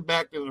brings him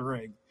back to the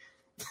ring.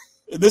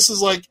 And this is,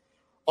 like,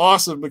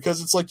 awesome,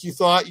 because it's like you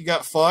thought you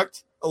got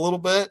fucked a little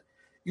bit,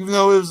 even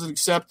though it was an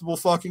acceptable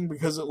fucking,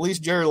 because at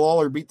least Jerry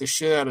Lawler beat the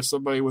shit out of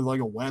somebody with,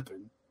 like, a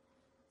weapon.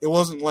 It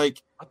wasn't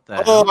like,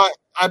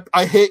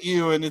 I hit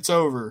you and it's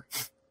over.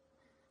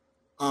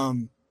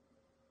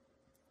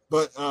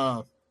 But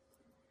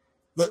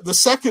the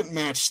second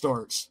match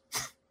starts.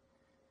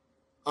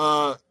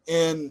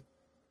 And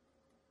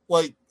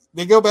like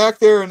they go back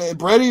there, and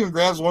Bret even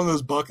grabs one of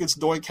those buckets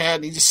Doink had,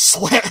 and he just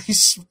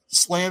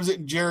slams it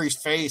in Jerry's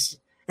face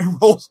and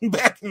rolls him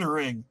back in the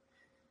ring.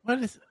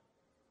 What is?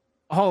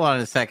 Hold on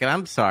a second.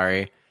 I'm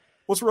sorry.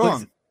 What's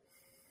wrong?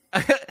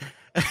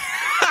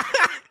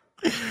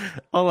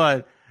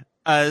 Hold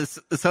on.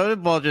 Soda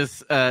Ball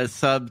just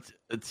subbed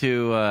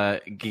to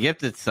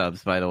gifted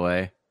subs, by the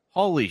way.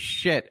 Holy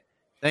shit.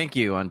 Thank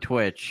you on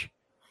Twitch.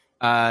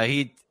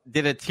 He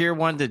did a tier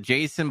 1 to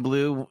Jason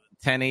Blue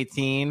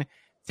 1018,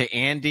 to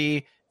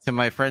Andy, to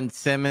my friend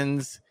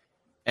Simmons,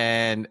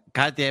 and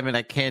god damn it,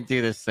 I can't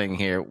do this thing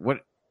here.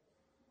 What?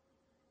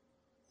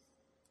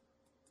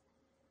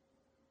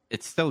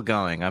 It's still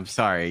going. I'm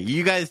sorry.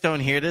 You guys don't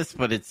hear this,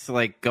 but it's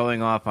like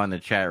going off on the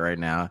chat right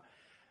now.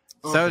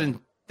 Okay. So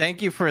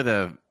thank you for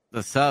the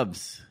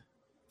subs.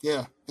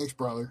 Yeah, thanks,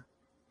 brother.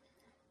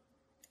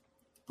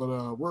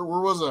 But where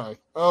was I?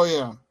 Oh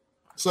yeah.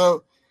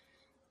 So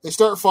they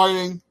start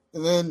fighting,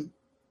 and then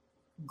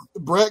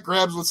Bret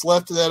grabs what's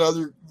left of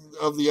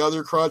the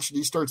other crutch, and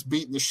he starts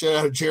beating the shit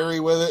out of Jerry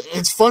with it. And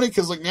it's funny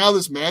because like now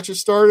this match has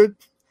started.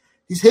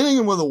 He's hitting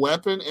him with a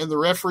weapon, and the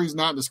referee's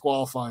not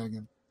disqualifying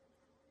him.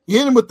 He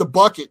hit him with the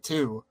bucket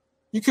too.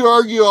 You could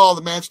argue,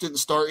 the match didn't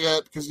start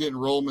yet because he didn't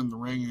roll him in the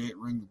ring and he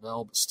didn't ring the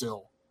bell, but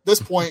still.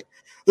 this point,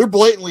 they're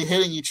blatantly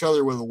hitting each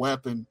other with a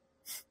weapon.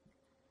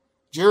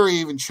 Jerry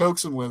even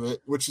chokes him with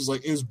it, which is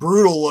like, it was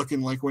brutal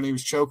looking, like when he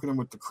was choking him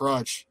with the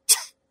crutch.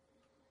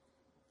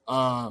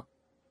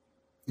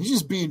 He's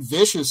just being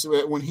vicious.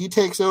 When he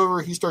takes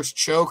over, he starts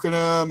choking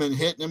him and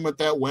hitting him with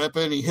that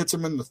weapon. He hits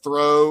him in the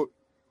throat.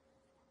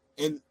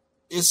 And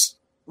it's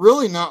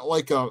really not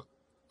like a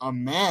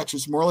match.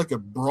 It's more like a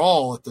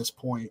brawl at this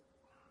point.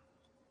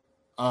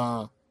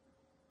 And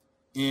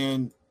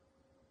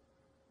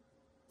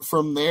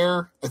from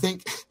there, I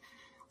think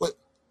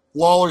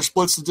Lawler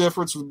splits the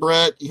difference with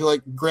Brett. He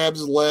like grabs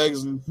his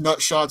legs and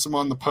nut shots him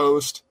on the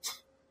post.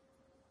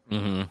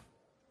 Mm-hmm.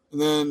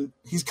 And then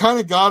he's kind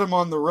of got him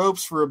on the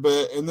ropes for a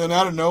bit. And then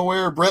out of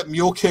nowhere, Brett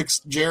mule kicks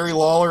Jerry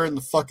Lawler in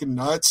the fucking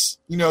nuts.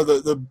 You know,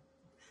 the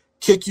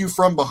kick you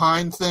from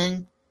behind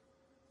thing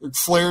that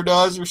Flair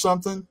does or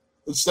something.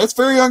 That's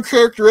very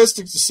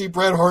uncharacteristic to see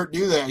Bret Hart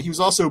do that. He was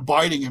also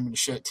biting him and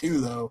shit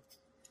too, though.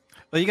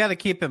 Well, you got to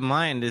keep in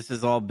mind, this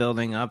is all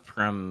building up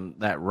from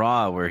that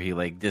Raw where he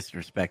like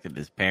disrespected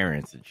his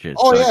parents and shit.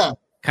 Oh, so yeah.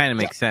 Kind of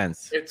makes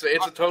sense. It's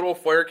a total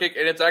Flair kick,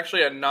 and it's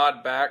actually a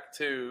nod back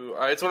to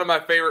it's one of my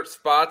favorite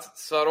spots.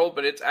 It's subtle,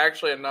 but it's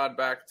actually a nod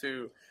back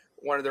to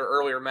one of their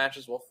earlier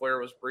matches while Flair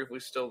was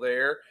briefly still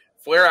there.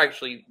 Flair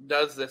actually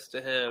does this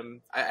to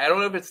him. I don't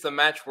know if it's the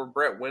match where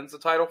Bret wins the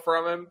title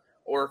from him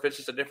or if it's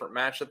just a different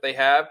match that they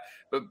have,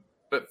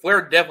 but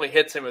Flair definitely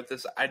hits him with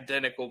this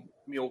identical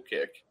mule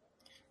kick.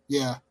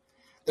 Yeah.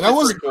 And I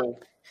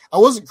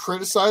wasn't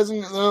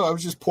criticizing it, though. I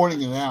was just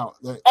pointing it out.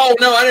 Oh,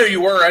 no, I know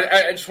you were.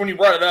 I just, when you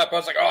brought it up, I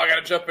was like, oh, I got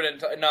to jump in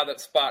and nod that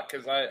spot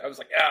because I was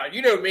like,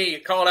 you know me,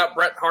 calling out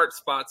Bret Hart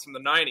spots from the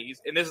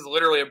 90s, and this is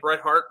literally a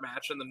Bret Hart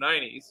match in the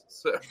 90s.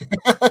 So,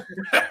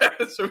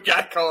 so we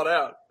got to call it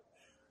out.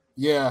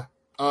 Yeah.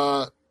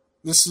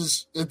 This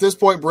is, at this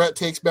point, Bret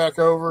takes back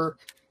over.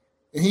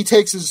 And he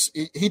takes his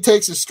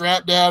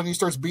strap down and he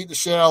starts beating the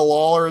shit out of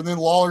Lawler, and then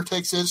Lawler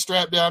takes his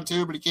strap down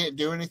too, but he can't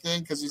do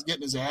anything because he's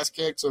getting his ass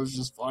kicked, so it's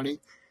just funny.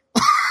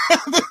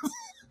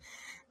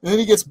 Then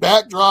he gets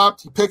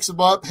backdropped, he picks him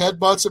up,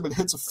 headbutts him, and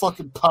hits a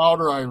fucking power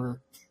driver.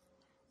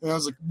 And I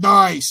was like,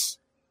 nice.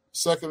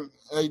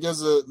 He does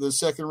the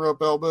second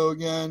rope elbow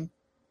again.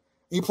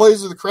 He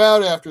plays to the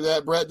crowd after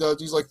that, Bret does.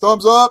 He's like,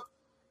 thumbs up,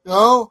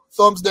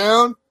 thumbs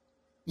down.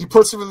 He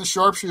puts him in the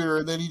sharpshooter,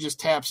 and then he just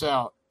taps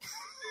out.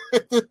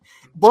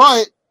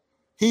 But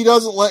he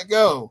doesn't let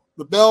go.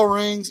 The bell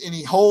rings and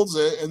he holds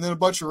it, and then a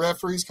bunch of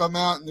referees come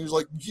out and there's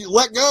like,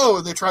 let go,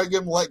 and they try to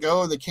get him to let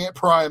go and they can't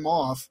pry him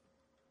off.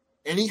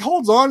 And he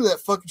holds on to that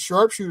fucking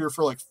sharpshooter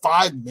for like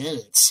 5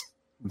 minutes.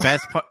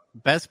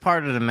 Best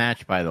part of the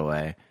match, by the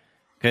way,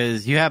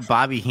 because you have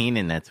Bobby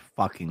Heenan that's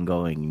fucking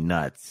going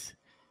nuts.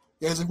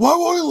 Yeah, he's like, why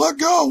won't he let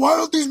go? Why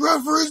don't these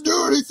referees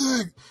do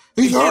anything?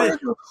 He's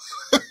already...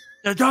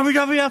 The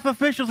WWF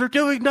officials are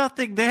doing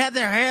nothing. They had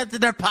their hands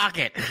in their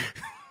pocket.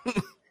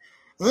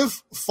 And then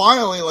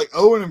finally, like,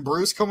 Owen and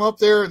Bruce come up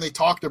there and they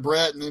talk to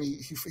Bret, and then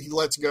he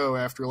lets go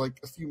after like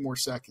a few more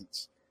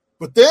seconds.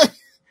 But then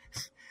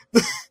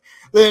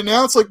they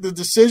announce like the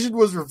decision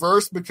was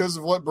reversed because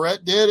of what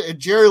Bret did, and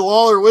Jerry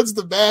Lawler wins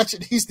the match,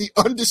 and he's the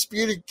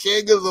undisputed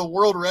king of the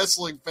World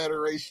Wrestling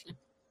Federation.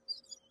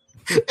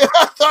 And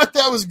I thought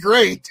that was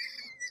great.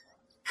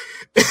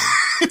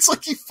 It's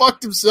like he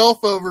fucked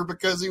himself over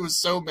because he was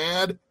so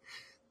mad.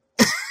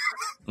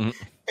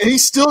 And he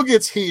still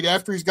gets heat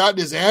after he's gotten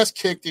his ass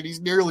kicked and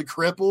he's nearly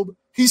crippled.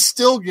 He's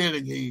still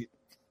getting heat.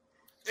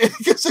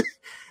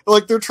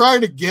 Like, they're trying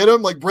to get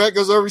him. Like, Bret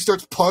goes over, he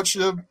starts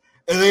punching him,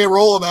 and they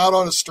roll him out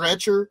on a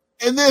stretcher.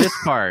 And then this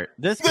part.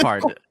 It's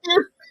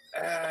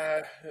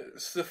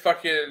the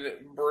fucking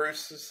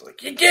Bruce is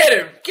like, you get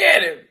him.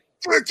 Get him!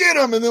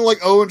 And then, like,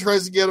 Owen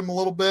tries to get him a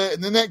little bit.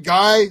 And then that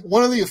guy,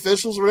 one of the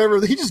officials or whatever,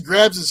 he just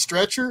grabs his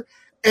stretcher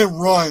and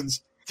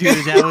runs.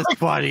 Dude, that was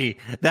funny.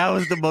 That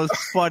was the most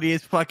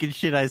funniest fucking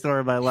shit I saw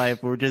in my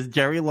life. Where just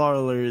Jerry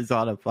Lawler is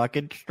on a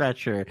fucking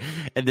stretcher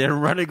and they're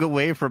running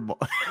away from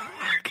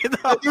the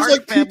Hart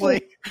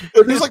family.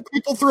 There's like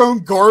people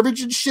throwing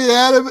garbage and shit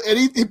at him, and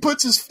he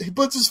puts his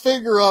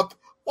finger up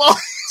while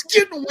he's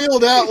getting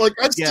wheeled out. Like,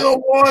 I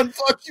still won.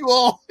 Fuck you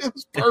all. It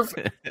was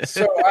perfect.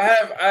 So I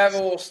have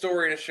a little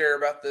story to share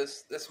about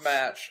this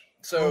match.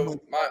 So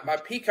my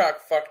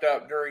Peacock fucked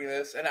up during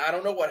this, and I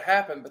don't know what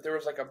happened, but there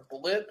was like a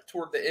blip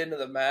toward the end of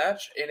the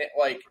match, and it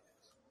like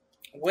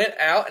went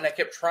out, and I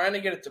kept trying to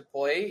get it to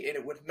play, and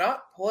it would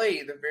not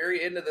play the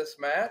very end of this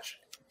match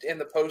in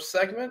the post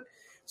segment.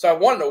 So I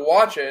wanted to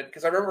watch it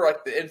because I remember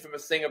like the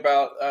infamous thing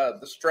about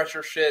the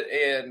stretcher shit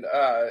and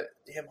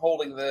him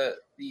holding the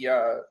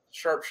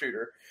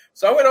sharpshooter.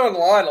 So I went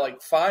online to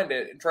like find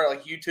it and try to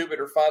like YouTube it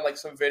or find like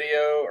some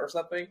video or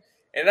something,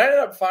 and I ended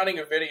up finding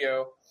a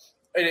video.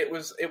 And it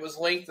was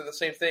linked to the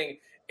same thing,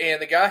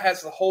 and the guy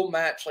has the whole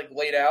match like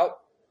laid out,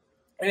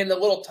 and in the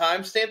little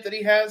timestamp that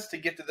he has to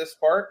get to this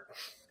part,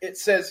 it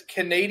says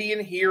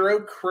 "Canadian hero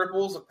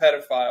cripples a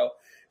pedophile."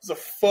 It's the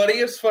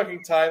funniest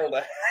fucking title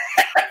to have.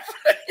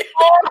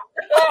 I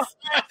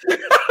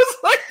was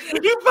like,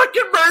 you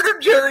fucking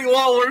murdered Jerry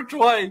Lawler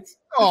twice.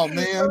 Oh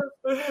man,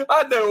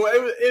 I know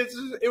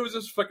it was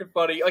just fucking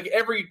funny. Like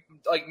every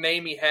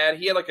name he had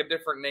like a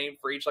different name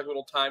for each like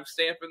little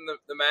timestamp in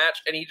the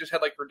match, and he just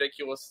had like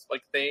ridiculous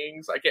like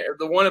things. Like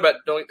the one about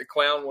Doink the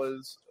Clown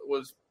was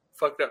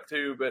fucked up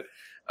too, but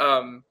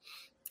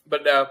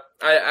no,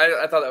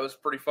 I thought that was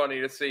pretty funny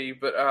to see.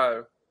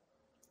 But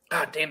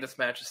damn, this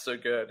match is so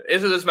good.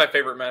 This is my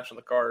favorite match on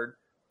the card.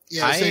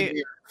 Yeah, same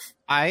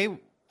here.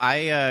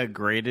 I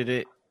graded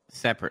it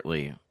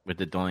separately with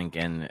the Doink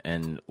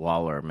and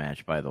Lawler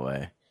match, by the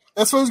way.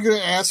 That's what I was going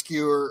to ask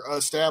you or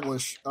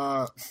establish.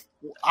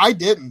 I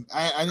didn't.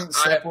 I didn't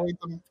separate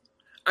them.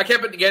 I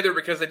kept it together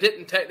because they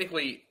didn't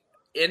technically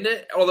end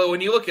it. Although when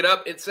you look it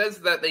up, it says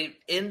that they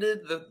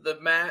ended the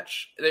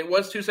match. It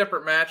was 2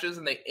 separate matches,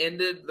 and they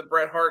ended the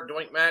Bret Hart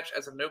Doink match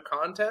as a no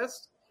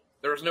contest.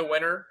 There was no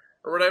winner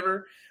or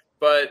whatever.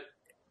 But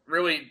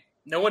really,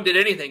 no one did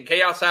anything.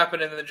 Chaos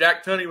happened, and then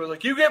Jack Tunney was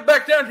like, "You get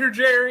back down here,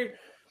 Jerry."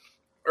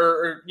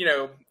 Or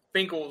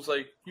Finkel's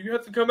like, "You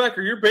have to come back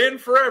or you're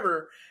banned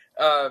forever."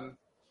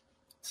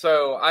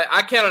 So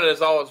I counted it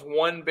as all as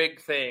one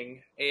big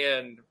thing,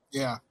 and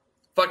yeah,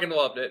 fucking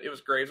loved it. It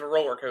was great. It was a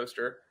roller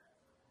coaster.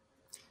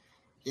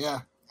 Yeah,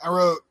 I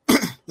wrote,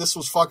 this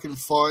was fucking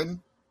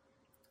fun.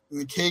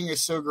 And the King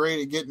is so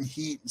great at getting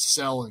heat and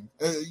selling.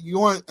 You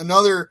want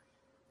another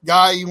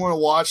guy you want to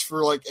watch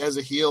for, like, as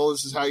a heel,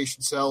 this is how you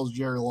should sell, is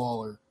Jerry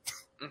Lawler.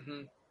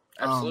 Mm-hmm.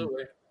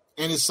 Absolutely.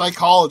 And his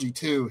psychology,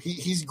 too.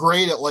 He's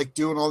great at, like,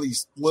 doing all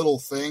these little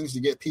things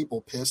to get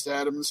people pissed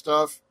at him and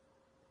stuff.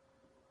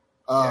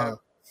 Yeah.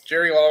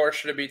 Jerry Lawler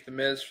should have beat The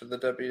Miz for the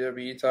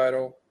WWE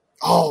title.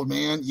 Oh,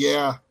 man,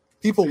 yeah.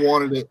 People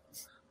wanted it.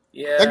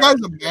 Yeah. That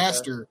guy's a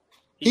master.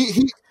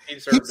 He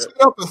set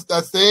up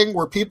a thing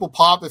where people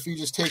pop if he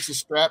just takes his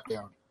strap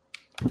down.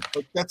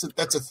 Like, that's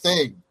a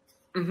thing.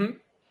 Mm-hmm.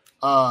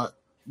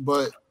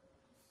 But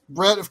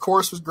Bret, of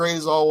course, was great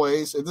as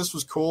always, and this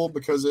was cool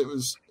because it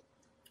was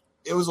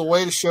a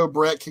way to show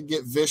Bret could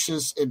get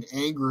vicious and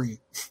angry,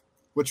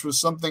 which was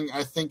something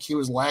I think he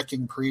was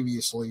lacking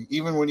previously.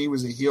 Even when he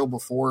was a heel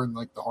before in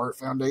like the Hart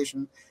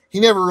Foundation, he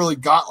never really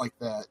got like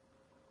that.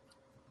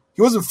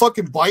 He wasn't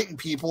fucking biting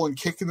people and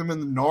kicking them in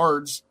the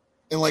nards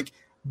and like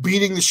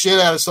beating the shit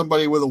out of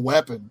somebody with a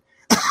weapon.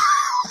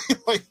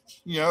 Like,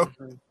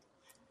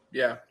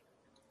 Yeah.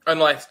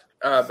 Unlike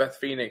Beth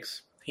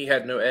Phoenix, he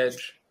had no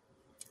edge.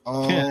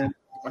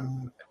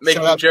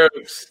 Making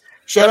jokes.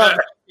 Shout out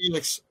to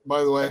Phoenix,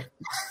 by the way.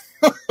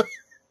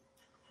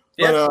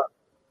 Yeah. But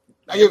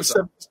I give it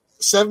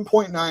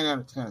 7.9 out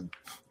of 10.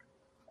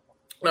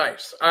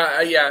 Nice.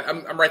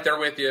 I'm right there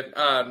with you.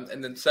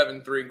 And then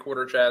 7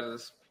 3/4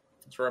 Chaz's.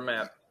 That's where I'm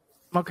at.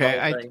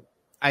 Okay,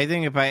 I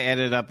think if I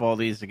added up all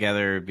these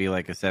together, it'd be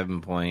like a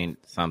 7 point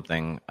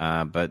something.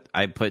 But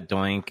I put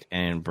Doink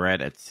and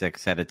Bret at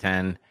 6 out of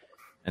 10.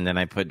 And then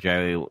I put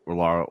Jerry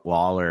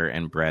Lawler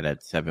and Bret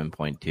at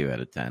 7.2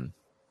 out of 10.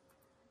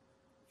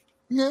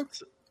 Yeah.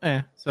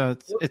 So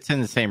it's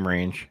in the same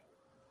range.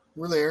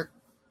 We're there.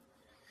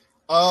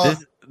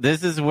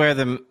 This is where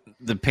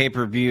the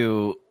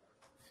pay-per-view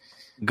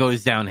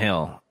goes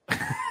downhill.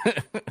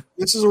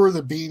 This is where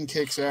the bean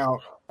kicks out.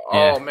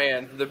 Oh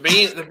man, the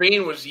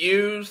bean was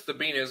used. The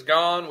bean is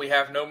gone. We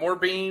have no more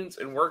beans,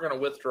 and we're going to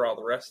withdraw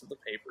the rest of the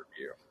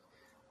pay-per-view.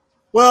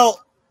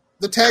 Well,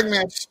 the tag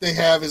match they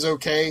have is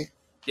okay.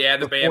 Yeah,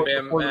 the Bam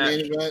Bam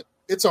match.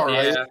 It's all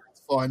right. Yeah.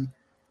 It's fun.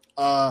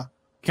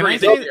 Can I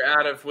say you're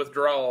out of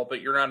withdrawal,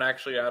 but you're not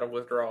actually out of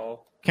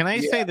withdrawal? Can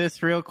I say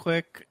this real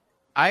quick?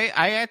 I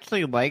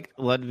actually like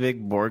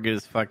Ludwig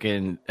Borga's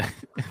fucking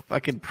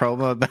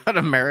promo about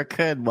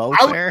America and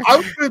welfare. I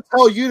was going to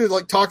tell you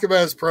to talk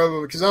about his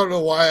promo because I don't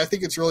know why. I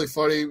think it's really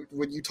funny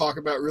when you talk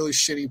about really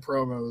shitty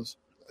promos.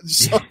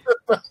 Something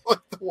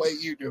about the way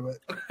you do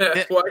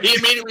it. Well, he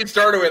immediately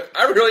started with,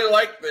 "I really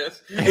like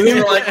this," and then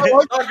you're like,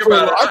 "Talk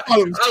about it." I thought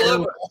it was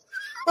terrible.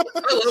 I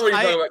love when you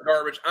talk about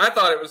garbage. I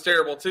thought it was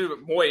terrible too,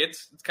 but boy,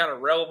 it's kind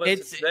of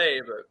relevant to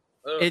today. But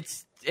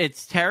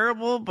it's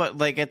terrible, but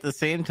like at the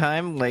same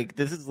time, like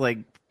this is like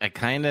a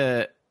kind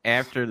of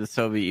after the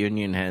Soviet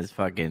Union has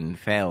fucking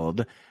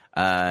failed.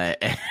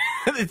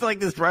 It's like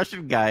this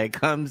Russian guy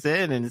comes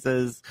in and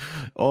says,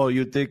 "Oh,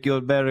 you think your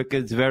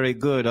American's very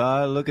good,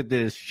 huh? Look at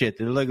this shit.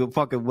 They're like a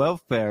fucking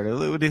welfare.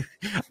 Look at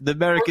the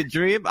American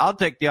dream. I'll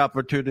take the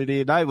opportunity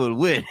and I will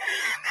win."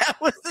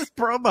 That was this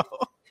promo.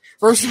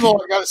 First of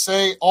all, I got to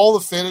say, all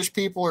the Finnish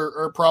people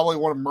are probably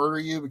want to murder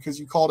you because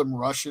you called him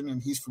Russian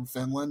and he's from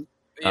Finland.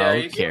 Yeah,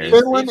 he's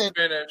Finland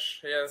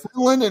Finnish. Yeah.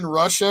 Finland and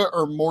Russia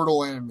are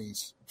mortal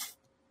enemies.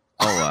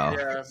 Oh, wow.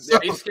 Yeah,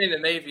 he's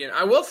Scandinavian.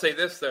 I will say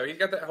this, though. He's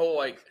got that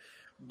whole,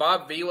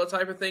 Bob Vila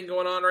type of thing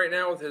going on right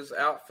now with his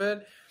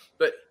outfit.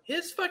 But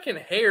his fucking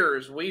hair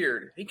is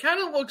weird. He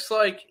kind of looks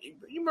like...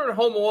 You remember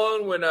Home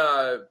Alone when...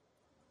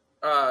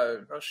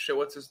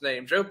 what's his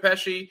name? Joe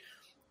Pesci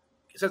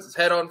sets his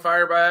head on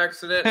fire by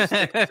accident. And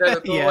sticks his head in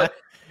the toilet.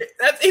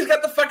 He's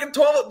got the fucking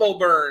toilet bowl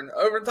burn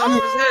over top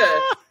of his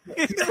head.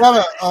 He's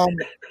got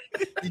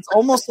it's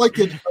almost like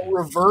a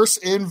reverse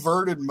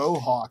inverted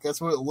mohawk.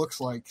 That's what it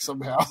looks like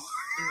somehow.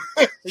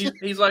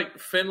 He's like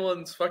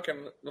Finland's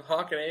fucking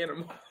hawking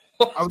animal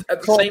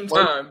at the same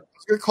time. I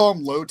was gonna call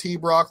him Low T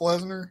Brock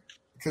Lesnar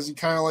because he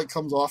kind of like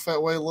comes off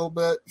that way a little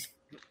bit.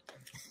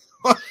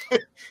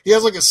 He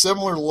has like a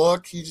similar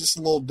look. He's just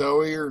a little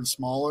doughier and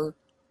smaller.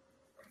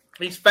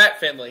 He's fat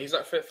Finley. He's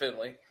not fit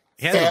Finley.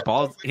 He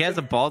has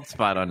a bald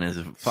spot on his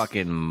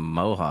fucking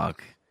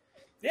mohawk.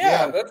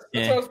 Yeah. That's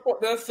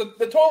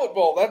the toilet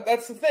bowl.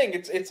 That's the thing.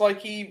 It's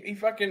like he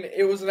fucking,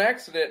 it was an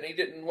accident and he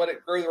didn't let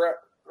it grow the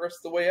rest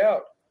of the way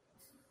out.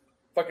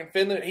 Fucking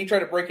Finland, he tried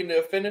to break into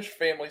a Finnish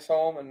family's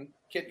home and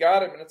kid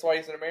got him, and that's why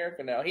he's in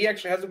America now. He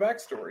actually has a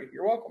backstory.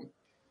 You're welcome.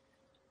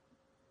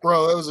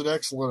 Bro, that was an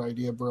excellent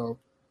idea, bro.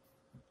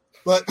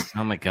 But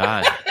oh my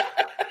god.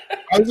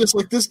 I was just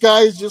like, this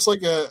guy is just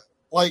like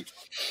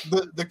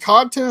the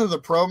content of the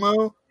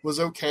promo was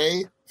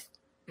okay,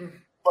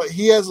 but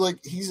he has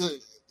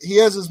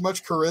as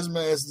much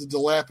charisma as the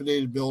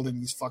dilapidated building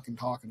he's fucking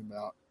talking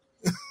about.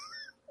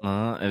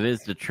 It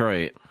is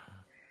Detroit.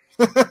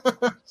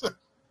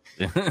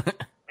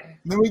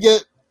 Then we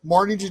get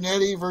Marty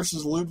Jannetty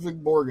versus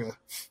Ludwig Borga.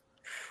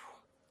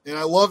 And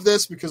I love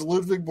this because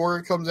Ludwig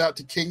Borga comes out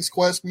to King's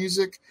Quest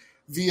music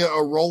via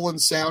a Roland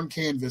sound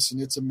canvas,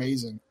 and it's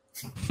amazing.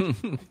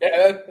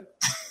 Yeah,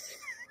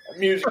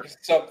 music is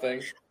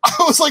something. I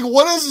was like,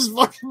 what is this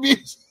fucking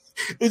music?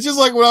 It's just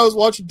like when I was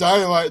watching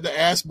Dynamite, the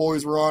Ass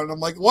Boys were on, and I'm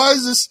like, what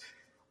is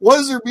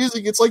their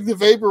music? It's like the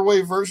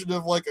Vaporwave version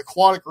of like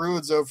Aquatic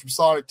Ruin Zone from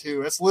Sonic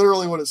 2. That's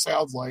literally what it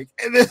sounds like.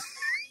 And then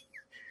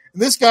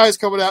and this guy's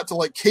coming out to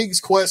like King's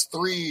Quest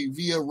 3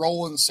 via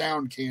Roland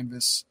sound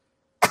canvas.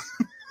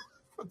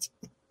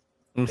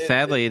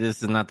 Sadly,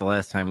 this is not the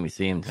last time we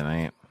see him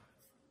tonight.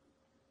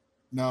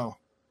 No.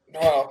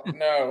 Oh,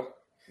 no.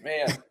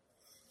 Man.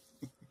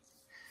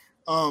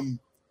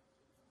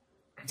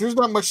 There's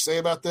not much to say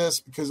about this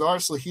because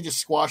honestly, he just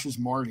squashes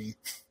Marty.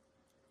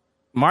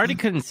 Marty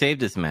couldn't save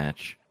this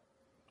match.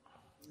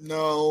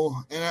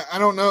 No, and I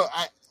don't know.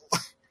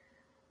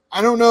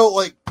 I don't know.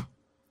 Like,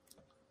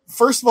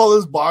 first of all,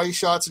 those body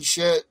shots and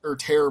shit are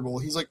terrible.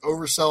 He's like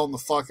overselling the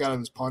fuck out of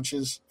his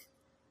punches.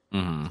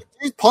 Mm-hmm.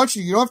 He's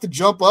punching you. You don't have to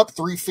jump up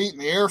 3 feet in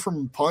the air from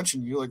him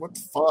punching you. Like, what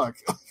the fuck?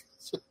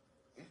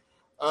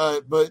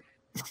 But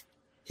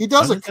he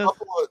does a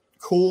couple of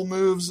cool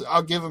moves.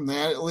 I'll give him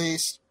that at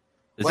least.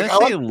 Does that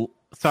say,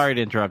 sorry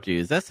to interrupt you.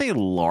 Does that say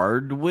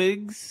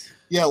Lardwigs?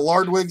 Yeah,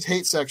 Lardwigs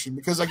hate section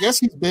because I guess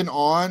he's been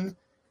on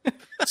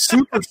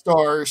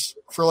Superstars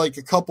for like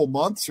a couple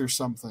months or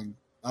something.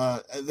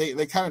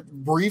 They kind of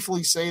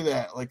briefly say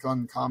that like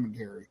on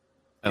commentary.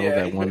 I love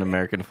that one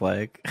American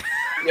flag.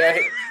 Yeah,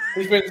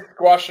 he's been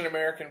squashing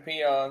American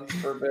peons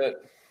for a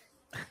bit.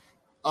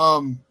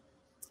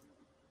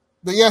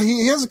 But yeah,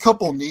 he has a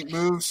couple of neat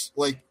moves.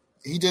 Like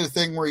he did a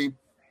thing where he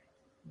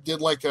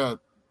did like the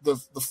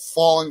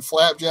falling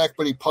flapjack,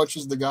 but he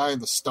punches the guy in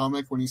the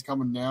stomach when he's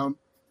coming down.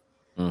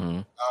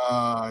 Mm-hmm.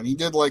 And he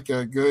did like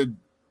a good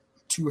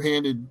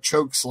two-handed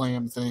choke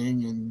slam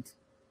thing and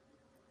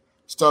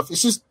stuff.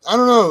 It's just, I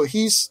don't know.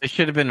 It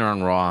should have been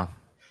on Raw.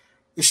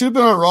 It should have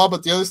been on Raw,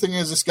 but the other thing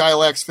is this guy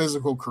lacks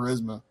physical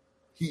charisma.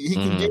 He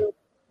can do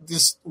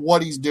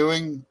what he's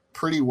doing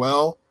pretty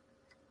well,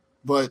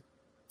 but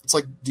it's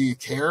like, do you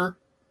care?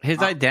 His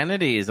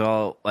identity is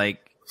all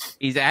like,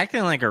 he's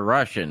acting like a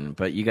Russian,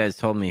 but you guys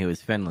told me he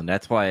was Finland.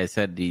 That's why I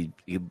said he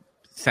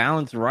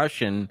sounds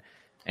Russian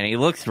and he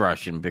looks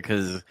Russian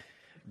because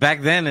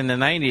back then in the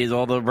 90s,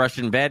 all the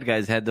Russian bad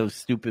guys had those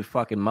stupid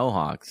fucking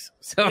mohawks.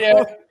 So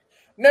yeah.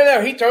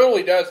 No, he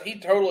totally does. He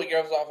totally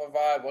gives off a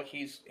vibe like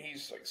he's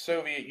like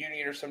Soviet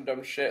Union or some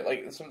dumb shit,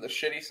 like some of the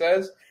shit he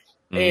says.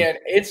 Mm. And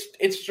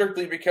it's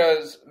strictly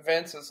because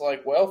Vince is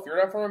like, well, if you're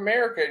not from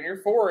America and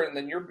you're foreign,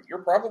 then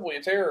you're probably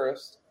a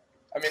terrorist.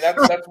 I mean,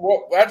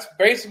 that's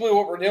basically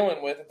what we're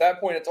dealing with. At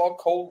that point, it's all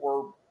Cold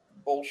War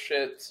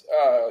bullshit,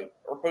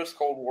 or post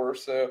Cold War.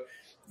 So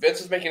Vince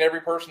is making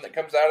every person that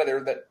comes out of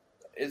there that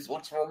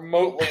looks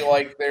remotely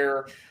like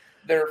they're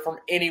from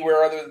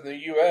anywhere other than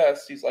the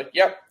U.S. He's like,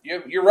 yep,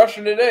 you're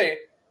Russian today.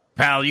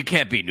 Pal, you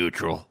can't be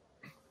neutral.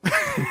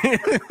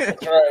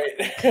 That's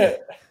right.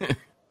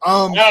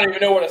 I don't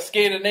even know what a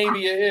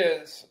Scandinavia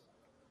is.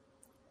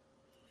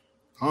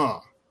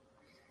 Huh.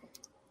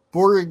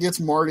 Borga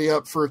gets Marty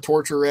up for a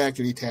torture rack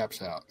and he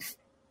taps out.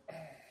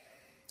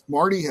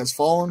 Marty has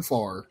fallen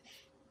far.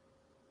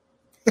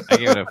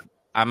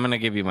 I'm going to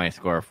give you my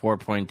score,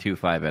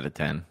 4.25 out of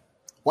 10.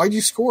 Why'd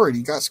you score it?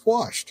 He got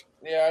squashed.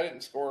 Yeah, I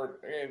didn't score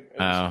it. It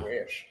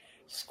was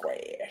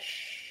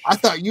squash. I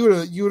thought you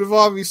would have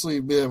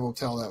obviously been able to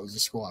tell that was a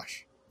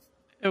squash.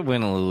 It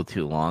went a little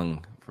too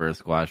long for a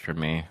squash for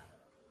me.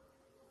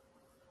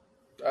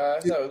 I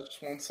thought it was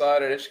just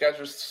one-sided. These guys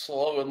are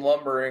slow and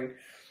lumbering.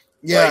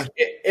 Yeah, like,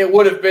 it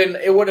would have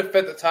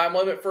fit the time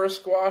limit for a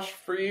squash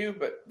for you,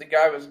 but the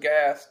guy was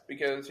gassed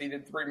because he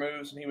did 3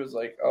 moves and he was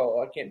like,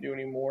 "Oh, I can't do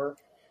any more."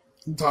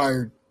 I'm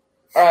tired.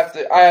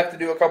 I have to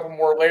do a couple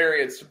more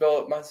lariats to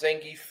build up my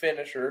Zangief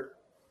finisher.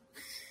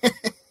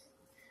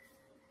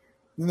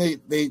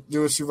 Then they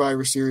do a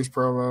Survivor Series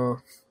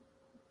promo.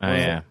 Oh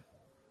yeah.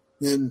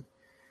 Then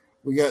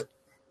we got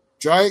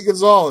Giant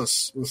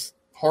Gonzalez with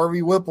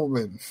Harvey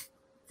Whippleman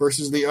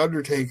versus The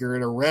Undertaker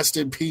in a Rest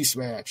in Peace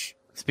match.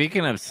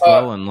 Speaking of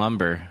slow and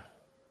lumber.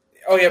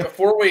 Oh yeah,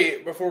 before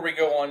we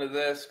go on to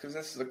this, because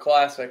this is a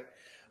classic.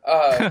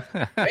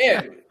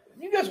 Man,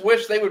 you guys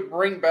wish they would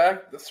bring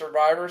back the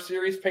Survivor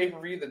Series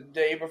pay-per-view the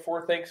day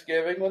before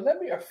Thanksgiving? Wouldn't that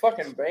be a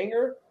fucking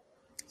banger?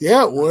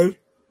 Yeah, it would.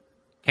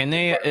 Can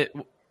they?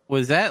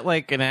 Was that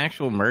like an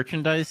actual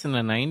merchandise in the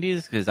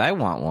 90s? Because I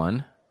want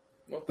one.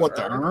 What,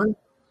 the urn?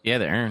 Yeah,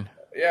 the urn.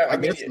 Yeah, I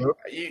mean, guess so.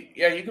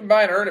 you can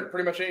buy an urn at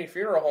pretty much any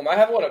funeral home. I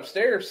have one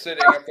upstairs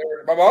sitting up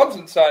there. My mom's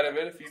inside of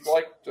it. If you'd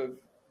like to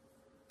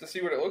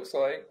see what it looks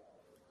like.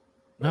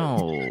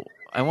 No,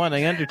 I want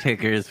the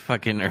Undertaker's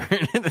fucking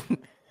urn.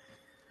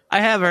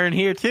 I have urn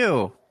here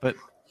too, but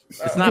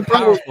it's not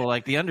powerful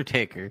like the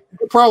Undertaker.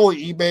 You'll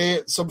probably eBay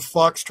it. Some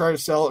fucks try to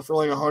sell it for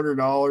like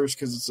 $100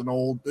 because it's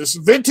this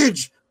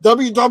vintage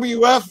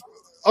WWF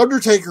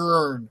Undertaker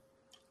urn.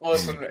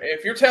 Listen,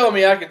 if you're telling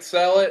me I could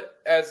sell it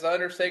as the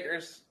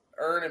Undertaker's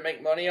urn and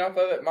make money off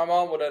of it, my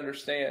mom would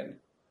understand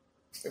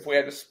if we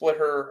had to split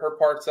her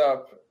parts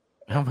up.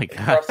 Oh my god!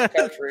 Across the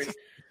country.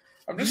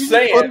 I'm just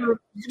saying.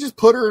 You just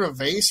put her in a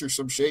vase or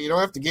some shit. You don't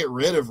have to get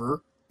rid of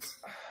her.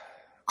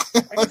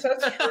 I guess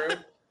that's true.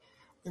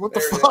 What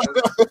the fuck?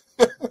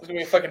 There's gonna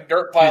be a fucking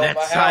dirt pile in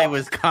my house. Sigh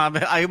was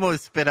common. I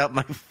almost spit out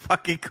my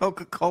fucking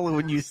Coca-Cola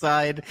when you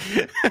sighed.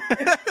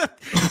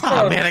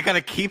 Oh man, I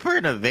gotta keep her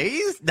in a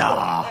vase? No,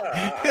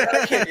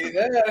 I can't do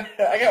that.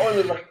 I got one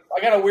of those. I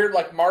got a weird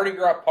Mardi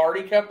Gras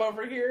party cup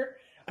over here.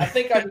 I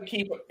think I can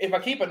keep if I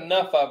keep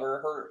enough of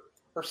her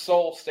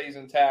soul stays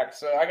intact.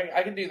 So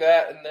I can do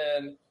that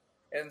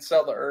and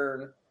sell the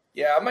urn.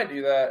 Yeah, I might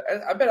do that.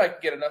 I bet I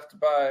could get enough to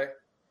buy.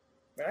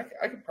 Man,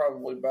 I could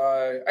probably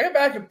buy.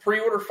 I could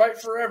pre-order Fight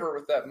Forever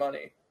with that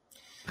money.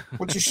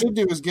 What you should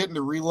do is get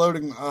into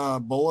reloading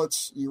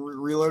bullets. You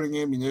reloading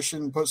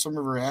ammunition. Put some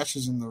of her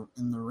ashes in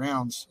the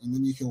rounds, and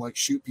then you can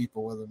shoot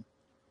people with them.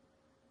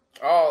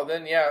 Oh,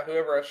 then yeah,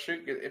 whoever I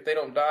shoot, if they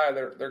don't die,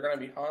 they're going to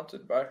be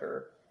haunted by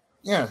her.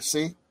 Yeah,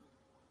 see,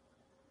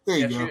 there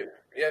you go.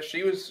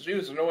 She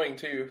was annoying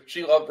too.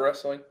 She loved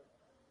wrestling.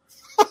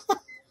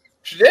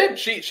 She did.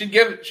 She'd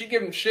give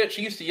him shit.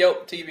 She used to yell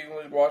at TV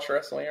when we'd watch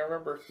wrestling. I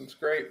remember. It's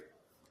great.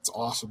 It's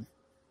awesome.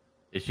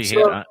 Did she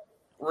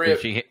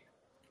hate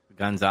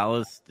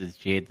Gonzalez? Did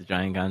she hate the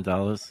Giant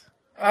Gonzalez?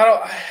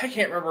 I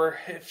can't remember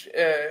if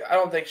I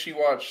don't think she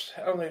watched.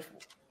 I don't think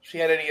she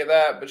had any of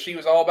that. But she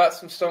was all about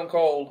some Stone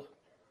Cold.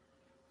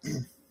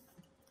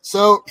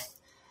 So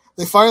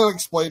they finally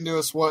explained to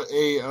us what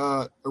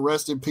a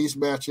Rest in Peace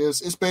match is.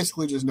 It's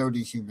basically just no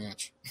DQ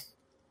match.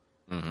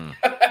 Mm-hmm.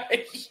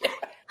 Yeah.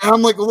 And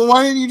I'm like, well,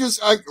 why didn't you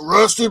just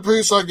rest in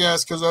peace, I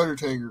guess, because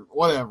Undertaker,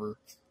 whatever.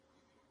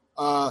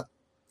 I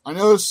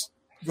noticed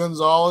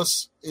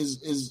Gonzalez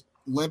is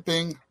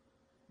limping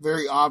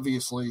very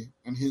obviously,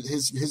 and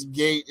his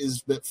gait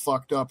is a bit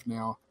fucked up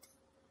now.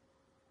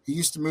 He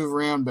used to move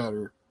around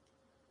better.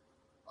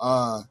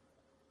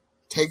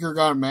 Taker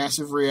got a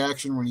massive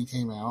reaction when he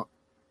came out.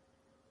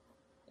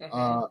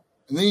 Mm-hmm.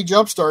 And then he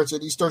jump starts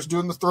it. He starts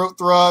doing the throat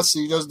thrust.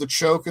 He does the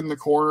choke in the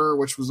corner,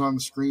 which was on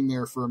the screen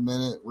there for a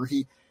minute, where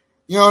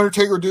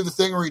Undertaker would do the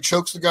thing where he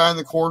chokes the guy in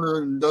the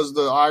corner and does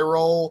the eye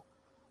roll.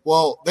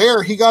 Well,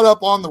 there, he got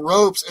up on the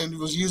ropes and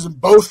was using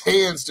both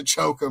hands to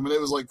choke him, and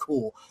it was,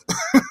 cool.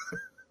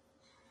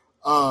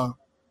 Then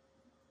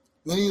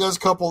he does a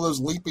couple of those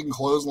leaping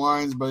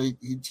clotheslines, but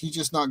he's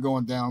just not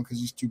going down because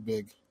he's too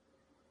big.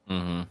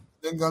 Mm-hmm.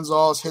 Then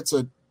Gonzalez hits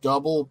a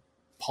double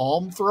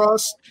palm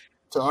thrust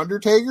to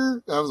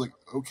Undertaker. I was like,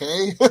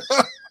 okay. And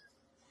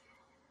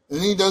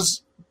then he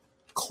does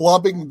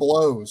clubbing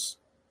blows.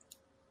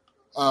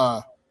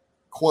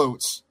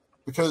 Quotes,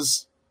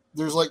 because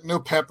there's no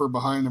pepper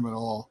behind him at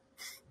all.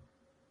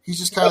 He's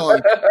just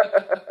kind of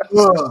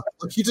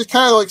he just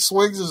kind of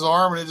swings his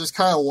arm and it just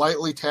kind of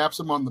lightly taps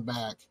him on the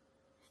back.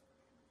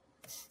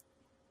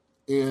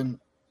 And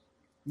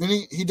then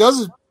he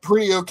does a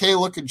pretty okay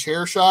looking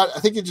chair shot.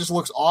 I think it just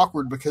looks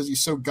awkward because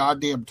he's so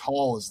goddamn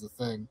tall is the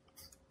thing.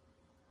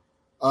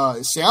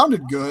 It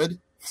sounded good.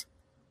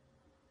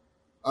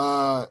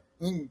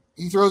 Then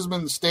he throws him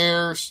in the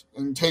stairs,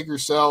 and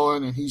Taker's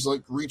selling, and he's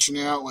reaching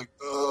out,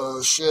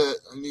 oh shit,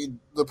 I need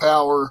the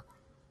power.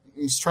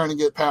 He's trying to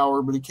get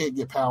power, but he can't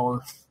get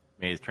power.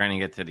 He's trying to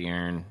get to the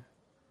urn.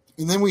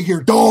 And then we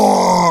hear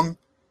dong,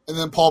 and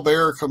then Paul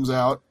Bearer comes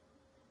out.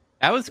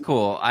 That was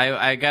cool.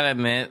 I gotta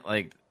admit,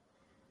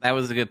 that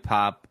was a good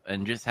pop,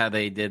 and just how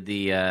they did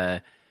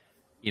the,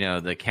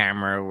 the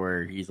camera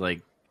where he's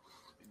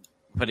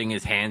putting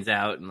his hands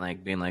out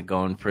and being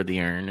going for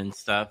the urn and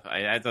stuff.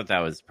 I thought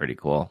that was pretty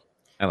cool.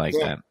 I like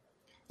that.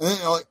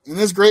 And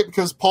it's great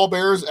because Paul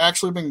Bearer's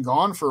actually been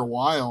gone for a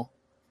while.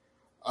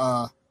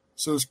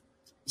 So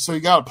he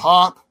got a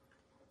pop,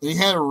 and he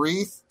had a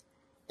wreath,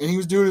 and he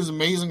was doing his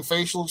amazing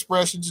facial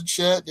expressions and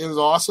shit. It was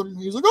awesome.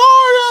 He was like,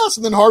 "Oh yes,"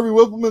 and then Harvey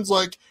Whippleman's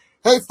like,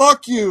 "Hey,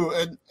 fuck you,"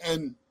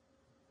 and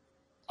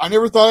I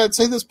never thought I'd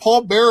say this.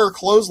 Paul Bearer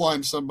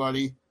clotheslined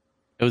somebody.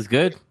 It was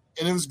good.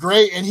 And it was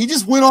great. And he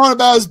just went on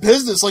about his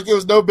business like it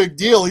was no big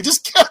deal. He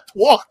just kept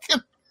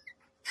walking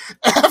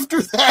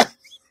after that.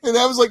 And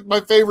that was like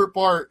my favorite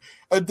part.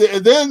 And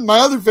then my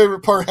other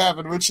favorite part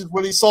happened, which is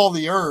when he saw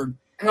the urn.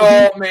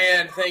 Oh,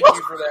 man. Thank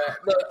you for that.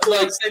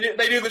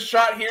 They do the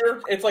shot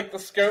here. It's like the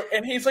scope.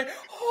 And he's like,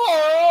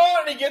 oh,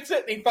 and he gets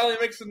it. And he finally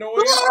makes a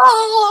noise.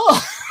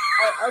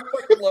 I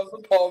fucking love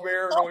the Paul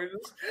Bearer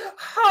noises.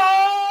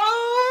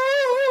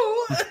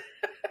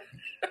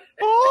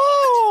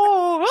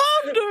 Oh,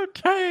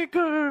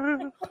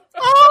 Undertaker!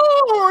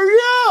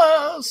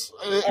 Oh, yes!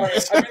 All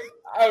right,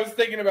 I was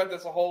thinking about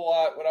this a whole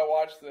lot when I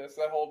watched this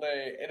that whole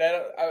day, and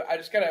I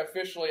just gotta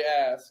officially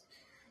ask,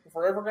 if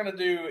we're ever gonna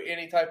do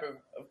any type of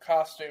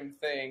costume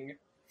thing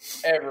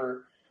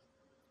ever,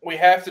 we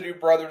have to do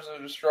Brothers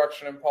of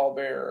Destruction and Paul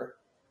Bearer,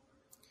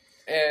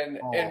 and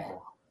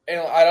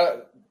I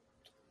don't.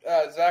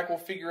 Zach will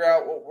figure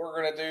out what we're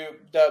gonna do.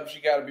 Dubs,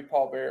 you gotta be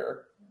Paul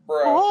Bearer.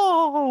 Bro.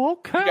 Oh,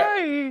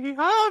 okay.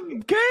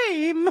 I'm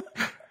game.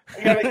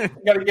 I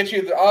gotta get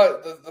you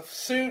the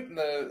suit and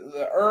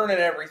the urn and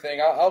everything.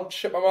 I'll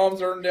ship my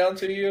mom's urn down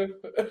to you.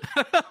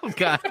 Oh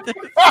God.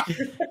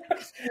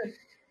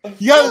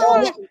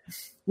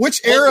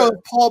 Which era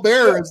of Paul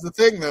Bearer is the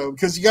thing though?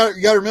 Because you got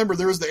to remember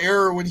there was the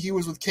era when he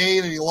was with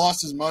Kane and he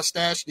lost his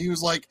mustache and he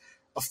was like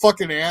a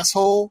fucking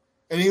asshole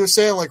and he was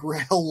saying like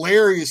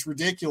hilarious,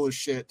 ridiculous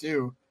shit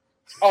too.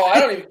 Oh, I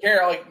don't even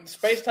care. Like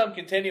Space Time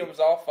Continuum is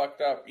all fucked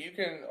up. You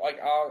can like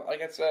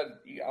I said,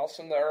 I'll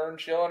send the urn.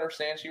 She'll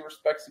understand. She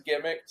respects the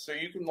gimmick, so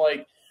you can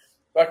like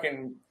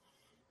fucking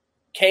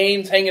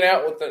Kane's hanging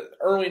out with the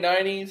early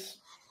 '90s,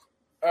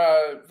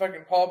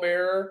 fucking Paul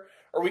Bearer,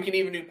 or we can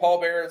even do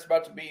Paul Bearer that's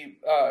about to be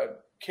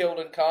killed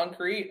in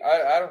concrete.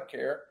 I don't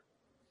care.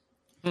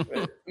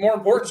 But more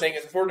important thing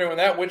is if we're doing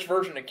that, which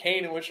version of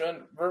Kane and which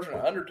version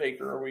of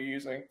Undertaker are we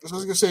using? I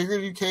was gonna say you're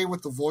gonna do Kane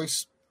with the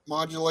voice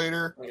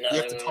modulator. You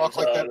have to talk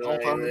like that the whole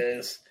time.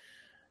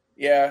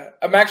 Yeah,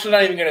 I'm actually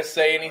not even going to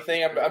say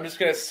anything. I'm just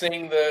going to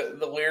sing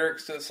the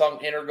lyrics to the song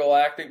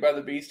 "Intergalactic" by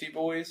the Beastie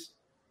Boys.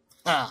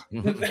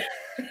 When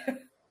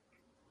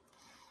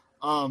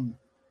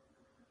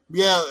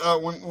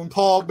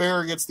Paul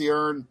Bearer gets the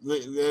urn,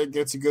 that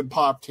gets a good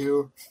pop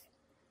too.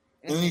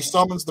 And then he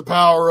summons the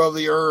power of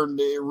the urn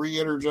to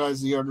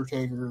re-energize the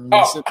Undertaker. And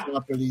he sits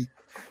up and he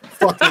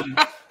fucking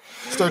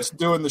starts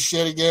doing the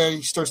shit again.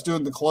 He starts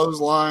doing the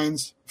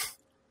clotheslines.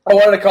 I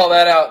wanted to call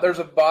that out. There's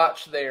a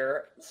botch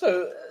there.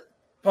 So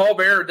Paul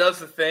Bearer does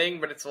the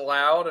thing, but it's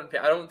loud, and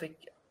I don't think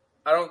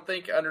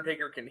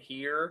Undertaker can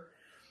hear.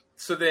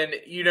 So then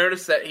you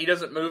notice that he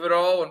doesn't move at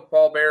all when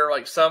Paul Bearer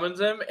like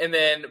summons him, and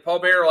then Paul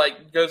Bearer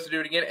like goes to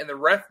do it again, and the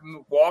ref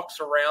walks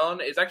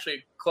around. It's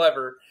actually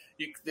clever.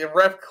 The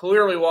ref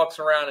clearly walks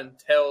around and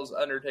tells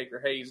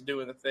Undertaker, "Hey, he's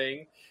doing the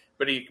thing,"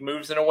 but he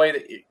moves in a way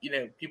that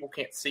people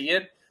can't see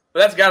it. But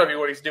that's got to be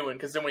what he's doing,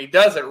 because then when he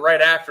does it right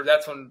after,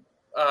 that's when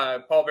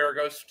Paul Bearer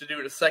goes to do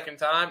it a second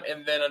time,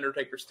 and then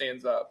Undertaker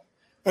stands up.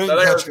 So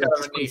that's kind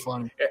of neat.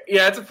 Funny.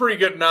 Yeah, it's a pretty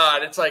good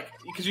nod. It's like,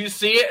 because you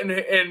see it,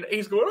 and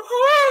he's going,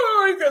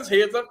 oh, he goes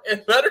hands up,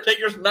 and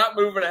Undertaker's not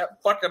moving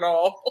at fucking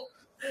all.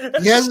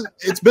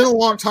 It's been a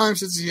long time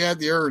since he had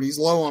the urn. He's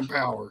low on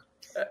power.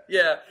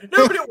 Yeah.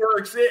 No, but it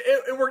works.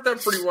 It worked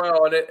out pretty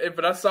well,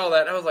 but I saw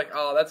that, and I was like,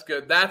 oh, that's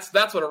good. That's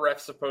what a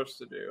ref's supposed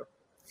to do.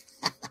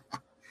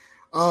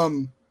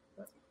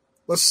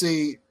 Let's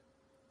see.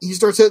 He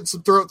starts hitting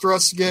some throat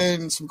thrusts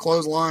again, some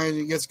clothesline.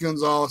 He gets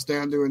Gonzalez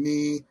down to a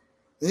knee.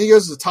 Then he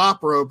goes to the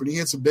top rope and he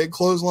hits a big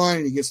clothesline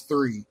and he gets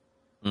 3.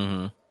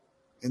 Mm-hmm.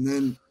 And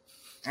then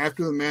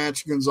after the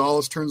match,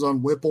 Gonzalez turns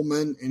on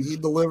Whippleman and he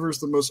delivers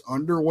the most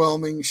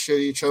underwhelming,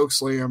 shitty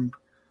chokeslam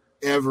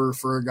ever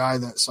for a guy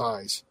that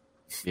size.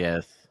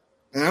 Yes.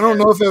 And I don't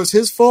know if it was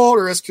his fault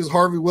or it's because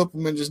Harvey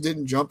Whippleman just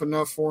didn't jump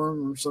enough for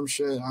him or some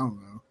shit. I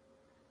don't know.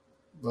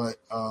 But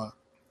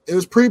it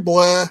was pretty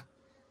blah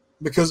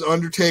because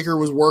Undertaker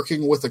was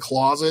working with a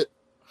closet.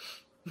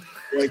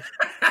 Like,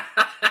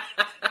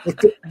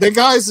 the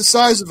guy's the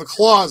size of a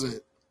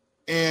closet,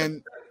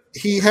 and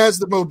he has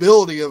the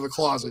mobility of a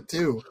closet,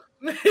 too.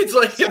 It's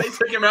like they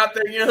took him out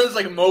there. There's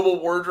like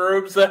mobile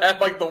wardrobes that have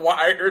like the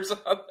wires on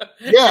them.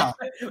 Yeah.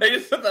 They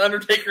just put the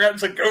Undertaker out and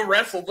said, go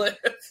wrestle this.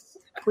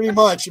 Pretty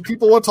much. And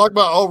people want to talk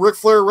about, Ric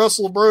Flair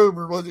wrestled a broom,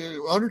 or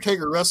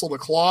Undertaker wrestled a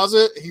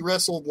closet. He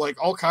wrestled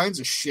like all kinds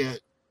of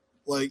shit.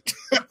 Like,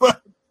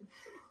 but,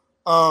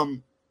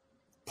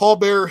 Paul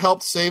Bearer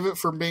helped save it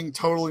from being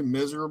totally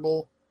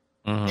miserable.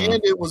 Mm-hmm.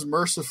 And it was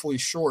mercifully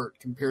short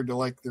compared to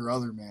like their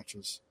other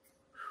matches.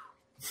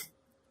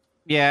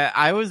 Yeah,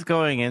 I was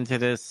going into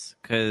this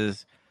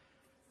because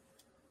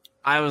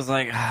I was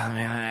like, oh,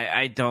 man,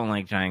 I don't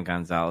like Giant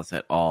Gonzalez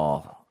at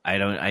all.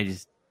 I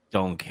just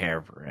don't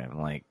care for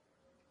him. Like,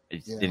 I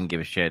just didn't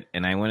give a shit.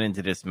 And I went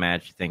into this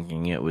match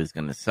thinking it was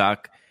going to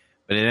suck,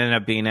 but it ended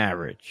up being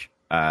average.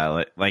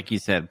 Like you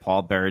said,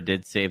 Paul Bearer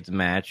did save the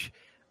match.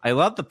 I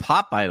love the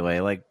pop, by the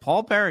way. Like,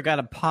 Paul Bearer got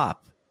a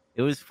pop.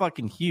 It was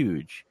fucking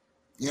huge.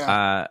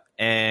 Yeah.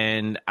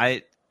 And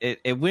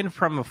it went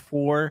from a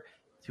 4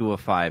 to a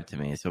 5 to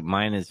me. So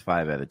mine is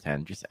 5 out of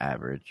 10, just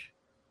average.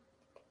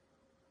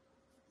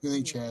 You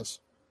think, Chaz?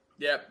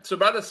 Yeah. So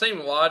by the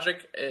same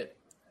logic, it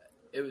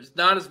was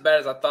not as bad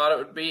as I thought it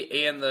would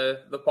be, and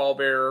the Paul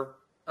Bearer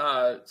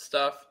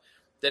stuff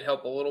did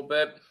help a little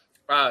bit.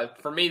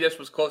 For me, this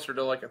was closer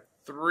to like a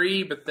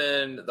 3, but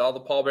then all the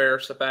Paul Bearer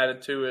stuff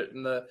added to it,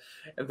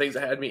 and things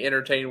that had me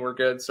entertained were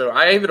good. So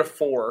I gave it a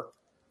 4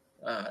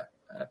 out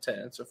of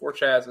 10. So 4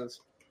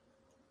 Chaz's.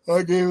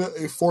 I gave it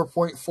a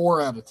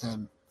 4.4 out of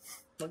 10.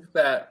 Look at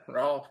that. We're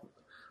all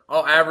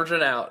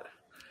averaging out.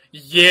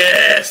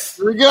 Yes!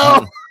 Here we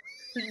go!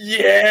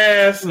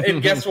 Yes!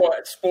 And guess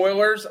what?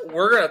 Spoilers,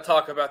 we're going to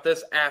talk about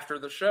this after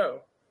the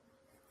show.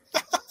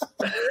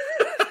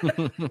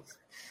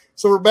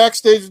 So we're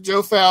backstage with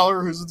Joe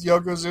Fowler, who's with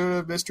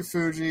Yokozuna, Mr.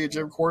 Fuji, and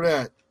Jim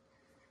Cornette.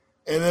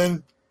 And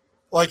then,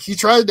 like, he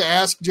tried to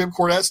ask Jim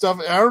Cornette stuff.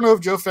 And I don't know if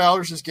Joe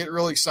Fowler's just getting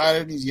really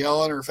excited and he's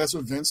yelling, or if that's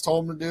what Vince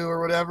told him to do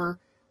or whatever.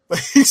 But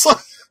he's like,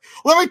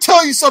 let me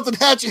tell you something,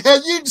 Hatchet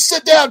Head. You just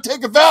sit down and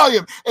take a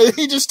Valium. And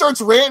he just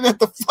starts ranting at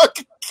the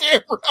fucking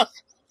camera.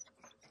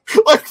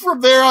 Like,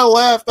 from there, I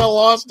laughed. I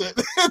lost it.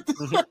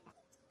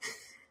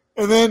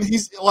 And then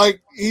he's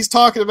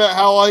talking about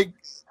how, like,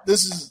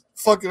 this is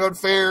fucking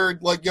unfair.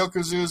 Like,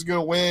 Yokozuna's going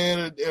to win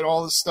and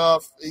all this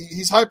stuff.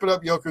 He's hyping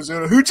up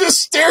Yokozuna, who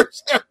just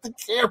stares at the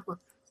camera.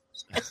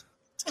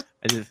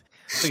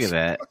 Look at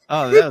that.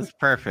 Oh, that was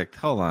perfect.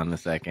 Hold on a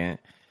second.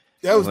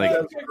 That was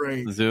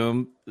great.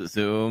 Zoom.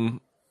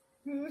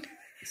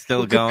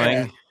 Still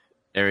going.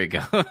 There we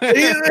go.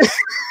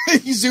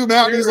 You zoom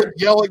out and he's like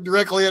yelling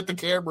directly at the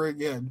camera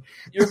again.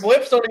 Your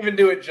blips don't even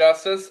do it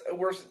justice.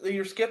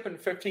 You're skipping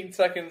 15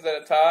 seconds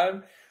at a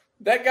time.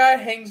 That guy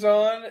hangs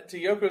on to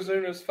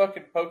Yokozuna's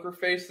fucking poker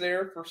face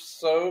there for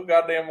so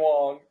goddamn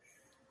long.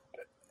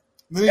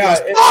 Then yeah,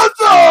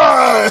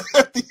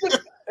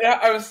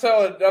 I was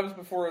telling Dubs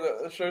before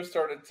the show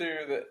started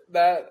too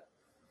that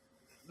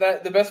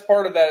the best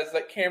part of that is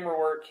that camera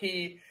work.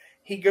 He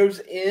goes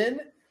in,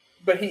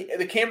 but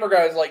the camera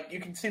guy is like, you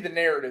can see the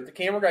narrative. The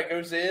camera guy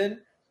goes in.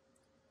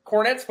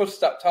 Cornette's supposed to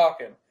stop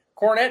talking.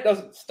 Cornette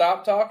doesn't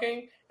stop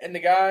talking, and the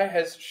guy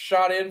has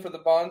shot in for the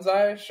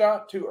bonsai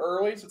shot too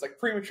early, so it's like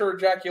premature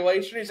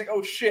ejaculation. He's like,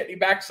 oh shit. He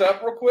backs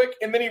up real quick,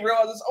 and then he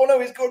realizes, oh no,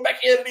 he's going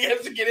back in, and he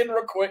has to get in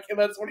real quick, and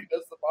that's when he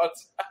does the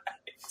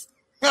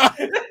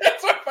bonsai.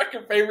 That's my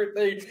fucking favorite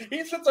thing.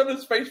 He sits on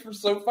his face for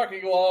so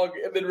fucking long,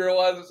 and then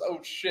realizes, oh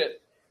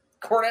shit.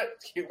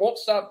 Cornette, he won't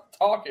stop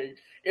talking,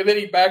 and then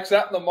he backs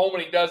out, and the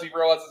moment he does, he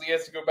realizes he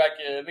has to go back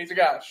in, and he's like,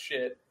 ah,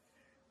 shit.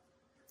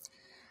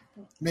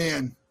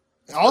 Man.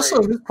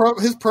 Also,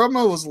 his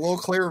promo was a little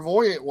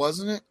clairvoyant,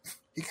 wasn't it?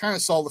 He kind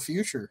of saw the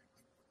future.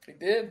 He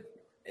did.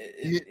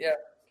 Yeah.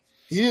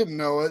 He didn't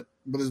know it,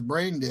 but his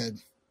brain did.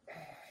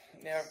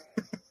 Yeah.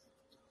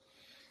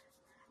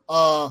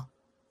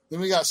 Then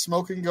we got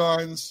Smoking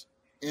Guns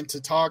and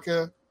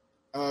Tatanka,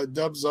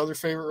 Dub's other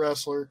favorite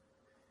wrestler,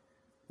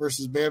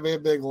 versus Bam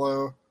Bam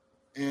Bigelow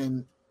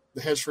and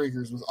the Head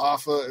Shriekers with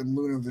Afa and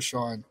Luna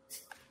Vachon.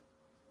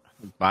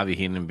 Bobby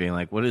Heenan being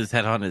like, what is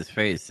that on his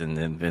face? And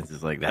then Vince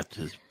is like, that's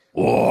his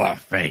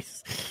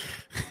face.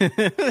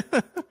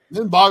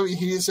 Then Bobby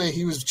Heenan say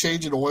he was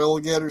changing oil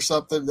again or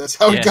something. That's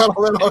how he got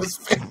all that on his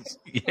face.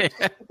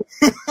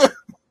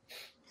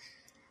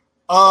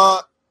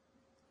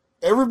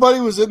 Everybody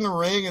was in the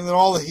ring, and then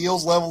all the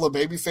heels level the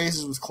baby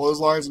faces with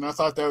clotheslines, and I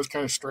thought that was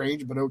kind of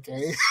strange, but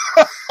okay.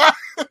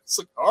 It's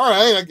like, all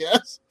right, I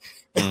guess.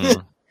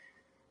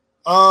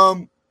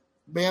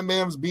 Bam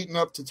Bam's beating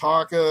up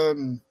Tatanka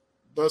and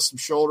does some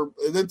shoulder,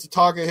 and then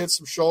Tatanka hits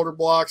some shoulder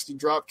blocks. He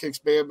drop kicks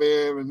Bam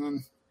Bam, and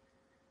then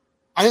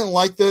I didn't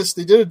like this.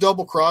 They did a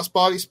double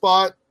crossbody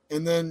spot,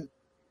 and then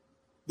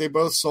they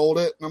both sold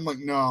it, and I'm like,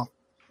 no.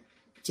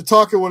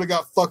 Tatanka would have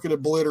got fucking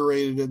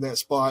obliterated in that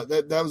spot.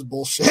 That was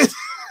bullshit.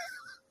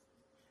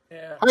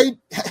 Yeah,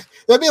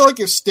 that'd be like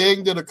if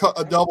Sting did a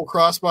double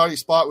crossbody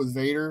spot with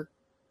Vader,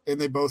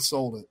 and they both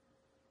sold it.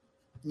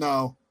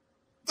 No,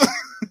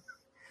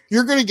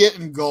 you're gonna get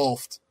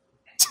engulfed.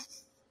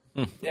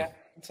 Yeah,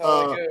 that's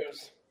how it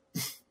goes.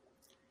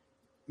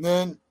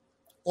 Then,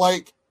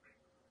 like,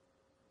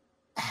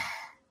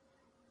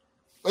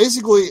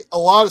 basically, a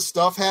lot of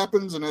stuff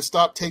happens, and I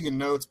stopped taking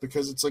notes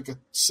because it's like a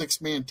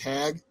 6-man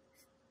tag.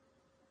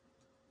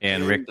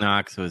 And Rick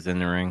Knox was in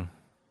the ring.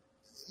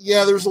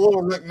 Yeah, there's a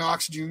little Rick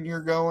Knox Jr.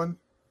 going.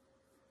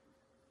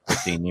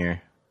 Senior.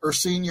 Or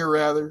senior,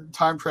 rather.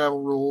 Time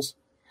travel rules.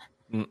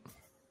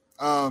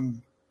 I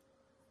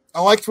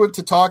liked when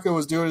Tatanka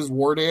was doing his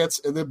war dance,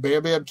 and then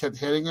Bam Bam kept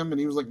hitting him, and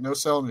he was like, no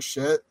selling his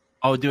shit.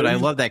 Oh, dude, I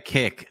love that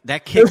kick.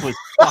 That kick was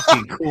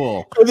fucking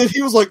cool. And then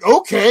he was like,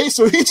 okay.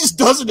 So he just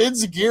does an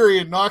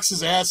enziguri and knocks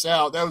his ass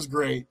out. That was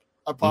great.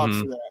 I popped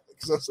for that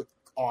because that was like,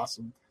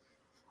 awesome.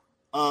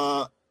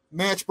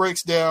 Match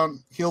breaks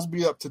down. Heels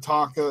beat up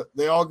Tatanka.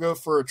 They all go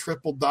for a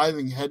triple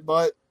diving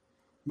headbutt,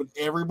 but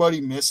everybody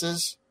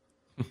misses.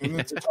 And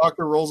then Tatanka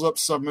rolls up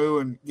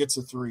Samu and gets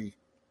a 3.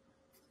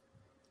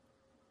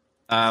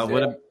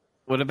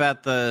 What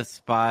about the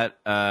spot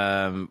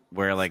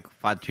where like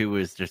Fatu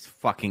was just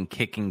fucking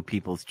kicking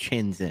people's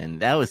chins in?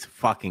 That was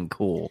fucking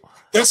cool.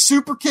 That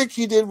super kick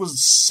he did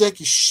was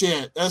sick as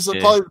shit. That's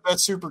probably the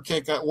best super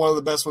kick. One of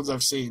the best ones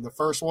I've seen. The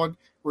first one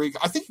where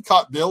I think he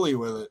caught Billy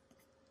with it.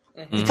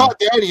 Mm-hmm. He caught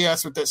Daddy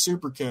ass with that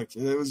super kick.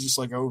 It was just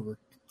like over.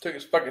 Took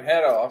his fucking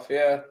head off.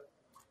 Yeah.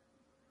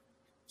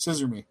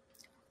 Scissor me.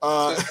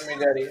 Scissor me,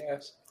 Daddy.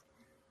 Yes.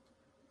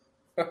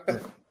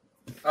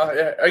 Oh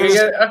yeah, I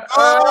get it.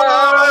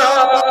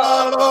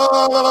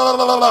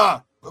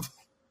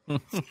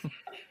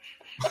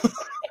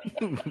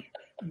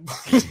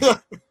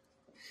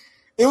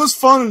 It was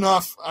fun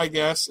enough, I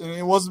guess, and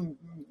it wasn't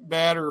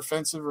bad or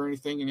offensive or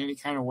anything in any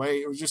kind of way.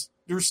 It was just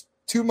there's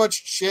too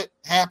much shit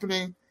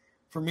happening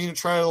for me to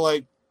try to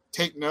like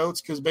take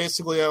notes because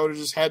basically I would have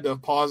just had to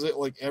pause it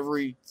like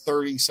every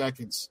 30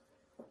 seconds.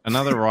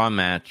 Another Raw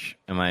match,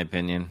 in my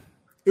opinion.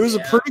 It was a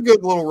pretty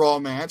good little Raw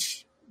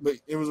match. But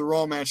it was a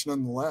Raw match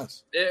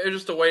nonetheless. It was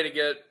just a way to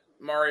get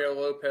Mario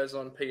Lopez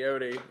on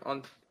peyote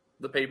on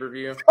the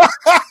pay-per-view.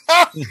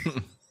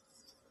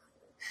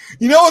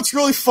 You know what's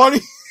really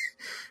funny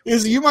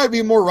is you might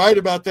be more right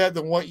about that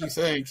than what you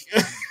think.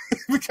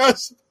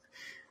 Because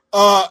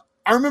I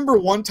remember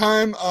one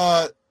time,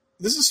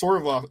 this is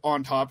sort of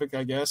on topic,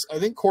 I guess. I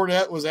think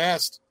Cornette was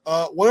asked,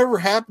 whatever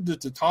happened to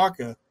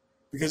Tatanka?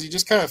 Because he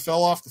just kind of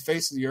fell off the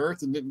face of the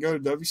earth and didn't go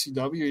to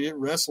WCW. He didn't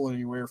wrestle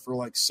anywhere for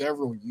like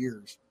several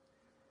years.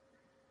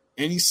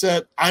 And he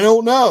said, I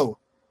don't know.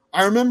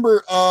 I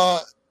remember,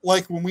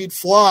 like, when we'd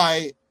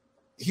fly,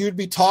 he would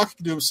be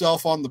talking to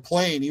himself on the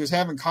plane. He was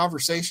having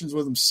conversations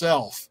with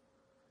himself.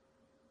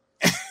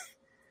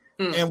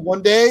 And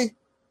one day,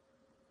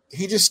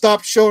 he just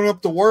stopped showing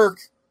up to work,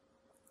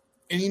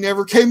 and he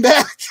never came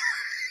back.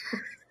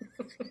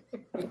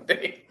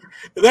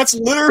 That's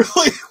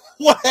literally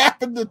what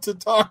happened to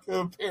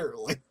Tatanka,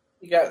 apparently.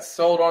 He got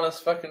sold on his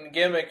fucking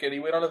gimmick, and he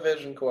went on a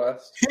Vision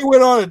Quest. He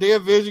went on a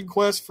damn Vision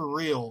Quest for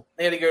real.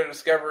 He had to go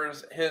discover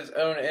his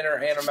own inner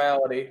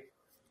animality.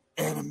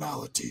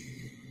 Animality.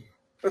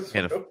 He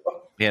had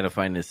to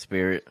find his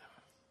spirit.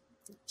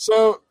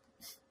 So,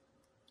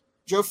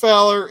 Joe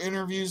Fowler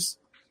interviews...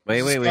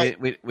 Wait.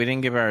 We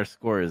didn't give our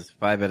scores.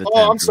 5 out of 10.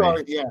 Oh, I'm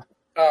sorry. Yeah.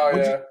 Oh,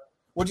 yeah.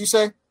 What'd you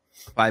say?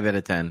 5 out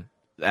of 10.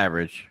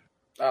 Average.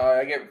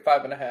 I gave it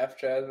 5.5,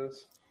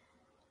 Chaz's.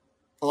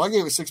 Oh, I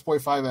gave it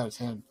 6.5 out of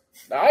 10.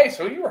 Nice.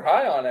 Well, you were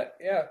high on it.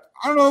 Yeah.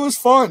 I don't know. It was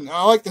fun.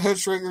 I like the head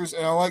shrinkers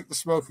and I like the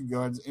smoking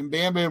guns. And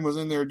Bam Bam was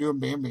in there doing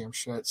Bam Bam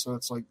shit. So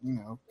it's like, you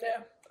know.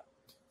 Yeah.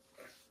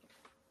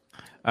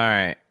 All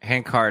right.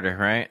 Hank Carter,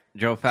 right?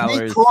 Joe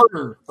Fowler's. Hank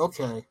Carter.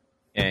 Okay.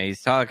 Yeah,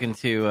 he's talking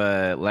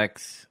to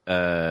Lex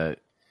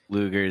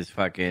Luger's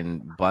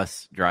fucking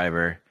bus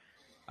driver.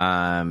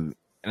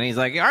 And he's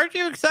like, aren't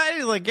you excited?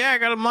 He's like, yeah, I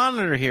got a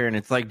monitor here. And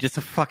it's like just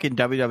a fucking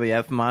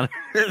WWF monitor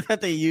that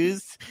they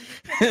use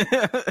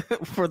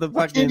for the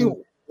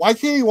fucking... Why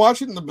can't he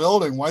watch it in the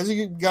building? Why is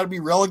he got to be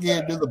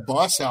relegated to the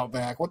bus out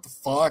back? What the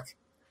fuck?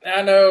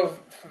 I know,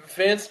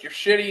 Vince, your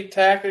shitty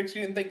tactics.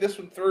 You didn't think this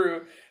one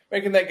through.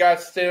 Making that guy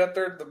stay up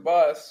there at the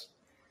bus.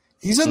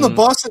 He's in the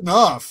bus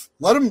enough.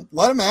 Let him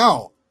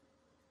out.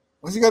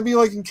 Why's he got to be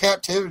like in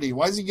captivity?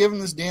 Why is he giving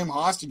this damn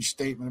hostage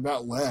statement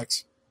about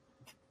Lex?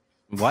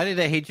 Why did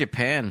I hate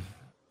Japan?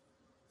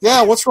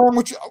 Yeah, what's wrong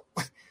with you?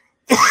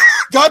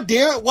 God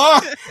damn it! Why?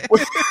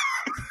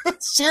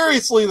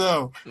 Seriously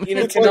though, you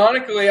know,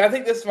 canonically, I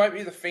think this might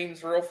be the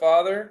Fiend's real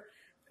father,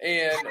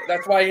 and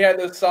that's why he had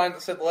those signs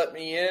that said "Let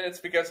me in." It's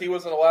because he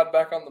wasn't allowed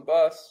back on the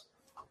bus.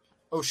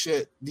 Oh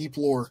shit! Deep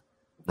lore.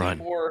 Run.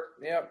 Deep lore.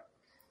 Yep.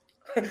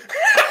 All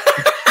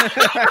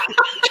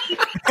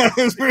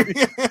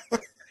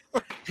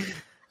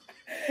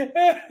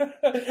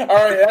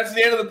right, that's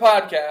the end of the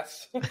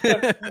podcast.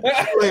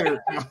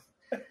 Later.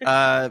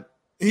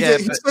 He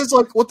says,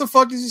 like, what the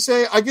fuck does he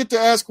say? I get to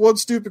ask one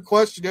stupid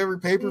question every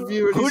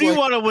pay-per-view. Who do you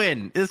want to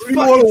win? Who do you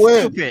want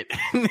to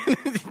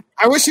win?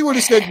 I wish he would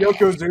have said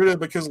Yokozuna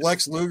because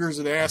Lex Luger's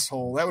an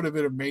asshole. That would have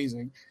been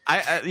amazing.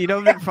 You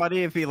know, it'd be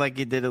funny if he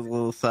did a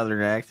little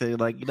southern accent.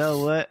 Like, you know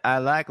what? I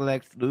like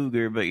Lex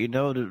Luger, but you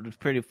know what's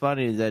pretty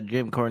funny is that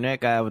Jim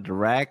Cornette guy with the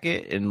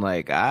racket, and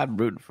like I'm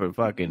rooting for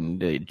fucking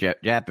the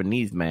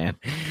Japanese man.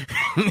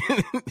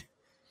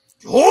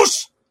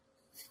 Whoosh!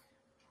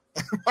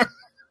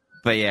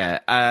 But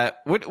yeah,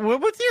 what's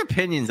your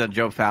opinions on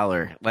Joe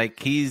Fowler? Like,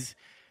 he's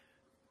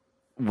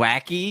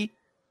wacky,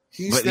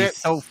 but he's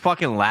so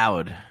fucking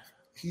loud.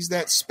 He's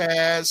that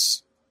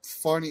spaz,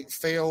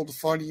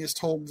 funniest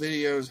home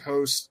videos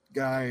host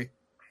guy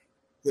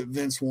that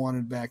Vince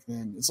wanted back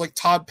then. It's like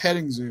Todd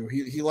Pettingzoo.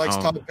 He likes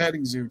Todd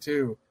Pettingzoo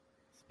too.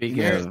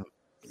 Speaking of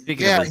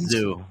a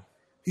zoo,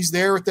 he's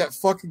there with that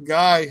fucking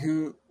guy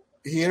who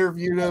he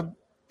interviewed him.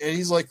 And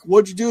he's like,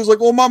 what'd you do? He's like,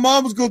 well, my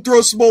mom was going to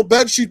throw some old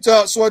bed sheets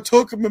out, so I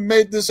took him and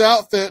made this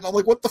outfit. And I'm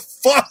like, what the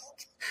fuck?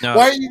 No,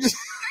 why are you just...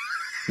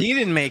 He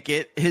didn't make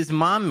it. His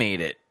mom made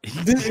it.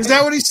 Is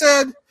that what he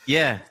said?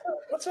 Yeah.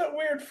 What's that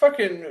weird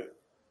fucking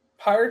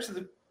Pirates of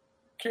the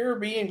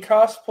Caribbean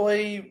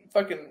cosplay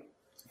fucking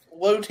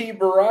low-T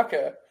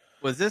Baraka?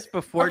 Was this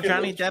before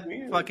Johnny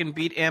Depp fucking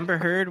beat Amber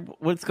Heard?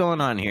 What's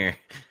going on here?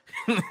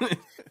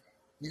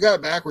 You got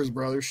it backwards,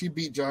 brother. She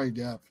beat Johnny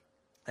Depp.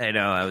 I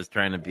know. I was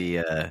trying to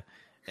be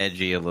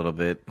edgy a little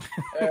bit.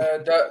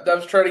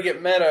 Depp's trying to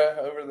get meta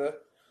over the.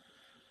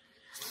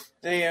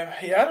 Damn.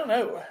 Yeah, I don't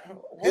know.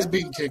 His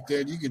being kicked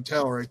in. You can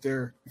tell right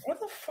there. What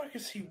the fuck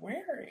is he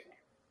wearing?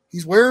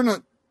 He's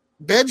wearing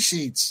bed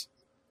sheets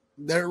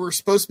that were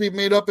supposed to be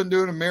made up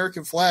into an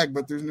American flag,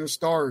 but there's no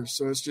stars,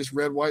 so it's just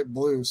red, white,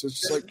 blue. So it's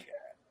just like,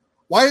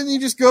 why didn't you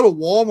just go to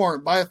Walmart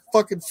and buy a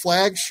fucking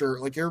flag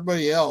shirt like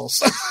everybody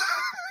else?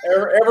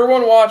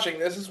 Everyone watching,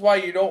 this is why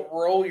you don't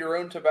roll your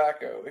own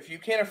tobacco. If you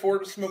can't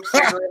afford to smoke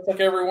cigarettes like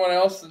everyone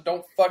else, then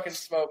don't fucking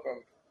smoke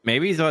them.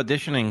 Maybe he's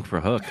auditioning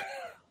for Hook.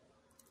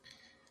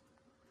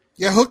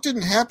 Yeah, Hook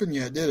didn't happen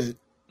yet, did it?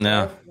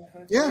 No.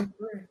 Yeah.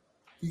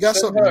 You got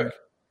something there.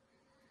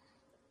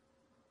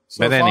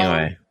 So but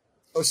anyway.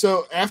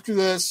 So after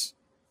this,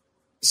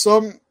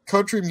 some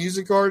country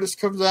music artist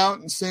comes out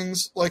and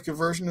sings like a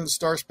version of the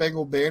Star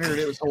Spangled Banner, and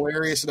it was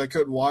hilarious, and I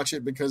couldn't watch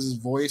it because his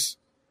voice.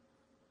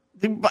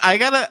 I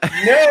gotta.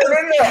 No.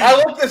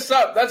 I looked this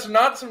up. That's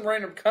not some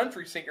random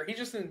country singer. He's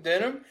just in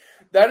denim.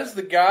 That is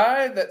the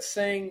guy that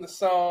sang the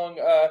song,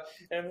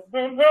 and I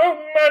don't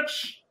know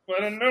much,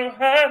 but I know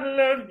how to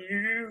love you.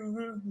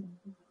 You know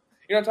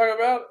what I'm talking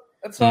about?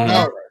 That song?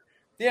 No.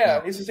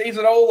 Yeah, he's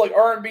an old like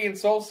R&B and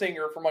soul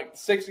singer from like the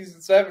 60s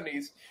and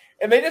 70s.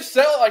 And they just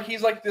sell it like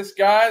he's like this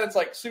guy that's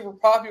like super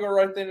popular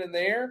right then and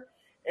there.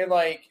 And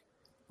like,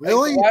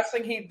 really? Like, the last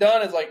thing he'd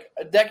done is like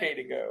a decade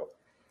ago.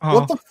 Oh.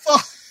 What the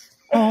fuck?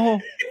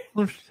 Oh,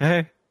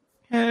 say,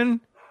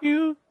 can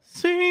you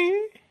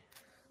see?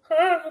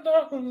 I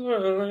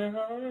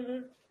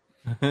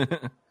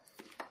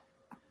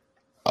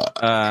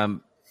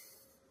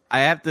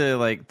have to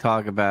like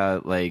talk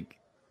about like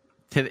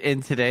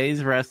in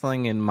today's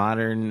wrestling and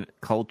modern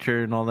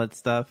culture and all that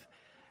stuff.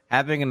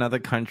 Having another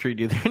country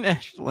do their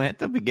national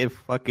anthem and get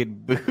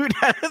fucking booed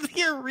out of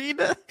the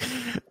arena,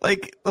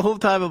 like the whole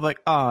time I'm like,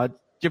 "Aw,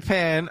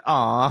 Japan,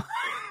 aw,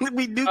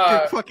 we nuked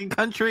your fucking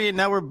country and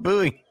now we're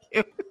booing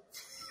you."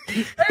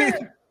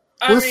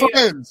 We're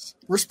friends.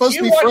 We're supposed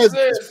to be friends.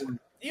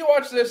 You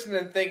watch this and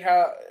then think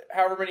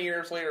however many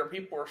years later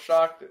people are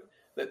shocked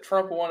that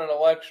Trump won an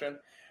election.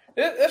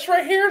 This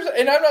right here is,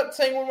 and I'm not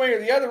saying one way or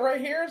the other, right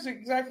here is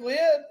exactly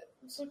it.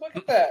 It's like, look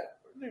at that.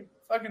 Dude,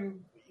 fucking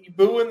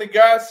booing the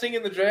guy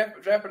singing the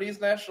Japanese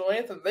national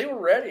anthem. They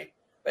were ready.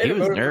 They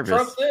voted for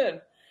Trump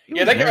then.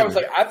 Yeah, that guy was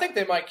like, I think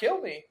they might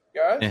kill me,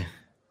 guys. Yeah.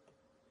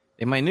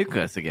 They might nuke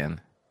us again.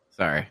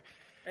 Sorry.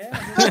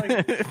 Yeah,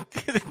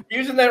 like,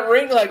 using that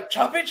ring like,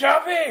 choppy.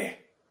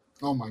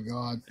 Oh, my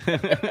God.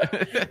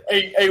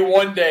 Hey,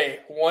 one day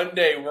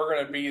we're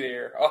going to be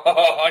there.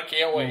 Oh, I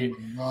can't wait. Oh,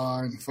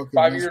 my God.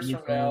 5 years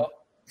from now.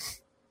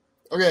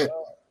 Okay.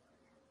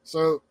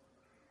 So,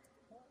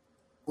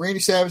 Randy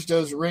Savage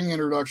does ring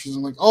introductions.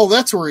 I'm like, oh,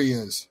 that's where he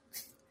is.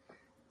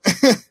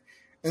 And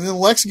then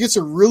Lex gets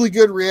a really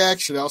good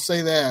reaction. I'll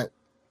say that.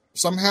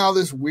 Somehow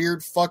this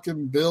weird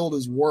fucking build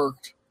has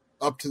worked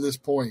up to this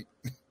point.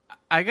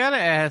 I got to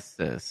ask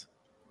this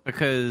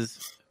because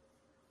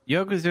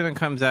Yokozuna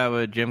comes out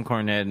with Jim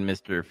Cornette and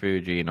Mr.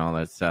 Fuji and all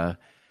that stuff.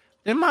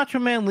 Then Macho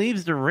Man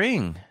leaves the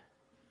ring.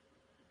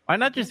 Why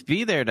not just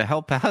be there to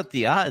help out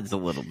the odds a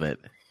little bit?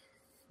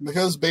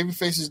 Because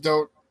babyfaces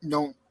don't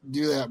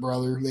do that,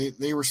 brother.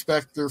 They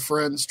respect their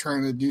friends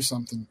trying to do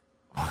something.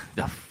 What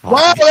the fuck?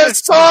 Wow,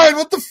 that's time!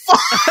 What the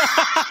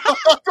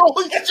fuck?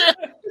 Holy shit!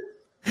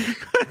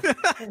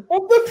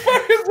 What the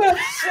fuck is that?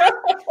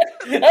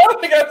 I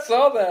don't think I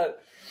saw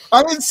that.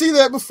 I didn't see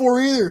that before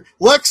either.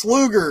 Lex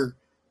Luger,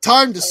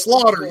 time to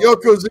slaughter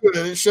Yokozuna.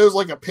 And it shows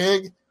like a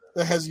pig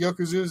that has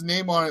Yokozuna's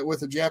name on it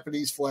with a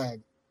Japanese flag.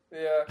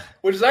 Yeah,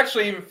 which is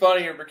actually even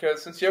funnier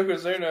because since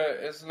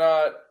Yokozuna is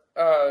not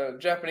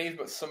Japanese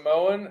but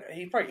Samoan,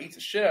 he probably eats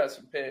the shit out of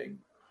some pig.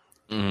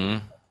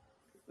 Mm-hmm.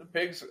 The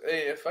pigs,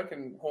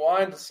 fucking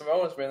Hawaiians and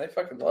Samoans, man, they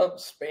fucking love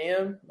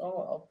spam.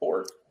 Oh,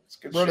 pork. It's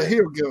good brother, shit. He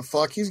don't give a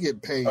fuck. He's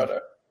getting paid.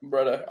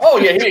 Brother. Oh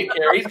yeah, he didn't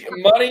care. He's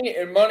money,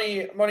 and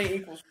money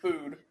equals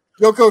food.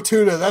 Yoko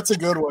Tuna, that's a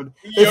good one.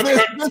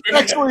 If this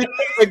actually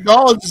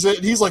acknowledges it,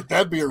 he's like,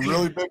 that'd be a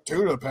really big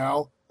tuna,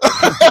 pal.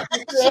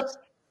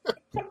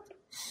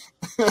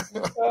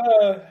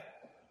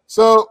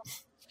 So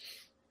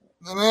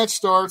the match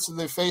starts and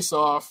they face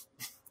off,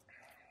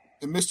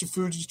 and Mr.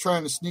 Fuji's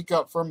trying to sneak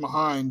up from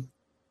behind,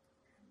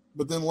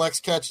 but then Lex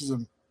catches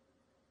him.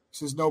 He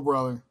says, "No,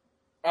 brother."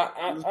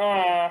 And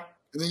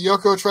then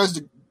Yoko tries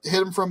to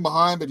hit him from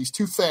behind, but he's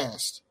too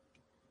fast.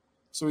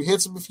 So he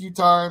hits him a few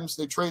times,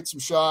 they trade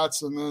some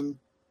shots, and then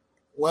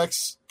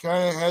Lex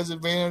kind of has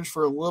advantage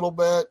for a little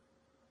bit.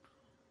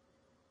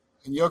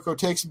 And Yoko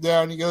takes him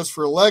down, he goes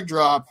for a leg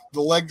drop,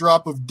 the leg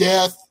drop of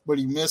death, but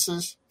he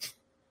misses.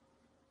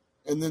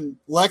 And then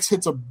Lex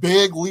hits a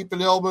big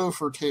leaping elbow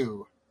for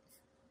 2.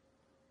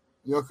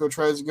 Yoko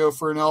tries to go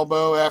for an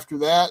elbow after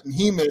that, and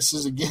he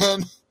misses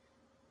again.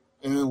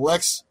 And then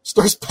Lex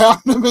starts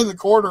pounding him in the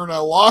corner, and I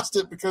lost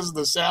it because of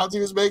the sounds he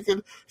was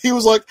making. He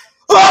was like,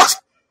 ah!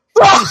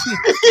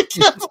 He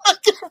kept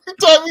fucking every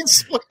time he'd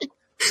swing,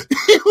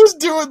 he was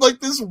doing like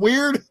this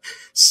weird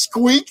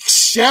squeak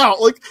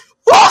shout, like,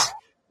 "Wah!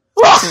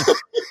 Wah!"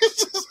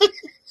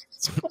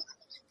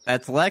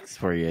 That's Lex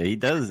for you. He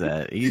does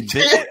that. It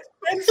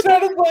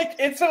sounded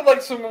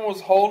like someone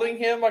was holding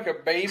him like a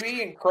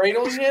baby and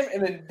cradling him,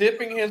 and then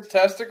dipping his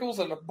testicles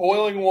into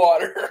boiling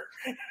water.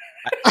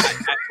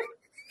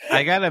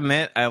 I gotta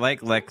admit, I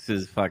like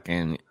Lex's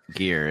fucking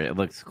gear. It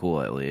looks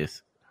cool, at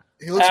least.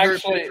 He looks very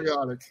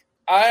patriotic.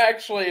 I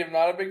actually am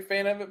not a big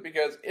fan of it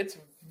because it's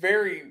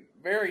very,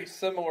 very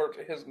similar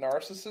to his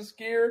Narcissus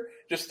gear,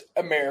 just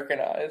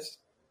Americanized.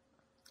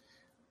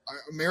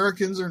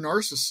 Americans are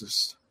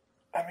narcissists.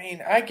 I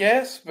mean, I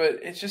guess, but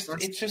it's just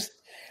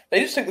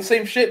they just took the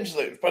same shit and just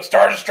like put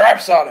stars and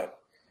stripes on it.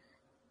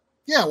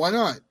 Yeah, why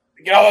not?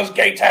 Get all those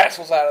gay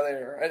tassels out of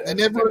there.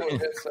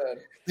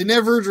 They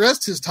never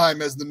addressed his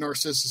time as the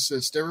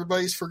narcissist.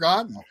 Everybody's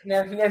forgotten.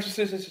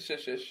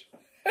 Narcissist.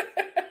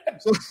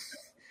 So,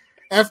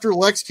 after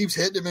Lex keeps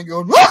hitting him and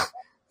going, "Ah!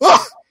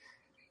 Ah!"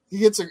 he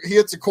hits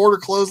a quarter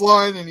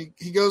clothesline and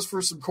he goes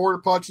for some quarter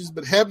punches,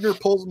 but Hebner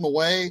pulls him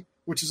away,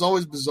 which is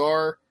always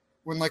bizarre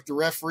when like the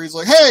referee's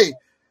like, "Hey,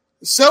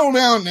 settle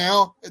down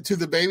now," to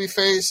the baby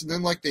face, and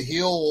then like the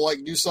heel will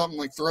like do something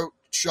like throat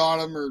shot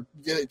him or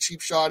get a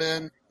cheap shot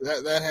in.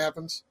 That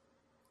happens.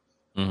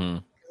 Mm-hmm.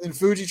 And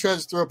Fuji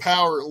tries to throw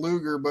power at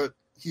Luger, but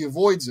he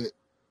avoids it.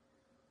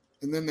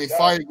 And then they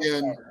fight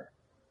again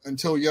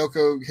until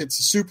Yoko hits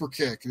a super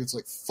kick, and it's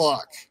like,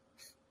 fuck.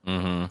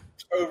 Mm-hmm.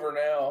 It's over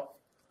now.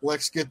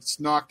 Lex gets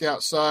knocked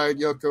outside.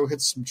 Yoko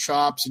hits some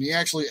chops, and he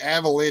actually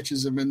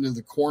avalanches him into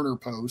the corner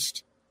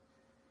post.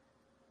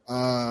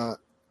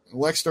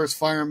 Lex starts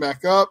firing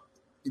back up.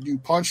 He do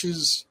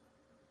punches,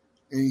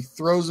 and he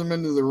throws him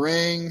into the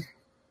ring.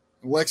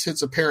 Lex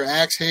hits a pair of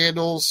axe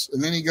handles,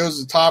 and then he goes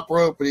to the top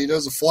rope, and he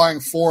does a flying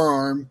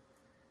forearm,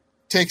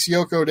 takes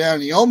Yoko down,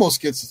 and he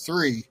almost gets a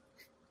 3.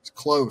 It's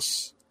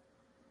close.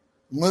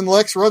 And then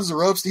Lex runs the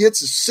ropes. He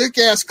hits a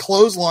sick-ass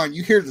clothesline.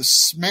 You hear the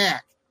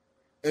smack,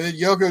 and then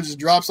Yoko just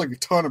drops like a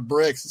ton of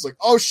bricks. It's like,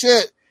 oh,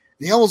 shit.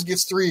 And he almost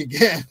gets 3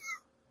 again.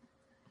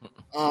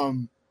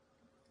 Then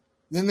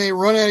they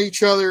run at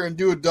each other and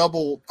do a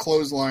double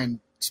clothesline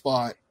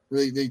spot.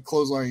 They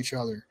clothesline each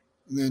other.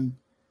 And then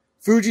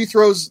Fuji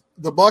throws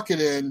the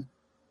bucket in,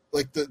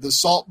 like the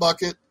salt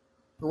bucket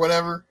or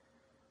whatever.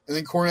 And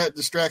then Cornette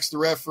distracts the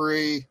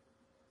referee.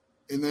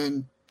 And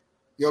then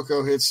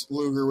Yoko hits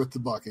Luger with the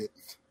bucket.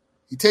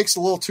 He takes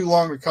a little too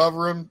long to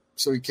cover him,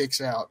 so he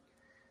kicks out.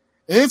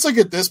 And it's like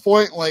at this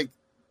point, like,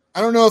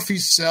 I don't know if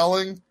he's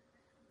selling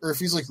or if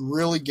he's like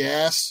really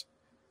gassed.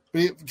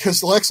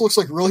 Because Lex looks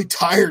like really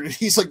tired and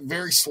he's like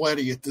very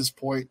sweaty at this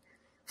point.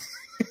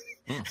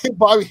 And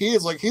Bobby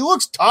Heenan's like, he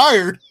looks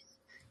tired.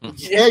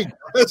 Yeah,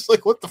 it's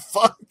like, what the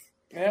fuck?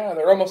 Yeah,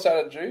 they're almost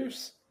out of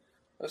juice.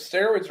 The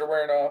steroids are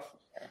wearing off.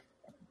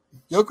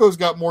 Yoko's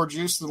got more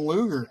juice than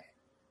Luger.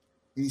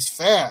 He's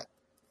fat.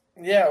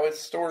 Yeah, it's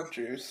stored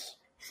juice.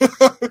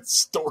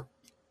 It's stored.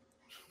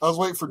 I was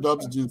waiting for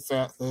Dubs to do the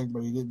fat thing,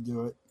 but he didn't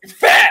do it.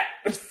 Fat!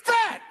 It's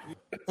fat!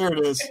 There it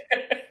is.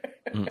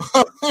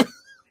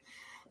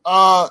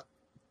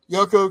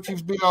 Yoko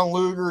keeps beating on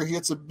Luger. He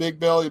hits a big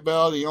belly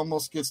belt. He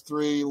almost gets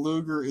 3.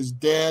 Luger is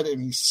dead,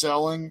 and he's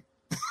selling.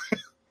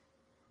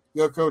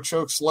 Yoko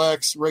chokes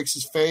Lex, rakes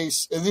his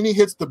face, and then he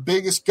hits the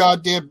biggest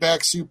goddamn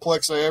back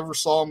suplex I ever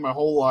saw in my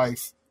whole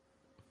life.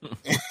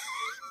 And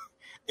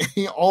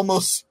he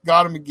almost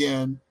got him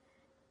again.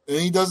 And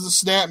then he does the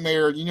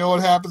snapmare. You know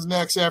what happens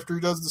next after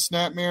he does the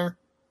snapmare?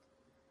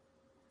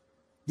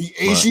 The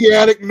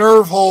Asiatic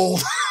nerve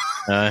hold.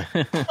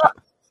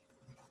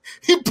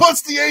 He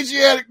puts the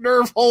Asiatic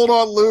nerve hold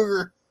on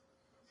Luger.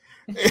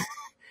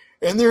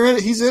 And they're in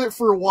it. He's in it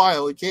for a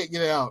while. He can't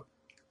get out.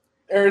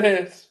 There it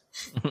is.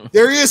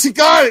 There he is. He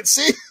got it.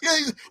 See?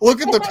 Look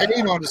at the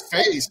pain on his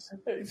face.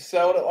 He's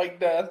selling it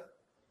like death.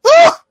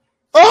 Ah!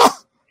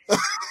 Ah!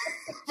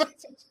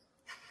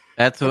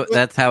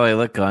 That's how I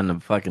look on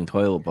the fucking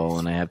toilet bowl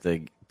when I have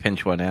to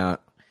pinch one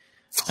out.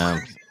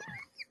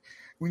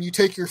 When you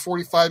take your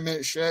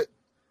 45-minute shit.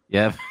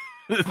 Yep.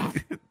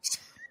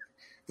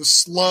 The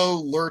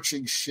slow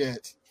lurching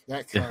shit.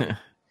 That kind.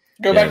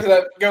 Go back to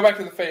that. Go back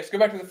to the face. Go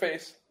back to the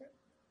face.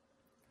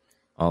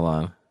 Hold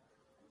on.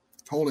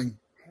 Holding.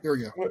 Here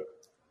we go.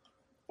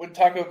 When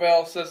Taco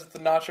Bell says that the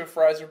nacho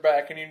fries are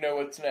back and you know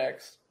what's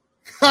next.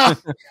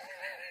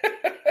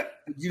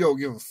 You don't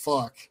give a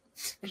fuck.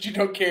 But you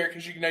don't care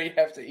because you know you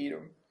have to eat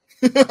them.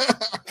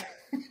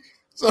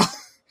 So,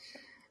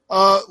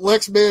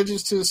 Lex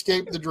manages to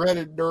escape the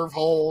dreaded nerve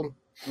hold.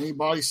 And he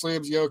body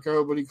slams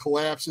Yoko, but he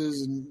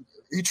collapses. And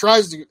he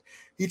tries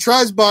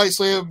body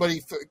slam, but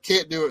he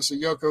can't do it. So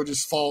Yoko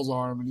just falls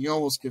on him, and he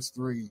almost gets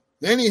 3.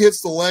 Then he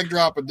hits the leg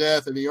drop of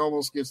death, and he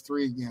almost gets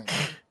 3 again.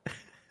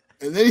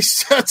 And then he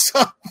sets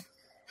up.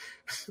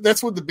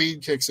 That's when the bean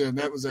kicks in.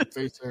 That was that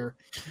face there.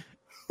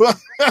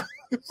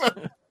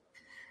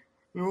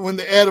 When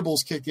the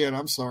edibles kick in,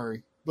 I'm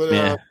sorry. But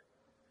yeah.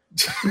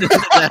 That's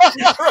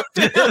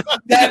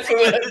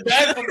when the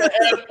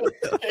edibles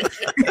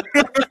kick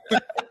in.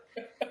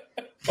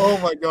 Oh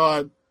my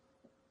god.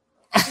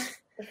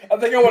 I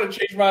think I want to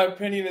change my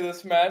opinion of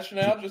this match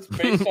now, just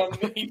based on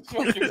the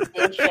fucking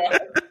still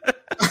shot.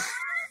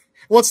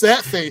 What's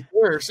that face?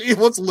 Where? See,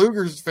 what's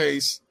Luger's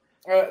face?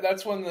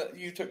 That's when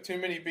you took too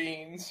many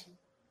beans.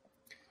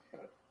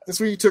 That's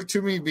when you took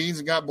too many beans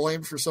and got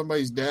blamed for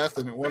somebody's death,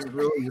 and it wasn't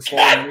really your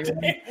fault.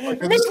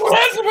 Miss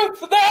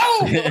Elizabeth,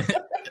 no!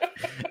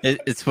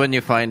 It's when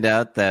you find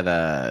out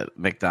that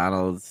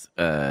McDonald's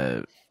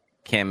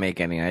can't make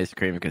any ice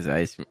cream because the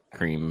ice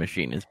cream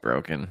machine is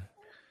broken.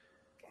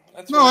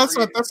 That's not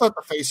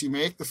the face you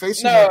make. The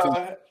face you make is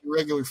your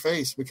regular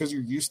face because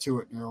you're used to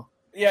it now.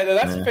 Yeah,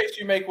 that's the face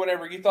you make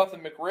whenever you thought the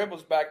McRib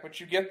was back, but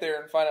you get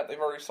there and find out they've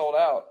already sold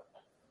out.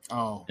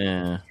 Oh.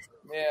 Yeah.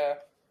 Yeah.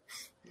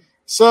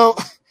 So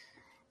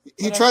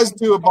he tries to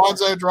do a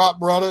bonsai drop,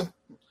 brother.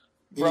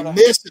 And he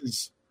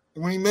misses.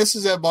 And when he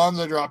misses that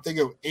bonsai drop, they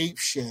go ape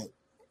shit.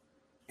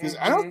 Because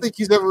I don't think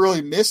he's ever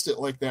really missed it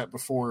like that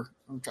before.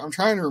 I'm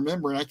trying to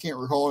remember, and I can't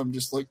recall him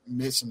just like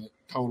missing it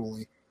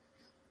totally.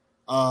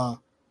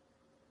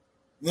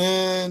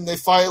 Then they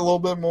fight a little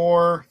bit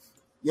more.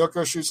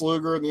 Yoko shoots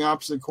Luger in the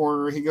opposite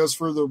corner. He goes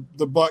for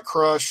the butt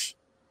crush.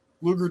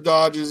 Luger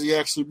dodges. He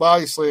actually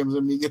body slams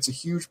him, and he gets a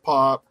huge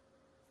pop.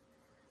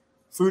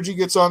 Fuji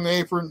gets on the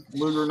apron.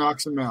 Luger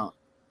knocks him out.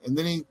 And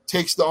then he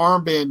takes the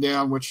armband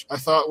down, which I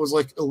thought was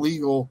like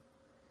illegal.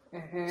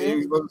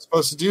 He wasn't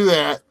supposed to do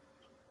that.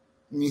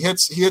 And he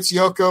hits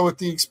Yoko with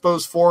the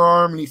exposed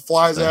forearm, and he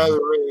flies out of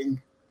the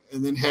ring.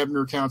 And then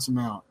Hebner counts him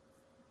out.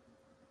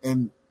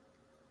 And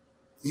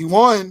he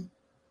won,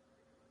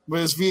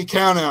 but it's via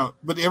count out.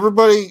 But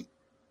everybody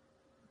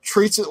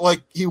treats it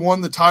like he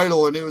won the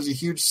title, and it was a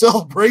huge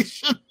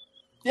celebration.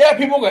 Yeah,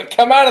 people are going to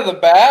come out of the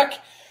back,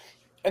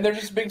 and they're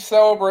just a big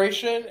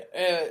celebration,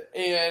 and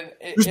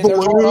there's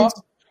balloons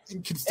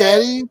and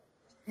confetti. And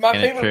my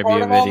favorite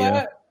part of all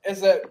that is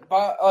that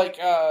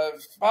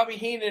Bobby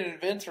Heenan and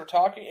Vince are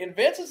talking, and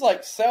Vince is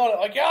like selling it,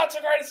 like, yeah, it's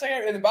a great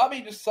thing, and then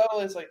Bobby just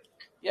subtly is like,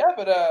 yeah,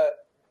 but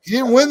he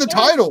didn't win the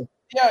title.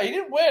 Yeah, he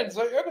didn't win.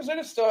 So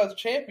Yokozuna still has a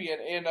champion,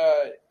 and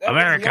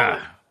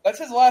America. That's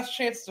his last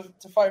chance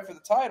to fight for the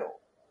title.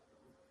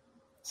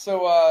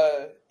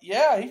 So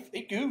yeah,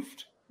 he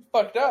goofed, he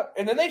fucked up,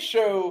 and then they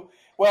show.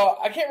 Well,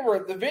 I can't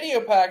remember the video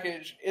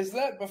package. Is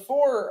that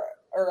before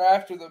or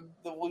after the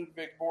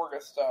Ludwig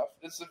Borga stuff?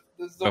 Is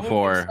the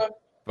before? Ludwig stuff?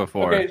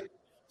 Before. Okay,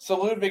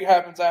 so Ludwig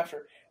happens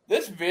after.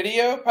 This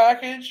video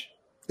package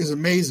is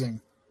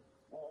amazing.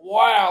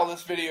 Wow,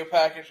 this video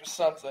package is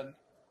something.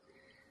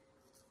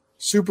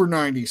 Super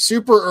 90s,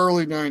 super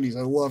early 90s.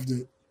 I loved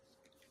it.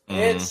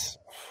 It's,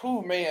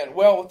 oh man.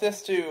 Well, with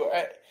this too,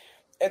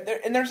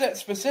 and there's that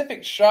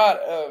specific shot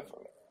of,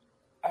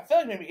 I feel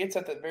like maybe it's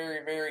at the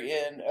very, very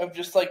end of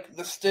just like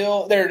the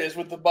still, there it is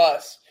with the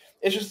bus.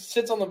 It just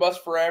sits on the bus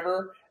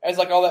forever as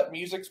like all that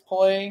music's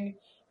playing.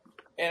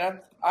 And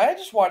I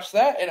just watched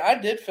that, and I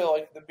did feel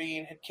like the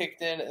bean had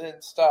kicked in and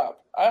then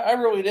stopped. I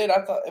really did.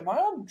 I thought, am I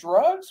on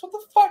drugs? What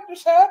the fuck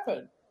just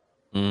happened?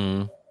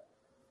 You're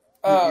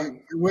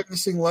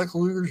witnessing Lex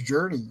Luger's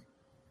journey.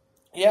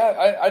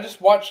 Yeah, I just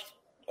watched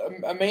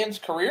a man's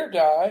career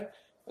die.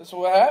 That's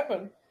what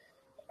happened.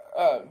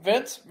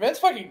 Vince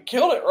fucking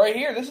killed it right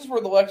here. This is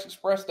where the Lex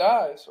Express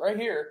dies, right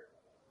here.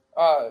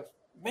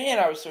 Man,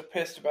 I was so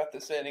pissed about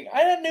this ending.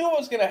 I knew it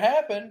was going to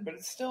happen, but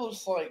it's still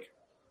just like,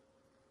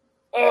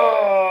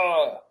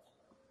 ugh.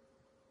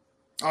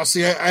 Oh,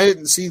 see, I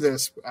didn't see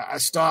this. I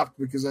stopped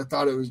because I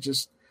thought it was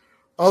just,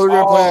 they're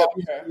going to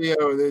play that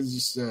video. They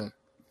just,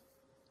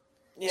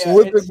 yeah, so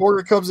Ludwig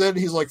Borga comes in,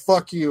 he's like,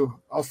 fuck you,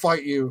 I'll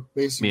fight you,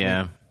 basically.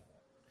 Yeah.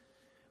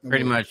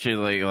 Pretty much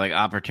like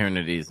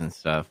opportunities and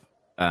stuff.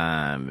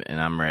 And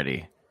I'm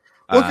ready.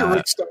 Look at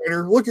Rick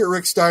Steiner. Look at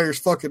Rick Steiner's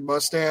fucking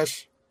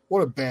mustache.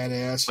 What a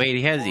badass. Wait,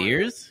 he has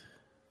ears?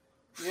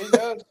 Yeah, he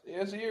does. He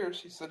has ears.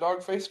 He's the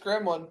dog-faced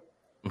gremlin.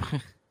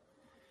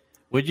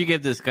 What'd you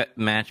give this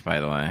match, by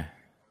the way?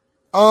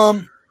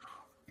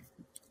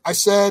 I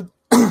said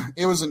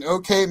it was an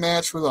okay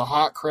match with a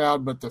hot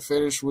crowd, but the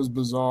finish was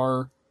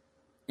bizarre.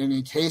 And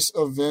in case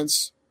of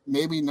Vince,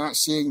 maybe not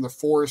seeing the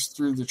forest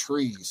through the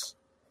trees.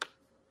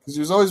 Because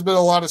there's always been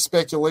a lot of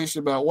speculation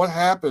about what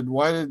happened.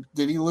 Why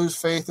did he lose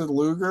faith in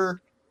Luger?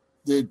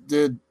 Did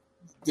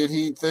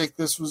he think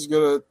this was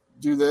gonna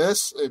do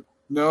this?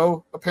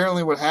 No.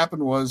 Apparently, what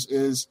happened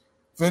is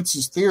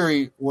Vince's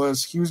theory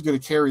was he was going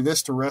to carry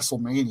this to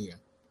WrestleMania,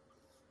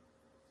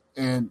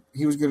 and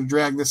he was going to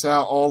drag this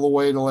out all the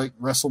way to like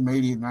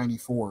WrestleMania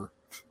 '94.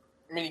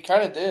 I mean, he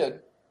kind of did.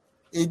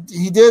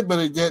 He did, but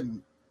he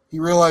didn't. He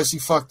realized he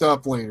fucked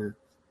up later.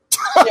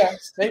 Yeah,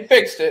 they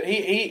fixed it.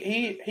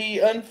 He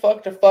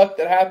unfucked a fuck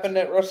that happened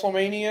at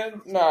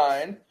WrestleMania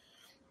 9,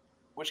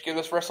 which gave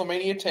us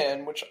WrestleMania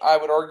 10, which I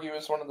would argue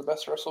is one of the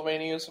best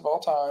WrestleManias of all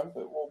time.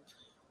 But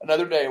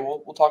another day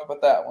we'll talk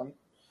about that one.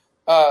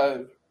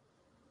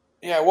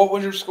 Yeah, what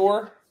was your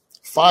score?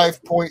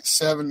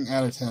 5.7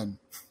 out of 10.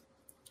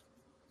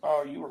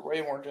 Oh, you were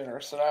way more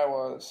generous than I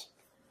was.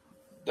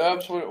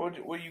 Dubs, what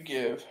do you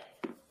give?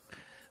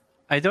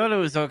 I thought it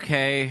was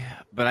okay,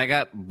 but I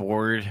got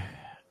bored,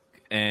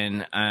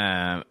 and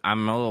I'm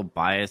a little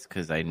biased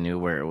because I knew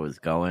where it was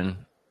going.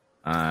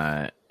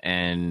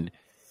 And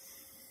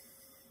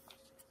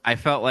I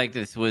felt like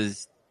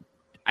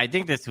I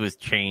think this was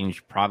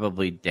changed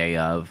probably day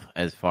of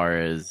as far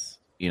as,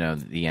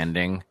 the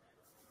ending.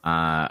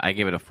 I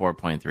gave it a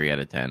 4.3 out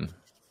of 10.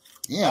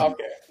 Yeah.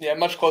 Okay. Yeah,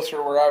 much closer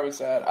to where I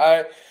was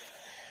at.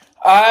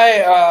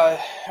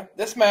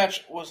 This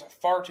match was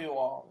far too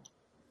long,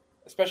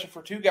 especially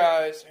for two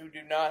guys who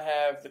do not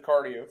have the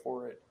cardio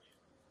for it.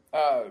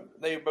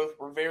 They both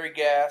were very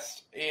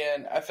gassed,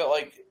 and I felt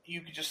like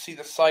you could just see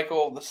the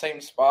cycle of the same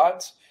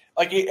spots.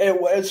 Like at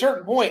a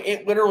certain point,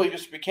 it literally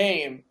just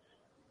became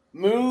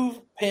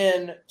move,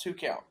 pin, 2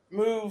 count.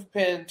 Move,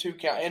 pin, 2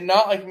 count. And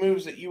not like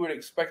moves that you would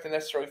expect to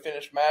necessarily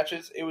finish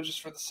matches. It was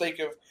just for the sake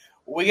of,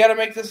 we got to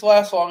make this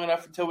last long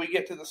enough until we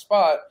get to the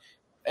spot.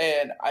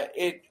 And I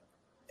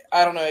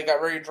don't know, it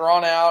got very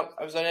drawn out.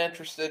 I was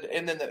uninterested.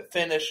 And then the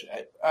finish,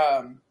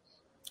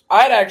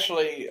 I'd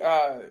actually,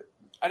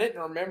 I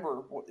didn't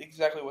remember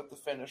exactly what the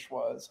finish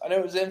was. I know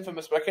it was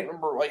infamous, but I can't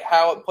remember like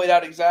how it played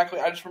out exactly.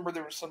 I just remember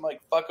there was some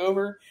like fuck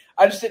over.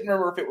 I just didn't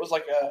remember if it was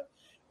like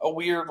a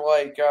weird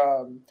like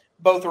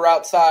both are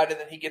outside and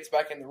then he gets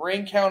back in the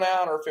ring count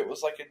out, or if it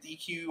was like a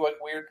DQ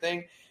like weird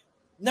thing.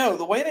 No,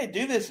 the way they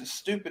do this is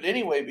stupid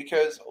anyway,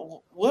 because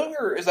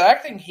Luger is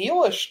acting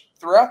heelish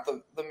throughout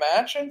the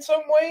match in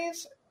some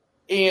ways,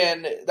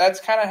 and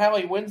that's kind of how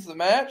he wins the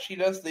match. He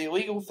does the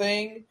illegal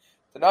thing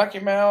to knock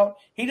him out.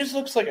 He just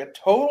looks like a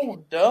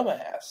total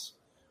dumbass.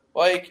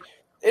 Like,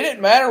 it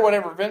didn't matter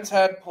whatever Vince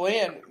had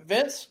planned.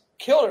 Vince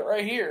killed it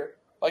right here.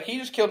 Like, he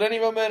just killed any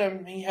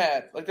momentum he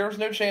had. Like, there was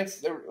no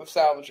chance of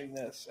salvaging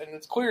this. And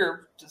it's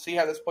clear to see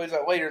how this plays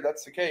out later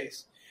that's the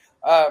case.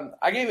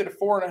 I gave it a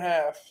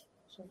 4.5.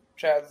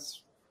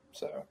 Chad's.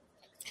 So,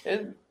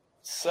 it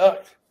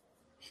sucked.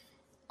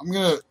 I'm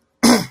gonna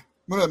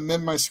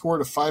amend my score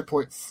to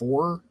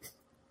 5.4.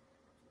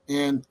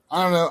 And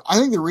I don't know. I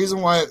think the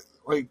reason why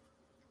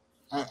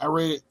I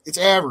rate it, it's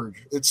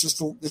average. It's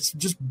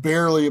just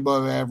barely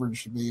above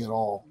average to me at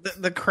all.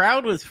 The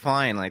crowd was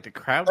fine. Like, the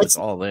crowd was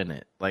all in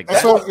it. Like,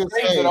 that's what I was gonna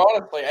say.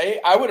 Honestly,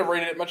 I would have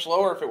rated it much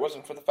lower if it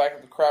wasn't for the fact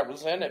that the crowd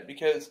was in it,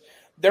 because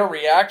their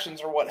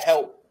reactions are what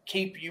help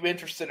keep you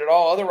interested at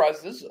all.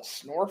 Otherwise, this is a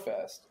snore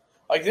fest.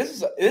 Like,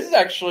 this is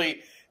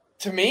actually,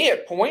 to me,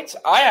 at points,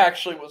 I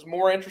actually was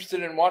more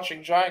interested in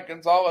watching Giant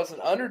Gonzalez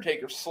and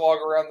Undertaker slog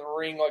around the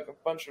ring like a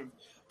bunch of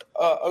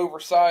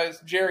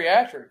oversized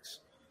geriatrics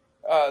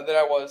than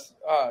I was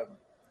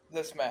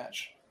this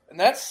match. And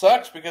that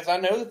sucks, because I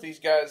know that these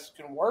guys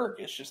can work.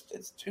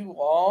 It's too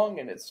long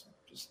and it's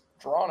just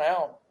drawn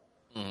out.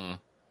 Mm-hmm.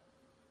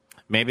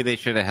 Maybe they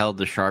should have held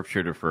the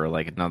sharpshooter for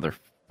like another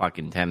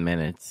fucking 10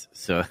 minutes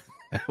so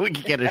we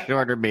could get a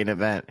shorter main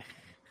event.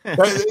 Then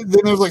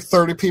there's like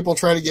 30 people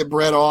trying to get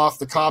Brett off.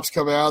 The cops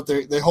come out.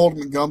 They hold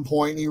him at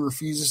gunpoint, and he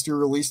refuses to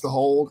release the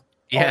hold.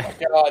 Yeah. Oh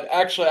my God!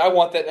 Actually, I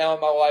want that now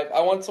in my life.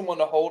 I want someone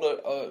to hold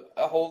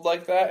a hold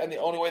like that, and the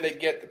only way they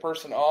get the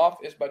person off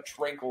is by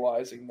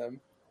tranquilizing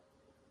them.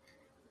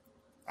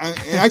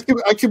 And I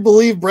could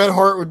believe Bret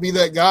Hart would be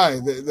that guy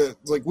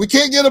that's like, we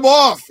can't get him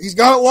off. He's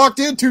got it locked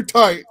in too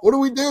tight. What do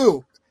we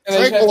do?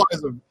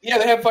 Tranquilize him. Yeah,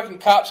 they have fucking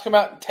cops come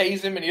out and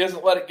tase him, and he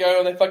doesn't let it go,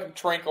 and they fucking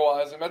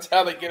tranquilize him. That's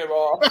how they get him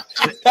off.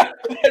 That'd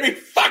be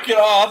fucking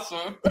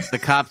awesome. The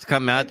cops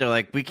come out, they're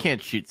like, we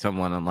can't shoot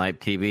someone on live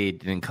TV.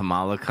 And then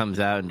Kamala comes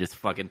out and just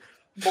fucking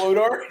blow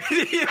dart.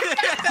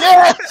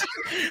 Yes!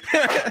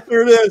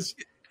 There it is.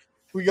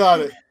 We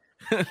got it.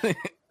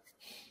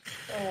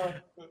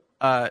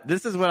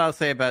 This is what I'll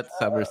say about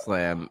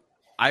SummerSlam.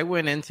 I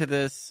went into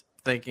this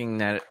thinking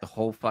that the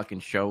whole fucking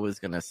show was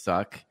gonna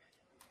suck.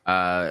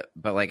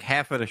 But like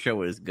half of the show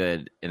was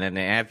good, and then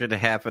after the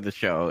half of the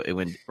show, it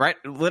went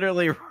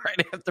literally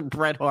right after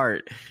Bret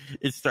Hart,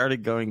 it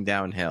started going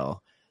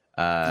downhill.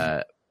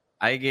 I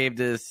gave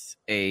this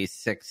a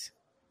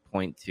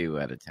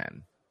 6.2 out of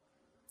 10.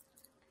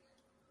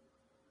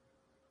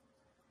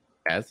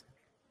 As?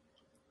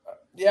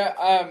 Yeah,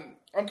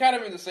 I'm kind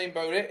of in the same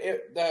boat.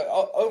 The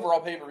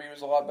overall pay-per-view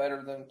was a lot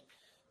better than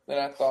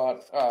I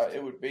thought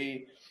it would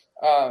be.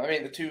 I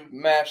mean, the two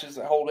matches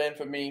that hold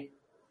infamy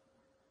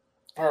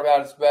are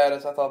about as bad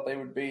as I thought they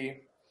would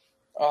be.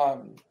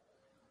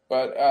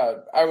 But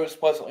I was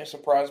pleasantly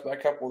surprised by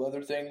a couple of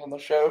other things on the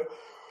show.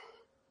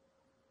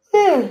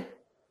 I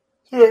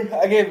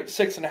gave it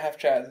 6.5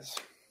 Chaz's.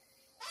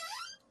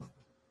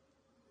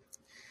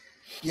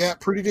 Yeah,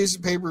 pretty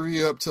decent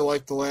pay-per-view up to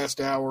like the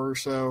last hour or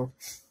so.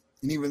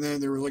 And even then,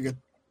 there was like a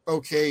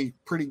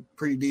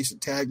pretty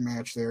decent tag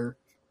match there.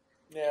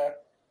 Yeah.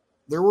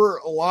 There were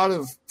a lot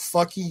of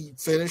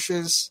fucky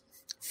finishes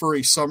for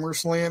a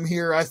SummerSlam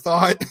here, I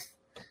thought.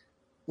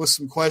 With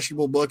some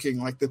questionable booking,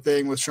 like the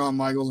thing with Shawn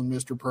Michaels and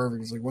Mr.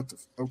 Perfect. It's like, what the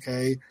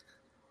okay.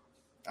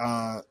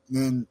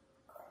 Then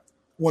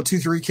 1, 2,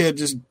 3 Kid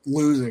just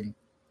losing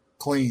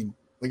clean,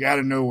 like out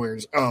of nowhere.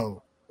 Just,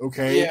 oh,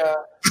 okay. Yeah.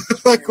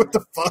 Like, what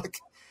the fuck?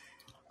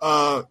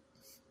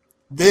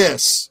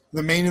 The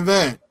main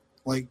event,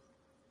 like,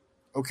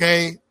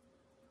 okay,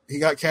 he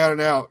got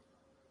counted out.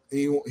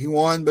 He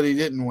won, but he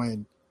didn't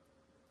win.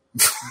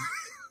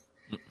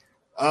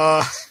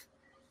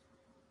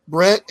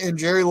 Brett and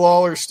Jerry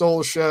Lawler stole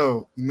the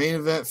show. Main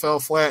event fell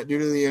flat due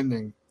to the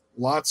ending.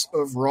 Lots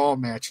of Raw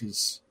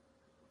matches.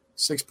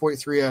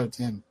 6.3 out of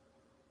 10.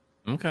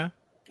 Okay.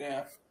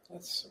 Yeah,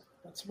 that's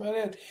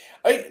about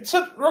it.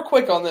 So real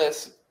quick on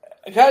this,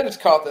 I just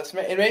caught this,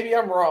 and maybe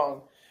I'm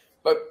wrong,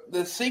 but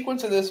the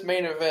sequence of this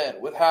main event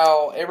with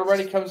how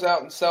everybody comes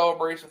out and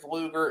celebrates with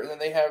Luger, and then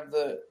they have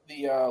the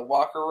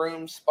locker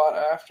room spot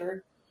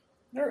after.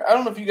 I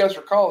don't know if you guys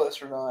recall this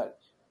or not.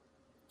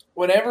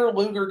 Whenever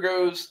Luger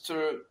goes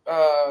to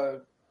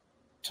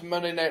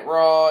Monday Night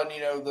Raw, and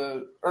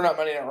not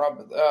Monday Night Raw,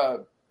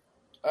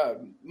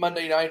 but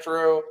Monday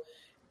Nitro,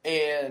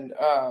 and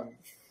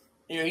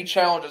he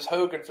challenges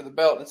Hogan for the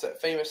belt. And it's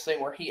that famous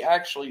thing where he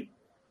actually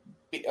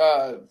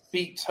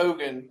beats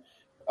Hogan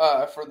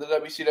for the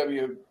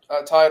WCW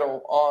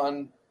title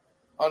on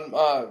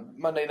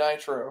Monday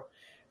Nitro.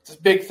 It's this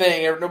big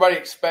thing. Nobody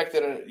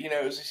expected it.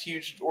 It was this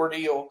huge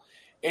ordeal.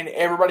 And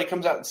everybody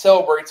comes out and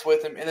celebrates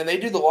with him. And then they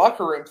do the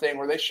locker room thing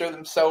where they show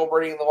them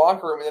celebrating in the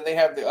locker room. And then they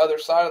have the other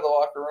side of the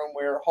locker room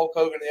where Hulk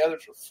Hogan and the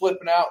others are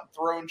flipping out and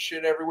throwing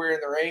shit everywhere and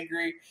they're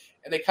angry.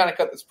 And they kind of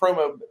cut this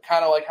promo,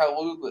 kind of like how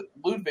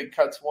Ludwig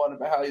cuts one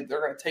about how they're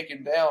going to take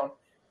him down.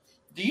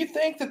 Do you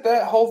think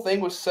that whole thing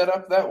was set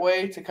up that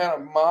way to kind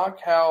of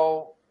mock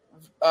how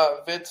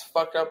Vince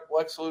fucked up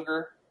Lex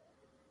Luger?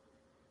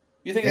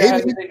 You think that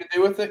has anything to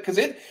do with it? Because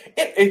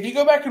if you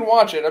go back and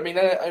watch it, I mean,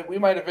 we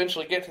might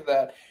eventually get to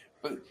that.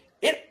 But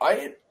it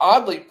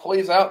oddly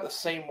plays out the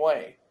same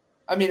way.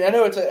 I mean, I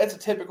know it's a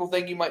typical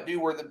thing you might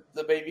do where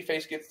the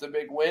babyface gets the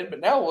big win,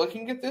 but now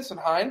looking at this in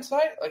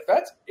hindsight, like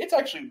it's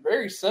actually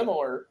very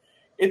similar.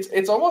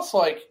 It's almost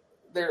like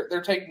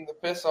they're taking the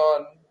piss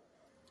on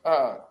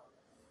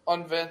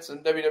Vince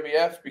and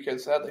WWF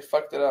because how they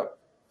fucked it up.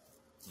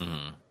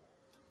 Mm-hmm.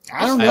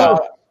 I don't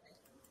know.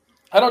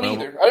 I don't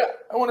either.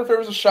 I wonder if there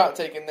was a shot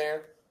taken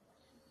there.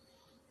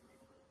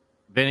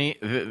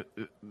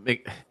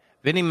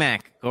 Vinnie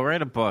Mac, go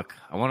write a book.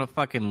 I want to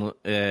fucking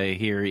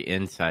hear the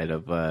inside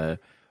of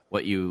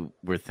what you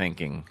were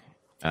thinking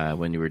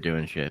when you were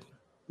doing shit.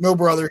 No,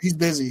 brother. He's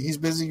busy. He's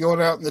busy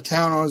going out in the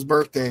town on his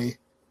birthday.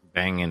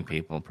 Banging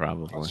people,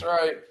 probably. That's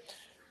right.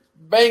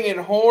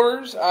 Banging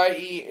whores,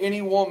 i.e.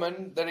 any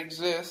woman that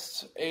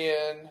exists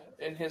in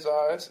his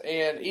eyes,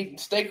 and eating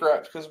steak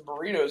wraps because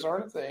burritos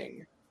aren't a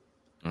thing.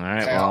 All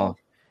right, well,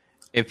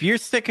 if you're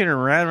sticking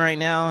around right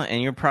now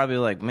and you're probably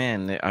like,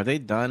 man, are they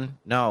done?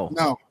 No.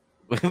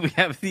 We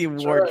have the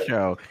award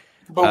show.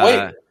 But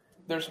wait,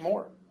 there's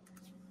more.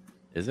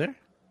 Is there?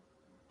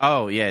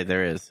 Oh, yeah,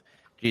 there is.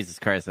 Jesus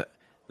Christ,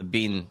 the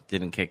bean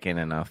didn't kick in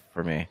enough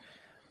for me.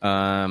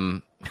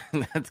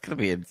 That's going to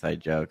be an inside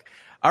joke.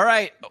 All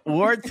right,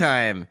 award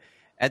time.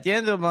 At the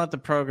end of the month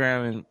of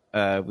programming,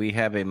 we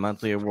have a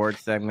monthly award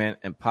segment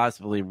and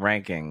possibly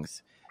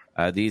rankings.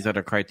 These are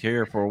the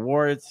criteria for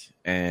awards,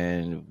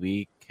 and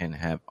we can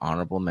have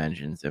honorable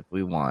mentions if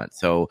we want.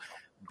 So,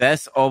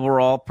 best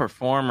overall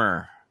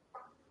performer.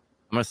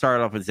 I'm going to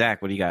start off with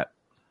Zach. What do you got?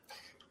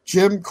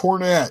 Jim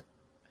Cornette.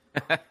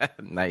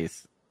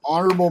 Nice.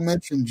 Honorable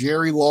mention,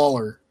 Jerry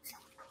Lawler.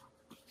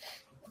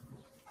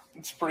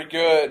 It's pretty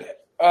good.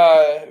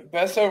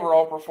 Best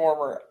overall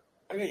performer.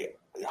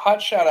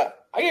 Hot shout out.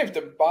 I gave it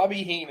to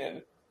Bobby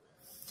Heenan.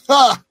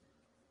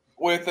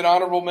 With an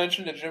honorable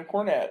mention to Jim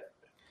Cornette.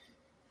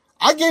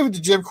 I gave it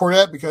to Jim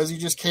Cornette because he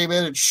just came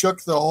in and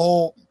shook the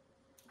whole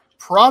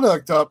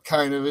product up,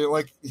 kind of.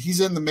 Like, he's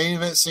in the main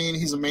event scene.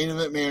 He's a main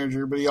event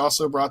manager, but he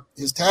also brought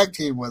his tag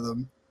team with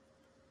him.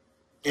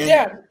 And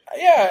yeah.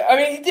 I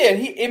mean, he did.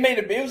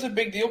 It was a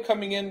big deal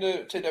coming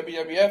into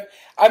WWF.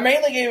 I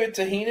mainly gave it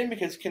to Heenan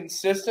because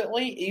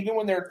consistently, even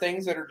when there are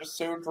things that are just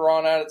so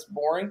drawn out, it's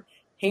boring.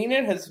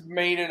 Heenan has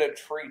made it a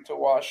treat to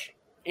watch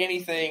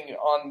anything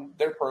on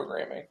their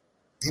programming.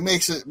 He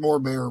makes it more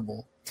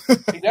bearable.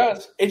 He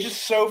does. It's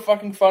just so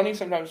fucking funny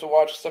sometimes to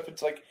watch stuff.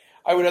 It's like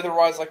I would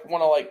otherwise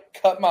want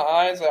to cut my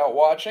eyes out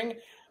watching.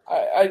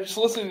 I just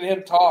listening to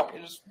him talk.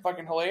 It's just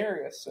fucking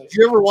hilarious. Did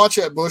you ever watch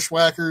that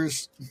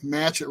Bushwhackers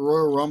match at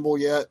Royal Rumble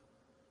yet?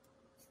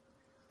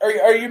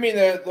 Are you mean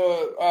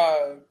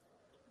the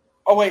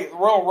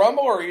Royal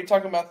Rumble, or are you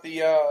talking about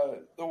the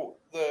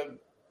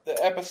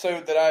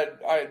episode that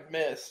I had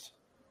missed?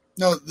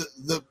 No,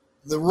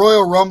 the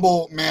Royal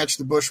Rumble match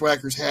the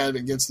Bushwhackers had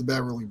against the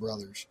Beverly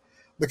Brothers.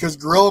 Because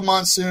Gorilla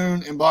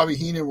Monsoon and Bobby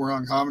Heenan were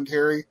on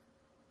commentary.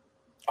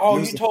 Oh,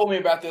 you told me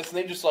about this, and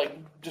they just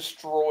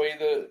destroy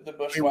the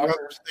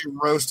Bushwhackers. They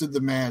roasted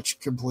the match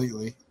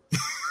completely.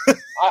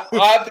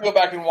 I have to go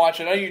back and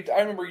watch it. I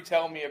remember you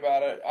telling me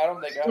about it. I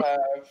don't think I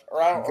have,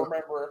 or I don't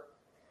remember.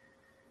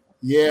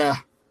 Yeah.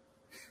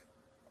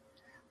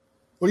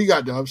 What do you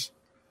got, Dubs?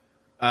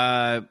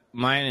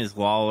 Mine is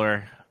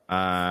Lawler.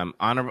 I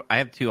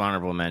have two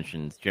honorable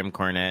mentions: Jim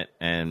Cornette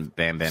and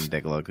Bam Bam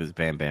Bigelow, because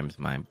Bam Bam's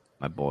my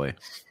boy.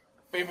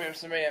 Bam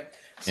Bam's the man.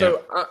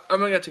 So yeah. I'm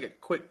going to take a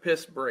quick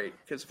piss break,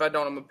 because if I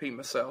don't, I'm going to pee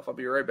myself. I'll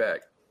be right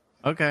back.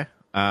 Okay.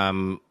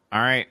 All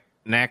right.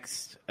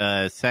 Next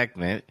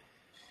segment,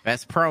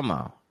 best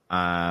promo.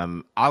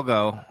 I'll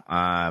go.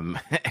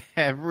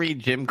 Every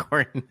Jim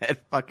Cornette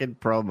fucking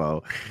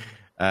promo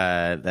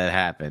that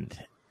happened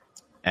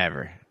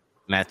ever. And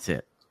that's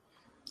it.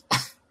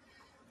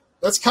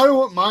 That's kind of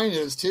what mine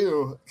is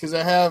too, because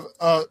I have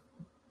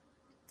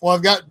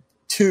I've got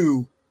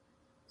two.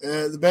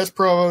 The best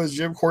promo is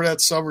Jim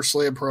Cornette's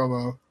SummerSlam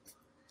promo.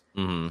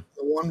 Mm-hmm.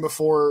 The one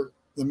before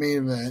the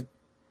main event.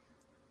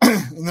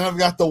 And then I've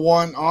got the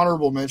one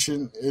honorable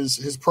mention is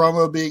his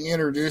promo being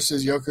introduced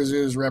as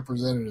Yokozuna's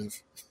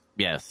representative.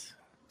 Yes.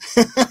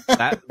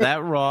 that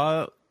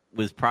Raw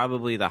was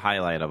probably the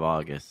highlight of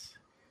August.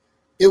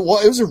 It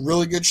was a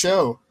really good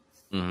show.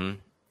 Mm-hmm.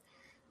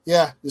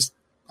 Yeah, just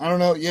I don't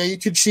know. Yeah, you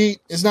could cheat.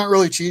 It's not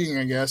really cheating,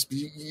 I guess. But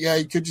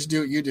you could just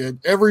do what you did.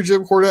 Every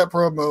Jim Cornette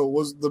promo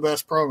was the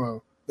best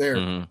promo there.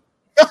 Mm-hmm.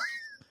 All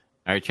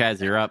right,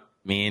 Chaz, you're up.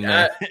 Me and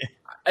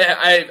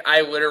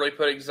I literally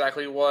put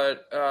exactly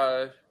what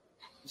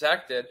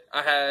Zach did.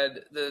 I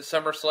had the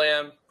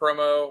SummerSlam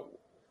promo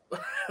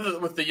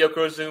with the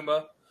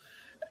Yokozuna,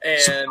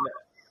 and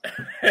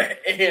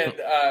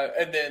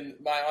then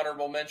my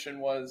honorable mention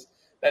was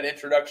that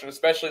introduction,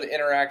 especially the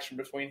interaction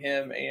between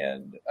him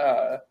and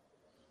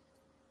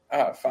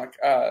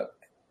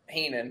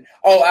Heenan.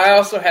 Oh, I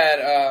also had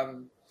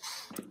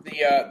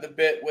the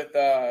bit with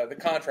the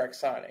contract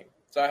signing.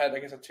 So I had, I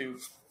guess, two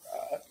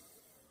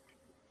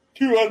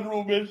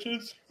honorable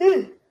mentions.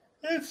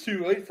 It's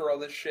too late for all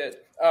this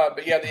shit.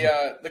 But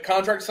yeah, the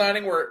contract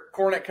signing where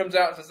Cornette comes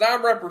out and says,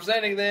 "I'm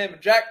representing them,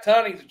 and Jack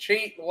Tunney's a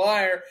cheat, a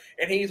liar,"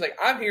 and he's like,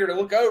 "I'm here to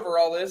look over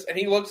all this," and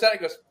he looks at it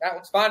and goes, "That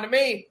looks fine to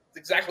me. It's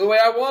exactly the way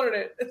I wanted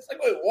it." It's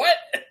like, wait, what?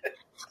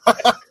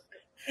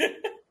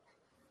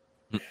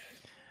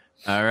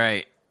 All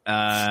right.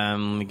 Let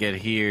me get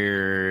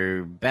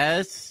here.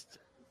 Best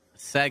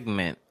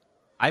segment.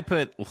 I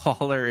put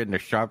Lawler in the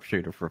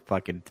sharpshooter for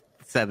fucking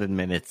 7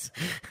 minutes.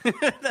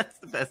 That's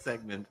the best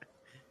segment.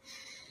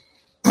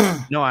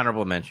 No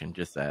honorable mention,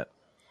 just that.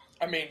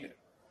 I mean,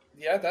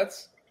 yeah,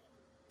 that's,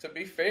 to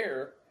be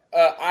fair.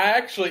 I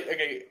actually,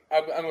 okay,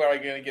 I'm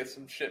going to get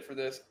some shit for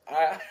this.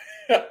 I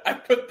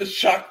put the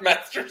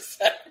Shockmaster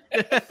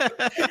segment.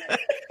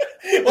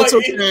 That's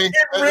okay. It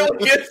really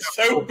gets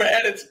so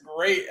bad, it's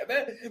great.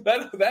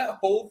 That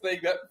whole thing,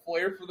 that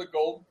Flair for the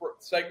Gold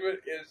segment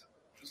is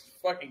just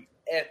fucking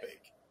epic.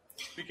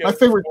 My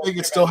favorite thing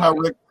is still how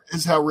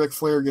Ric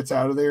Flair gets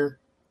out of there.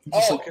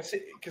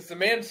 Because the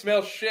man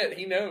smells shit.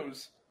 He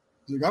knows.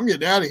 He's like, "I'm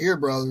getting out of here,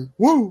 brother."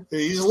 Woo!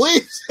 He just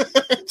leaves.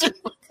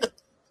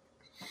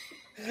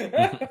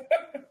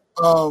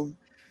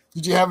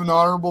 Did you have an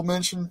honorable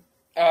mention?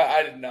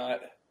 I did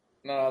not.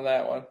 Not on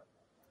that one.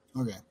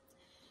 Okay.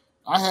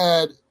 I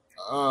had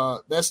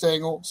best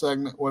angle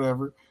segment,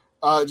 whatever.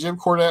 Jim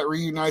Cornette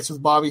reunites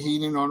with Bobby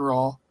Heenan on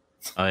Raw.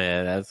 Oh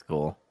yeah, that's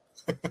cool.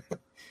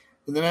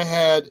 And then I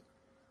had,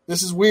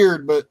 this is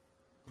weird, but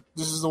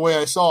this is the way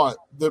I saw it,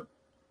 the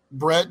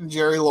Brett and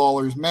Jerry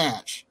Lawler's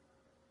match.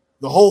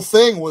 The whole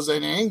thing was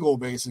an angle,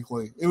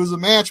 basically. It was a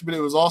match, but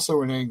it was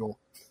also an angle.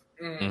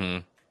 Mm-hmm.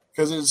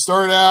 Because it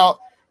started out,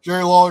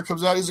 Jerry Lawler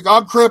comes out, he's like,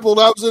 "I'm crippled,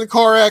 I was in a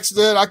car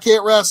accident, I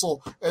can't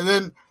wrestle." And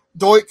then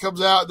Doink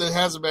comes out and then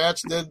has a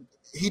match, and then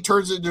he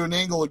turns it into an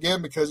angle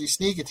again because he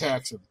sneak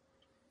attacks him.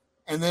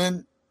 And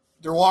then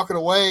they're walking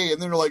away,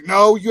 and then they're like,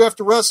 "No, you have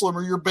to wrestle him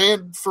or you're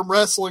banned from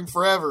wrestling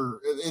forever."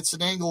 It's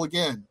an angle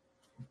again.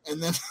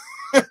 And then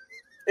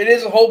it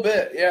is a whole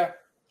bit, yeah.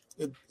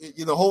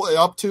 The whole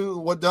up to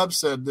what Dub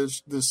said,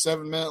 this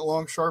 7-minute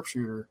long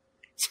sharpshooter.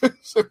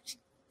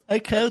 I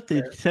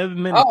counted 7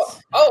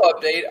 minutes. I'll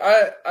update.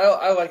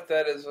 I like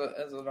that as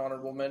an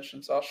honorable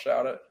mention, so I'll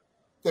shout it.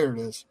 There it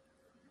is.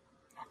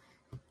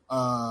 We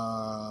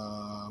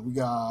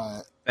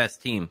got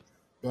best team.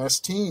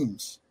 Best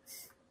teams.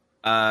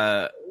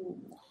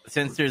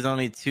 Since there's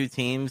only 2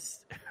 teams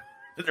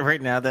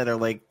right now that are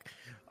like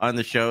on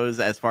the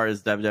shows as far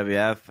as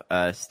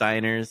WWF,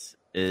 Steiner's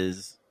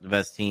is the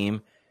best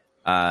team.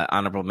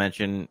 Honorable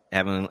mention,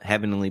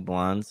 Heavenly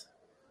Blondes.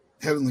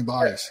 Heavenly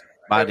Bodies.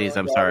 Bodies,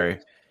 I'm sorry.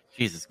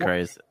 Jesus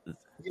Christ.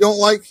 You don't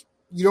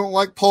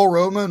like Paul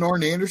Roma and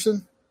Arn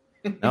Anderson?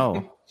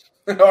 No.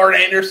 Arn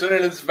Anderson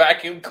and his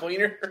vacuum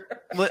cleaner.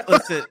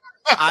 Listen,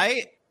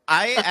 I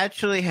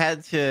actually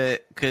had to,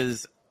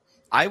 because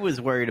I was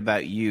worried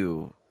about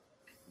you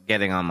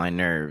getting on my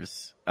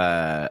nerves,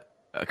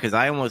 because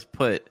I almost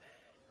put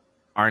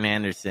Arn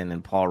Anderson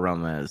and Paul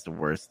Roma as the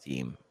worst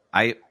team.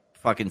 I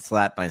fucking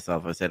slapped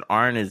myself. I said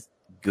Arn is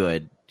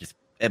good,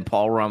 and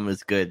Paul Roma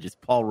is good.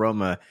 Just Paul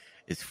Roma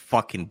is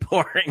fucking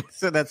boring.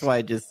 So that's why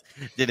I just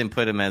didn't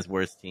put him as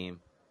worst team.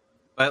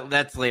 But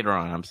that's later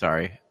on. I'm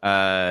sorry.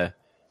 Chaz,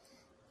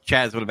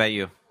 what about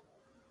you?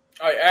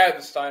 I had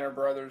the Steiner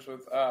brothers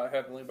with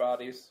Heavenly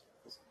Bodies.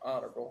 It's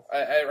honorable.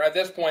 At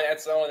this point,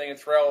 that's the only thing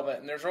that's relevant,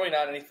 and there's really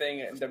not anything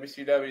in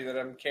WCW that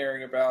I'm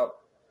caring about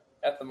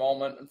at the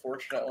moment,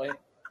 unfortunately.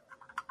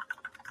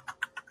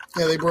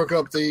 Yeah, they broke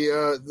up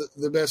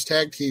the best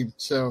tag team,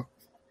 so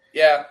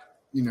yeah,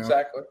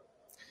 exactly.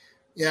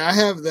 Yeah, I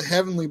have the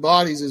Heavenly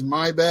Bodies as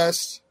my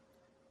best,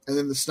 and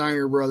then the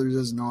Steiner brothers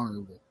as an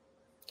honorable.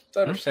 It's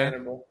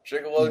understandable.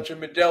 Okay. Gigolo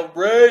Jimmy Del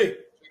Rey.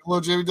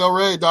 Gigolo Jimmy Del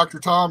Rey, Dr.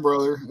 Tom,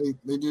 brother.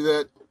 They do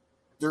that.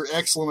 They're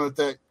excellent at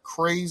that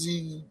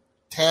crazy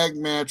tag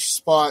match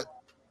spot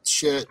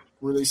shit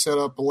where they set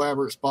up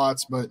elaborate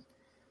spots, but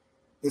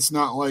it's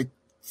not like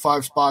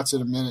 5 spots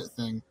in a minute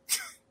thing.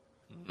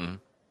 Mm-hmm.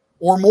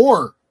 Or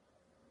more.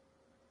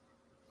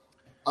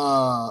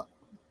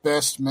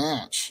 Best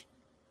match.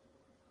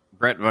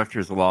 Brett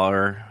vs.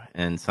 Lawler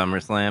in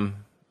SummerSlam.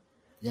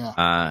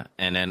 Yeah.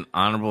 And then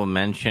honorable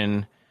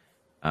mention.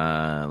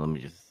 Let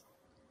me just.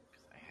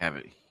 I have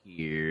it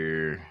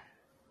here.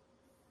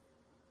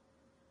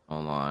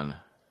 Hold on.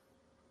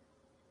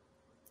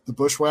 The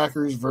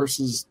Bushwhackers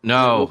versus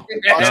no.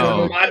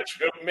 Macho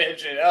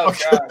Midget. Oh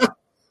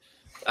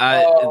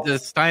god. The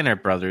Steiner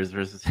Brothers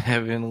versus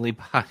Heavenly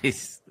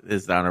Bodies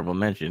is the honorable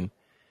mention.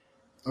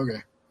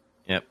 Okay.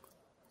 Yep.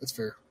 That's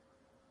fair.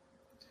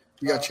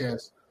 You got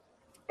Chaz.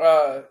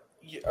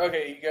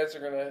 Okay, you guys are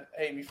gonna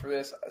hate me for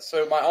this.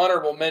 So my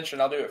honorable mention,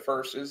 I'll do it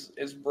first,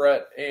 is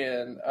Brett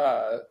and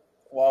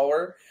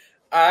Lawler.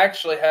 I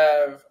actually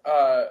have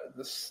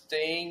the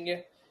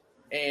Sting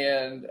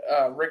and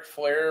Ric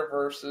Flair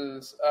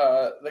versus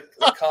the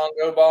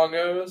Congo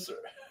Bongos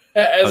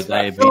as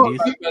my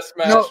best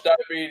match. No,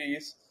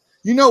 Diabetes.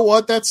 You know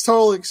what? That's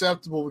totally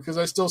acceptable because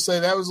I still say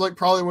that was like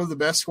probably one of the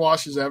best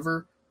squashes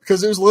ever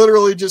because it was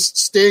literally just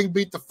Sting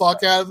beat the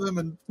fuck out of them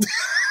and.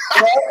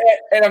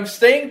 And I'm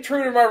staying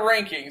true to my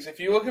rankings. If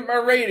you look at my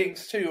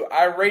ratings too,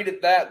 I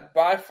rated that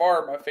by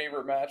far my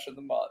favorite match of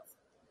the month.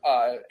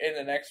 And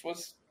the next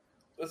was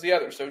the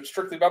other. So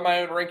strictly by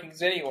my own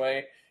rankings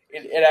anyway,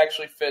 it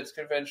actually fits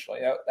conventionally.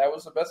 That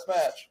was the best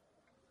match.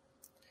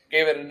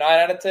 Gave it a 9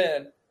 out of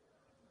 10.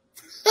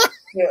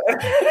 They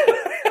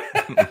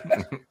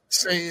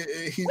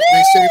saved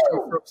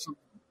him from some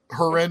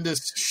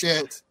horrendous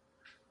shit.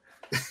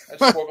 I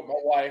just woke up my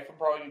wife. I'm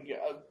probably going to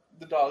get...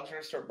 the dogs are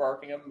gonna start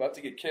barking. I'm about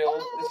to get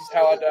killed. This is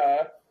how I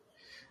die.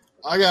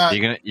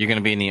 You're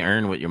gonna be in the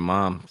urn with your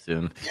mom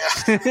soon.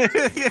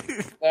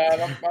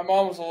 Yeah. My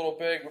mom was a little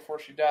big before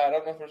she died. I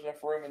don't know if there's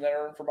enough room in that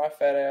urn for my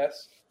fat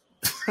ass.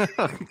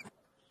 God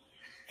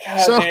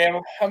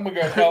damn, I'm gonna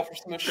go to hell for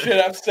some of the shit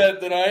I've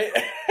said tonight.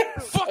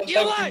 Fuck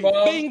your life,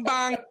 bing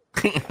bong.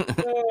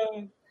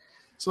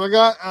 So I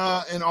got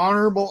an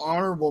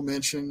honorable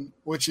mention,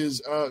 which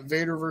is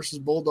Vader versus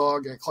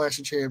Bulldog at Clash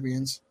of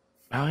Champions.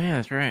 Oh, yeah,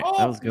 that's right.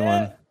 That was a good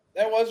one.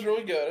 That was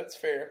really good. It's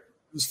fair.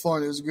 It was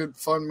fun. It was a good,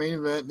 fun main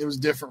event. It was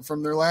different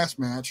from their last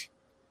match.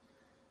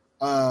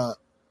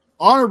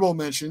 Honorable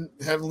mention,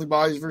 Heavenly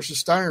Bodies versus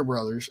Steiner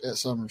Brothers at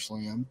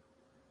SummerSlam.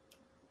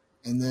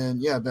 And then,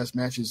 yeah, best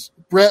matches.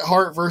 Bret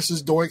Hart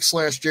versus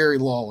Doink / Jerry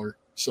Lawler.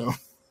 So,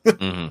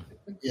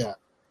 yeah.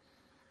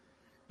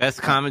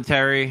 Best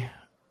commentary.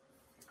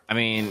 I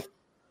mean,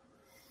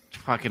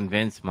 fucking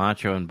Vince,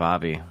 Macho, and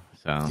Bobby.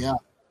 So, yeah.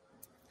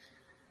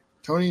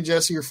 Tony and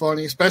Jesse are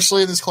funny,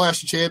 especially in this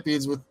Clash of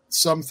Champions with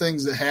some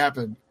things that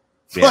happen.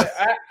 Yeah.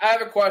 I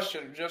have a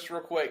question, just real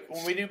quick.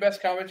 When we do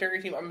best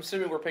commentary team, I'm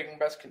assuming we're picking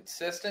best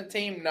consistent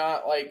team,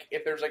 not like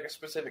if there's like a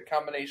specific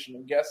combination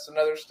of guests and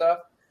other stuff.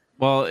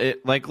 Well,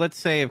 let's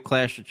say if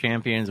Clash of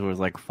Champions was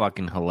like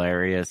fucking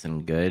hilarious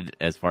and good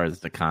as far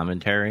as the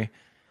commentary,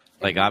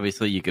 like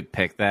obviously you could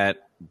pick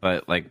that,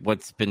 but like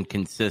what's been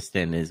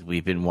consistent is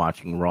we've been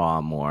watching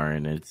Raw more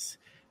and it's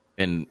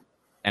been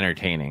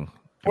entertaining.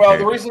 Well,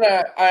 the reason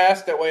I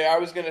asked that way, I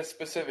was going to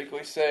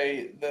specifically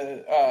say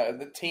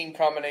the team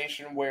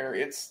combination where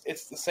it's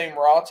the same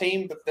Raw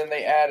team, but then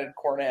they added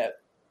Cornette.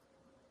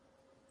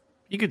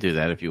 You could do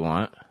that if you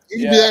want.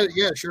 You can do that,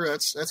 yeah, sure.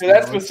 That's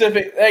that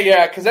specific.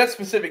 Yeah, because that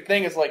specific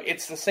thing is like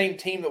it's the same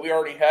team that we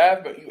already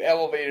have, but you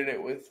elevated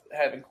it with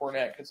having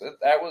Cornette because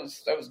that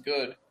was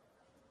good.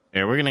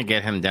 Yeah, we're gonna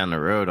get him down the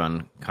road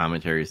on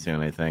commentary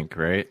soon, I think.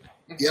 Right?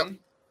 Yep.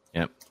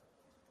 Yep.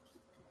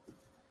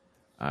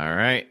 All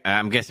right.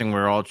 I'm guessing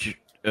we're all.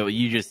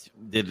 You just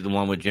did the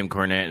one with Jim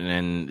Cornette, and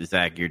then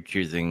Zach, you're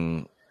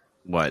choosing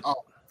what?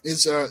 Oh,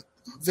 it's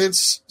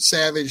Vince,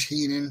 Savage,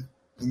 Heenan,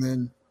 and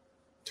then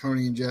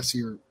Tony and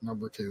Jesse are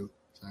number 2.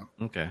 So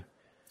okay.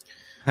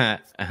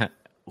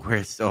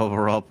 Where's the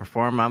overall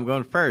performer? I'm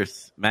going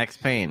first. Max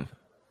Payne.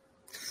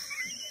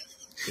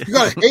 You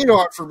got a hate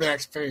on for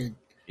Max Payne.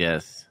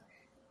 Yes.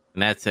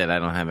 And that's it. I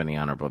don't have any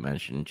honorable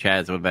mention.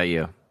 Chaz, what about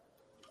you?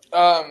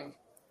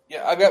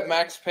 Yeah, I've got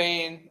Max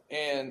Payne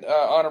and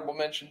honorable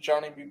mention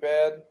Johnny B.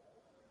 Bad.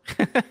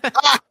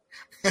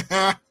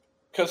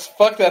 Because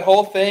fuck that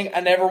whole thing. I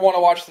never want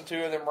to watch the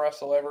two of them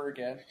wrestle ever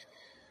again.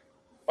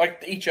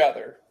 Like each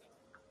other.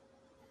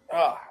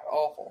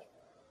 Awful.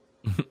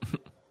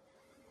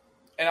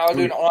 And I'll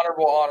do an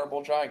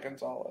honorable Giant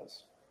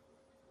Gonzalez.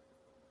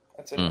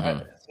 That's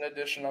an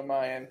addition on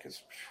my end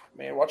because,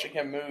 man, watching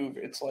him move,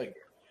 it's like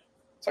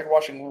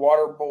watching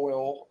water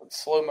boil in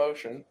slow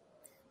motion.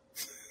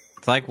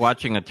 It's like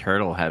watching a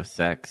turtle have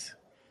sex.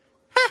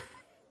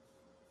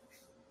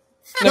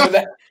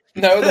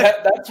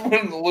 That's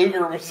when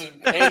Luger was in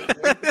pain.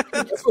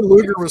 That's when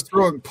Luger was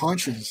throwing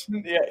punches.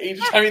 Yeah, each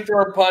time you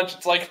throw a punch,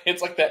 it's like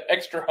that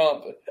extra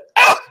hump.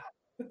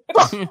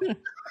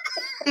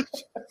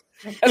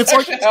 It's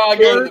like how I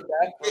go to the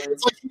bathroom.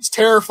 It's like he's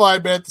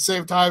terrified, but at the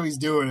same time he's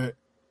doing it.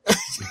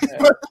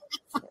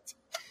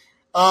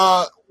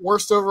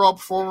 Worst overall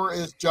performer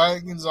is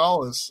Giant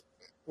Gonzalez,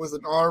 with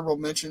an honorable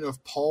mention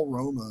of Paul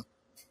Roma.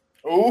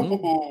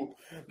 Ooh,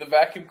 the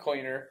vacuum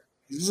cleaner.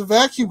 He's a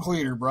vacuum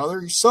cleaner,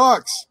 brother. He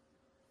sucks.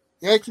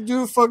 Yeah, he can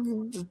do a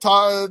fucking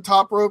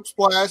top rope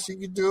splash. He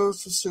can do a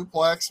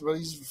suplex, but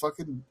he's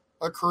fucking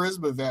a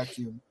charisma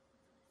vacuum.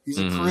 He's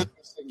a charisma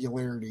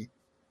singularity.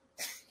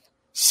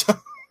 So,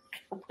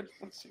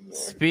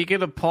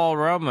 speaking of Paul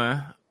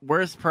Roma,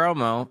 worst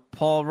promo,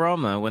 Paul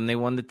Roma when they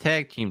won the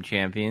tag team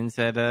champions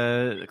at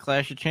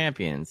Clash of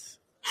Champions.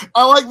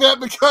 I like that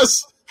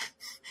because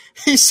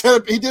he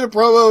did a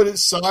promo and it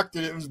sucked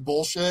and it was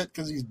bullshit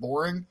because he's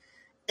boring.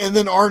 And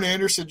then Arn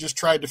Anderson just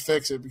tried to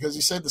fix it because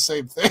he said the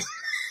same thing.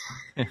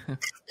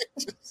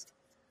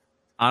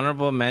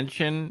 Honorable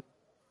mention,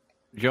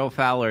 Joe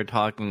Fowler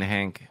talking to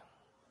Hank.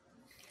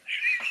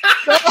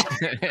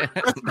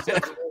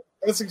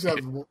 That's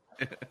acceptable.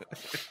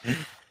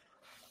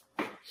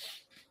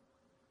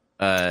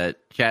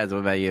 Chaz, what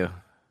about you?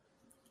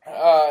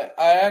 I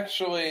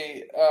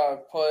actually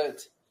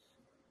put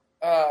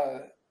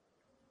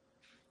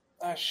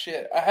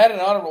shit. I had an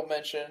honorable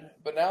mention,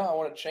 but now I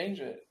want to change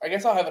it. I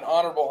guess I'll have an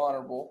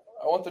honorable.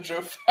 I want the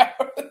Joe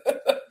Fowler,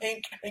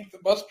 Hank the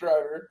bus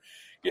driver,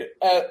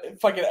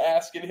 fucking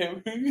asking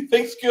him who you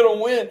think's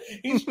gonna win.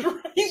 He's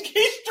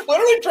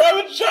literally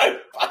driving a giant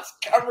bus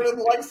covered in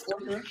lights.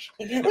 Who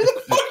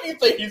the fuck do you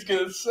think he's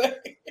gonna say?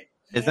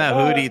 It's not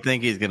who do you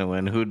think he's gonna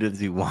win. Who does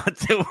he want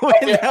to win?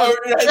 Yeah.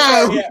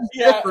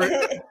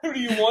 Who do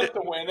you want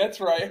to win? That's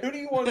right. Who do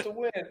you want to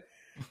win?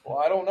 Well,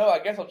 I don't know. I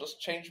guess I'll just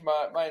change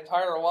my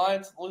entire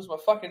alliance and lose my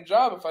fucking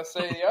job if I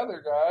say the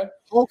other guy.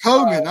 Hulk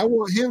Hogan. I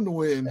want him to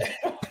win.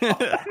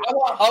 I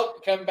want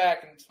Hulk to come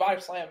back and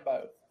spice slam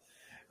both.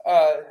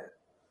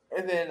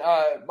 And then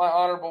my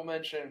honorable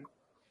mention,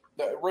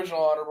 the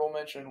original honorable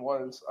mention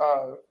was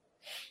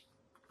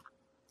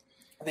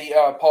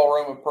the Paul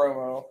Roma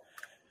promo.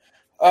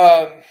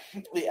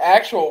 The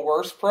actual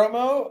worst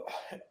promo,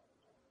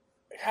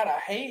 God, I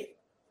hate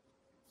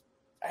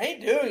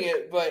doing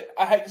it, but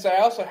because I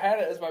also had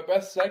it as my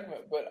best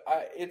segment, but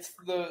it's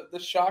the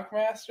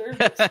Shockmaster,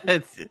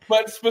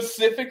 but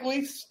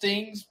specifically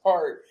Sting's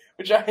part,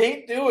 which I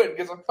hate doing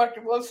because I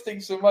fucking love Sting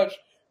so much,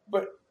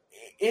 but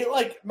it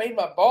like made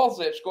my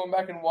balls itch going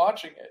back and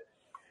watching it.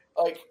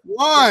 Like,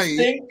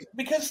 why?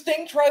 Because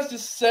Sting tries to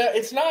sell.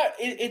 It's not.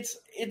 It's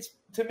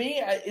to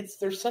me.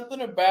 There's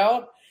something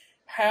about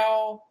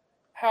how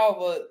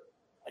the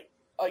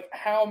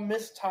how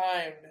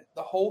mistimed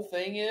the whole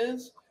thing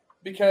is,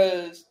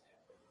 because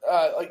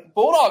like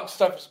Bulldog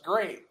stuff is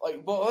great,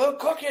 like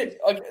cook it,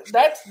 like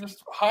that's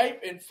just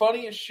hype and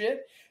funny as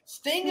shit.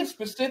 Sting is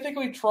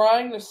specifically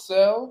trying to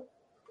sell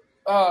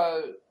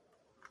Shockmaster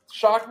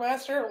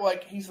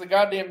like he's the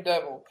goddamn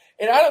devil,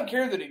 and I don't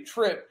care that he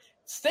tripped.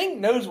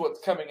 Sting knows what's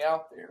coming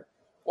out there.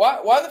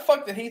 Why the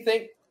fuck did he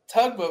think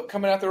Tugboat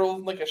coming out there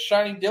holding like a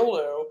shiny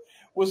dildo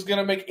was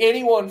gonna make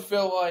anyone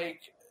feel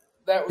like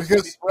that was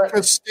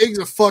because Sting's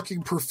a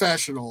fucking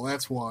professional.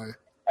 That's why.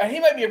 He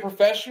might be a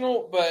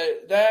professional,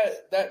 but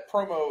that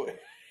promo,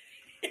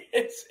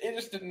 it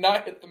just did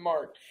not hit the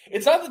mark.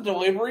 It's not the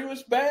delivery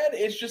was bad.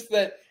 It's just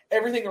that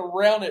everything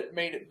around it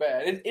made it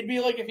bad. It'd be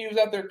like if he was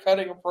out there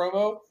cutting a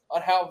promo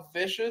on how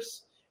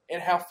vicious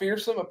and how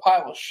fearsome a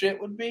pile of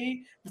shit would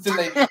be, but then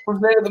they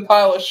presented the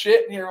pile of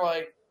shit, and you're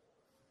like,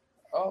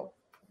 oh,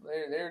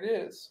 there it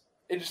is.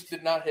 It just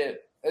did not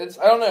hit. I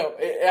don't know.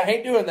 I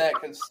hate doing that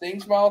because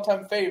Sting's my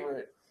all-time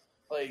favorite.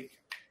 Like,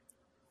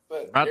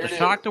 but about to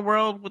shock the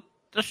world with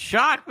the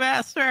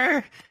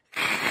Shockmaster.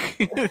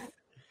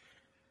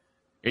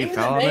 He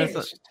fell on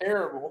his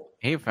terrible.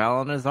 He fell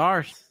on his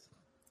arse.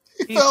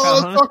 He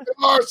fell on his fucking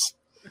arse.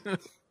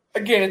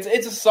 Again,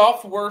 it's a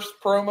soft worst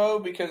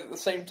promo because at the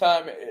same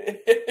time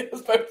it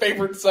was my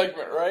favorite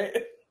segment, right?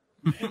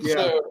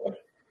 Yeah.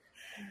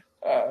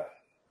 So,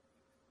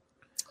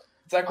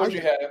 Zach, what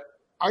you have?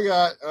 I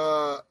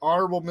got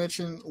honorable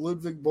mention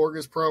Ludwig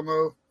Borges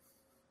promo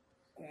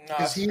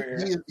because he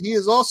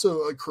is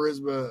also a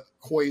charisma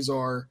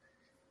quasar.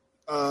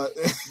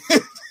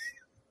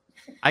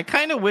 I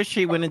kind of wish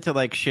he went into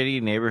like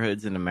shitty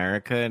neighborhoods in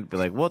America and be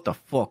like, "What the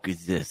fuck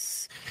is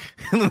this?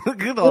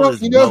 Look at all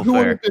this." You know who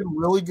would have been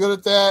really good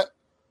at that?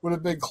 Would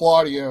have been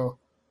Claudio,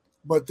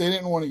 but they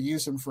didn't want to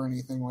use him for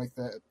anything like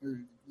that.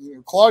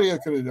 Claudio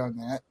could have done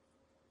that,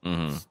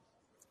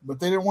 but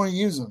they didn't want to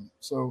use him.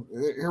 So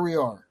here we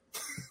are.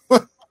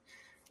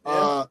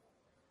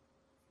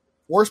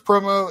 Worst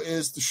promo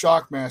is the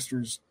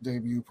Shockmaster's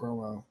debut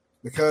promo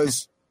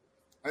because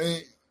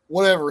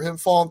whatever, him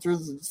falling through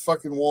the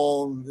fucking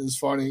wall is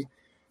funny,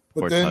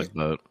 but then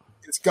Tugboat.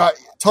 It's got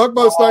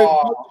Tugboat's not even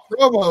a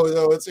promo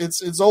though.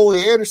 It's Ole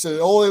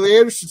Anderson. Ole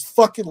Anderson's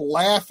fucking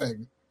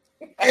laughing.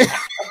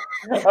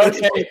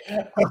 Okay.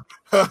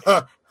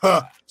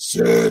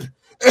 Sid,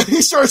 and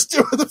he starts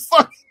doing the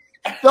fucking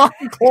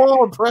Dr.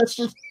 Claw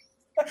impression.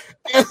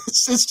 And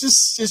it's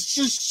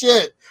just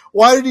shit.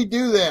 Why did he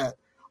do that?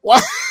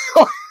 Why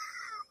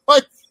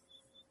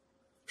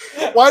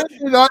did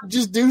he not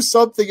just do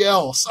something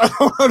else? I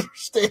don't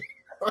understand.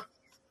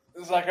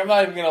 It's like, I'm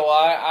not even going to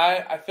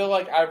lie. I feel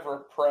like I've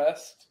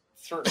repressed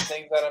certain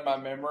things out of my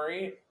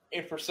memory.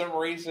 And for some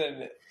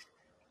reason,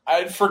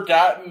 I'd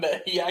forgotten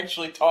that he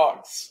actually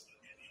talks.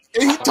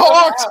 He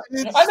talks.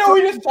 I know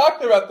we just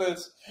talked about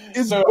this.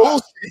 It's so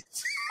bullshit.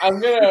 I'm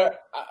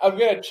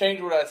gonna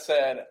change what I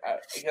said. I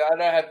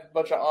know I have a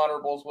bunch of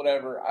honorables,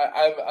 whatever.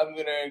 I'm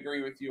gonna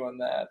agree with you on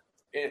that.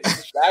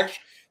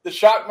 The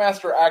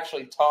Shockmaster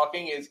actually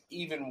talking is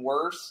even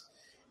worse.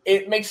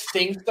 It makes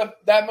Sting stuff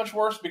that much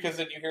worse because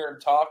then you hear him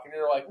talk and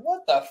you're like,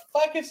 "What the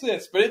fuck is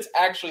this?" But it's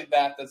actually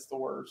that's the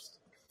worst.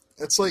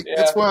 That's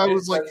that's why I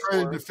was like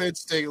trying to defend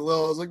Sting a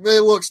little. I was like,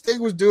 man, look,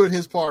 Sting was doing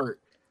his part,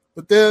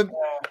 but then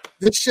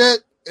this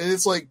shit, and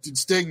it's like, did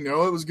Sting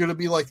know it was going to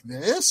be like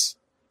this?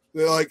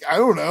 They're like, I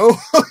don't know.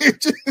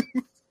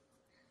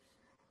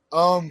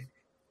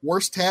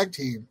 Worst tag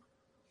team.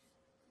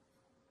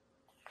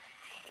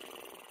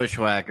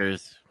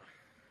 Bushwhackers.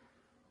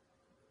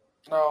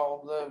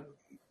 No,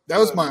 that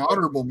was my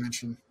honorable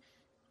mention.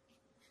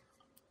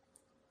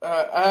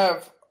 I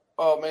have.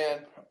 Oh man,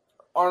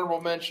 honorable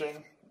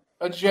mention.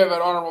 Did you have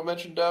an honorable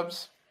mention,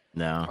 Dubs?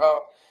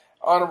 No.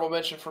 Honorable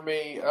mention for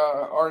me,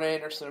 Arn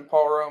Anderson and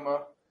Paul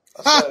Roma.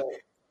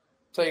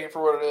 Take it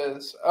for what it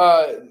is.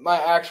 My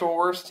actual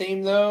worst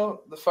team,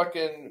 though, the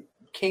fucking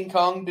King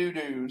Kong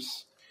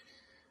Doo-Doos.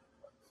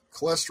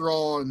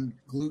 Cholesterol and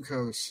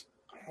glucose.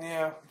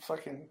 Yeah,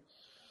 fucking.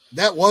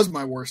 That was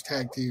my worst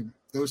tag team.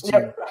 Those two.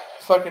 Yep.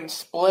 Fucking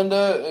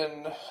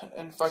Splenda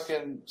and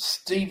fucking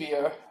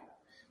Stevia.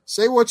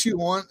 Say what you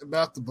want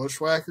about the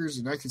Bushwhackers,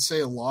 and I can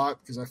say a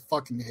lot because I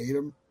fucking hate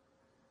them.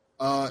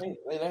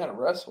 They know how to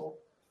wrestle.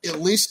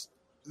 At least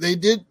they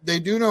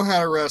do know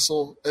how to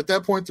wrestle. At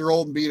that point, they're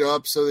old and beat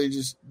up, so they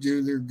just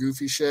do their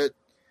goofy shit.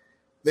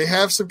 They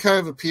have some kind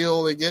of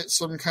appeal. They get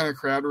some kind of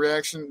crowd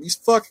reaction. These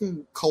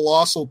fucking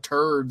colossal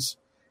turds,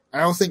 I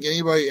don't think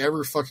anybody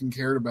ever fucking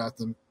cared about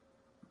them.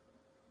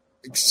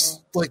 It's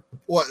like,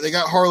 what? They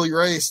got Harley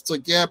Race. It's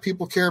like, yeah,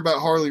 people care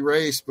about Harley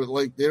Race, but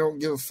like they don't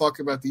give a fuck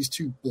about these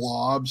two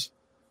blobs.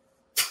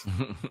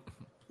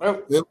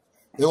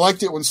 They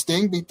liked it when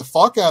Sting beat the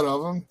fuck out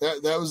of them.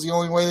 That was the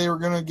only way they were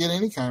going to get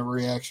any kind of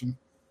reaction.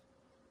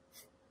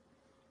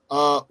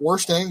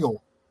 Worst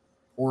angle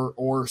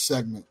or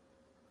segment.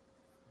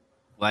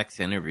 Lex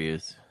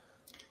interviews.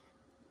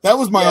 That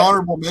was my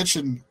honorable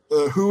mention.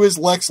 Who is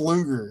Lex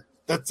Luger?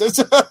 That's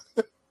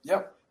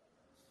Yep.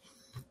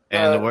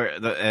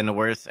 And the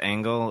worst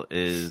angle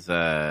is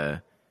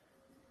the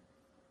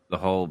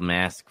whole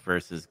mask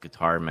versus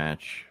guitar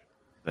match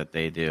that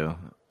they do.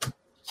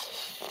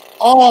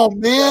 Oh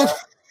man,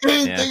 I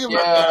didn't think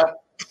about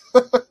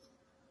that.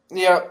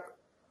 Yeah.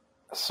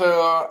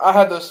 So I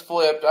had those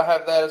flipped. I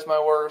have that as my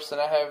worst,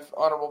 and I have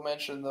honorable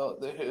mention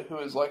the who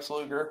is Lex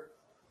Luger.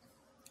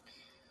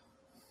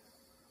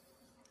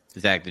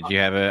 Zach, did you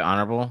have an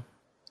honorable?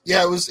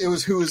 Yeah, it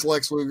was who is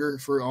Lex Luger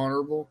for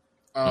honorable.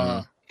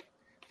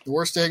 The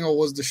worst angle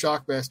was the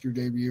Shockmaster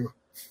debut.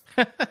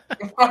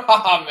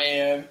 Oh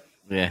man.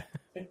 Yeah.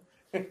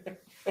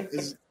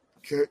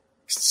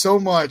 So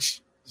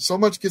much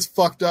gets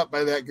fucked up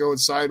by that going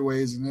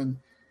sideways, and then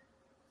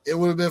it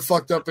would have been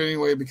fucked up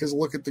anyway because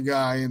look at the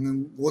guy and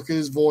then look at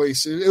his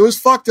voice. It was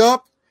fucked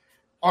up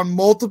on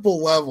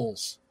multiple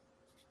levels,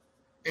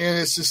 and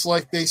it's just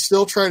like they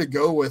still try to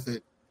go with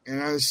it, and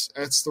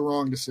that's the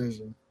wrong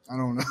decision. I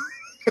don't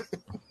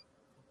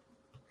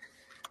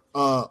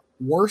know.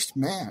 Worst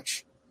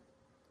match.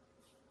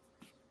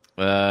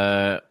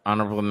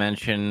 Honorable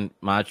mention: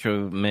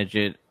 Macho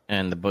Midget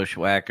and the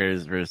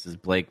Bushwhackers versus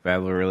Blake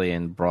Beverly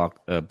and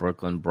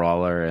Brooklyn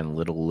Brawler and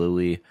Little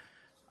Louie.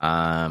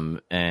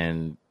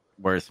 And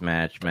worst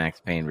match: Max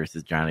Payne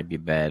versus Johnny B.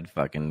 Bad.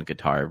 Fucking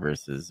guitar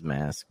versus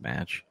mask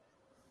match.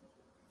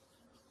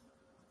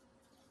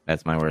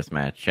 That's my worst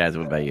match. Chaz,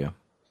 what about you?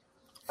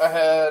 I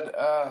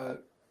had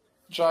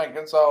Giant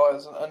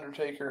Gonzalez and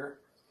Undertaker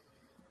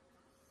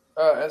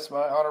as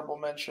my honorable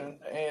mention,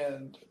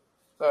 and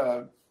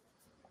the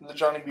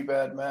Johnny B.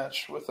 Bad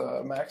match with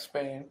Max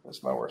Payne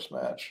is my worst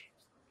match.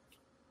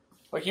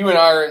 Like, you and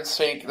I are in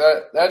sync.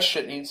 That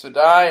shit needs to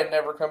die and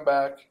never come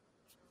back.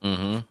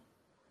 Mm-hmm.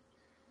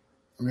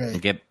 Okay.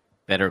 And get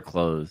better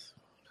clothes.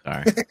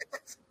 Sorry.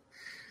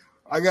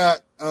 I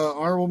got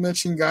honorable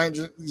mention: Giant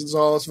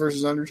Gonzalez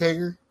versus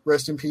Undertaker.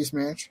 Rest in peace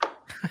match.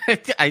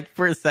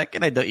 For a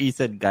second, I thought you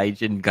said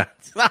Gaijin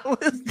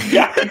Gonzalez.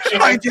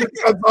 Gaijin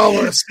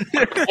Gonzalez.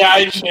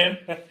 Gaijin.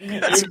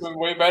 He's been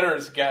way better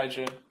as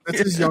Gaijin. That's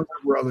his younger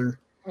brother.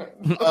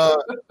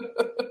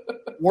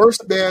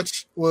 Worst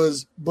match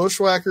was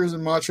Bushwhackers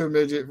and Macho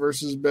Midget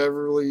versus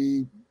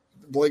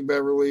Blake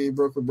Beverly,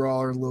 Brooklyn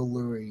Brawler, and Lil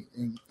Louie.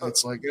 And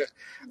it's like,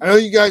 I know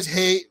you guys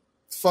hate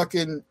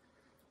fucking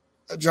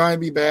Johnny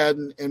B. Bad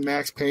and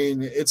Max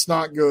Payne. It's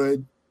not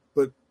good,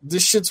 but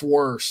this shit's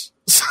worse.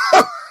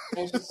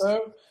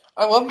 So,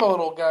 I love my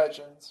little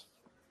Gaijins.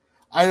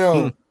 I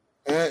know.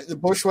 The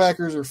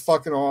Bushwhackers are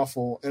fucking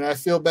awful, and I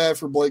feel bad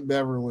for Blake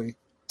Beverly.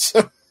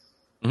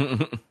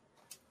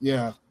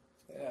 Yeah.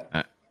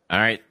 All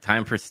right,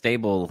 time for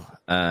stable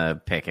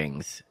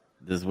pickings.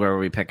 This is where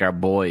we pick our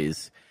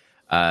boys.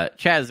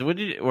 Chaz,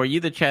 were you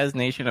the Chaz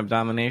Nation of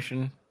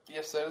Domination?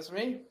 Yes, that is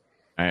me.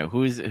 All right,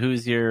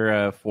 who's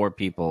your 4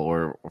 people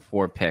or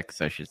 4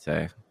 picks, I should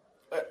say?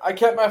 I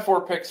kept my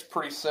 4 picks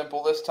pretty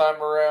simple this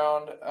time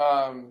around.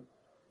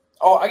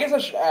 I guess I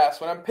should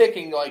ask, when I'm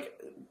picking, like,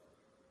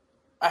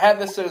 I have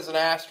this as an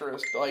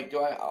asterisk. Like, do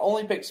I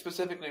only pick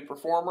specifically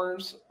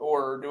performers,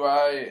 or do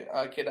I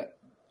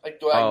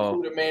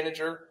include a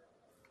manager?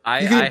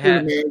 You can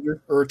include a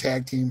manager or a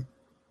tag team.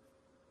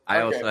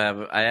 I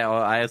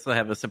also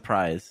have a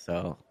surprise.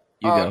 So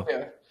you go.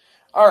 Okay.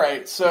 All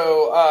right.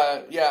 So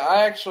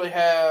I actually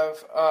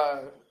have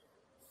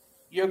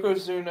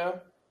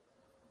Yokozuna,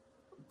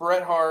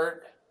 Bret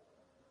Hart,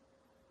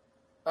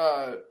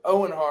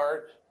 Owen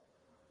Hart,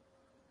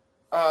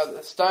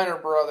 the Steiner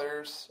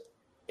brothers,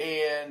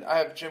 and I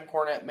have Jim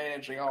Cornette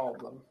managing all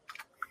of them.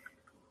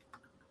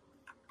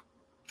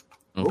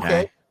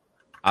 Okay.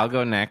 I'll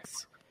go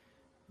next.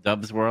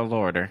 Dubs World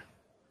Order,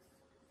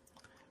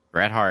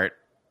 Bret Hart,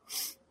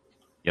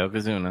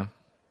 Yokozuna,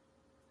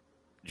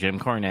 Jim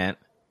Cornette,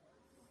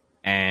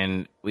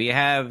 and we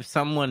have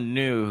someone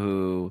new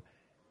who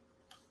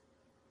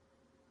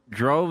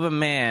drove a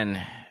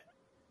man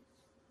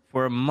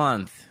for a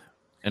month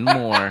and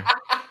more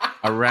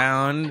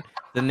around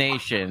the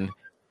nation,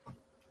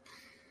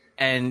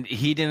 and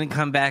he didn't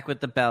come back with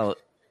the belt,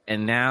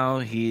 and now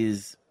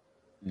he's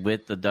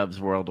with the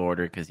Dubs World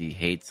Order because he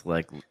hates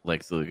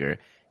Lex Luger.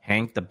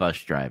 Hank the bus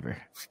driver.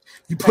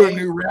 You put a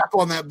new rap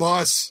on that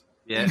bus.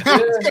 Yeah.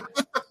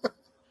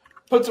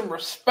 Put some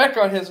respect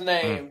on his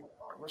name.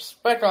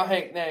 Respect on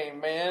Hank's name,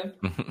 man.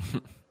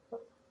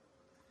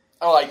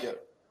 I like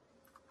it.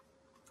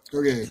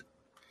 Okay.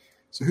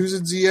 So who's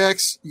in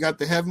ZX? You got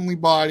the Heavenly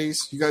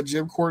Bodies. You got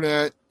Jim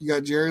Cornette. You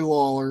got Jerry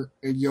Lawler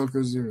and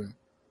Yokozuna.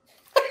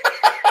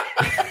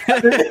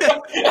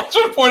 I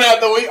should point out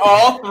that we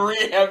all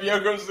 3 have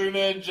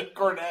Yokozuna and Jim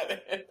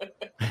Cornette.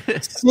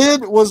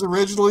 Sid was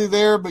originally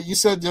there, but you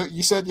said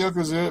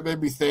Yokozuna. It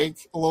made me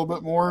think a little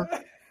bit more.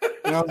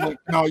 And I was like,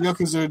 no,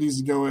 Yokozuna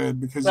needs to go in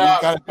because you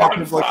got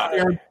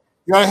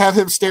to have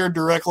him stare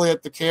directly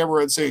at the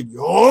camera and say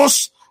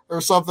 "Yosh"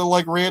 or something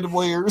like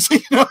randomly, or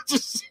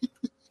just.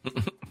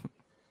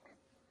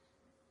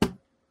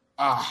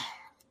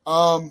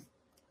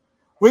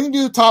 We can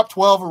do the top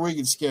 12 or we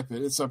can skip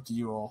it. It's up to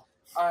you all.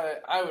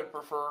 I would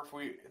prefer if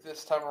we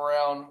this time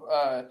around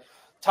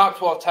top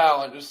 12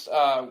 talent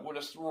we'll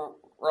just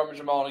rummage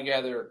them all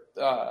together.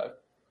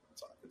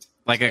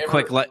 Like a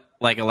quick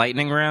like a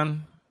lightning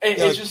round.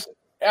 It's just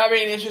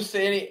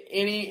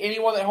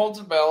anyone that holds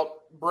a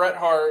belt, Bret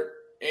Hart,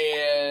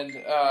 and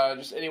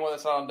just anyone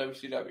that's not on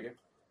WCW.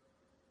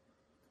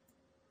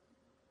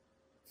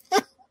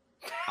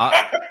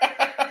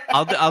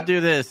 I'll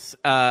do this.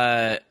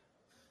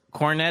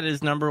 Cornette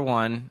is number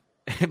 1,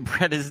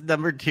 Bret is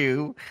number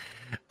 2,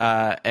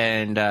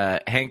 and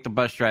Hank the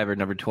bus driver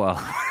number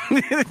 12.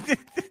 Get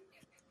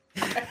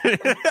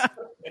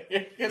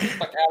the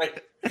fuck out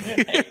of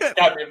here.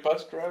 Gotta be a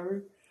bus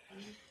driver.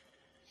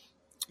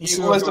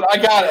 Listen, I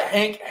got it.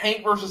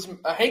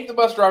 Hank the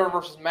bus driver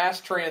versus Mass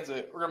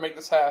Transit. We're gonna make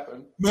this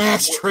happen.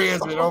 Mass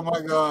Transit. Oh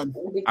my god.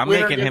 I'm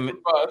making him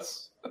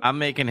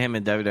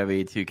in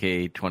WWE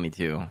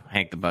 2K22.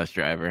 Hank the bus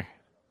driver.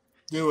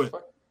 Do it.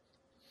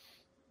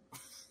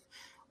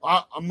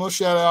 I'm gonna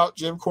shout out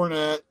Jim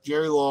Cornette,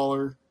 Jerry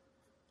Lawler,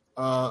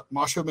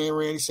 Macho Man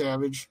Randy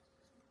Savage,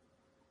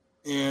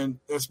 and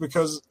that's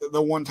because the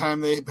one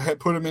time they had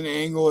put him in an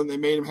angle and they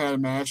made him have a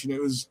match, and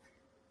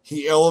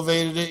he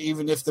elevated it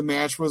even if the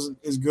match wasn't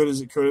as good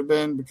as it could have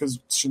been because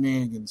of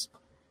shenanigans.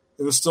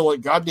 It was still like,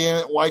 God damn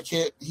it, why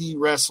can't he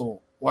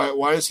wrestle?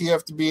 Why does he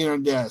have to be in a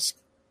desk?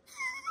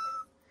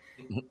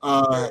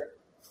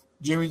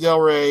 Jimmy Del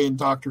Rey and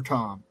Dr.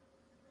 Tom.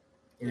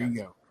 There you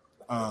go.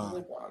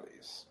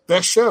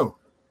 Best show.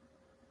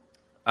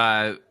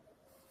 Raw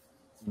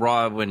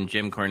when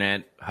Jim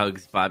Cornette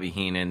hugs Bobby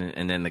Heenan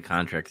and then the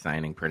contract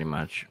signing pretty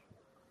much.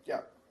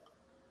 Yeah,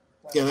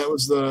 that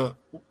was the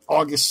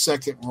August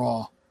 2nd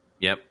Raw.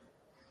 Yep.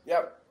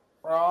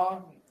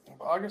 Raw,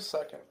 August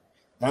 2nd.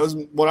 That was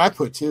what I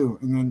put too,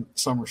 and then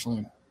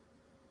SummerSlam.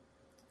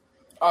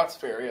 Oh, that's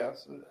fair. Yeah,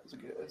 it's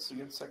a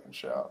good second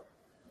shout.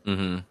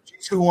 Mm-hmm.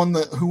 Who won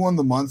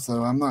the month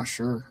though? I'm not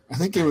sure. I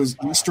think it was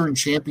Eastern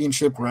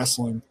Championship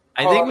Wrestling.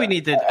 I think we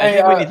need to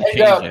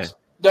change it.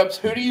 Dubs,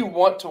 who do you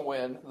want to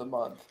win the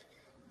month?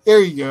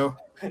 There you go.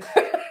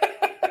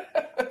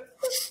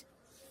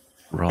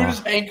 Raw. Who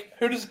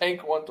does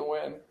Hank want to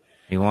win?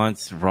 He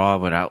wants Raw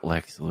without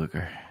Lex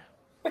Luger.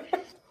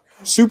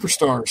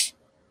 Superstars.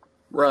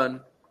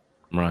 Run.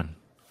 I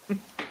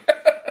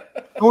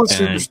want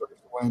Superstars to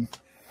win.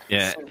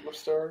 Yeah.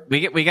 Superstar.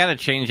 We got to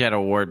change that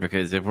award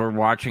because if we're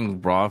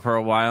watching Raw for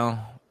a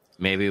while,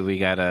 maybe we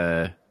got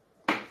to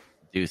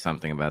do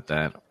something about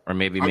that. Or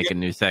maybe make a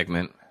new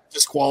segment.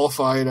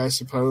 Disqualified, I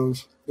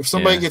suppose. If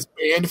somebody gets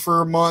banned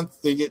for a month,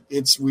 we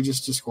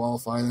just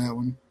disqualify that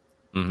one.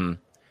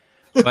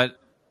 Mm-hmm. But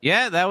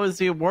yeah, that was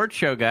the award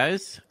show,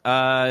 guys.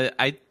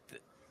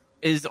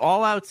 Is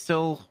All Out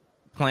still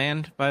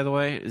planned? By the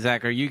way,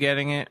 Zach, are you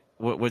getting it?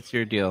 What's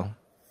your deal?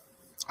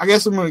 I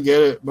guess I'm going to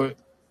get it, but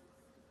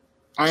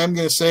I am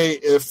going to say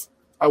if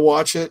I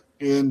watch it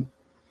and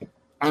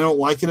I don't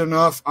like it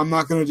enough, I'm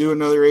not going to do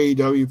another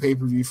AEW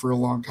pay-per-view for a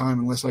long time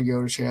unless I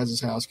go to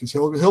Chaz's house because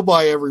he'll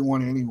buy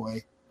everyone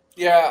anyway.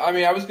 Yeah, I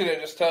mean, I was going to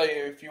just tell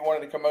you, if you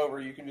wanted to come over,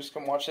 you can just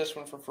come watch this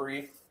one for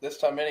free this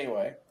time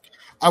anyway.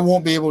 I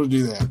won't be able to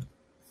do that.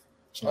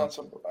 So.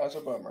 That's a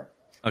bummer.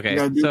 Okay,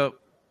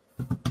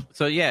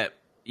 so yeah,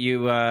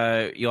 you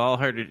all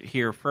heard it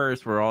here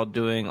first. We're all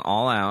doing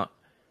All Out.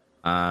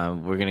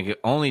 We're gonna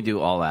only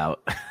do All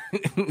Out.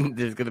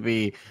 There's gonna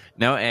be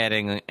no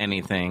adding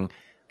anything.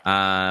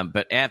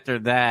 But after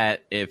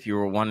that, if you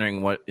were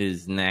wondering what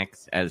is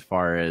next as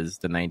far as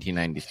the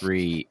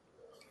 1993,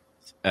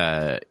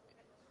 I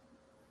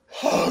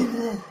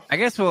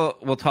guess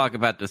we'll talk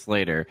about this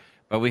later.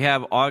 But we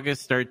have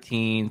August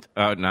 13th.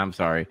 Oh no, I'm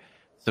sorry,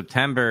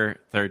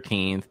 September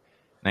 13th.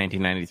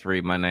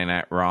 1993 Monday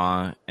Night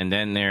Raw, and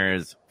then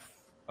there's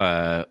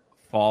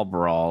Fall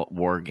Brawl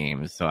War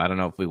Games. So I don't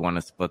know if we want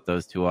to split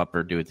those two up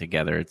or do it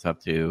together. It's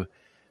up to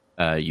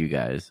you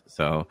guys.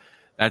 So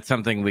that's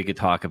something we could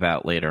talk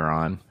about later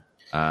on.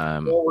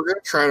 Well, we're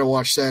going to try to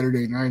watch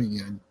Saturday Night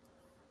again.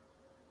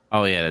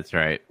 Oh yeah, that's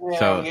right. Yeah,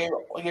 so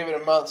we gave it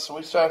a month, so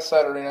we still have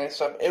Saturday night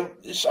stuff.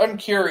 I'm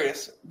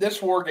curious.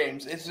 This War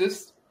Games, is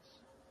this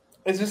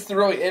the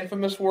really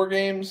infamous War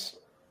Games?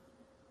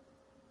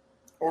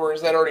 Or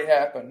has that already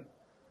happened?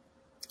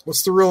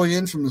 What's the really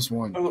infamous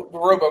one? The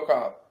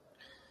RoboCop.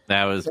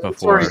 That was That's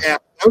before.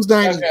 That was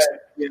 90. Okay.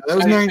 Yeah, that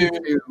was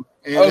 92.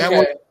 And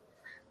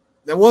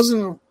that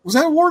wasn't. Was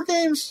that a War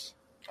Games?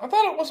 I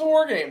thought it was a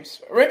War Games.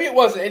 Or maybe it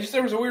wasn't. It just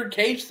there was a weird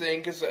cage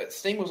thing because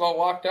Sting was all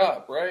locked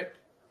up, right?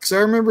 Because I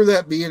remember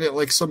that being at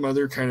like some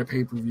other kind of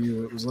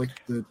pay-per-view. It was like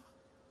the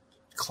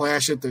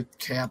Clash at the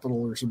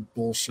Capitol or some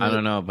bullshit. I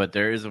don't know, but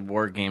there is a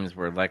War Games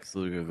where Lex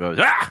Luger goes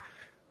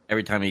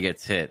every time he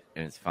gets hit,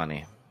 and it's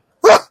funny.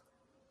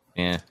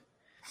 Yeah.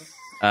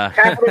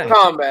 Capital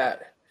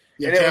Combat.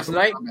 Yeah, and it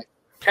was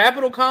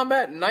Capital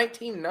Combat in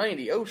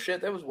 1990. Oh shit,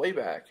 that was way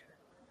back.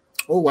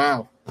 Oh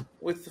wow.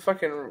 With the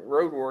fucking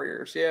Road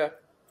Warriors, yeah.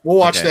 We'll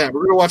watch that.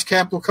 We're gonna watch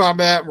Capital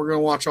Combat. And we're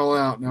gonna watch All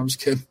Out. No, I'm just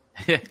kidding.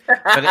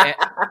 But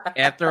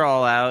after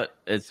All Out,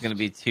 it's going to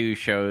be 2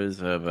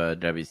 shows of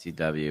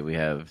WCW. We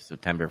have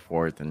September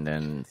 4th and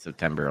then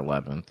September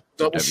 11th.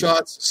 Double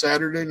shots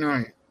Saturday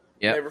night.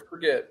 Yeah. Never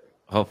forget.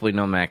 Hopefully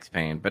no Max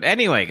Payne. But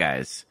anyway,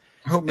 guys.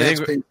 I hope Max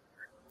Payne.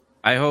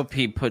 I hope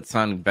he puts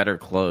on better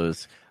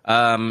clothes.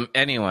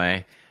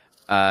 Anyway,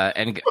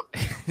 and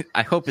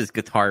I hope his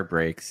guitar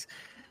breaks.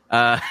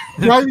 Dad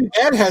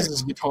has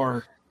his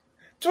guitar.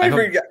 I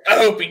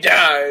hope he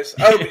dies.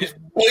 I hope he just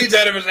bleeds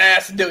out of his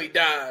ass until he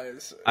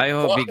dies. I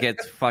hope he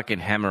gets fucking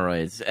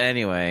hemorrhoids.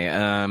 Anyway,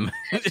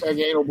 it's like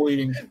anal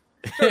bleeding.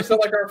 It's not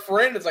like our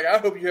friend. It's like, I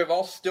hope you have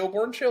all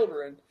stillborn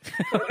children.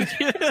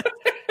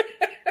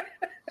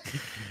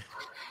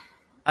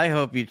 I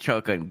hope you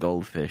choke on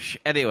goldfish.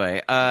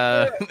 Anyway,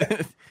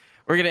 we're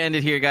gonna end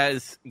it here,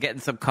 guys. Getting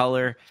some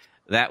color.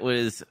 That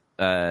was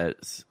fucking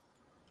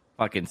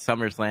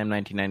SummerSlam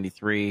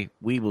 1993.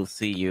 We will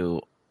see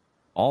you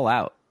All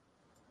Out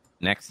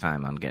next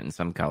time on Getting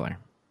Some Color.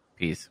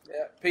 Peace.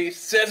 Yeah, peace.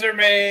 Scissor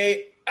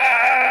me.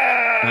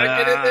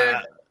 Get in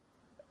there.